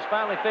 Seattle's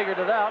finally figured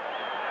it out.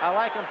 I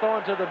like them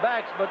throwing to the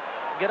backs, but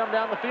get them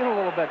down the field a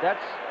little bit. That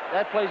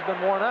play's been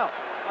worn out.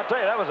 I'll tell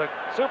you, that was a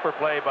super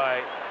play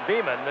by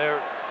Beeman. There,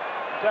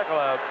 tackle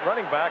a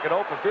running back in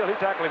open field. He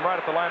tackled him right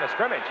at the line of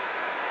scrimmage.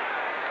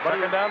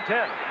 Second down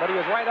 10. But he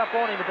was right up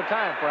on him at the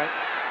time, Frank.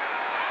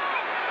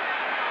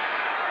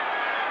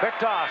 Quick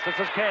toss. This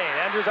is Kane.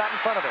 Andrews out in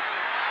front of it.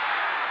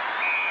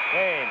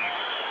 Kane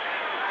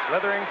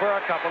slithering for a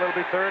couple. It'll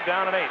be third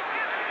down and 8.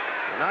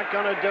 You're not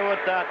going to do it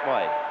that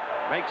way.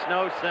 Makes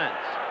no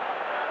sense.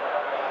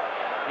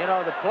 You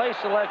know, the play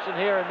selection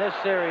here in this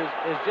series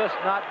has just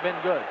not been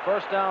good.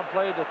 First down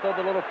play to throw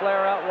the little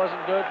flare out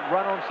wasn't good.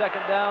 Run on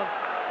second down,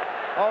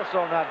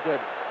 also not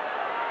good.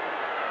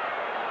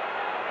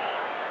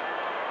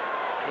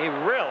 He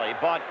really,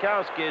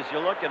 Bartkowski, as you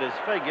look at his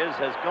figures,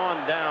 has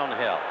gone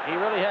downhill. He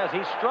really has.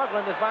 He's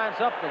struggling to find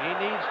something. He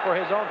needs, for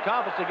his own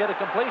confidence, to get a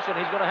completion.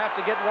 He's going to have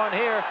to get one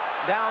here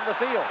down the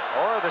field.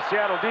 Or the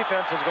Seattle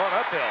defense is going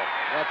uphill.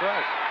 That's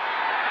right.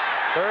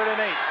 Third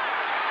and 8.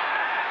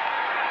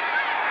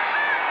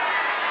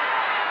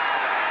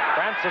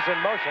 Francis in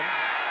motion.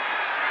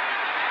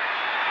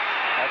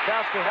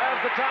 Bartkowski has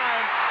the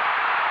time.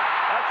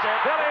 That's it.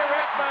 Billy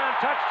Rickman,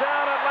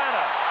 touchdown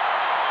Atlanta.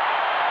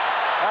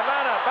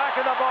 Atlanta back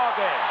in the ball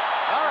game.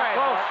 All right.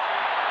 Close.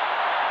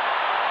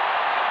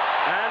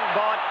 And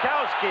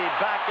Bartkowski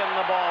back in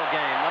the ball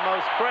game. The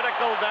most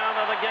critical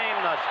down of the game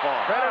thus far.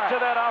 Credit to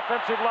that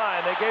offensive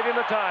line. They gave him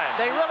the time.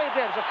 They really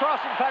did. It's a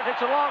crossing pass.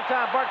 Takes a long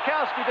time.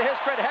 Bartkowski, to his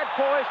credit, had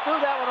poise, threw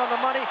that one on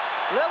the money.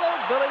 Little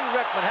Billy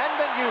Rickman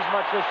hadn't been used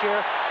much this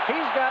year.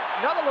 He's got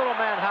another little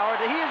man, Howard.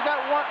 He's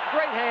got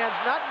great hands,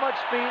 not much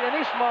speed, and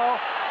he's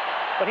small.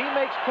 But he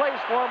makes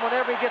plays for him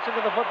whenever he gets into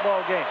the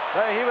football game.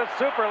 Hey, he was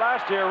super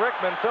last year,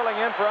 Rickman, filling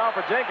in for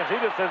Alfred Jenkins. He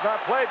just has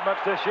not played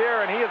much this year,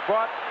 and he has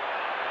brought,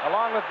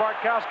 along with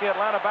Bartkowski,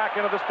 Atlanta back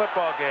into this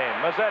football game.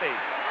 Mazzetti.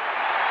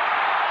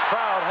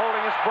 Crowd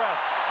holding his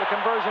breath. The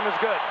conversion is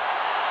good.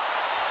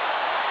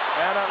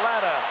 And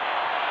Atlanta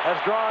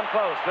has drawn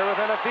close. They're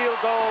within a field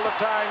goal of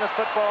tying this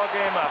football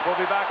game up. We'll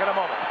be back in a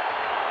moment.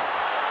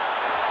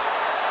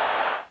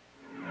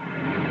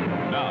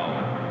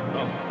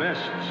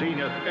 Best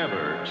Zenith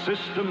ever,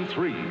 System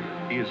 3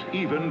 is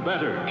even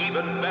better.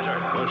 Even better.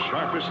 The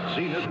sharpest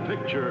Zenith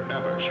picture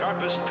ever.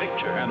 Sharpest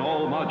picture. An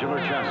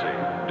all-modular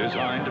chassis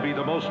designed to be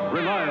the most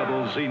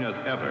reliable Zenith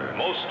ever.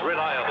 Most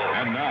reliable.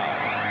 And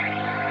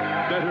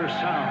now, better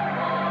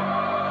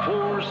sound.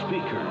 4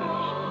 speakers,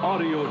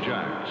 audio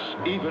jacks,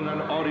 even an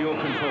audio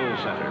control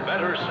center.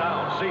 Better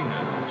sound.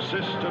 Zenith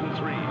System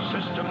 3.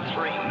 System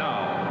 3.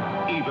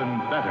 Now, even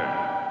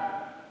better.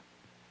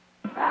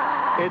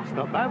 It's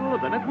the Battle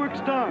of the Network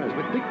Stars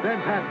with Dick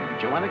Van Patten,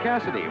 Joanna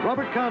Cassidy,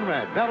 Robert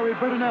Conrad, Valerie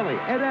Bertinelli,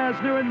 Ed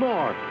Asner, and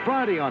more.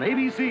 Friday on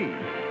ABC.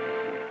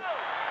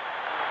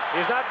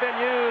 He's not been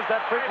used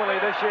that frequently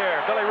this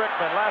year. Billy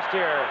Rickman last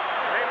year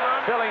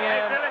filling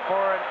in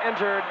for an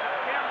injured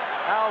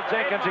Al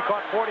Jenkins. He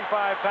caught 45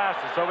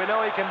 passes, so we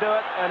know he can do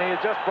it, and he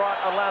has just brought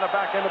Atlanta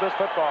back into this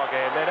football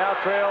game. They now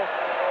trail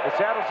the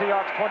Seattle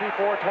Seahawks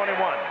 24-21.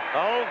 The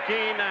whole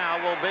key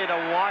now will be to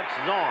watch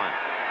Zorn.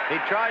 He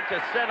tried to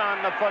sit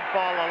on the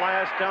football the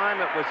last time.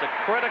 It was a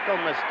critical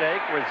mistake,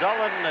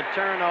 resulted in a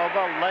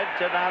turnover, led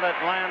to that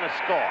Atlanta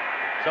score.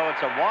 So it's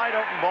a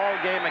wide-open ball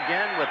game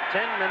again with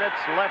 10 minutes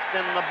left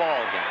in the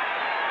ball game.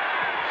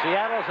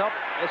 Seattle has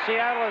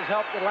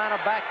helped Atlanta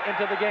back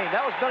into the game.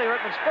 That was Billy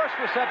Rickman's first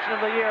reception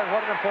of the year, and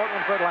what an important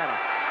one for Atlanta.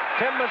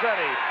 Tim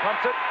Mazzetti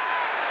pumps it.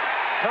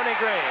 Tony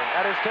Green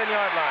at his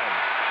 10-yard line.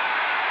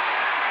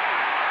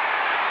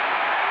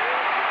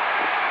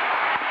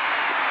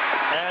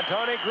 And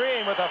Tony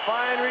Green with a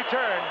fine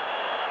return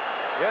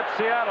gets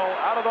Seattle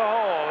out of the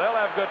hole. They'll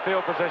have good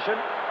field position.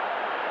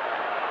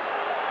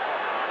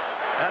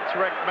 That's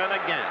Rickman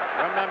again.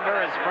 Remember,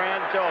 as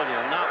Fran told you,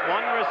 not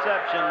one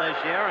reception this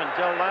year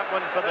until that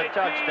one for the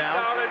touchdown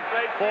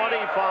 45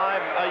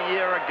 a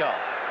year ago.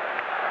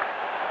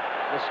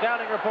 The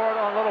scouting report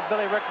on little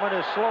Billy Rickman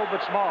is slow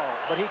but small,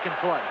 but he can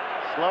play.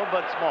 Slow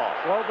but small.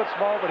 Slow but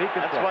small, but he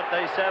can play. That's what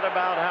they said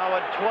about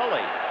Howard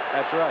Twilley.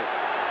 That's right.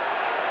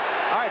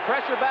 All right,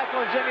 pressure back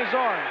on Jimmy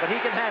Zorn, but he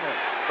can handle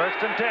it.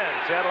 1st and 10.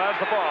 Seattle has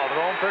the ball.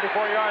 Their own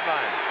 34-yard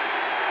line.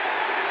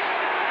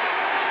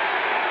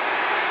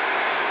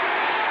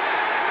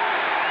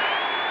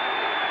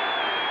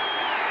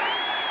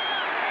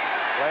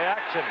 Play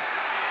action.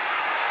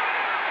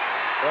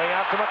 Going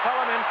out to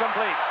McCullum,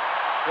 incomplete.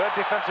 Good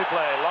defensive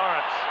play.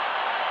 Lawrence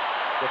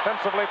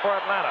defensively for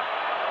Atlanta.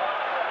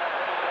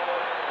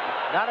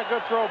 Not a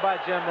good throw by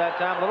Jim that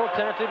time. A little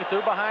tentative. He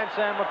threw behind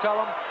Sam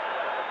McCullum.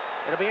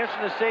 It'll be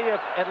interesting to see if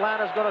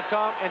Atlanta's going to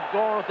come and go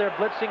on with their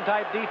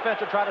blitzing-type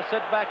defense to try to sit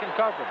back and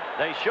cover them.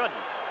 They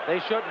shouldn't. They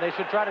shouldn't. They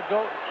should try to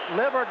go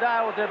live or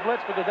die with their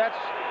blitz because that's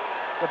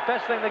the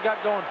best thing they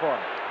got going for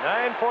them.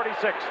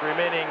 9:46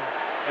 remaining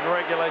in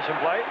regulation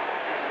play.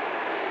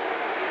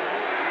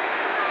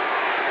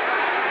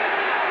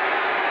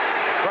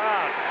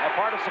 A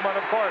partisan one,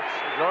 of course,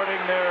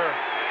 exhorting their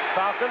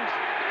Falcons.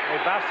 They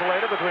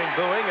vacillated between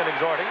booing and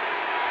exhorting.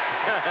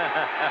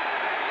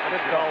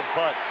 Good goal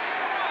put.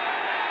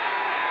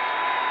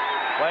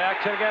 Play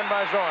action again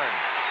by Zorn.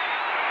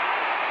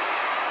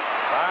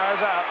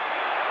 Fires out.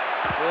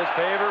 His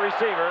favorite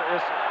receiver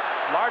is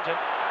Largent.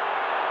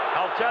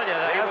 I'll tell you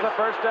that he has the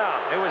first down.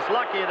 It was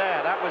lucky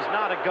there. That was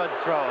not a good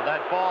throw.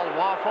 That ball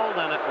waffled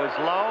and it was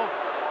low,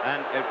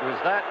 and it was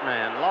that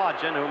man,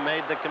 Largent, who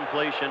made the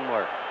completion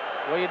work.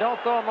 Well, you don't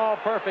throw them all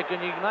perfect,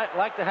 and you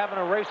like to have an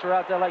eraser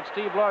out there like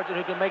Steve Largent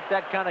who can make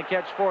that kind of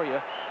catch for you.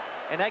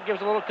 And that gives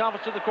a little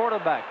confidence to the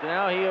quarterback.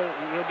 Now he'll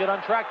get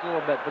untracked a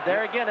little bit. But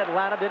there again,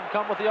 Atlanta didn't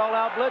come with the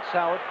all-out blitz,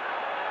 Howard.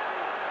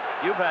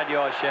 You've had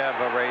your share of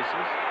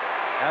erasers.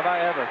 Have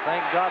I ever?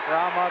 Thank God for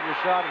Ahmad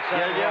Rashad and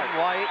Sonny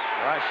White.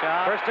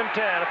 Rashad. 1st and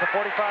 10 at the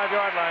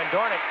 45-yard line.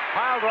 Dornick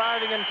pile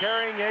driving and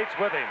carrying Yates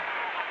with him.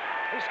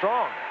 He's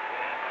strong.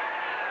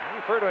 You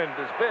refer to him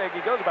as big.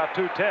 He goes about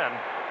 210.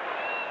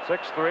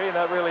 6'3", and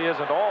that really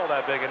isn't all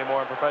that big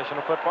anymore in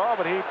professional football,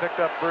 but he picked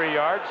up 3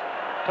 yards,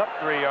 took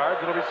 3 yards.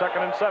 It'll be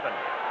 2nd and 7.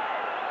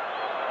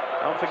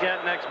 Don't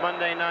forget next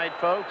Monday night,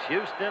 folks,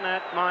 Houston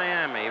at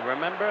Miami.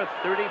 Remember,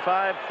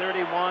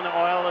 35-31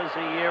 Oilers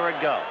a year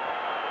ago.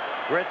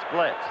 Grits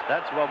blitz.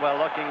 That's what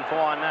we're looking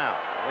for now.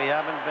 We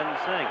haven't been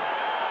seeing.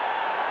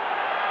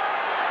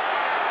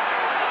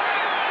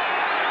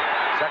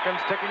 Seconds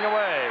ticking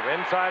away. We're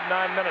inside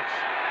 9 minutes.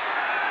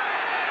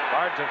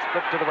 Largent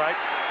split to the right.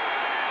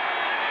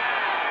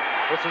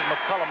 This is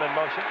McCullum in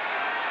motion.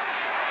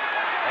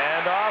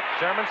 And off,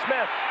 Sherman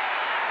Smith.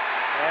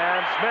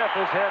 And Smith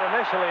is hit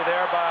initially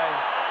there by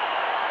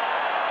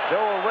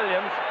Joel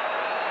Williams.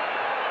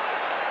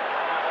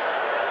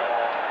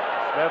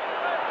 Smith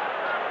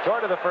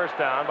short of the first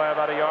down by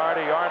about a yard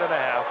and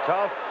a half.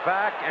 Tough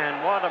back,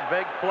 and what a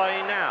big play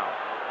now.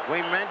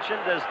 We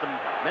mentioned as the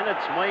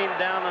minutes waned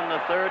down in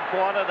the 3rd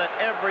quarter that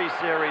every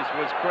series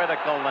was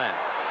critical then.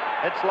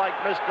 It's like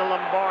Mr.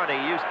 Lombardi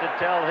used to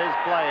tell his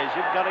players,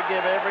 you've got to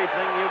give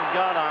everything you've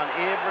got on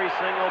every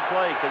single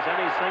play, because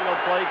any single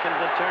play can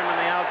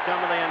determine the outcome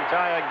of the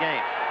entire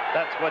game.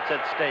 That's what's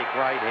at stake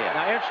right here.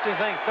 Now, interesting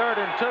thing, 3rd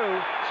and 2,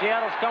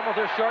 Seattle's come with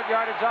their short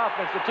yardage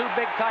offense, the 2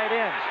 big tight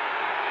ends.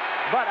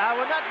 But I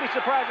would not be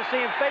surprised to see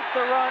him fake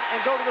the run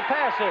and go to the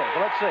pass here.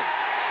 But let's see.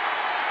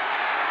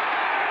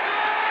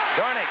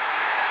 Dornick,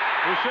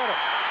 he should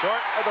have.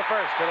 Short of the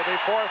first. It'll be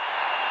 4th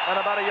and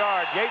about a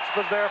yard. Yates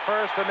was there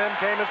first, and then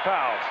came his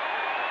pals.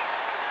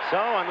 So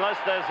unless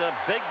there's a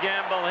big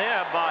gamble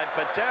here by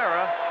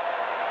Patera,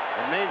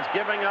 it means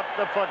giving up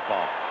the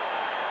football.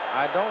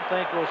 I don't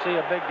think we'll see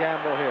a big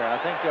gamble here. I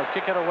think they'll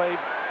kick it away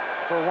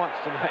for once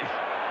tonight.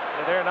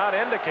 They're not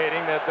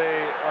indicating that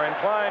they are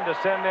inclined to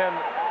send in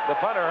the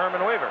punter,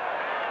 Herman Weaver.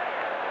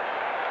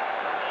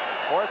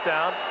 4th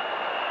down.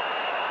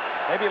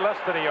 Maybe less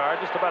than a yard,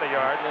 just about a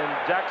yard. And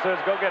Jack says,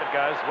 go get it,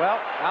 guys. Well,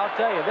 I'll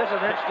tell you, this is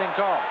an interesting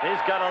call. He's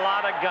got a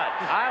lot of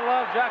guts. I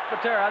love Jack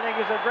Patera. I think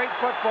he's a great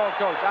football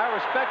coach. I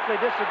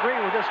respectfully disagree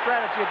with this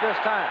strategy at this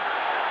time.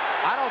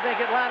 I don't think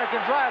Atlanta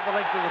can drive the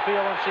length of the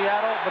field in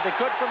Seattle, but they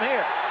could from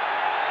here.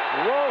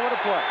 Whoa, what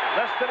a play.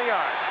 Less than a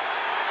yard.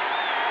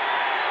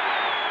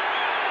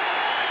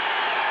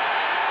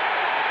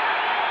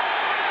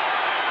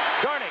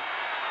 Dornick.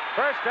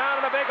 First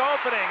down in a big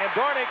opening, and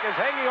Dornick is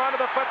hanging on to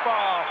the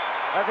football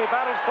as he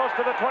battles close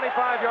to the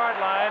 25-yard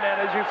line.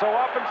 And as you so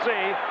often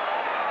see,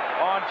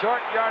 on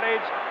short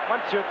yardage.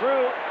 Once you're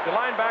through, the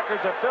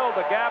linebackers have filled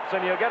the gaps,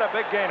 and you get a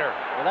big gainer.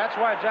 Well, that's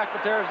why Jack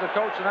Patera is the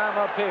coach, and I'm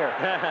up here.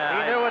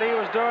 He knew what he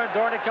was doing.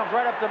 Dorney comes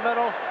right up the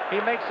middle.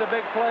 He makes a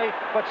big play,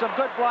 but some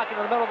good blocking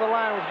in the middle of the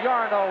line with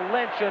Yarno,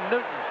 Lynch, and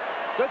Newton.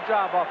 Good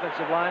job,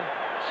 offensive line.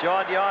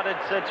 Short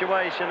yardage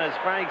situation, as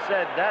Frank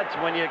said, that's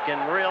when you can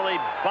really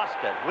bust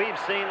it. We've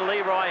seen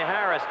Leroy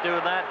Harris do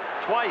that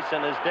twice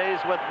in his days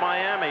with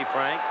Miami,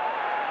 Frank.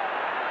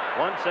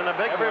 Once in a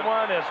big one.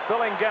 Everyone is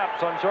filling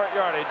gaps on short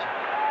yardage.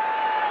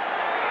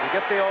 You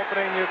get the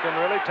opening, you can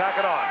really tack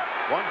it on.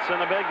 Once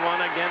in a big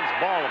one against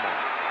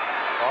Baltimore.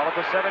 All at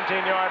the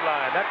 17-yard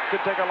line. That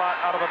could take a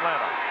lot out of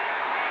Atlanta.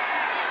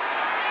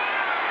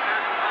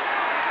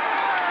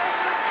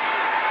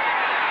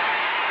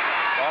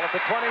 Ball at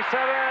the 27,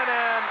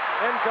 and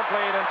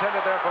incomplete,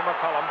 intended there for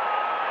McCullum.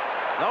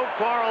 No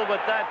quarrel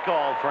with that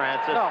call,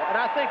 Francis. No, and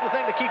I think the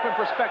thing to keep in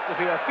perspective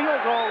here, a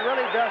field goal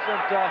really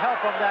doesn't help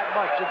them that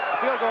much. A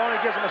field goal only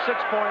gives them a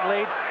 6-point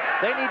lead.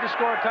 They need to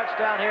score a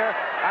touchdown here.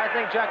 I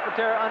think Jack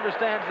Patera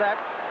understands that,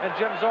 and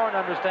Jim Zorn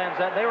understands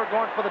that. They were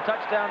going for the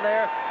touchdown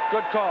there.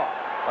 Good call.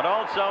 But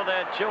also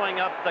they're chewing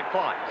up the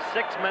clock.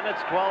 6 minutes,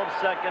 12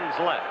 seconds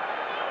left.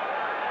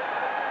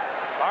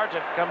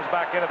 Argent comes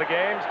back into the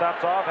game,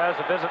 stops off, has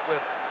a visit with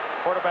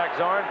quarterback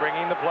Zorn,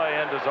 bringing the play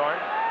into Zorn.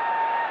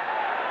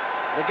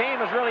 The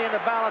game is really in the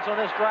balance on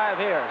this drive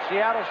here.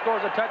 Seattle scores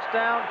a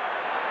touchdown.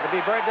 It'll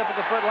be very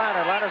difficult for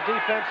Atlanta. Atlanta's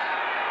defense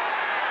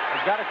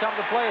has got to come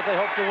to play if they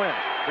hope to win.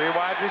 3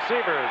 wide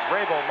receivers,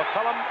 Rabel,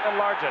 McCullum, and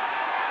Largent.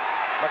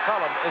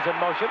 McCullum is in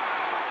motion.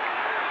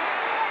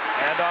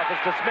 Handoff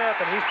is to Smith,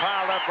 and he's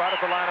piled up right at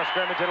the line of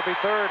scrimmage. It'll be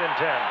 3rd and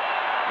 10.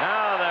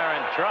 Now they're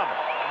in trouble.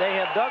 They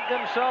have dug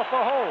themselves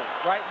a hole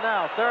right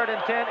now. 3rd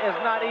and 10 is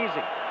not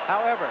easy.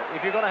 However,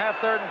 if you're going to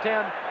have 3rd and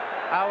 10,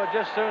 I would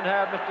just soon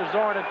have Mr.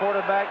 Zorn at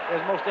quarterback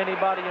as most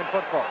anybody in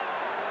football.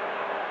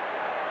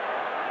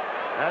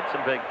 That's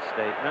a big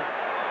statement.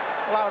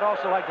 Well, I would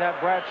also like to have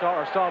Bradshaw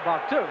or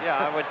Staubach, too.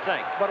 Yeah, I would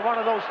think. But one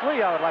of those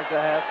 3 I would like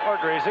to have. Or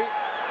Greasy.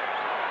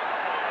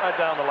 Right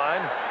down the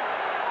line.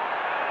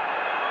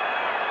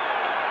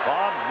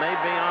 Bob may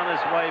be on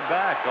his way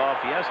back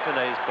off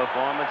yesterday's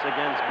performance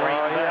against Green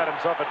Bay. He had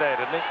himself a day,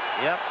 didn't he?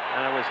 Yep,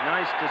 and it was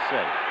nice to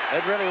see.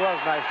 It really was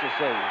nice to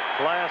see.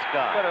 Class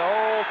guy. Got the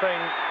whole thing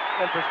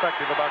in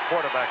perspective about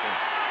quarterbacking.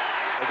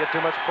 They get too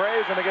much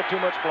praise and they get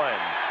too much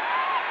blame.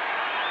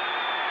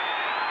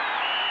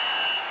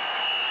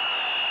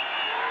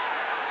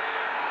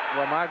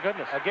 Well, my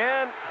goodness.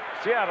 Again,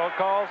 Seattle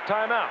calls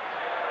timeout.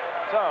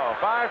 So,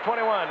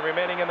 5:21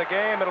 remaining in the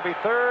game. It'll be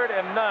 3rd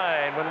and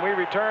 9 when we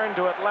return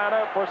to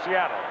Atlanta for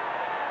Seattle.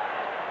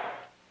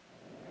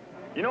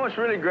 You know, it's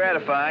really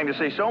gratifying to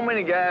see so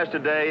many guys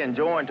today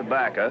enjoying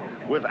tobacco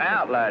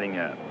without lighting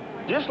up.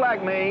 Just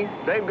like me,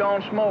 they've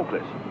gone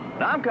smokeless.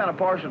 Now, I'm kind of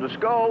partial to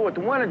Skoal with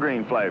the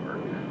wintergreen flavor.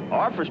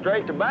 Or for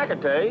straight tobacco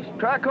taste,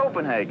 try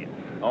Copenhagen.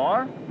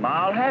 Or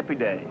mild Happy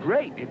Days.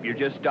 Great if you're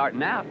just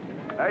starting out.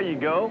 There you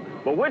go.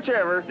 But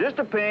whichever, just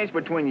a pinch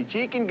between your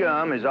cheek and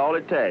gum is all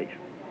it takes.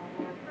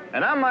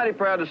 And I'm mighty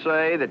proud to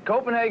say that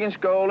Copenhagen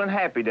Skoal and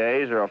Happy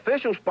Days are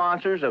official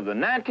sponsors of the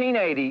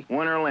 1980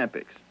 Winter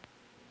Olympics.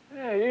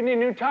 Hey, you need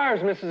new tires,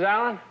 Mrs.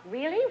 Allen.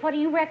 Really? What do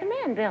you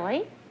recommend,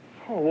 Billy?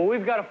 Oh, well,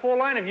 we've got a full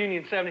line of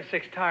Union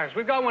 76 tires.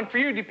 We've got one for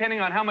you,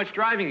 depending on how much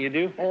driving you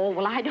do. Oh,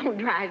 well, I don't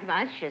drive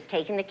much. Just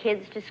taking the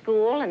kids to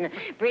school, and the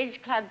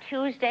Bridge Club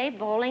Tuesday,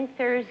 bowling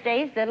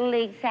Thursdays, Little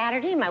League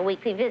Saturday, my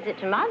weekly visit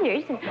to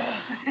Mother's. And,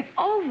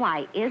 oh,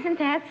 why, isn't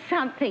that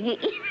something? You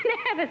even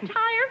have a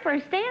tire for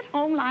a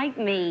stay-at-home like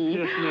me.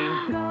 Yes,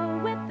 ma'am. Go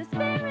with the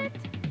spirit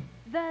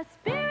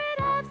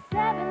of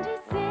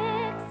 76.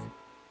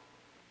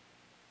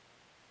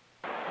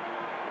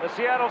 The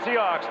Seattle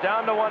Seahawks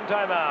down to 1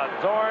 timeout.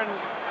 Zorn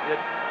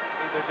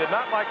either did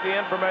not like the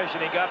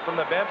information he got from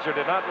the bench or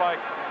did not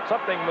like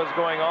something was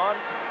going on.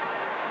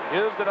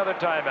 Used another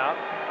timeout.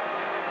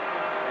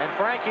 And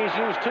Frankie's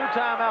used 2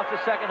 timeouts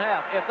the second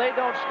half. If they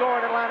don't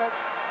score and Atlanta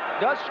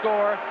does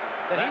score,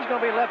 then he's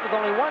going to be left with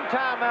only 1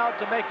 timeout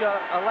to make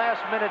a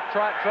last-minute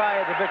try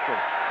at the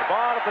victory. The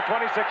ball at the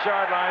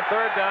 26-yard line,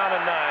 3rd down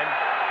and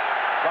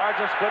 9.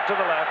 Largent split to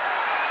the left.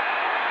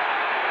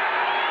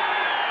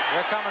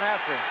 They're coming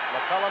after him.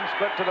 McCullum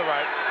split to the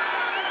right.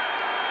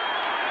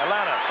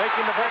 Atlanta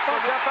taking the blitz,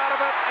 will jump out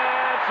of it,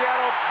 and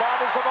Seattle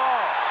bobbles the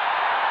ball.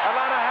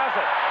 Atlanta has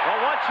it.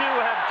 Well, what you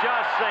have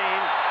just seen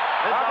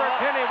is Robert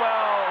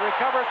Pennywell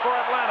recovers for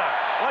Atlanta.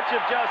 What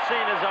you've just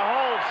seen is a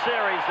whole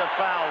series of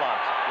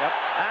foul-ups. Yep.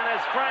 And as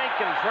Frank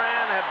and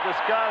Fran have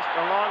discussed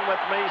along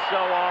with me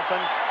so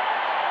often,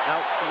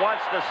 now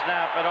watch the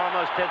snap. It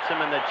almost hits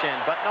him in the chin.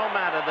 But no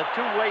matter, the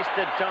 2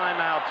 wasted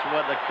timeouts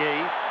were the key,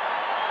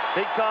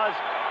 because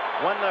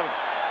when the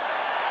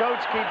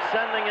coach keeps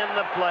sending in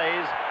the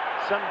plays,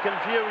 some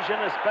confusion,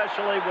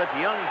 especially with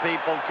young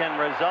people, can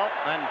result,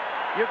 and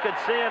you could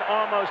see it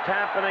almost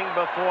happening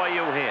before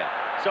you hear.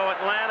 So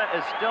Atlanta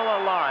is still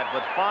alive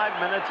with 5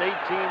 minutes, 18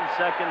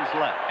 seconds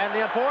left. And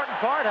the important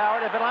part,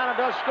 Howard, if Atlanta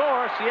does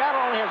score,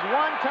 Seattle only has 1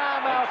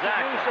 timeout to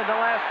use in the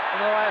last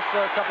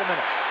couple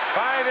minutes.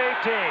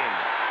 5:18.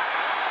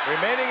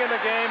 Remaining in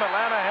the game,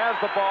 Atlanta has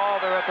the ball.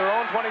 They're at their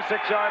own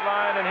 26-yard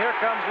line, and here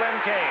comes Len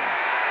Kane.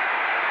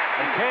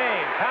 And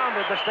Kane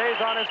pounded the stays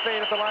on his feet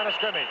at the line of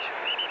scrimmage.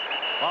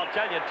 I'll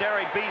tell you,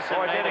 Terry Beeson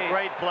made a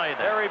great play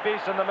there. Terry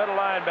Beeson, the middle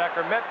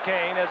linebacker, met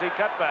Kane as he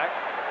cut back,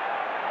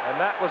 and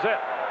that was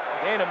it.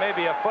 Gain of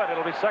maybe a foot.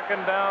 It'll be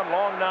second down,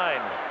 long 9.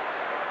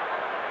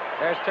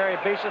 There's Terry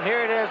Beeson.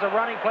 Here it is, a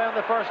running play on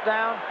the first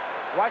down.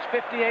 Watch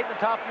 58 in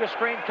the top of your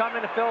screen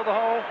coming to fill the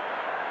hole.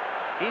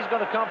 He's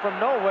going to come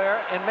from nowhere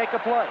and make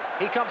a play.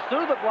 He comes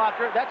through the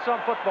blocker. That's some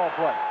football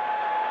play.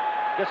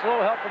 Gets a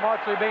little help from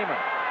Archie Beeman.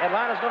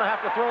 Atlanta's going to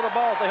have to throw the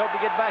ball if they hope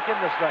to get back in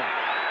this thing.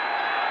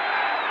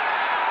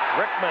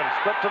 Rickman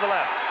split to the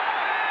left.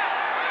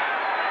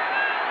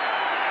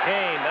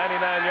 Kane,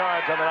 99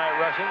 yards on the night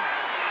rushing.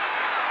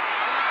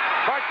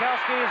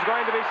 Bartkowski is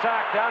going to be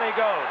sacked. Down he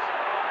goes.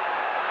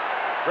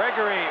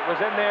 Gregory was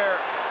in there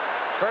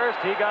first.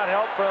 He got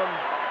help from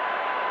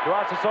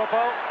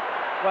Tuasosopo.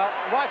 Well,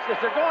 watch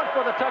this. They're going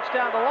for the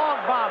touchdown, the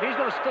long bomb. He's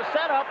going to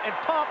set up and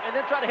pump and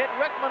then try to hit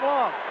Rickman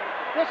long.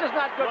 This is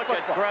not good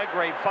football. Look at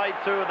Gregory fight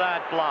through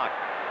that block.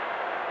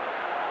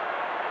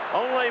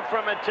 Only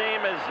from a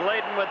team as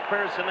laden with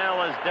personnel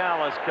as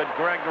Dallas could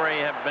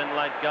Gregory have been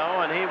let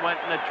go, and he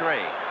went in a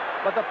tree.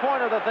 But the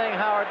point of the thing,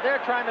 Howard,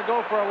 they're trying to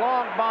go for a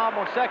long bomb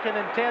on 2nd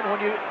and 10. When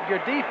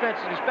your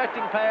defense is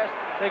expecting pass,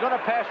 they're going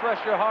to pass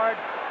rush you hard.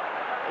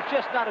 It's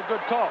just not a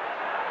good call.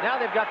 Now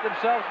they've got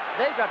themselves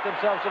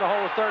in a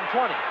hole with 3rd and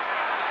 20.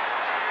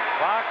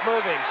 Clock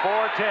moving,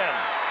 4:10.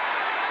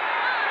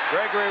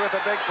 Gregory with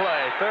a big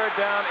play. 3rd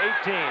down,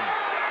 18.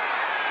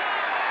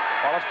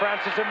 Wallace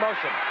Francis in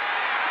motion.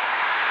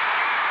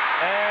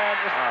 And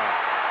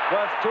it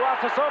was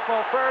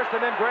Tuasosopo first,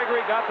 and then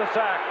Gregory got the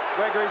sack.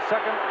 Gregory's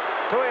second.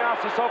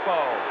 Tuiasosopo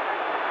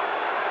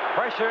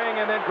pressuring,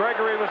 and then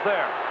Gregory was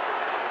there.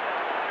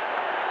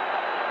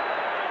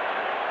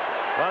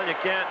 Well, you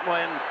can't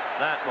win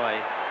that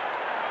way.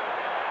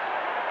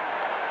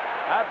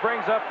 That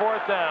brings up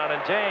 4th down,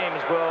 and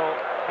James will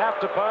have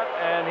to punt,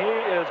 and he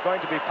is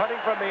going to be punting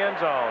from the end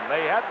zone.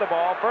 They had the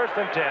ball 1st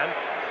and 10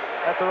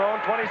 at their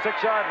own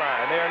 26-yard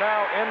line. They are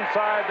now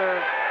inside their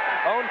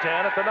own 10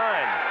 at the 9.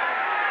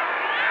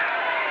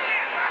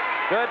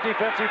 Good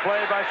defensive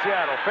play by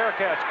Seattle. Fair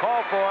catch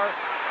called for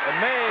and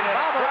made in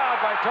a crowd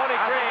by Tony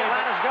Green.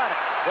 Atlanta's got it.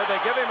 Did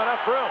they give him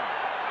enough room?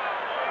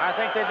 I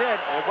think they did.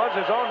 It was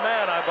his own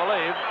man, I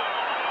believe.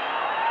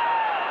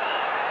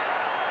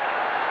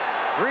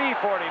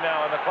 3:40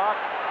 now on the clock.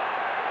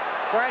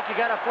 Frank, you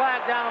got a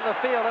flag down on the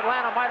field.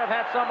 Atlanta might have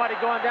had somebody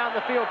going down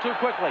the field too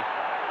quickly.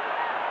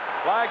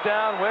 Flag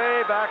down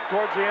way back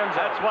towards the end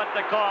zone. That's what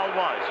the call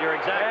was. You're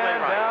exactly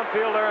right.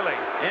 Downfield early.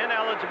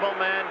 Ineligible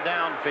man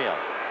downfield.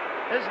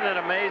 Isn't it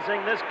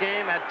amazing? This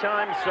game at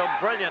times so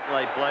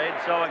brilliantly played,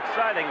 so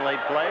excitingly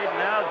played,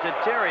 now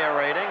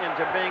deteriorating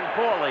into being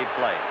poorly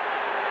played.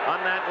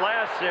 On that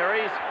last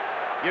series,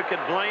 you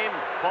could blame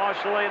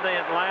partially the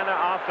Atlanta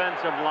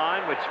offensive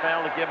line, which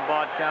failed to give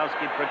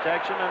Bartkowski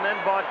protection, and then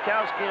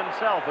Bartkowski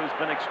himself, who's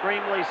been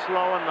extremely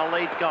slow in the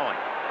late going.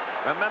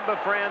 Remember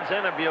Fran's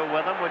interview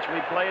with him, which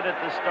we played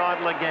at the start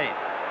of the game,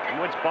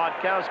 in which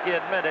Bartkowski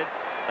admitted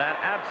that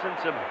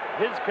absence of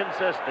his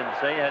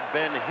consistency had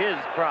been his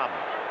problem.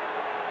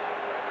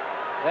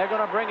 They're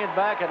going to bring it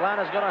back.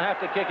 Atlanta's going to have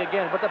to kick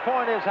again. But the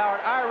point is, Howard,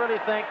 I really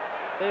think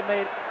they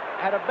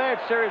had a bad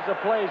series of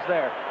plays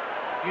there.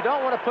 You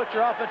don't want to put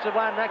your offensive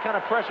line in that kind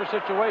of pressure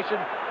situation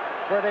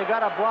where they've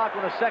got a block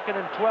on a 2nd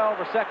and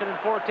 12 or 2nd and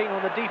 14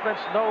 when the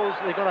defense knows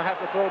they're going to have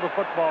to throw the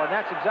football. And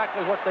that's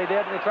exactly what they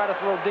did, and they try to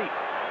throw deep.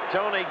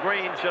 Tony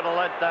Green should have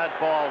let that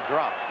ball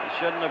drop. He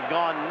shouldn't have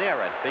gone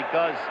near it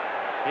because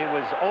he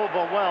was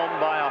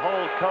overwhelmed by a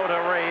whole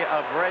coterie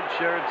of red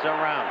shirts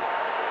around him.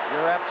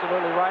 You're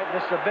absolutely right.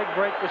 This is a big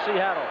break for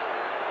Seattle.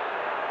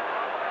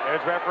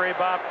 There's referee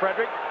Bob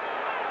Frederick.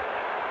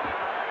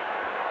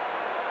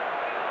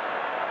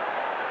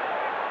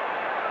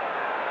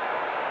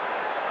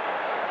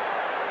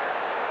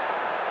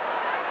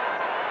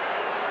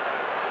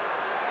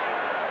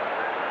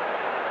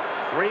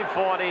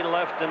 .340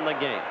 left in the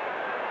game.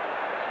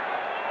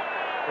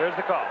 Here's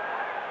the call.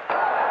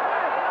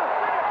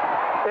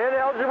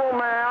 Ineligible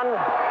man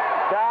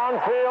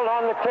downfield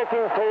on the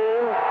kicking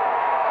team.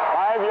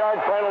 5-yard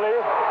penalty.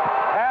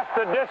 Half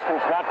the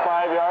distance, not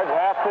 5 yards,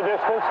 half the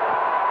distance.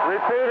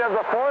 Repeat of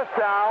the 4th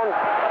down.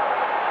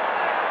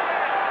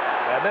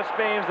 And this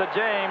means that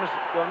James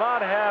will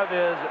not have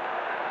his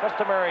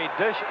customary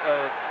dish,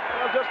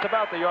 just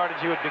about the yardage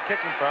he would be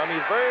kicking from.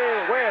 He's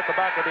way at the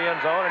back of the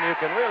end zone, and you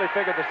can really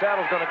figure the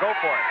Saddle's going to go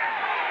for it.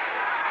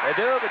 They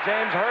do, but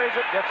James hurries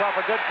it, gets off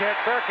a good kick.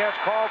 Fair catch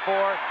called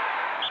for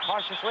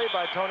cautiously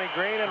by Tony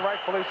Green, and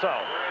rightfully so.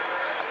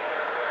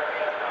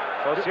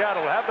 So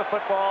Seattle will have the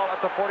football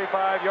at the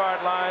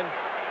 45-yard line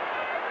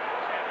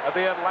of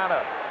the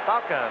Atlanta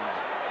Falcons.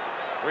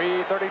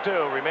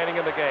 3:32 remaining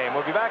in the game.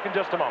 We'll be back in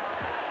just a moment.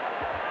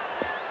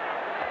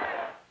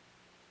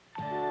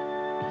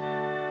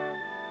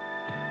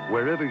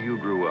 Wherever you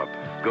grew up,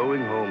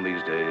 going home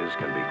these days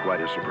can be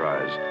quite a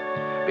surprise.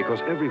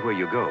 Because everywhere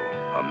you go,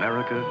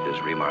 America is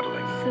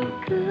remodeling. So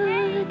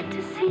good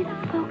to see the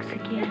folks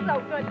again.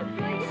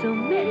 So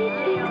many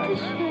things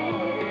to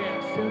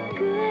share. So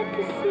good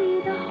to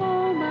see the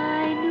home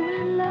I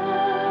knew and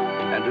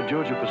loved. And at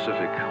Georgia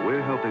Pacific,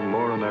 we're helping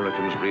more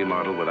Americans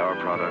remodel with our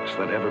products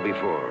than ever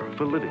before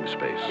for living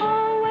space.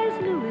 Always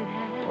knew it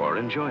had Or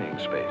enjoying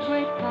space.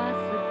 great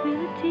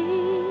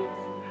possibilities.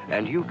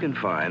 And you can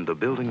find the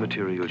building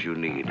materials you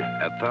need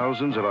at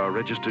thousands of our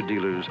registered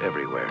dealers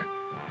everywhere.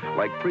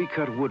 Like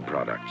pre-cut wood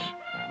products,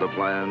 the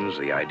plans,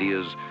 the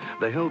ideas,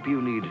 the help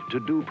you need to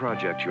do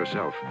projects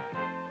yourself.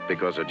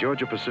 Because at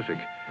Georgia Pacific,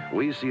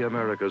 we see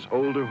America's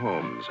older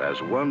homes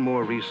as one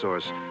more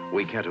resource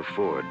we can't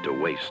afford to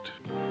waste.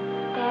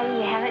 Daddy,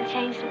 you haven't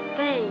changed a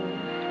thing.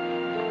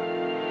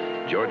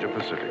 Georgia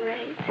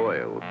Pacific.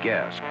 Oil,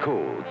 gas,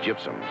 coal,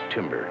 gypsum,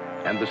 timber,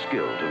 and the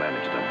skill to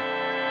manage them.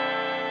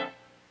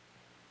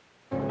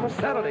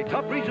 Saturday,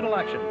 top regional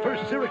action.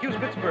 First,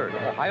 Syracuse-Pittsburgh,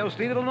 Ohio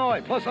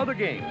State-Illinois, plus other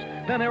games.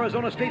 Then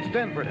Arizona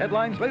State-Stanford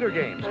headlines later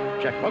games.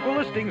 Check local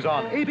listings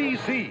on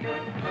ABC.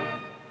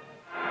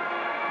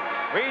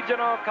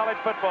 Regional college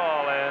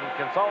football, and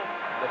consult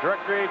the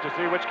directory to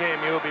see which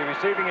game you'll be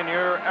receiving in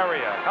your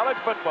area. College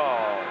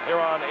football here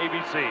on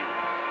ABC.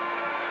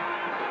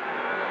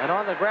 And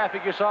on the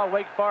graphic, you saw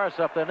Wake Forest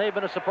up there. And they've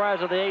been a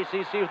surprise of the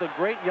ACC with a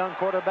great young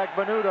quarterback,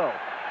 Benuto.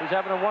 He's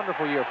having a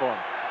wonderful year for him.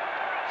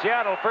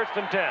 Seattle, 1st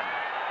and 10.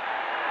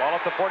 Ball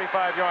at the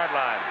 45-yard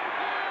line.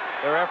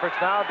 Their efforts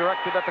now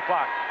directed at the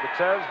clock. It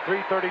says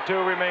 3:32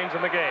 remains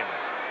in the game.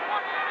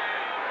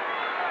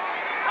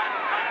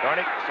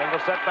 Dornick, single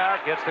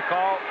setback, gets the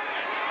call.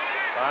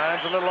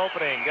 Finds a little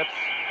opening. Gets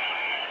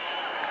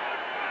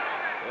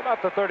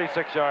about the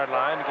 36-yard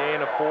line.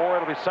 Gain of 4.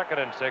 It'll be 2nd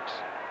and 6.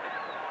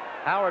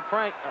 Howard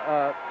Frank,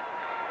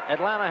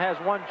 Atlanta has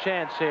one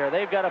chance here.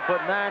 They've got to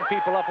put 9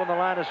 people up on the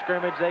line of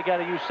scrimmage. They got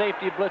to use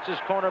safety blitzes,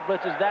 corner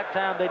blitzes. That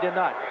time they did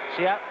not.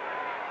 Seattle.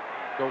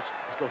 Go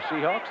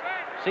Seahawks.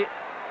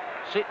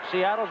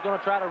 Seattle's going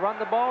to try to run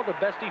the ball. The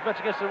best defense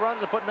against the run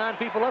is to put 9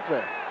 people up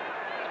there.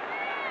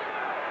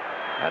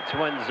 That's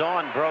when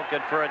Zorn broke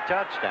it for a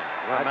touchdown,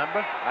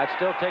 remember? I'd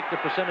still take the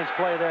percentage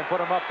play there and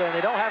put them up there, and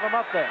they don't have them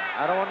up there.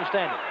 I don't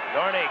understand it.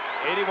 Dornick,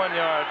 81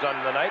 yards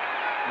on the night.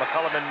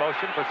 McCullum in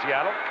motion for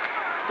Seattle.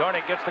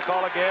 Dornick gets the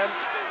call again.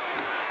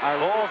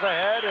 Pulls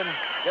ahead and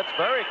gets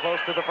very close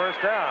to the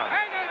first down.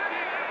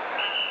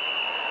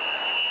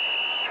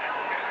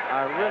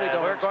 I really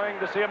don't. We're going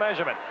to see a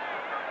measurement.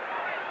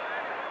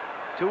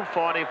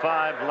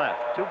 2:45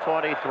 left.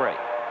 2:43.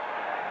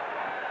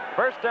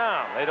 First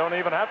down. They don't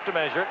even have to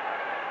measure it.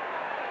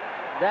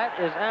 That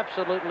is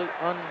absolutely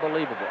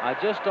unbelievable. I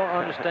just don't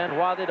understand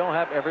why they don't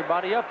have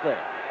everybody up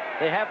there.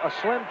 They have a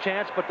slim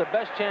chance, but the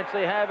best chance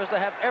they have is to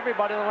have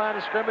everybody on the line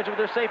of scrimmage with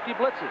their safety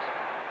blitzes.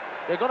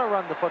 They're going to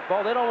run the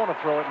football. They don't want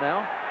to throw it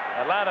now.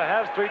 Atlanta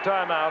has 3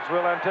 timeouts.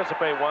 We'll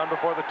anticipate one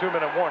before the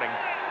 2-minute warning.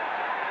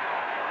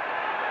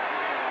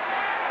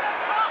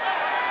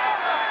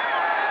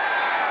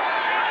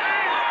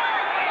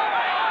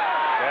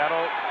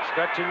 Seattle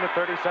stretching the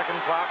 30-second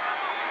clock.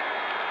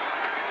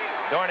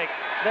 Dornick.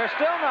 They're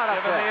still not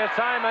up given there. the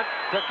assignment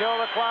to kill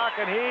the clock,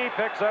 and he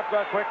picks up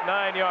a quick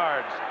 9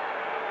 yards.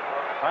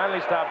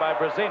 Finally stopped by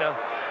Brazina.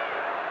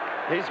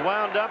 He's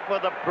wound up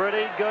with a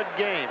pretty good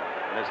game,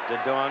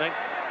 Mr. Dornick.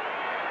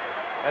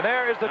 And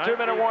there is the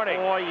 2-minute warning.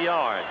 4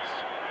 yards.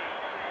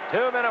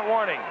 2-minute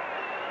warning.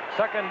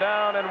 2nd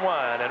down and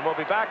 1. And we'll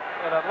be back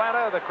in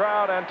Atlanta, the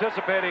crowd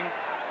anticipating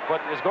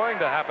what is going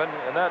to happen,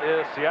 and that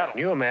is Seattle. Can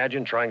you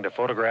imagine trying to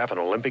photograph an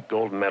Olympic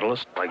gold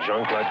medalist like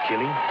Jean-Claude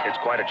Killy? It's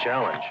quite a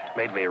challenge.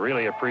 Made me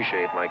really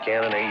appreciate my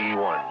Canon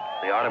AE1.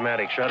 The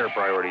automatic shutter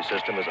priority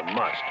system is a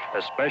must,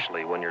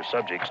 especially when your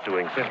subject's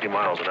doing 50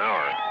 miles an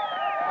hour.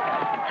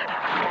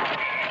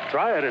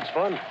 Try it, it's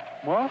fun.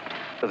 What?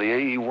 The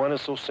AE1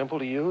 is so simple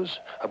to use.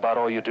 About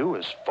all you do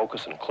is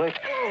focus and click.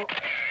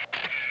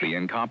 The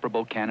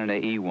incomparable Canon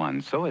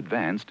AE1, so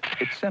advanced,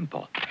 it's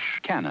simple.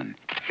 Canon,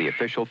 the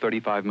official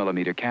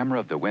 35mm camera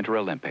of the Winter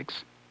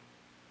Olympics.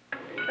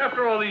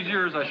 After all these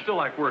years, I still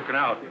like working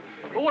out.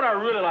 But what I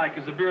really like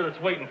is the beer that's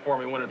waiting for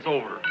me when it's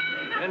over.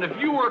 And if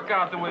you work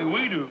out the way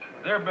we do,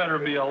 there better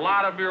be a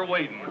lot of beer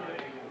waiting.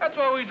 That's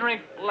why we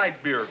drink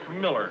light beer from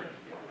Miller.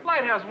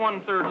 Light has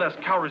 1/3 less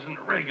calories than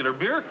regular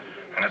beer,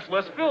 and it's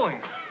less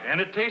filling,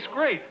 and it tastes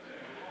great.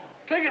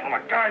 Take it from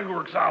a guy who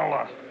works out a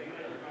lot.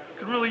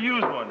 Could really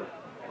use one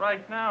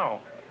right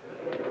now.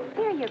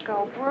 Here you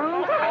go,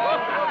 Bruce.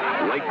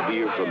 Light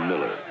beer from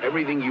Miller.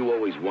 Everything you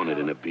always wanted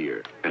in a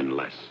beer, and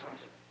less.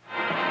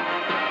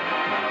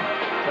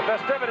 The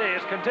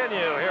festivities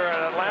continue here in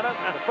Atlanta.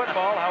 The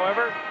football,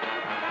 however,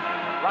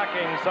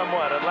 lacking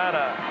somewhat.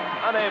 Atlanta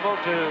unable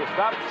to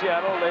stop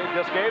Seattle. They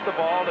just gave the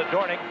ball to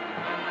Dornick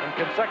in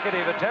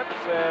consecutive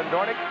attempts, and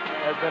Dornick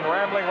has been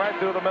rambling right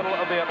through the middle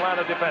of the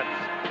Atlanta defense.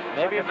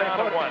 Maybe if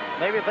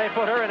they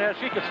put her in there,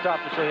 she could stop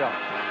the Seahawks.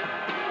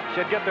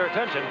 Should get their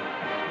attention.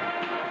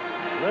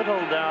 Little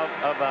doubt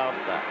about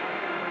that.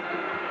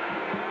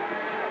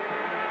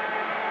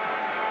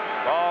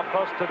 Ball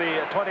close to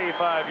the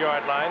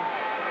 25-yard line.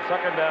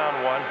 2nd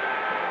down 1.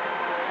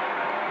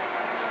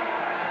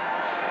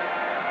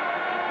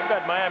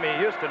 got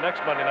Miami-Houston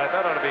next Monday night.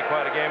 That ought to be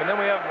quite a game. And then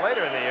we have them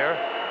later in the year.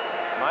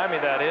 Miami,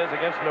 that is,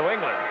 against New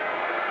England.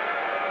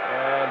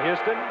 And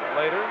Houston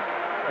later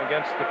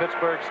against the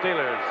Pittsburgh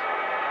Steelers.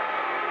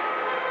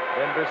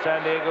 Denver,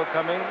 San Diego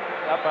coming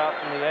up out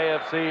in the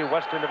AFC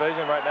Western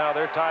Division. Right now,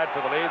 they're tied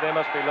for the lead. They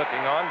must be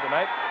looking on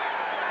tonight.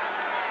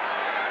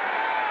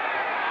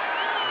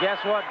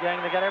 Guess what, gang?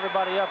 They got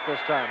everybody up this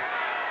time.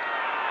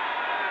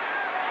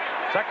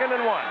 2nd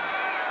and 1.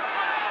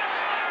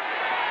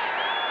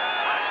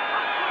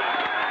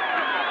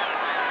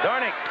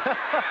 Dornick.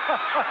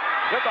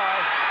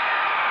 Goodbye.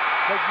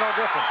 Makes no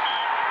difference.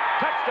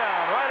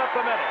 Touchdown right up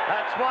the middle.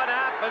 That's what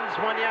happens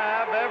when you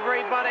have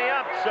everybody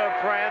up, Sir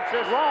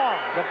Francis. Wrong.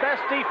 The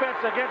best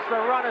defense against the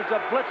run is to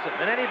blitz it,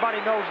 and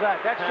anybody knows that.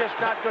 That's just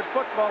not good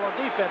football on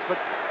defense, but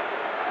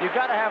you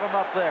got to have them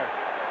up there.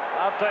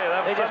 I'll tell you,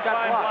 that was a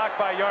fine block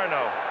by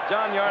Yarno.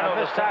 John Yarno,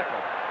 the tackle.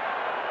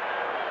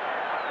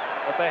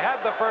 But they had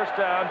the first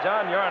down.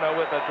 John Yarno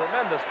with a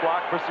tremendous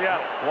block for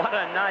Seattle. What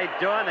a night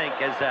Dornick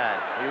has had.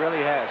 He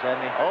really has,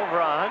 hasn't he? Over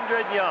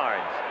 100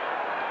 yards.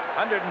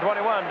 121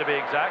 to be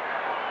exact.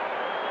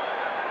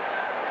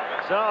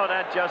 So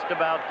that just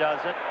about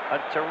does it. A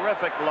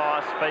terrific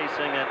loss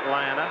facing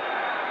Atlanta.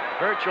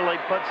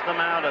 Virtually puts them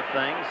out of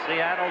things.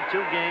 Seattle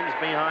 2 games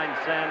behind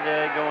San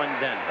Diego and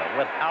Denver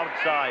with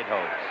outside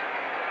hopes.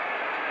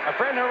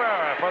 Efrain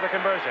Herrera for the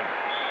conversion.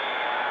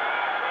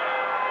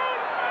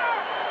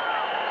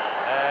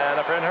 And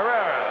Efrain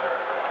Herrera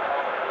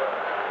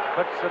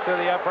puts it to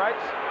the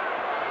uprights.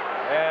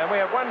 And we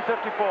have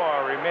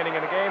 1:54 remaining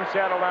in the game.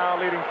 Seattle now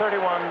leading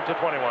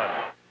 31-21.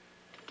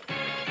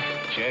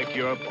 Check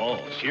your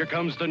pulse. Here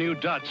comes the new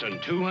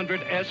Datsun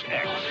 200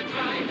 SX.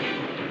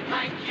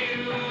 Like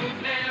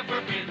you've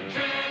never been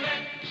driven.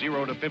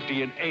 0 to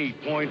 50 in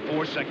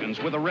 8.4 seconds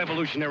with a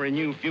revolutionary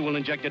new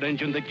fuel-injected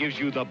engine that gives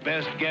you the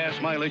best gas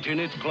mileage in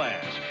its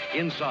class.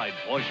 Inside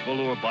plush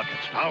velour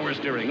buckets, power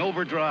steering,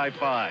 overdrive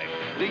 5.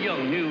 The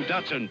young new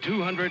Datsun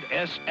 200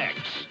 SX.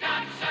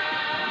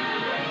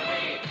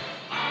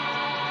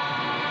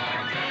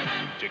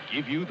 To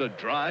give you the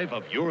drive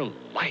of your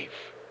life.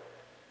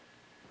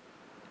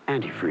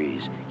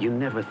 Antifreeze. You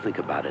never think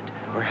about it,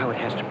 or how it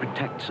has to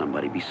protect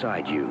somebody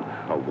beside you,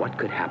 or what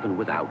could happen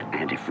without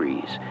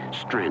antifreeze.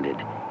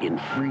 Stranded in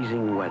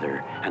freezing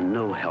weather and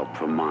no help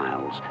for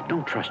miles.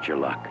 Don't trust your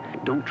luck.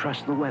 Don't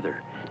trust the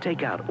weather.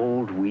 Take out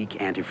old, weak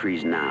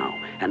antifreeze now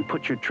and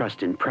put your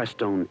trust in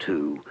Prestone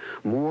too.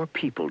 More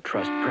people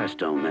trust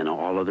Prestone than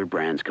all other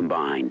brands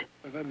combined.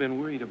 I've been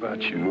worried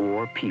about you.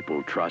 More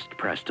people trust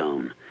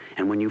Prestone.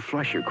 And when you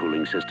flush your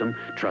cooling system,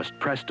 trust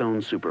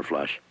Prestone Super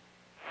Flush.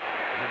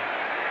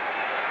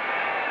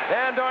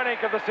 Dan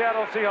Dornick of the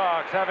Seattle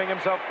Seahawks having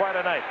himself quite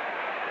a night.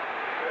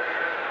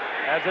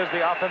 As is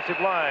the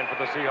offensive line for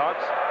the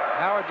Seahawks.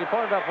 Howard, you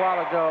pointed out a while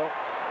ago,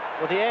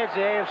 with the edge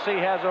the AFC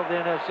has over the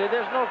NFC,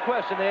 there's no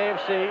question the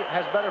AFC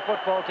has better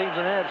football teams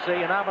than the NFC,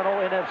 and I'm an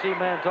old NFC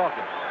man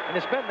talking. And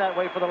it's been that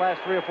way for the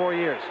last 3 or 4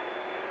 years.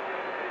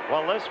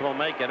 Well, this will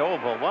make it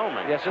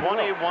overwhelming. Yes, it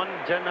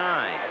 21-9.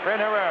 Efrain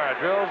Herrera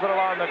drills it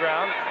along the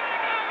ground.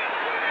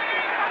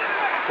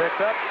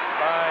 Picked up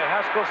by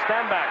Haskell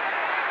Stanback.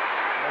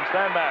 And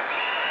Stanback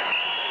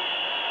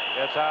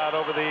gets out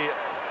over the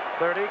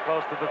 30,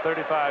 close to the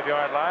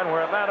 35-yard line,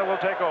 where Atlanta will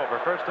take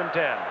over. 1st and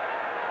 10.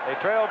 They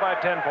trail by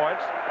 10 points.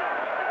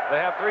 They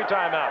have 3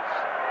 timeouts.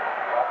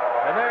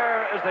 And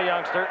there is the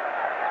youngster.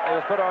 He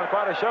was put on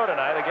quite a show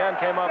tonight. Again,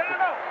 came up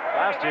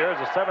last year as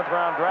a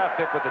 7th-round draft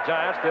pick with the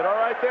Giants. Did all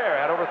right there.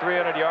 Had over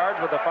 300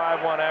 yards with a 5.1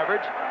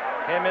 average.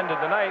 Came into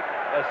tonight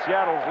as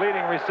Seattle's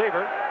leading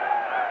receiver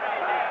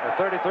with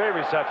 33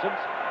 receptions.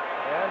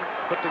 And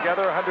put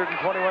together a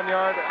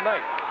 121-yard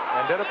night.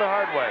 And did it the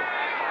hard way.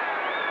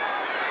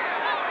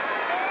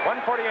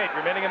 1:48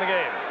 remaining in the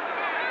game.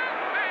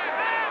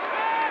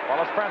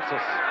 Wallace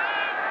Francis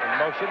in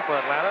motion for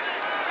Atlanta.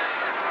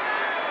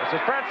 This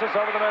is Francis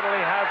over the middle. He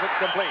has it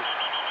complete.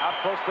 Out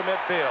close to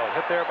midfield.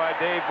 Hit there by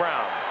Dave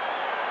Brown.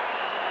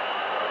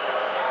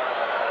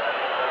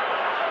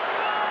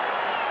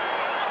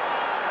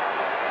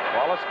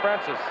 Wallace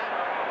Francis,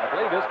 I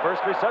believe his first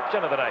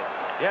reception of the night.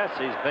 Yes,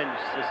 he's been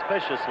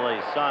suspiciously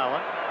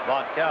silent.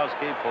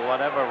 Botkowski, for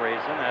whatever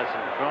reason,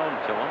 hasn't thrown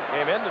to him.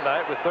 Came in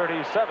tonight with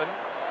 37.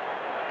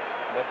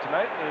 But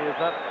tonight he has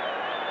not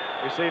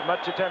received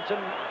much attention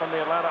from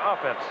the Atlanta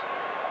offense.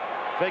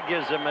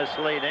 Figures are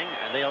misleading.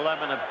 The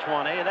 11 of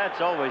 20,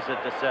 that's always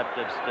a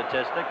deceptive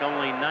statistic.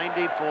 Only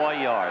 94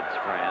 yards,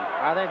 Fran.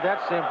 I think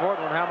that's the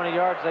important one, how many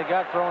yards they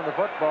got throwing the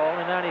football.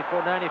 Only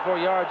 94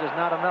 yards is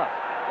not enough,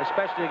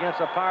 especially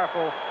against a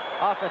powerful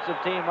offensive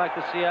team like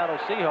the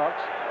Seattle Seahawks.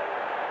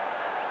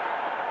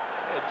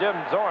 Jim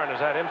Zorn has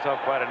had himself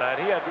quite a night.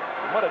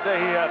 What a day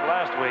he had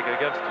last week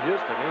against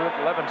Houston. He went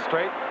 11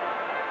 straight.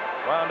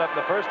 Wound up in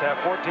the first half,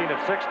 14 of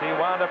 60.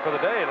 Wound up for the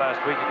day last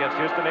week against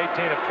Houston,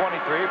 18 of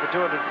 23 for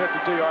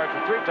 252 yards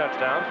and 3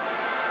 touchdowns.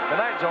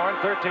 Tonight, Zorn,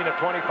 13 of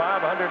 25,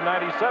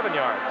 197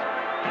 yards.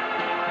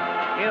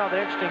 You know,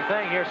 the interesting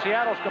thing here,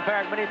 Seattle's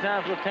compared many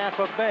times with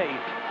Tampa Bay,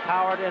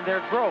 Howard, and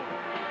their growth.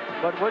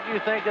 But would you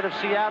think that if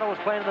Seattle was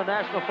playing in the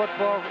National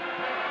Football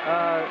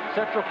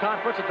Central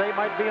Conference, that they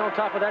might be on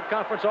top of that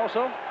conference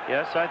also?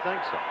 Yes, I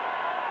think so.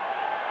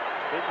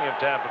 Speaking of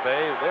Tampa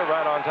Bay, they're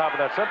right on top of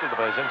that Central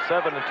Division,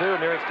 7-2.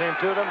 Nearest team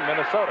to them,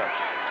 Minnesota.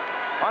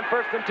 On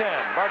 1st and 10,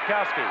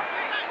 Bartkowski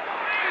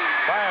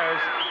fires.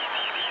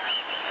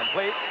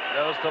 Complete.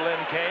 Goes to Lynn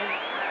Kane.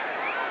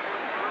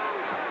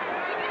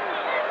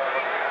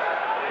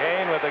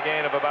 Kane with a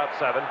gain of about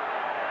 7.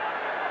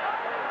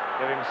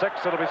 Give him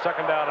 6. It'll be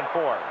 2nd down and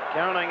 4.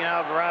 Counting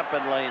out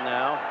rapidly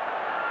now.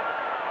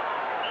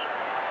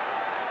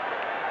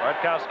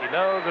 Bartkowski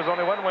knows there's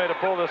only one way to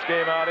pull this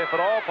game out, if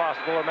at all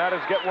possible, and that is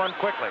get one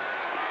quickly.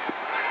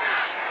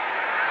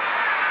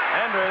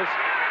 Andrews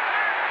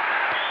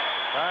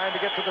trying to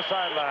get to the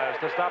sidelines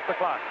to stop the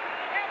clock.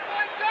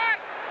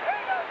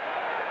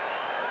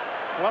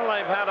 Well,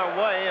 they've had a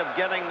way of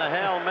getting the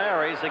Hail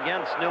Marys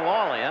against New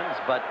Orleans,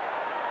 but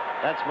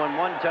that's when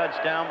one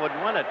touchdown would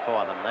win it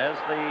for them. There's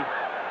the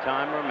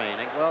time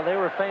remaining. Well, they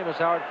were famous,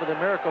 Howard, for the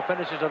miracle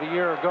finishes of a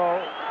year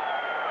ago.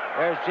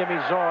 There's Jimmy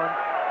Zorn.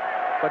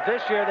 But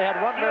this year they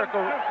had one miracle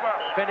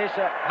finish.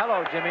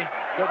 Hello, Jimmy.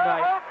 Good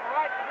night.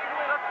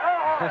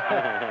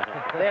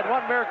 They had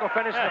one miracle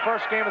finish in the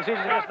first game of the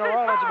season against New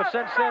Orleans, but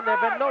since then there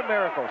have been no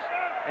miracles.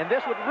 And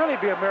this would really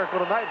be a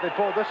miracle tonight if they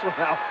pulled this one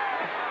out.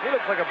 He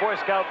looks like a Boy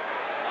Scout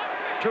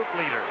troop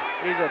leader.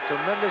 He's a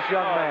tremendous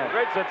young man.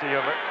 Great sense of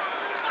humor.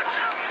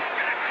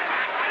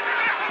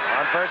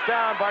 On 1st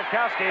down,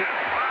 Bartkowski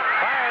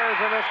fires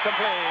and is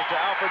complete to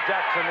Alfred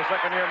Jackson, the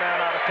second-year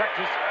man out of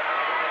Texas.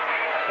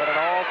 Set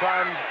an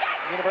all-time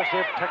University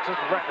of Texas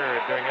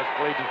record during his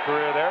collegiate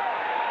career there.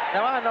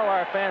 Now, I know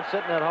our fans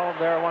sitting at home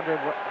there wondering,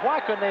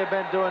 why couldn't they have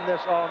been doing this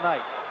all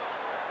night?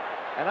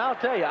 And I'll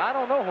tell you, I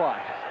don't know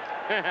why.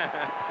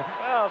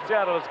 Well,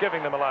 Seattle is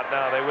giving them a lot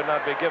now. They would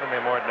not be giving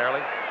them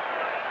ordinarily.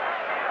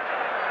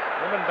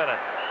 Lehman Bennett.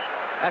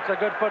 That's a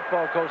good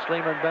football coach,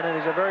 Lehman Bennett.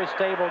 He's a very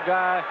stable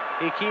guy.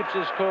 He keeps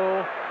his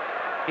cool.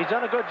 He's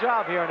done a good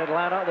job here in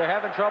Atlanta. They're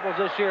having troubles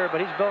this year, but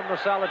he's building a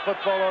solid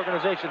football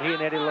organization, he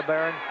and Eddie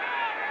LeBaron.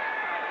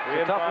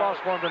 It's a tough loss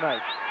for him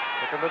tonight.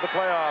 Took him to the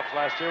playoffs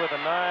last year with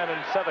a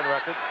 9-7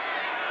 record.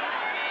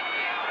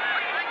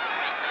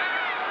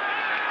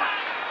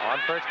 On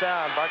 1st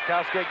down,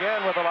 Bartkowski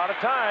again with a lot of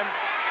time.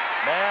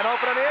 Man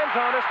open in the end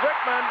zone is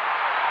Brickman.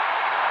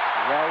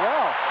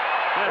 Well.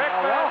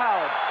 Brickman.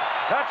 Howard.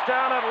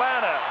 Touchdown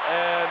Atlanta.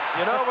 And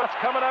you know what's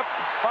coming up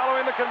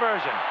following the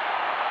conversion?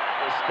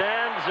 The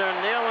stands are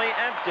nearly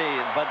empty,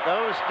 but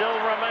those still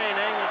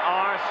remaining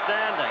are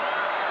standing.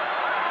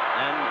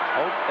 And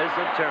hope is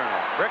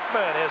eternal.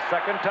 Brickman, his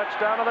 2nd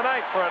touchdown of the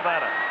night for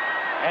Atlanta.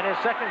 And his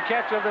 2nd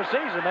catch of the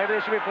season. Maybe they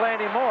should be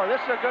playing him more.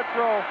 This is a good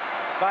throw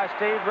by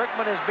Steve.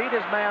 Brickman has beat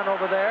his man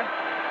over there.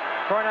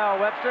 Cornell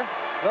Webster.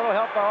 Little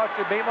help by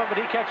Archie Beeman, but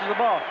he catches the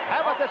ball.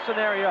 How about this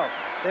scenario?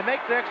 They make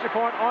the extra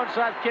point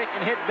onside kick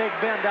and hit Big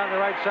Ben down the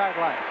right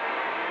sideline.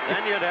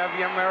 Then you'd have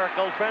your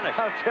miracle finish.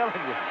 I'm telling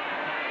you.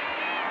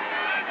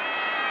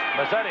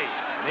 Mazzetti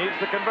needs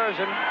the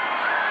conversion.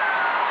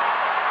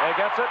 He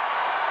gets it.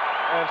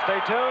 And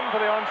stay tuned for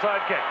the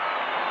onside kick.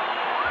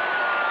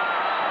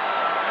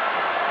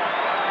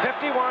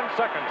 51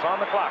 seconds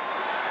on the clock.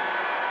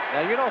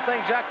 Now, you don't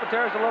think Jack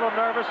Pater's a little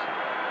nervous?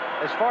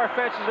 As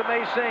far-fetched as it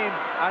may seem,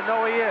 I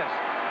know he is.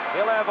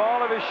 He'll have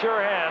all of his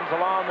sure hands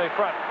along the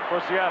front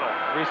for Seattle.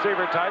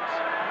 Receiver types.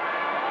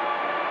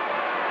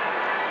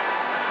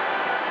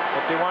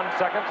 51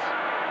 seconds.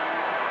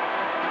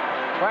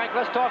 Frank,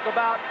 let's talk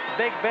about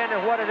Big Ben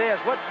and what it is.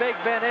 What Big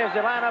Ben is, they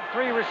line up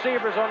 3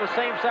 receivers on the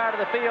same side of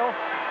the field,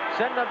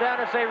 send them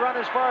down and say, run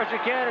as far as you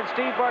can, and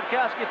Steve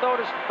Bartkowski throw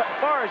it as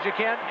far as you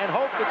can and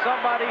hope that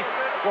somebody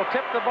will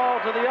tip the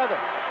ball to the other.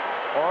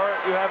 Or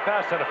you have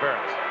pass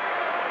interference.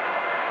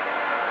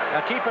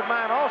 Now, keep in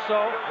mind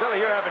also...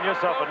 Billy, you're having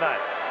yourself a night.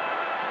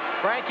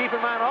 Frank, keep in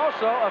mind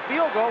also, a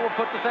field goal will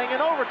put the thing in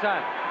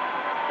overtime.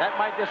 That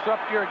might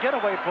disrupt your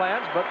getaway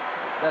plans, but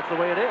that's the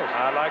way it is.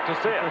 I'd like to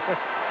see it.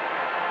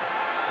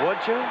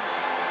 Would you?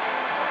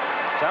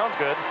 Sounds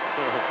good.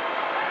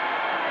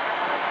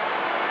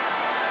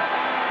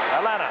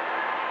 Atlanta.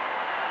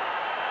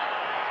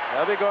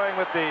 They'll be going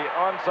with the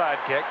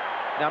onside kick.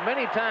 Now,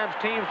 many times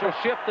teams will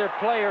shift their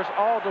players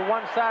all to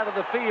one side of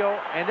the field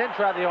and then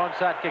try the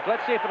onside kick.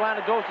 Let's see if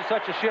Atlanta goes to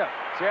such a shift.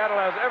 Seattle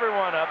has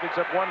everyone up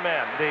except one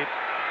man deep.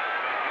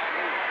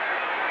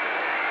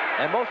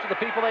 And most of the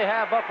people they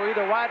have up are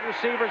either wide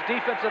receivers,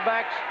 defensive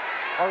backs,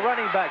 or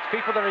running backs,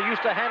 people that are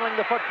used to handling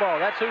the football.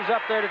 That's who's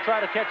up there to try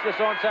to catch this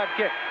onside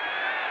kick.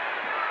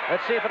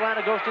 Let's see if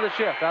Atlanta goes to the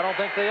shift. I don't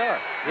think they are.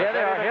 Yeah,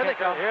 they are. Here they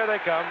come. Here they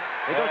come.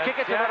 They're going to kick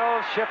it to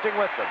Seattle's shifting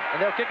with them. And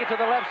they'll kick it to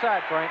the left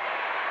side, Frank.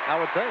 I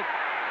would think.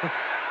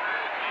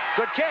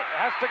 Good kick.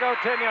 Has to go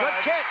 10 yards.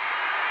 Good kick.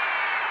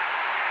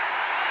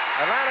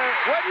 Atlanta.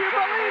 Would you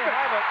believe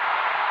it?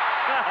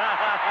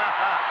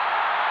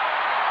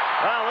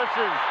 Well, this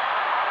is...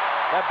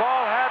 That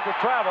ball had to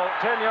travel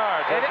 10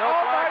 yards.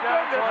 Oh, my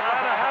goodness. So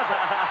Atlanta has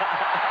it.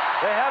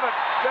 They have it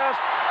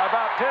just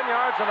about 10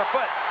 yards and a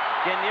foot.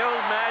 Can you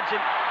imagine?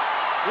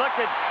 Look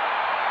at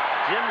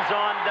Jim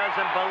Zorn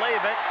doesn't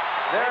believe it.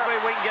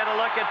 Maybe we can get a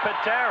look at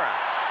Patera.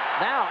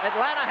 Now,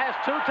 Atlanta has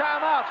 2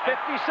 timeouts,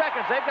 50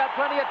 seconds. They've got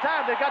plenty of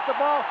time. They've got the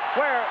ball.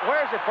 Where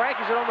is it, Frank?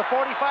 Is it on the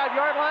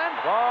 45-yard line?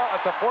 Ball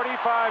at the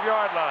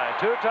 45-yard line.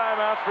 2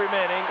 timeouts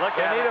remaining.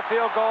 They need a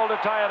field goal to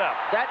tie it up.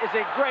 That is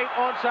a great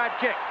onside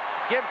kick.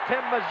 Give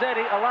Tim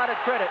Mazzetti a lot of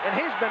credit. And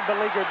he's been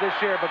beleaguered this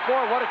year, but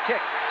boy, what a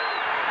kick.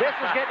 This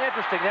is getting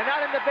interesting. They're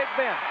not in the Big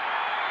Bend.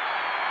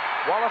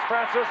 Wallace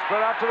Francis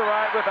split out to the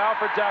right with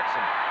Alfred Jackson.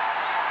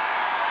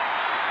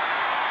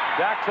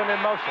 Jackson in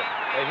motion.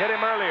 They hit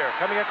him earlier,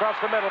 coming across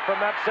the middle from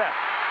that set.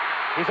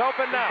 He's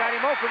open now. He's got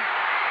him open.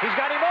 He's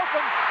got him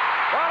open.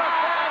 Wallace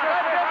Francis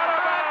is out of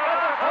bounds at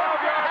the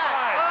 12-yard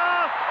line.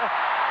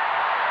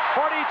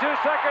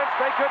 42 seconds,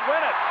 they could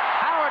win it.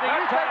 Howard,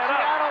 you said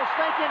Seattle's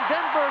thinking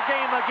Denver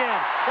game again.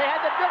 They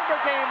had the Denver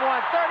game won,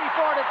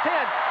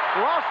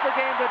 34-10. Lost the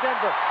game to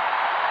Denver.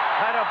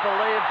 I don't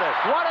believe this.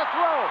 What a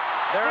throw.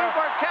 Steve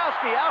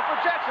Bartkowski,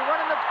 Alfred Jackson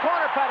running the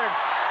corner pattern.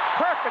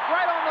 Perfect,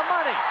 right on the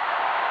money.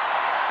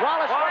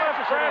 Wallace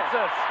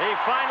Francis. He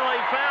finally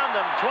found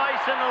him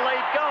twice in the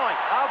late going.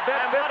 I'll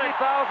bet 50,000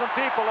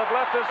 people have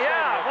left this stadium.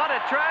 Yeah, what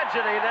a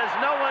tragedy. There's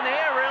no one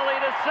here really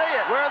to see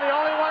it. We're the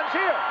only ones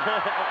here.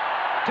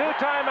 2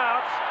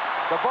 timeouts.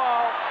 The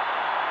ball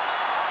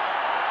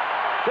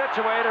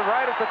situated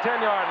right at the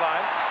 10-yard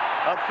line.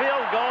 A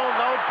field goal,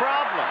 no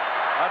problem.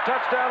 A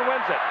touchdown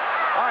wins it.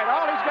 All right,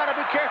 all he's got to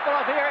be careful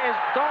of here is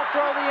don't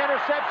throw the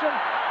interception,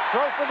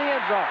 throw for the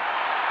end zone.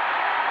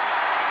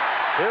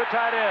 2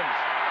 tight ends.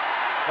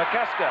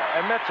 McKeska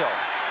and Mitchell.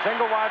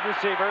 Single wide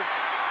receiver.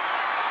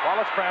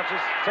 Wallace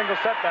Francis. Single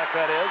setback,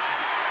 that is.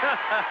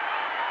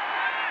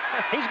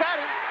 He's got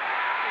him.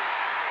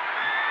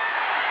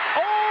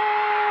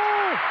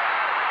 Oh!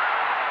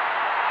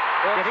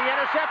 Did he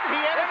intercept it?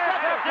 He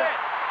intercepted it.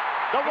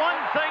 The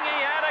one thing he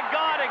had a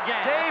guard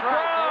against. Dave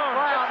Brown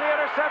gets the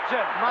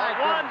interception.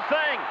 The one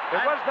thing.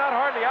 It was not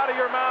hardly out of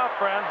your mouth,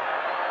 friend.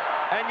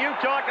 And you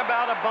talk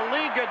about a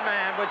beleaguered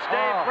man, which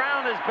Dave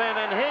Brown has been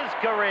in his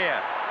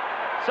career.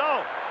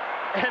 So,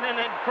 in an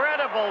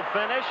incredible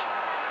finish,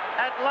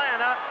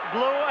 Atlanta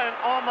blew an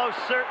almost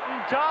certain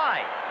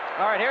tie.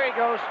 All right, here he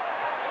goes.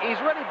 He's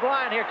really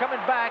blind here, coming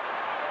back.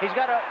 He's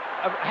got a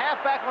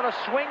halfback on a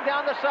swing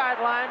down the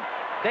sideline.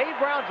 Dave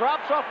Brown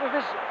drops off with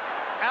his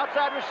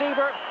outside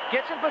receiver,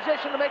 gets in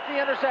position to make the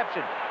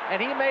interception.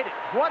 And he made it.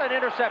 What an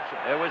interception.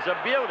 It was a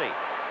beauty.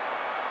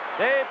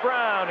 Dave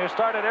Brown, who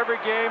started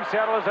every game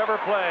Seattle has ever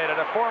played, and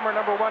a former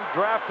 #1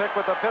 draft pick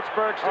with the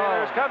Pittsburgh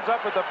Steelers, comes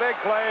up with a big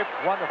play.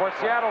 Wonderful. For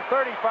Seattle,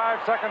 35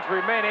 seconds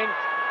remaining.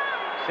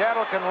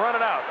 Seattle can run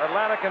it out.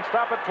 Atlanta can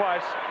stop it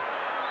twice.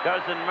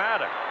 Doesn't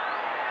matter.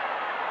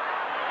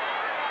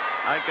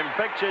 I can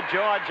picture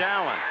George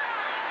Allen.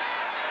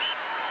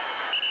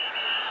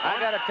 I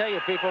got to tell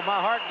you, people,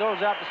 my heart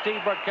goes out to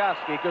Steve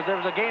Bartkowski, because there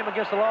was a game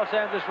against the Los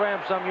Angeles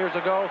Rams some years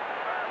ago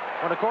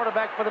when the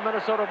quarterback for the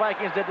Minnesota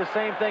Vikings did the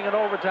same thing in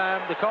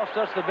overtime to cost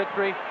us the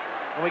victory,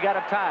 and we got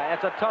a tie.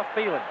 That's a tough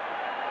feeling.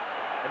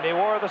 And he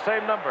wore the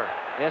same number.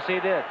 Yes, he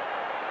did.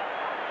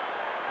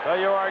 Tell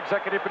you, our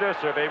executive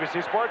producer of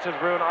ABC Sports is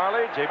Roone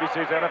Arley.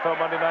 JBC's NFL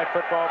Monday Night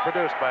Football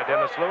produced by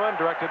Dennis Lewin,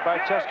 directed by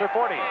Chester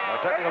Forty.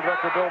 Our technical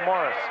director, Bill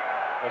Morris.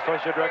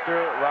 Associate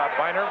director, Rob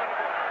Biner.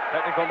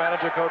 Technical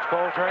manager, Coach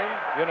Coltrane.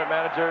 Unit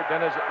manager,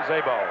 Dennis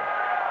Zabo.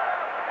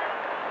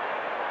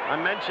 I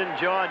mentioned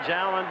George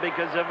Allen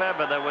because if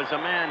ever there was a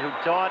man who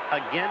taught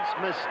against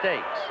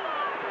mistakes,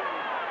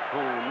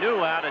 who knew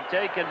how to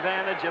take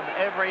advantage of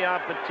every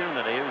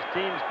opportunity, whose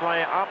teams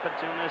play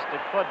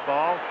opportunistic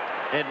football,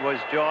 it was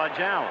George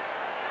Allen.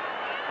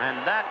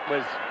 And that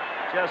was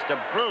just a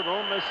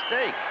brutal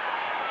mistake.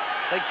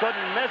 They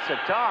couldn't miss a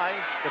tie.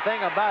 The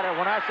thing about it,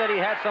 when I said he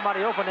had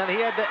somebody open, and he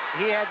had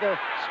the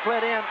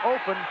split end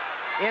open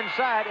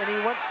inside, and he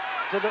went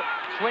to the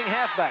swing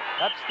halfback.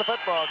 That's the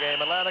football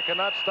game. Atlanta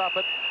cannot stop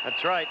it.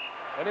 That's right.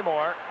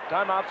 Anymore.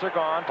 Timeouts are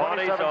gone.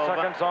 27 over.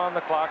 seconds on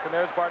the clock, and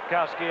there's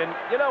Bartkowski. And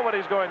you know what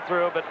he's going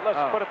through, but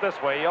let's put it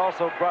this way. He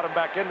also brought him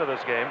back into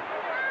this game.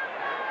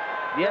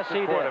 Yes,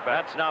 he did.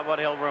 That's not what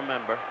he'll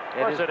remember. Of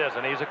course it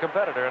isn't. He's a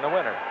competitor and a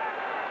winner.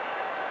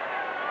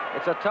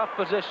 It's a tough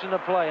position to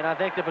play, and I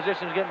think the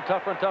position is getting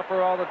tougher and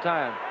tougher all the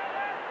time.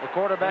 The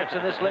quarterbacks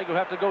in this league who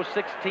have to go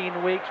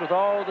 16 weeks with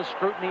all the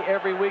scrutiny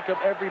every week of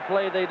every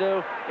play they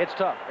do, it's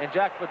tough. And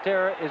Jack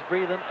Patera is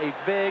breathing a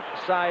big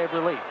sigh of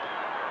relief.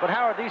 But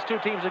Howard, these two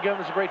teams have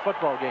given us a great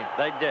football game.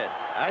 They did.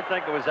 I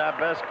think it was our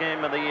best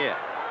game of the year.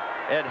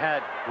 It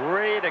had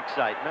great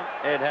excitement.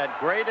 It had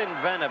great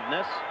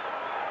inventiveness.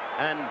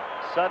 And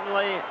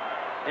suddenly,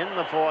 in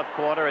the fourth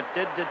quarter, it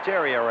did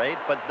deteriorate.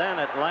 But then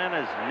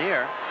Atlanta's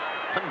near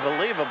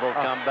unbelievable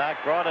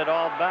comeback brought it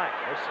all back.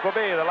 This will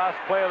be the last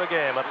play of the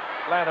game.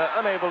 Atlanta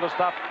unable to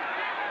stop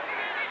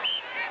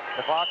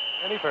the clock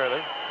any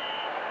further.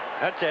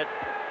 That's it.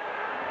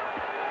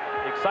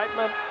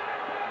 Excitement,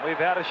 we've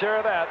had a share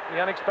of that.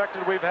 The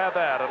unexpected, we've had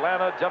that.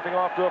 Atlanta jumping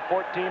off to a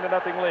 14-0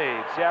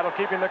 lead. Seattle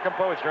keeping their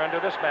composure under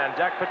this man,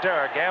 Jack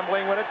Patera,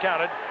 gambling when it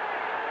counted.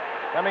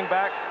 Coming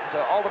back to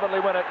ultimately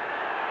win it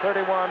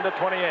 31-28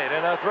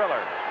 in a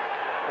thriller.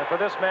 And for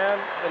this man,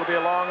 it'll be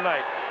a long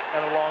night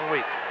and a long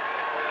week.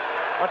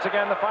 Once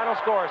again, the final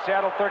score,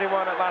 Seattle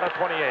 31, Atlanta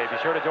 28. Be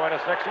sure to join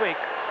us next week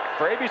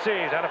for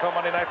ABC's NFL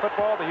Monday Night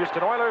Football, the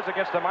Houston Oilers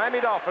against the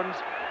Miami Dolphins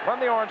from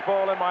the Orange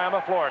Bowl in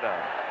Miami, Florida.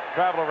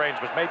 Travel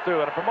arrangements made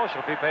through and a promotional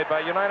fee paid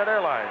by United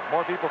Airlines.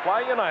 More people fly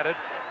United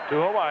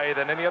to Hawaii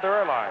than any other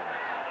airline.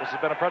 This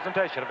has been a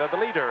presentation of the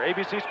leader,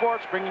 ABC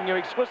Sports, bringing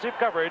you exclusive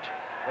coverage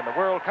when the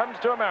world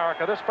comes to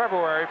America this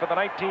February for the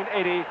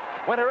 1980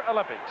 Winter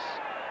Olympics.